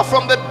offer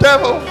from the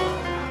devil.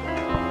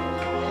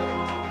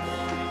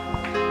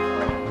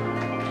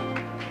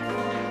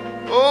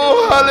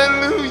 Oh,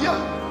 hallelujah.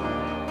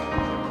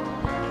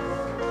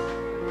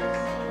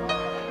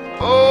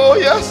 Oh,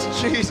 yes,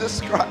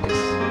 Jesus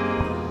Christ.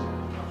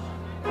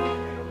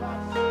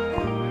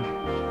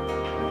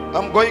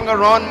 I'm going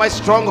around my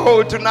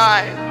stronghold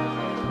tonight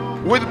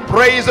with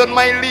praise on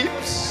my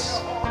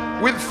lips,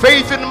 with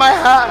faith in my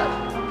heart.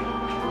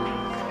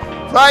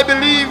 For I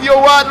believe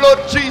your word,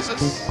 Lord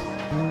Jesus.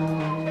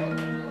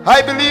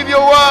 I believe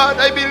your word.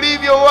 I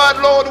believe your word,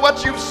 Lord.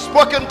 What you've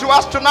spoken to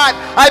us tonight,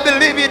 I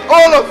believe it,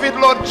 all of it,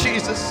 Lord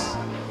Jesus.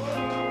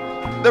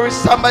 There is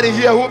somebody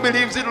here who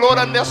believes it, Lord,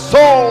 and their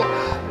soul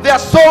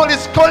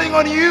is calling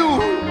on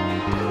you.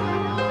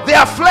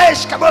 Their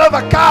flesh cannot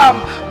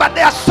overcome, but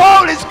their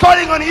soul is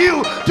calling on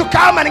you to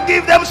come and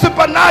give them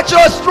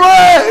supernatural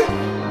strength.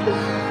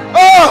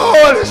 Oh,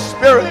 Holy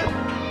Spirit,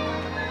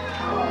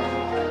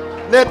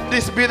 let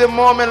this be the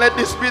moment, let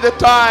this be the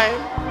time.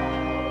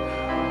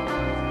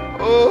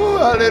 Oh,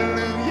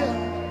 hallelujah.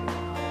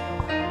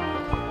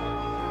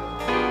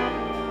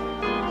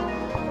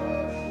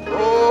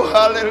 Oh,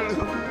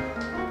 hallelujah.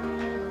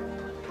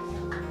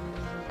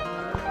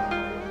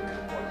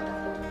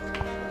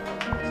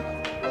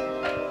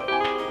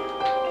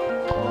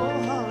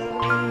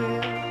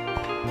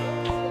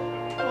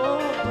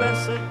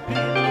 Blessed be.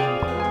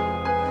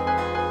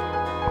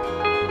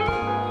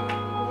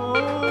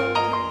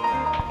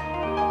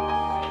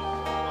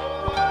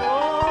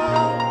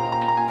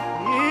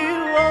 It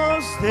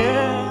was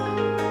there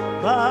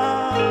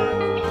by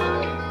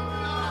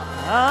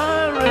I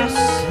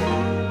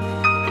received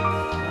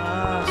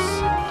us,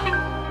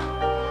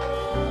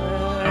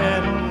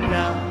 and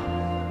now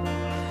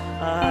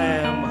I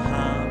am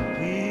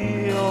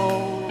happy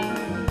all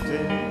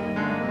day.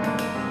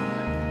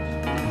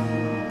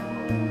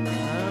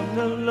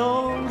 No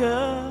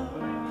longer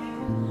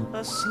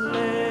a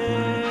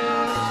slave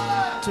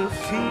to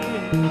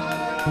fear.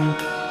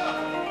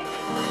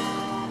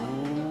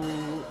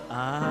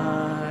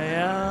 I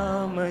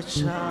am a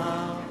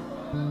child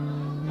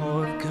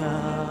of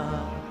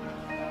God.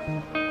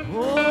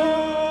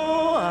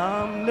 Oh,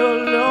 I'm no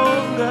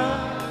longer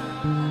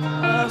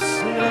a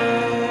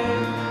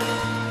slave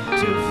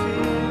to fear.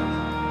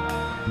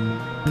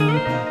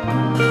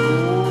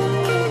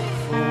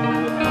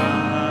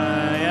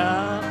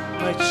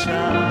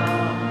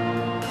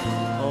 Child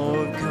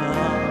of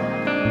God.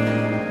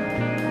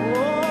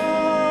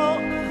 Oh,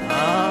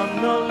 I'm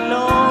no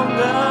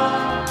longer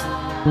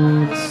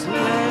a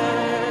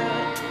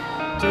slave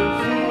to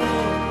fear.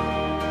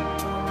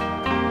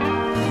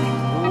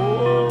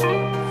 Oh,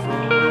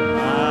 for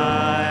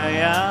I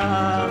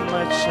am a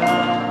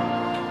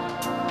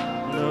child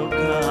of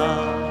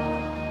God.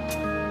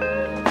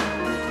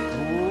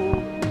 Oh,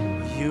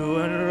 you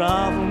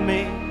unravel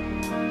me.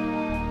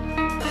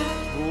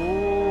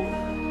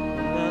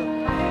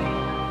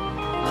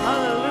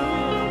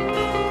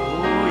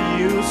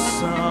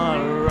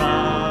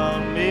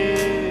 Surround me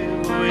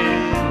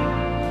with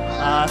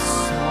a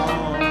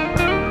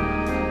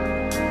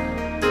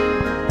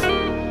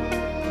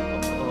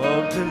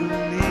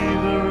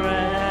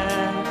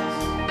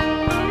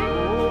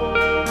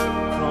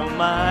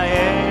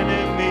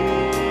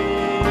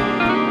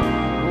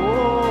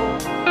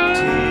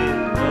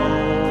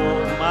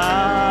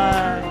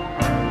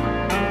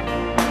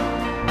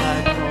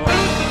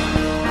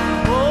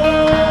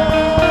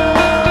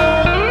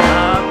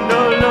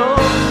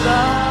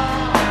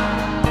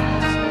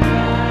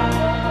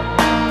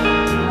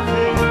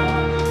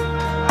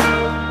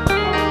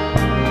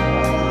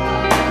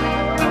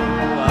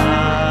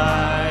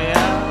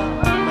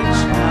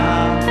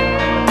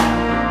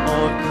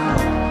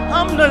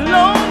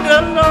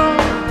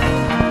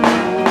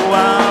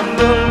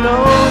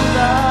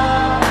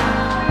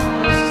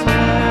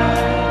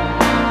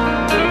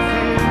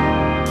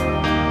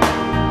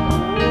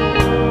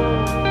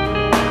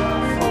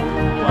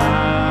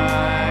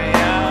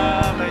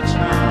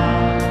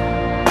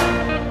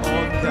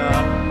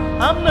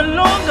I'm no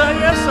longer,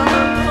 yes, I'm no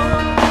longer.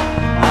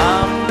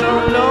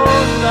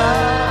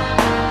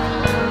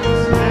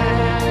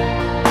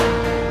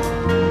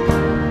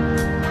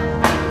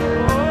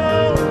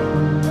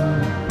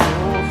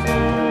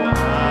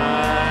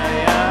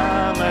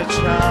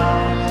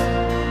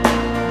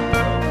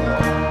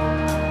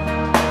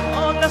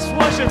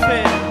 Worship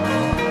Him.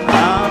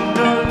 I'm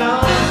no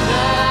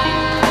longer.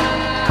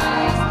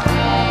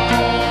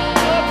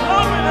 Oh,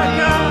 glory to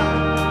God.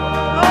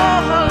 Oh,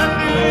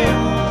 hallelujah.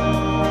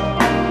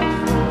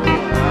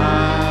 I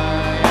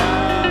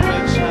am a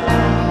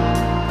child.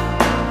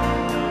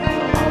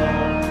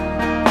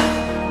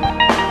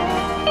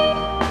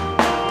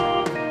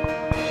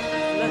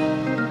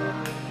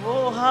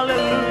 Oh,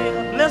 hallelujah.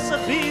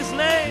 Blessed be His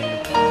name.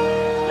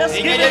 Let's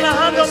give Him a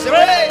hand of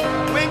praise.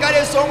 We got a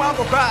song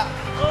to cry.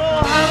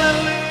 Oh,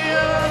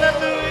 hallelujah,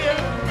 hallelujah.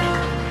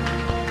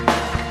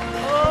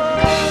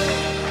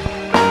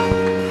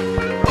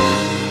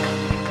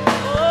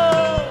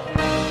 Oh,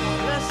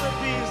 blessed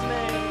be His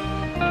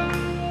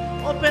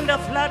name. Open the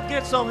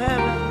floodgates of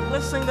heaven.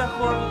 Let's sing that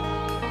chorus.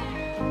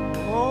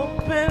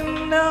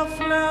 Open the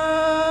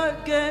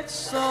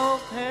floodgates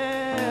of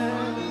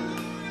heaven.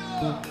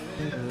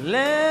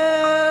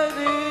 Let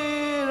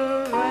it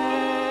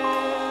rain.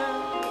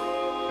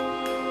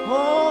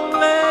 Oh,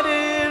 let it.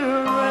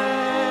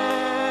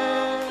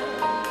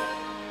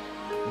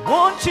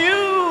 Won't you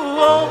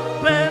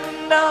open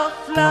the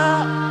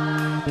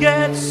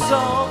floodgates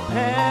of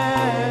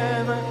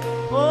heaven?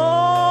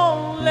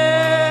 Oh,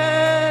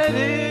 let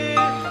it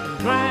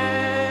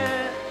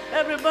rain.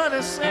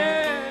 Everybody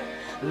say,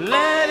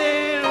 let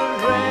it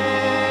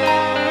rain.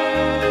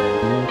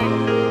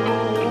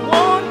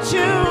 Won't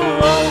you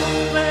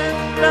open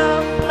the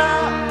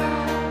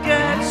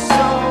floodgates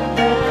of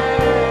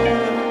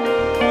heaven?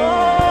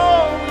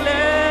 Oh,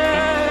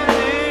 let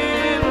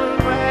it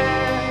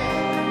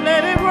rain.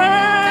 Let it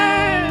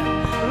rain.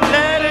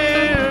 Let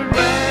it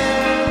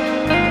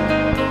rain.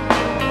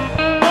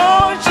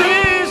 Oh,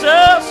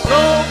 Jesus,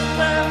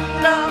 open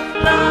the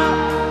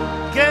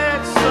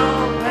floodgates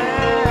of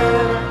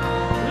heaven.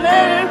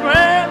 Let it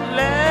rain.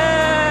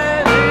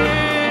 Let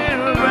it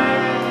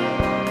rain.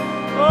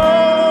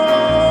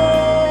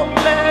 Oh,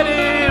 let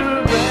it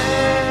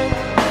rain.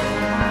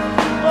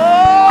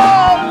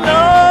 Oh,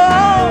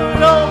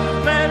 Lord,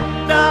 open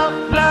the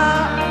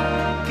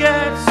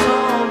floodgates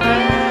of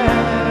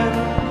heaven.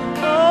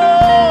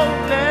 Oh,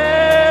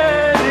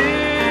 let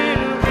it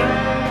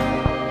rain.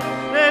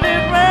 Let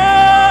it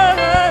rain.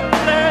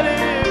 Let it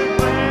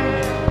rain.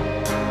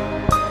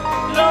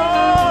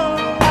 Lord,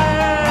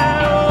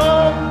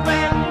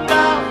 open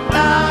the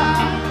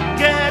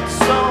floodgates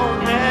of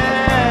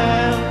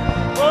heaven.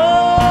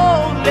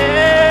 Oh,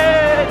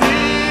 let it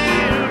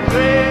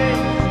rain.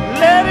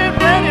 Let it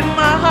rain in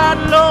my heart,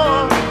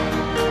 Lord.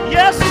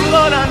 Yes,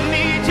 Lord, I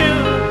need you.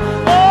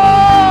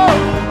 Oh,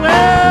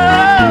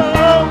 well,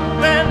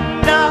 open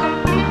the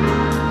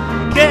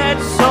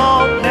gates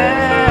of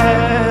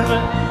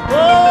heaven.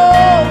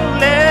 Oh,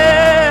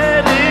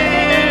 let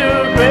it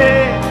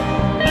rain.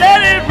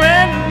 Let it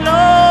rain,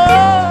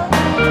 Lord.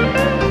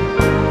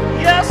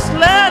 Yes,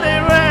 let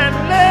it rain.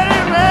 Let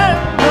it rain.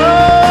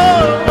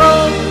 Oh,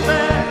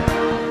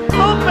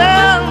 open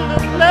the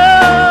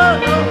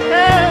flood of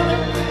heaven.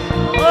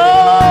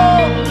 Oh,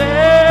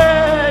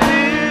 let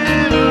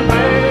it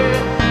rain.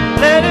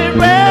 Let it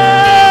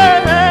rain.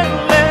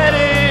 Let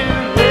it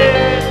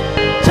rain.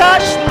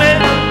 Touch me,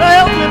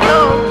 help me,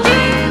 Lord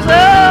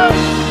Jesus.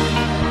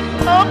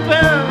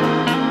 Open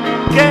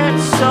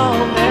gates of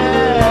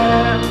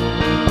heaven.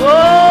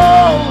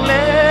 Oh,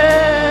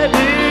 let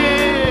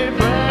it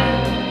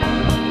rain.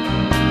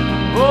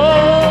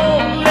 Oh,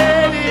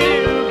 let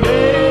it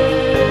rain.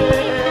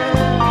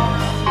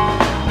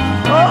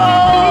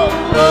 Oh,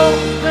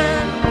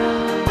 open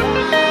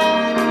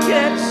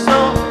gates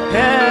of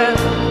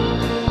heaven.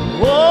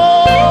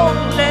 Oh,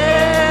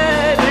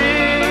 let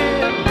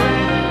it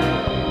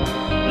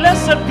rain.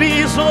 Blessed be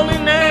His holy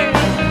name.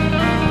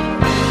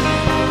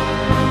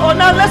 Oh,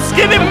 now let's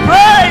give Him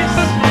praise.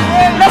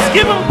 Let's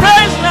give Him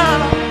praise now.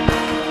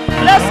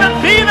 Blessed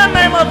be the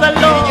name of the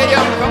Lord.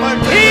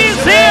 He's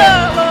here,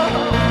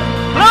 Lord.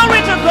 Glory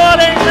to God,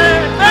 amen.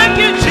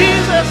 Thank you,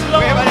 Jesus,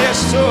 Lord.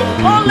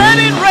 Oh, let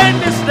it rain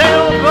this day,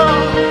 oh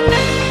God.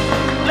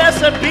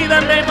 Blessed be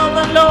the name of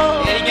the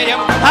Lord.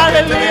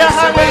 Hallelujah,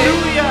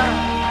 hallelujah.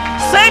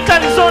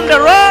 Satan is on the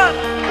run.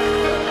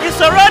 It's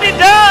already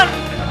done.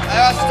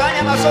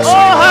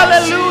 Oh,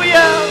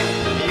 hallelujah.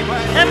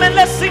 Amen.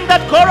 Let's sing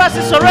that chorus.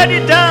 It's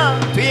already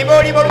done. It's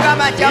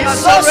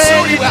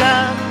already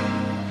done.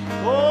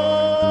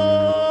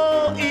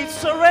 Oh,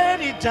 it's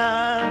already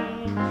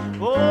done.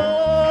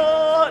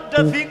 Oh,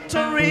 the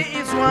victory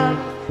is won.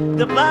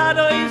 The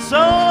battle is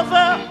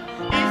over.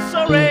 It's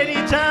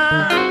already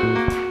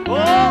done.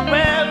 Oh,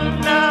 well,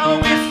 now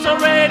it's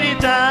already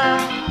done.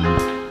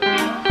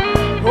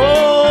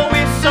 Oh,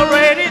 it's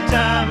already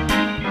done.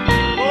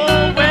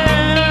 Oh,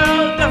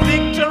 well, the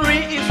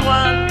victory is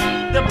won.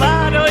 The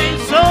battle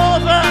is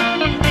over.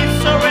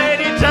 It's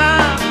already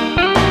done.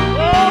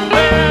 Oh,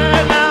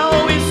 well,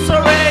 now it's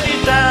already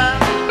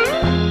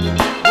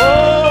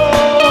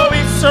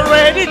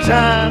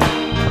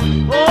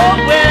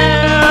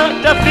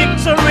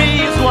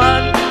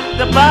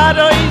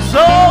battle is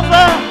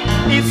over,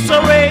 it's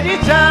already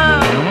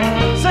done.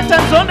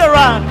 Satan's on the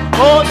run,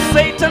 oh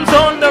Satan's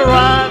on the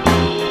run.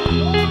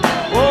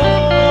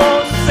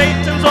 Oh,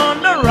 Satan's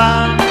on the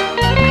run.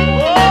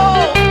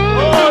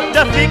 Oh,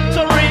 the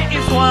victory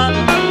is won.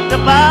 The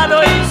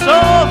battle is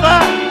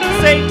over.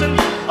 Satan,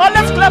 oh,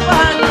 let's clap our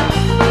hands.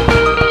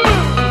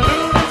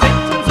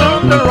 Satan's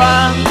on the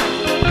run.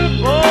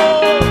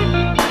 Oh,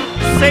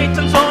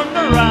 Satan's on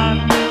the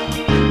run.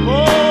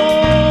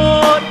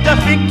 Oh, the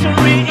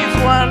victory is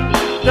won.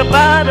 The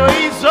battle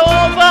is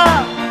over.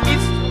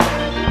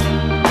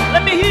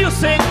 Let me hear you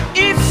sing.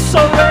 It's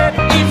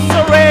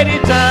already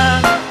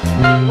done.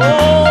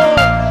 Oh,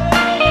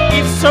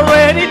 it's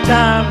already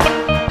done.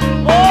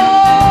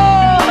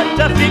 Oh,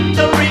 the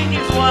victory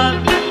is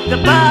won. The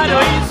battle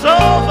is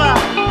over.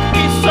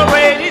 It's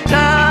already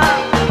done.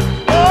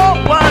 Oh,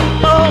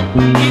 one more.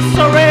 It's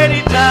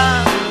already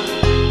done.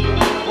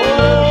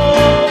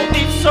 Oh,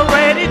 it's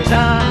already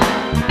done.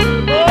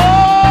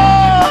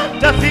 Oh,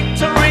 the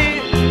victory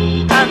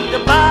and the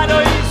battle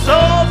is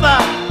over.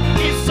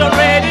 It's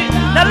already.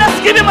 Now let's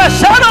give him a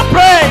shout of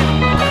praise.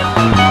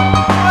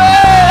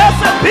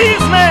 That's a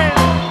peace, man.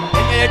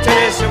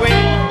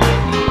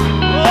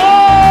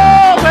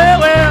 Oh,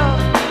 well,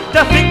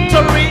 the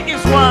victory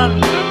is won.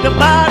 The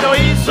battle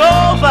is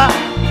over.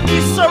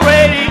 It's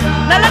already.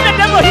 Now let the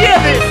devil hear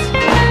this.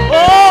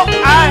 Oh,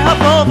 I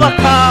have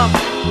overcome.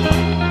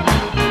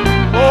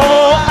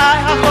 Oh, I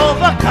have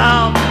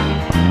overcome.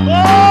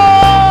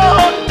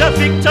 Oh, the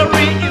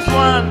victory is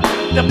won.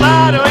 The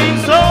battle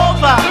is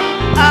over.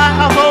 I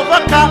have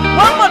overcome.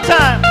 One more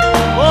time.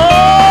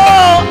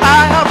 Oh,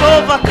 I have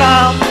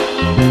overcome.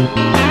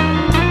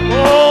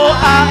 Oh,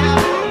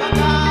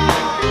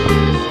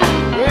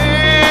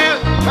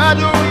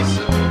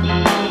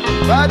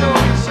 battle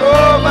is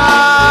over.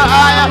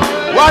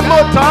 One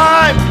more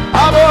time.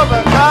 I've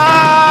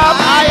overcome.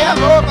 I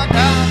have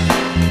overcome.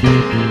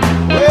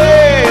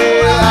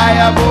 Well, I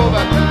have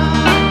overcome.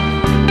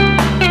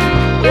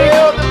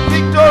 Well, the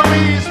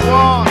victory is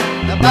won.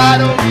 The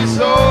battle is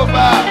over.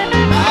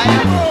 I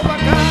have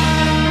overcome.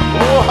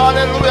 Oh,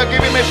 hallelujah.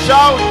 Give him a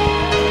shout.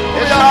 A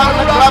shout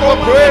and a clap of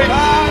praise.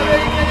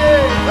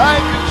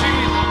 Thank you,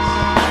 Jesus.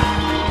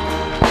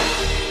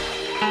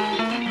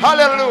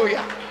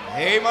 Hallelujah.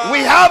 Amen. We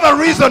have a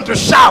reason to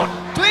shout.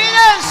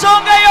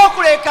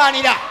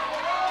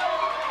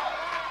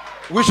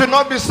 We should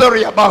not be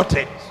sorry about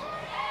it.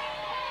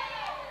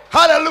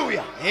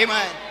 Hallelujah.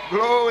 Amen.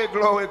 Glory,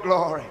 glory,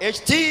 glory.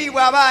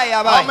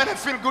 How many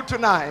feel good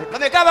tonight?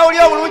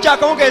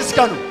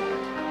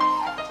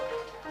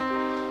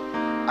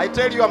 I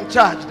tell you, I'm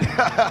charged.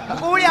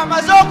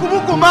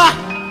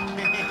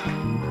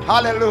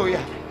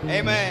 Hallelujah.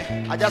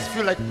 Amen. I just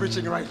feel like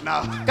preaching right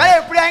now.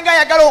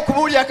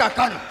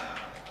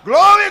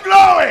 Glory,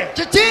 glory.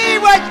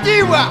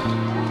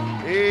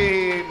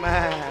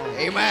 Amen.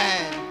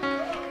 Amen.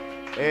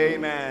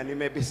 Amen. You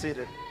may be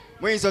seated.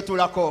 Praise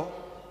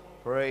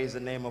the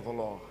name of the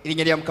Lord.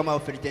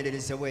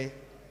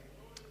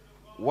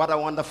 What a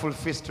wonderful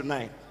feast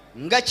tonight.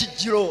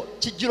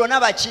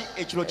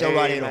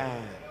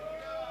 Amen.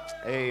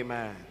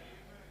 Amen.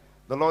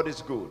 The Lord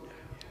is good.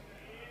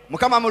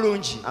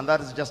 And that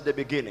is just the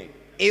beginning.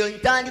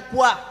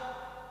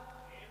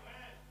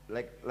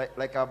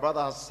 Like our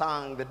brother has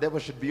sung, the devil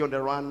should be on the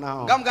run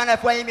now.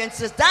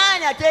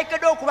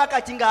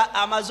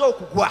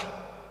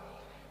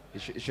 He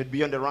should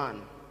be on the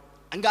run.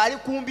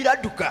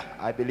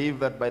 I believe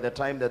that by the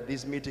time that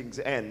these meetings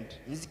end,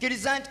 we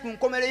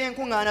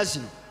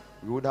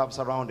would have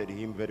surrounded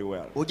him very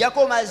well.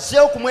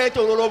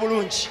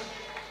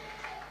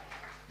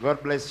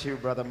 God bless you,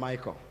 Brother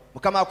Michael.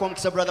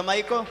 Brother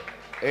Michael.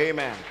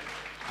 Amen.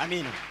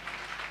 Amen.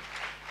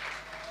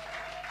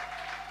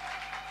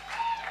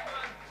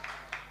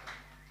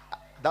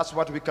 That's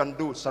what we can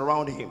do,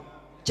 surround him.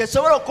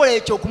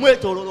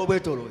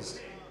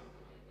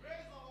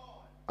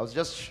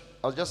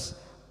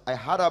 I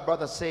heard our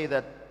brother say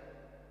that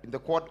in the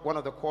court, one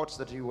of the courts,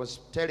 that he was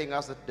telling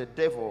us that the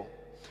devil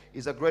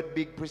is a great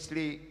big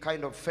priestly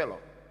kind of fellow.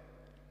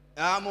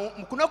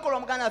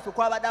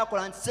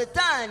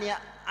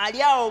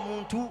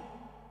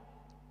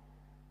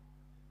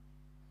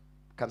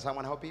 Can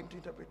someone help him to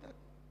interpret that?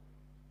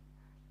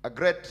 A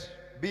great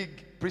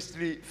big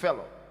priestly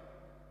fellow.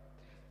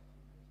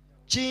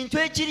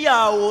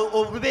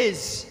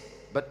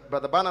 But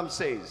Brother Branham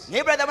says,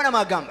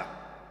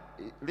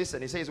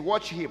 listen, he says,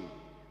 watch him.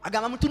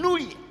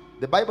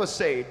 The Bible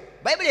said,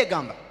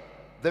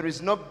 there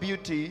is no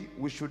beauty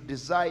we should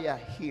desire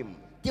him.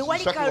 He's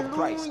talking of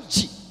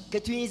Christ.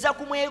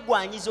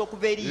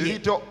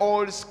 Little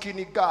old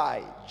skinny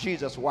guy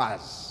Jesus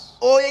was.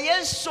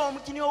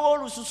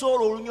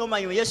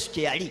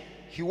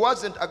 He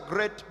wasn't a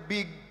great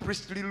big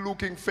priestly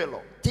looking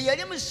fellow.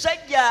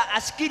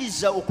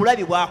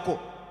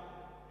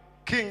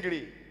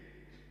 Kingly,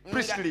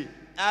 priestly.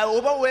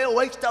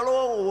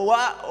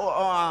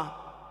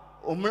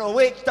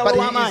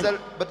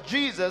 But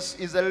Jesus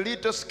is a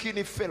little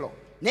skinny fellow.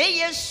 And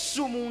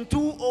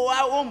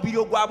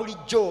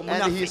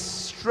he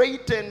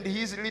straightened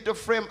his little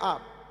frame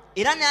up.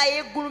 And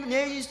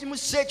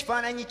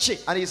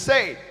he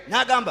said,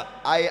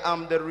 I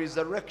am the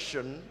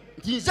resurrection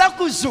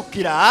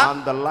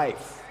and the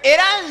life.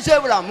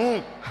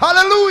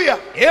 Hallelujah.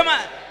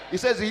 Amen. He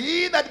says,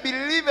 he that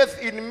believeth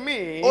in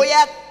me. Now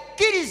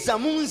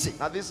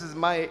this is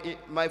my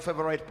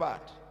favorite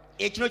part.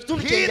 He that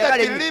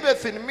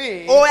believeth in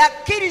me,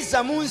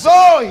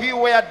 though he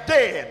were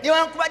dead,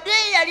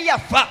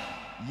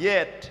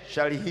 yet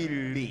shall he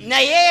live.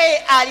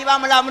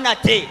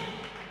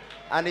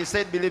 And he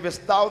said,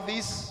 believest thou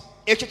this?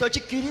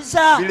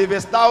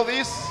 Believest thou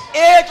this?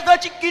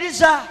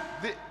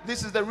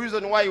 This is the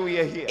reason why we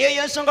are here.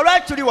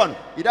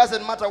 It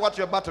doesn't matter what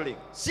you're battling.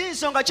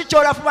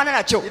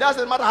 It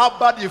doesn't matter how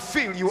bad you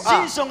feel you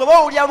are.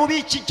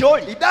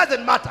 It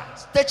doesn't matter.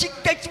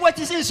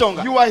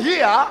 You are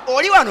here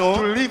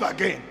to live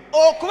again.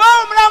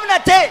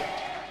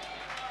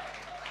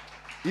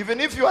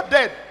 Even if you are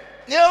dead.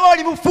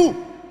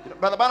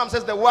 Brother Branham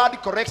says the word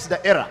corrects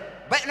the error.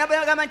 You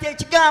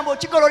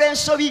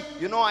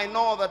know, I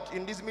know that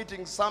in this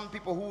meeting, some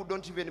people who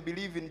don't even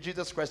believe in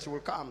Jesus Christ will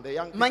come. The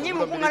young people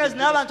who don't believe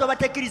in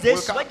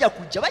Jesus will come.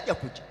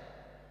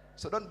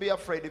 So don't be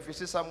afraid if you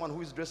see someone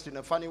who is dressed in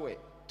a funny way.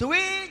 Love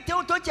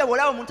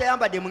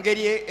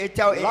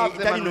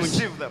them and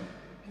receive them.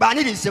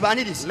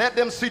 Let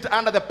them sit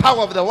under the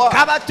power of the word.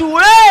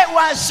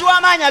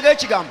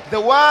 The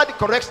word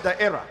corrects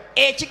the error.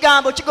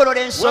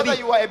 Whether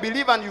you are a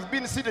believer and you've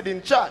been seated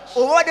in church,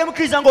 but you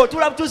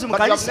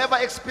have never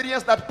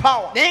experienced that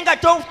power,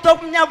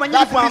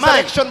 that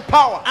resurrection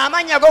power,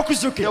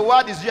 the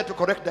word is here to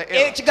correct the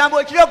error.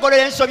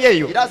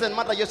 It doesn't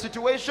matter your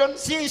situation. I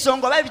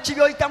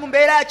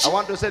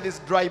want to say these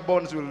dry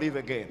bones will live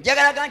again.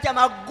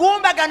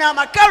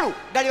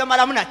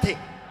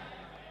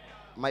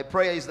 My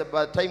prayer is that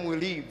by the time we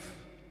leave,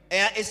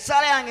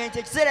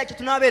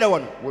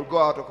 we'll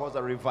go out to cause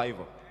a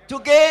revival.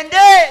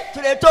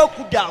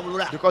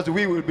 Because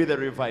we will be the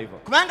revival.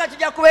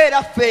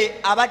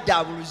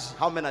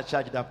 How many are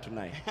charged up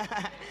tonight?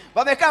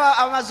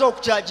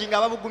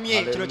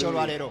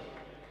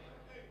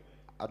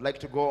 I'd like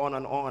to go on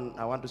and on.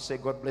 I want to say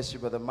God bless you,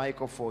 Brother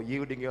Michael, for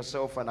yielding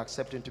yourself and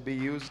accepting to be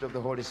used of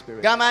the Holy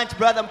Spirit.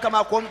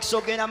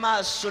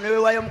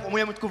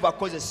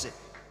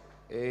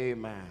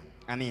 Amen.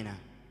 Amen.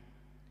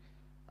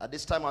 At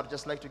this time, I'd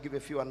just like to give a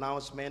few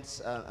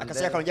announcements,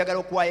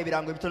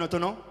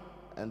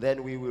 and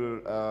then we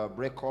will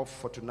break off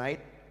for tonight.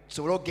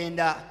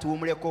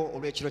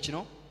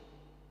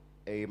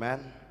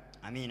 Amen.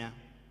 Amen.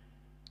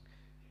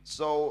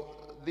 So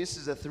this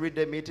is a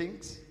 3-day meeting.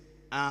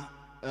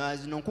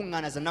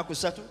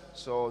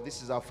 So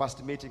this is our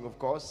first meeting, of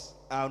course.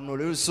 And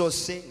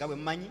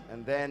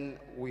then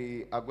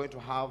we are going to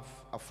have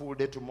a full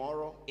day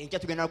tomorrow. And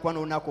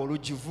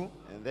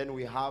then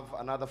we have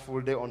another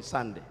full day on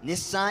Sunday.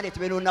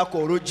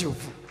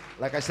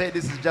 Like I said,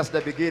 this is just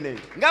the beginning.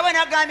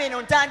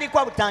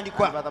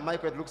 Brother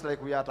Michael, it looks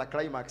like we are at a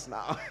climax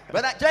now.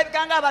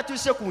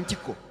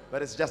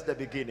 But it's just the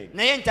beginning.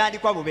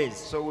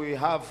 So we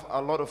have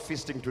a lot of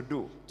feasting to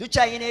do. So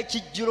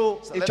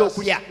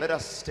let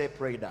us stay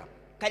prayed up.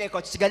 And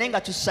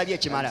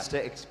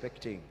stay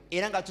expecting.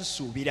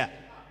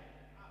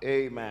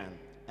 Amen.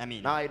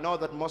 Now I know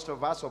that most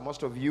of us or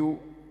most of you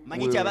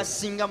will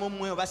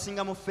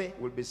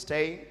be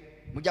staying.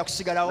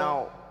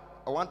 Now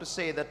I want to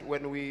say that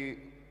when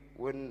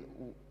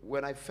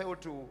I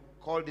failed to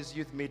call these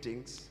youth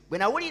meetings,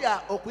 at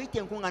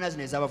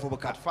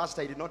first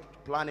I did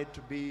not plan it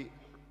to be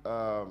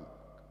a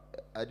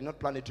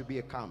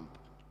camp.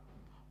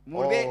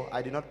 Or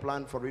I did not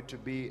plan for it to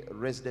be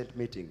resident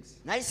meetings.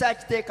 So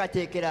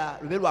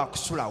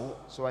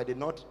I did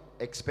not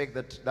expect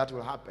that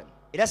will happen.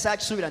 So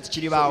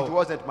it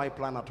wasn't my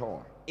plan at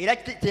all. It was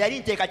the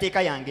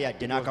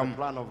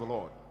plan of the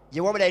Lord.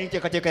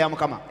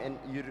 And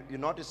you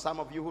notice some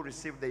of you who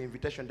received the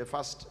invitation, the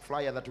first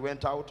flyer that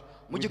went out,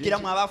 we didn't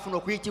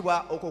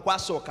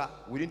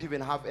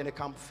even have any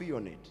camp fee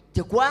on it.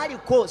 Because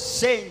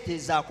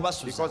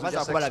we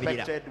just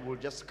expected we'll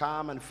just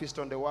come and feast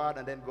on the word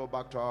and then go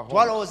back to our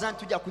homes.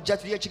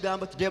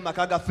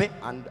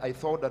 And I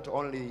thought that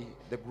only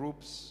the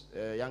groups,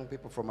 young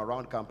people from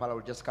around Kampala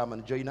will just come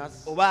and join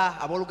us. But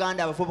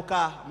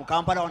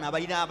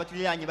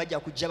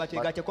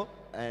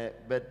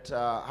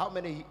how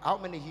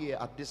many here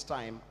at this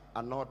time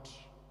are not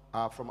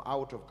from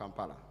out of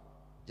Kampala?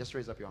 Just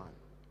raise up your hand.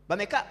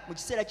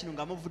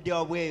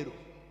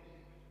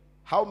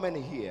 How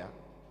many here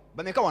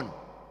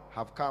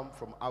have come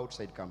from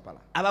outside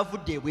Kampala?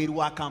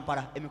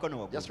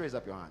 Just raise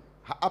up your hand.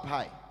 Up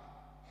high.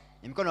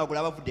 Okay,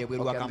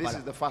 this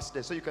is the first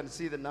day, so you can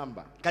see the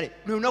number. And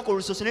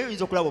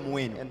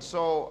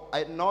so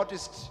I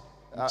noticed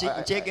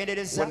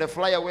When the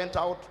flyer went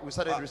out, we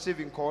started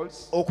receiving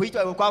calls of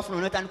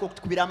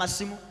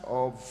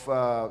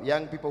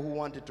young people who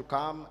wanted to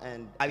come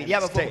and stay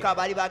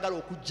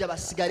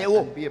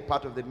and be a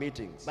part of the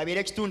meetings.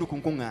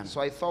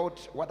 So I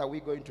thought, what are we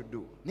going to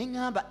do?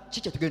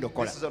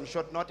 This is on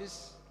short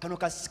notice. We've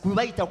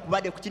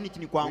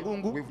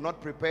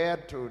not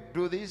prepared to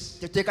do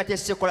this. In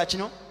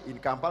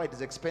Kampala, it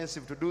is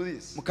expensive to do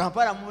this.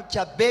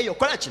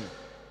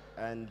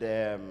 And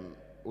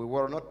we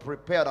were not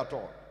prepared at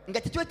all.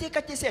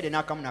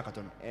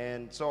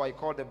 And so I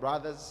called the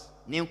brothers,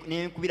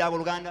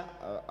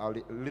 our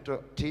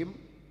little team,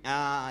 and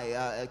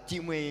I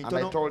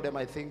told them,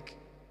 I think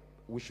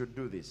we should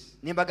do this.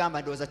 We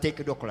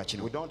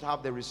don't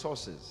have the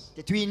resources,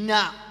 but we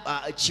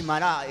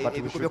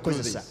should do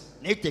this.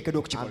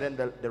 And then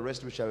the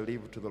rest we shall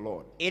leave to the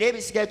Lord.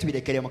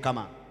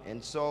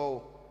 And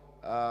so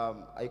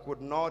I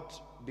could not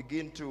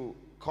begin to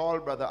call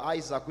Brother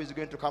Isaac, who is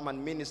going to come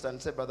and minister,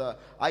 and say, Brother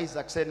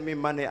Isaac, send me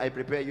money, I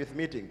prepare youth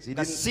meetings. He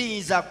didn't.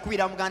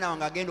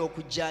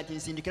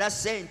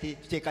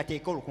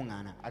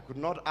 I could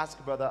not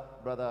ask Brother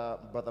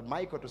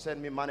Michael to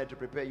send me money to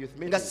prepare youth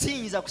meetings.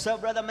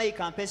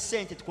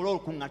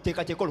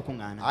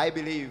 I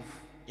believe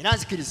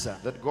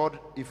that God,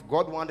 if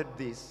God wanted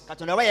this,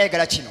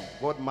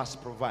 God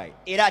must provide.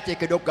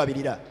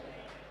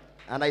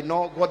 And I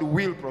know God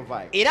will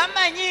provide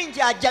everything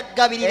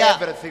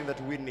that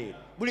we need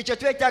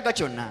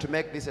to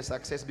make this a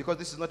success, because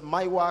this is not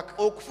my work.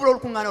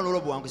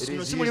 It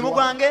is His work.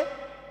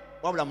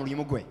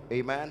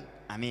 Amen.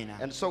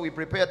 And so we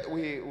prepared,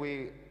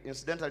 we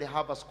incidentally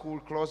have a school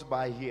close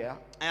by here,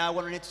 and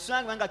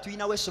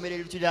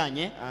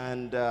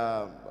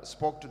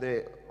spoke to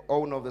the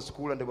owner of the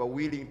school, and they were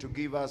willing to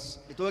give us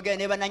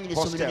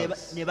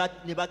hostels. They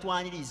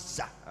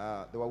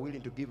were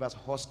willing to give us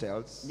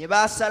hostels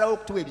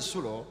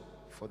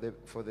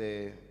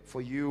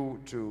for you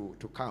to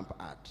camp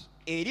at.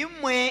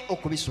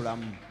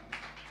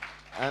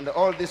 And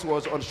all this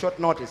was on short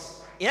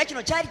notice.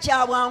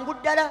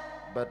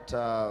 But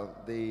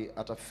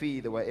at a fee,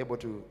 they were able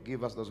to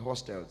give us those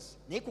hostels.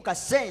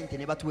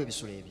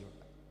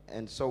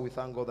 And so we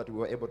thank God that we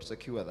were able to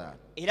secure that.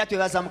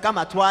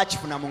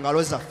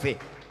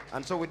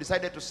 And so we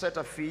decided to set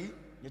a fee.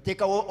 And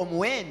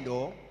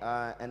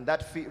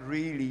that fee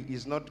really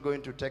is not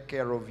going to take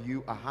care of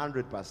you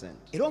 100%.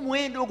 It's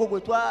going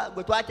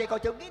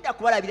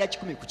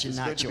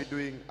to be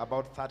doing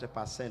about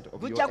 30%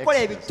 of your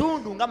expenses.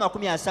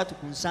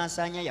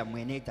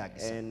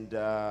 And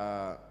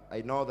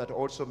I know that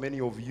also many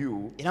of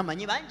you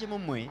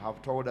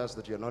have told us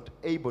that you're not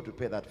able to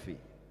pay that fee.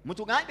 But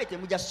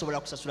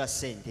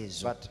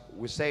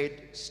we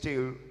said,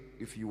 still,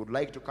 if you would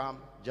like to come,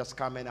 just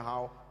come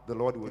anyhow. The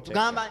Lord will take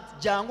care.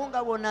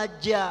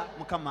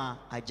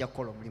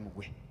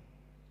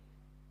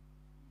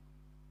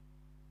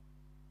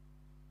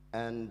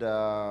 And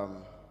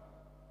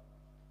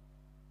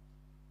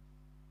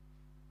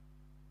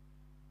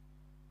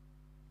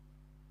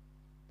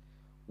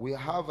we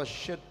have a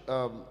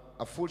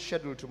full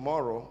schedule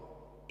tomorrow.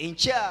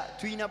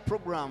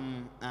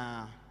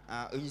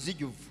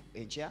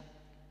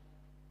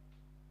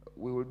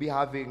 We will be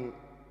having,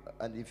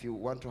 and if you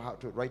want to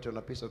write on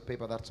a piece of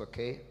paper, that's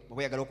okay.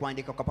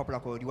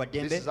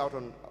 This is out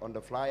on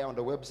the flyer, on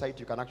the website.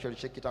 You can actually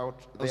check it out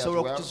there as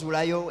well, so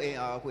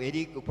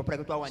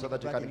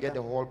that you can get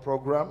the whole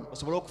program,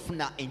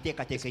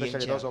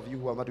 especially those of you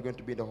who are not going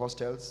to be in the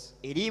hostels.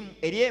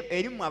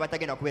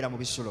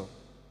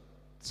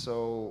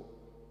 So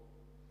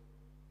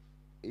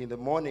in the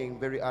morning,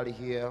 very early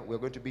here, we're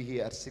going to be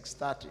here at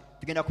 6:30.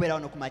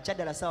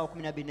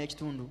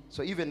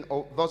 So even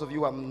those of you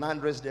who are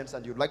non-residents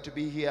and you'd like to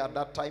be here at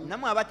that time,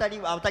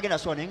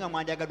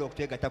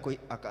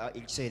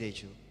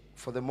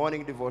 for the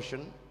morning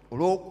devotion,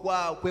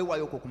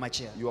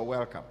 you are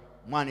welcome.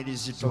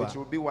 So it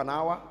will be 1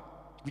 hour.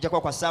 There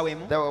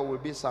will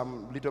be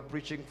some little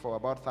preaching for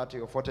about 30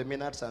 or 40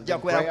 minutes, and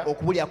then prayer. And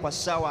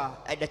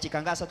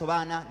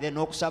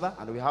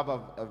we have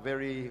a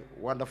very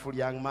wonderful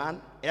young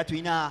man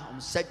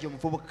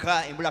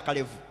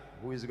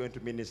who is going to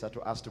minister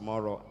to us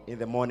tomorrow in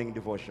the morning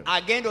devotion.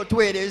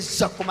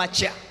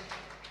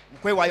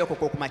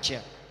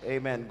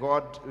 Amen.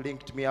 God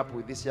linked me up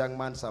with this young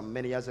man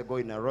many years ago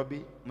in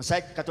Nairobi. And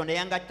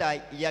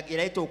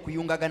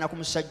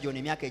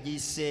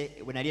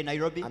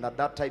at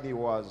that time he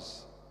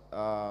was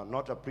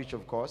not a preacher,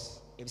 of course,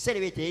 but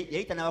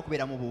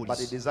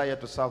he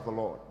desired to serve the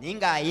Lord.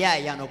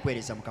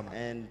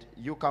 And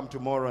you come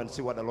tomorrow and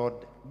see what the Lord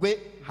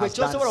has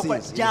done since in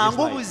his life.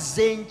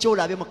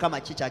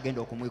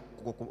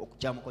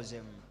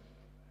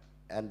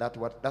 And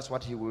that's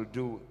what he will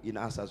do in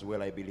us as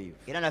well, I believe.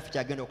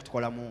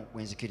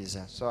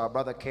 So our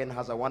brother Ken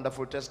has a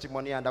wonderful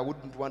testimony, and I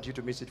wouldn't want you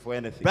to miss it for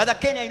anything.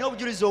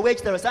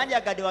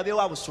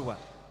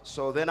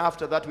 So then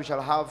after that, we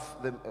shall have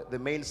the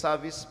main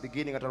service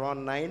beginning at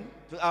around 9.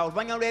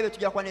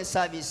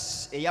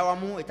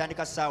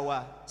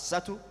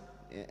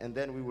 And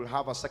then we will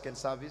have a second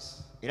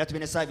service. And a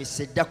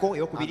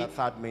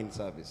third main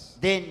service.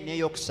 Then I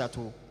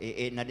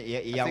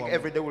think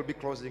every day will be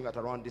closing at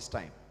around this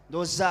time.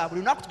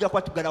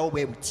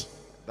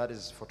 That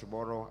is for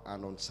tomorrow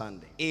and on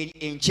Sunday.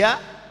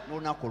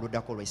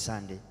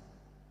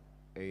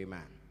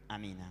 Amen.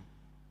 Amina.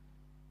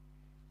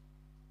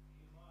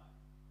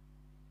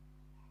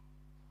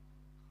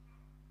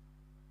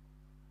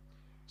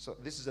 So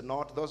this is a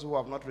note. Those who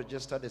have not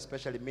registered,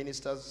 especially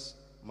ministers,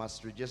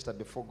 must register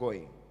before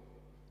going.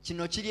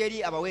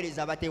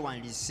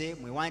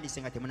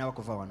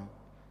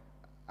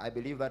 I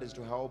believe that is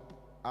to help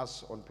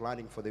us on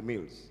planning for the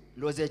meals.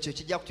 Because if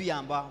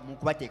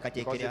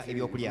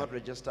you're not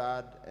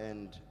registered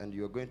and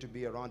you're going to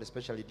be around,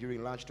 especially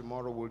during lunch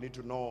tomorrow, we'll need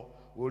to know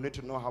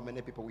how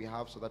many people we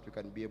have so that we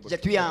can be able to.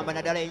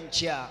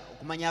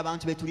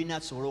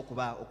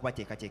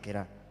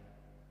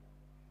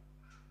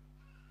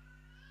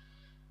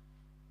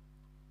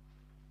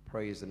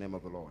 Praise the name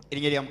of the Lord.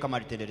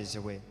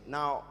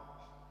 Now,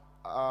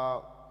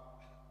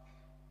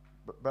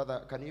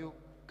 brother, can you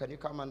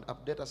come and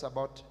update us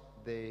about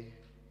the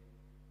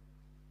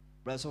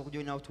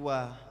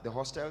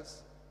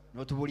hostels?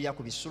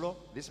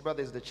 This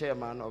brother is the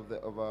chairman of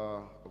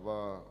our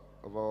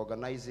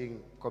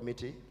organizing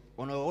committee.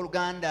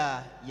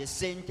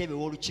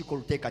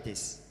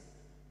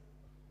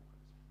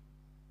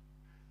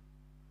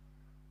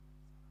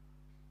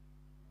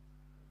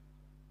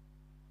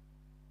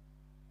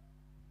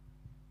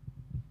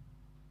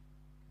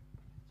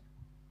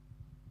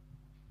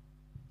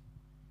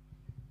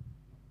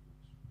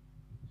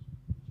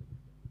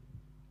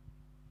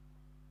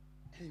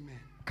 Amen.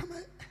 Come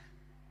on.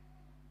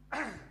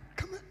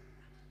 Come on.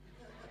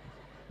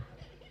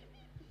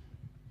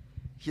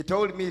 He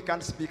told me he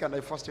can't speak and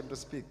I forced him to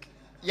speak.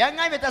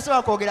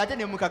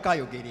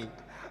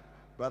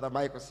 Brother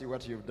Michael, see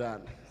what you've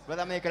done.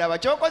 Brother Michael,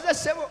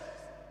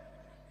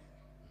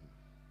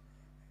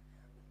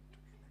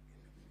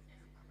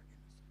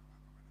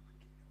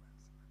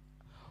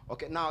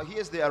 okay, now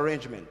here's the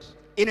arrangement.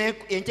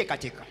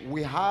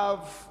 We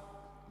have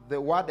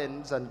the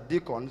wardens and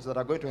deacons that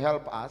are going to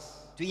help us.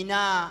 Those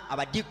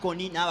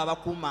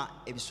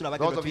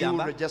of you who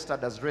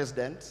registered as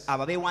residents, you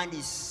are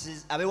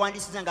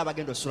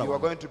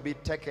going to be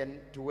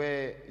taken to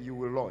where you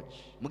will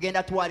lodge.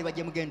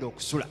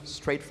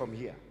 Straight from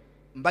here.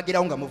 And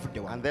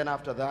then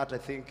after that, I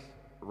think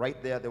right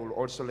there they will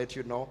also let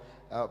you know.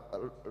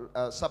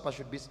 Supper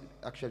should be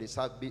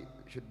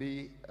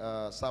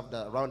served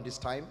around this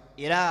time.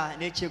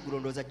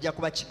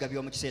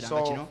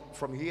 So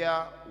from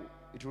here,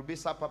 it will be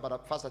supper,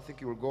 but first I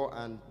think you will go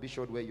and be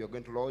showed where you are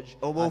going to lodge.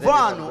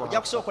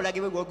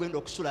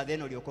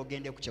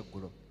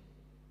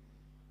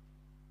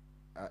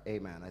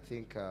 Amen. I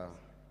think, I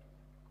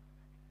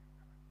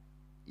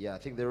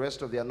think the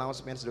rest of the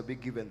announcements will be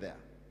given there.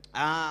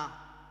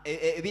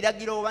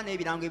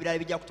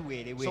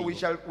 So we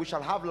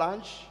shall have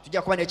lunch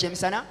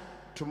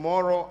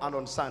tomorrow and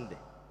on Sunday.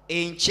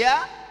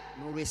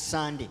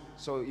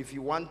 So if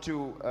you want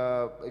to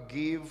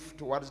give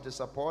towards the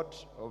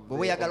support of the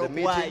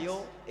meetings,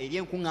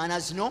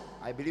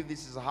 I believe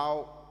this is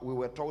how we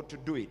were told to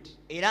do it.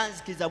 It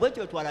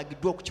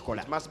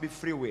must be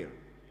free will.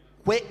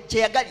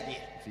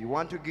 If you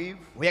want to give,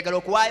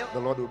 the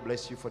Lord will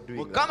bless you for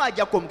doing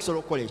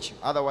that.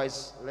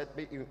 Otherwise, let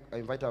me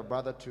invite our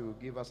brother to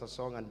give us a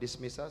song and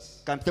dismiss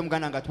us. Let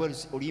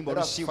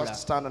us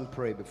first stand and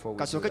pray before we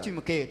do that.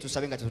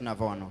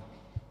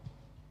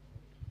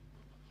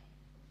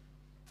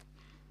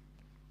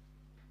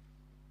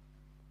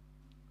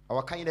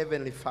 Our kind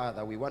Heavenly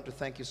Father, we want to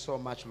thank you so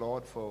much,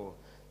 Lord, for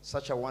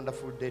such a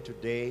wonderful day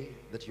today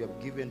that you have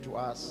given to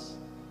us.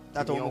 You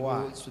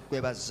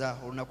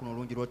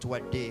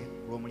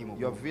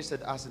have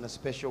visited us in a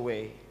special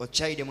way,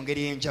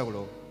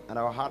 and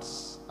our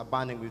hearts are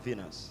burning within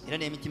us.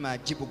 And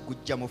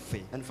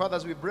Father,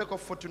 as we break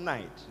off for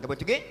tonight,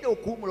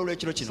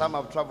 some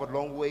have traveled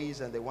long ways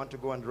and they want to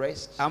go and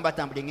rest. Lord,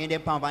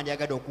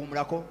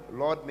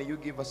 may you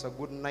give us a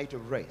good night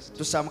of rest.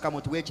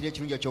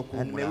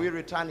 And may we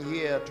return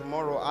here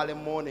tomorrow early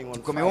morning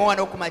on Friday,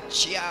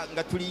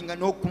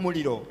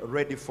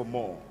 ready for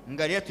more. And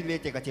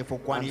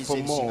for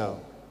more.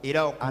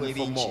 And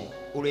for more.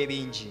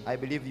 I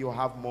believe you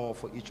have more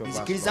for each of us.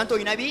 Father,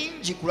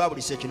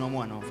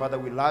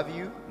 we love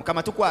you. We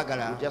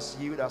just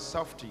yield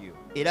ourselves to you.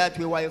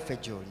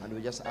 And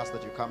we just ask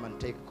that you come and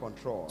take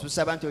control and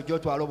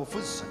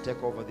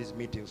take over these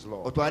meetings,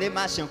 Lord. In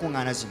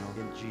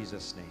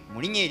Jesus' name.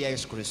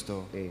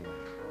 Amen.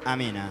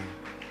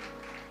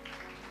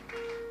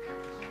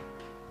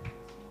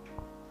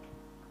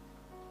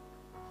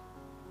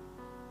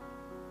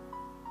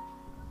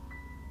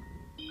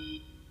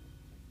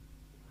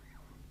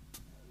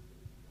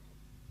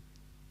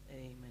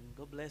 Amen.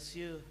 Bless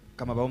you.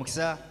 Do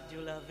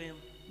you love him?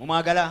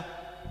 Mumwagala.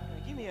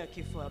 Give me a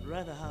key for I'd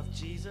rather have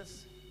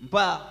Jesus.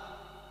 Mpa.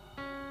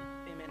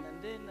 Amen. And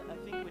then I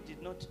think we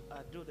did not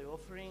do the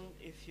offering.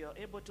 If you're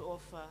able to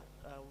offer,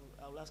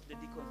 I'll ask the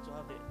deacons to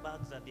have the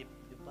bags at the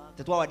back.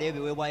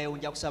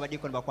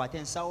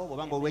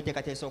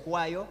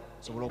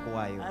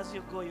 As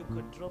you go, you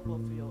could drop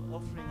off your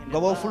offering in the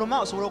bag.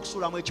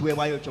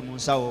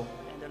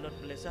 And the Lord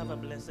bless. Have a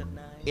blessed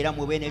night.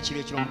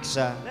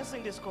 Let's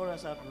sing this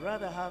chorus. I'd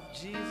rather have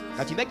Jesus.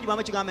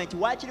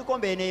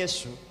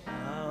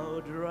 I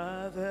would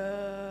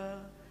rather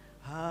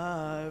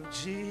have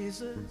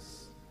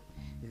Jesus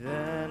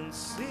than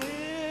silver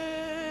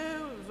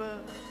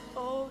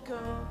or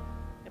gold.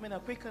 A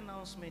quick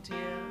announcement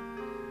here.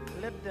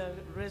 Let the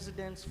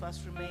residents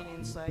first remain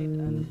inside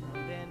and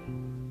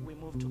then we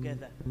move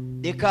together.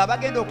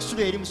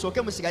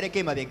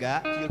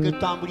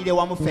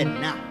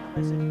 Am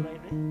I saying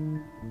right?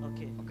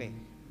 Okay.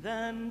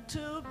 Than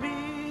to be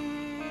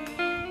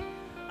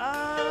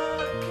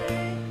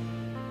okay.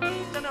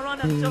 Turn around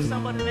and tell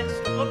somebody next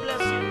to you. God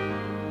bless you.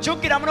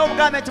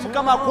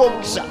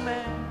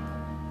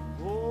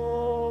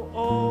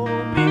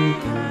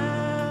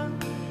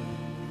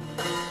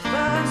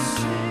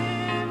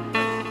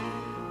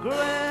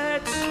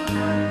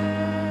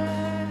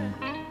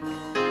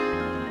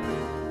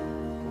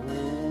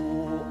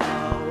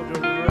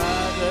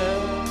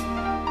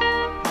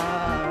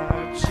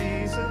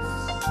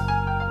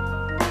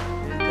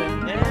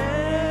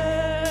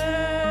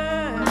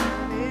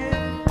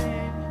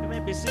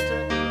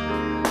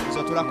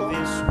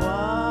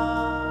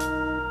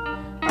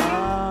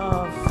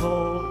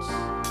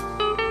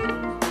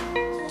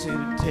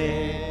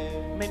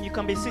 You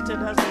can be seated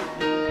as you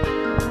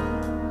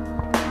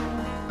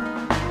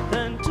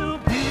than to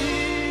be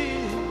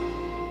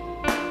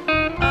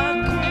a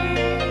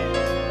king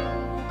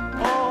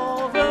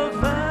over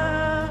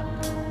that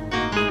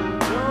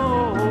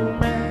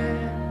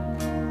domain.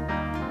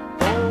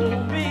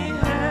 Oh, we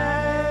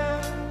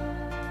have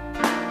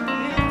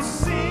in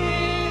secret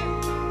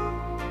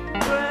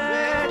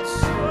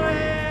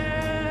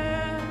strength.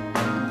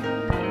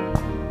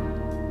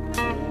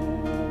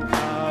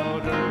 How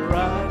to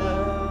rather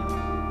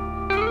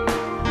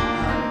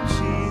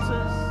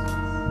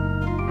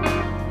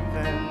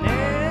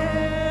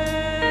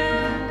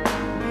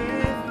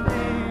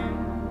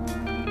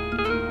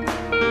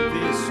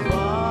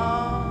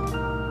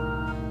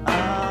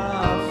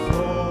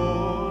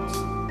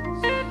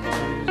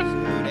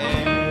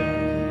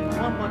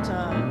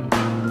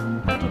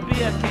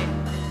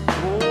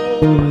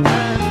Oh,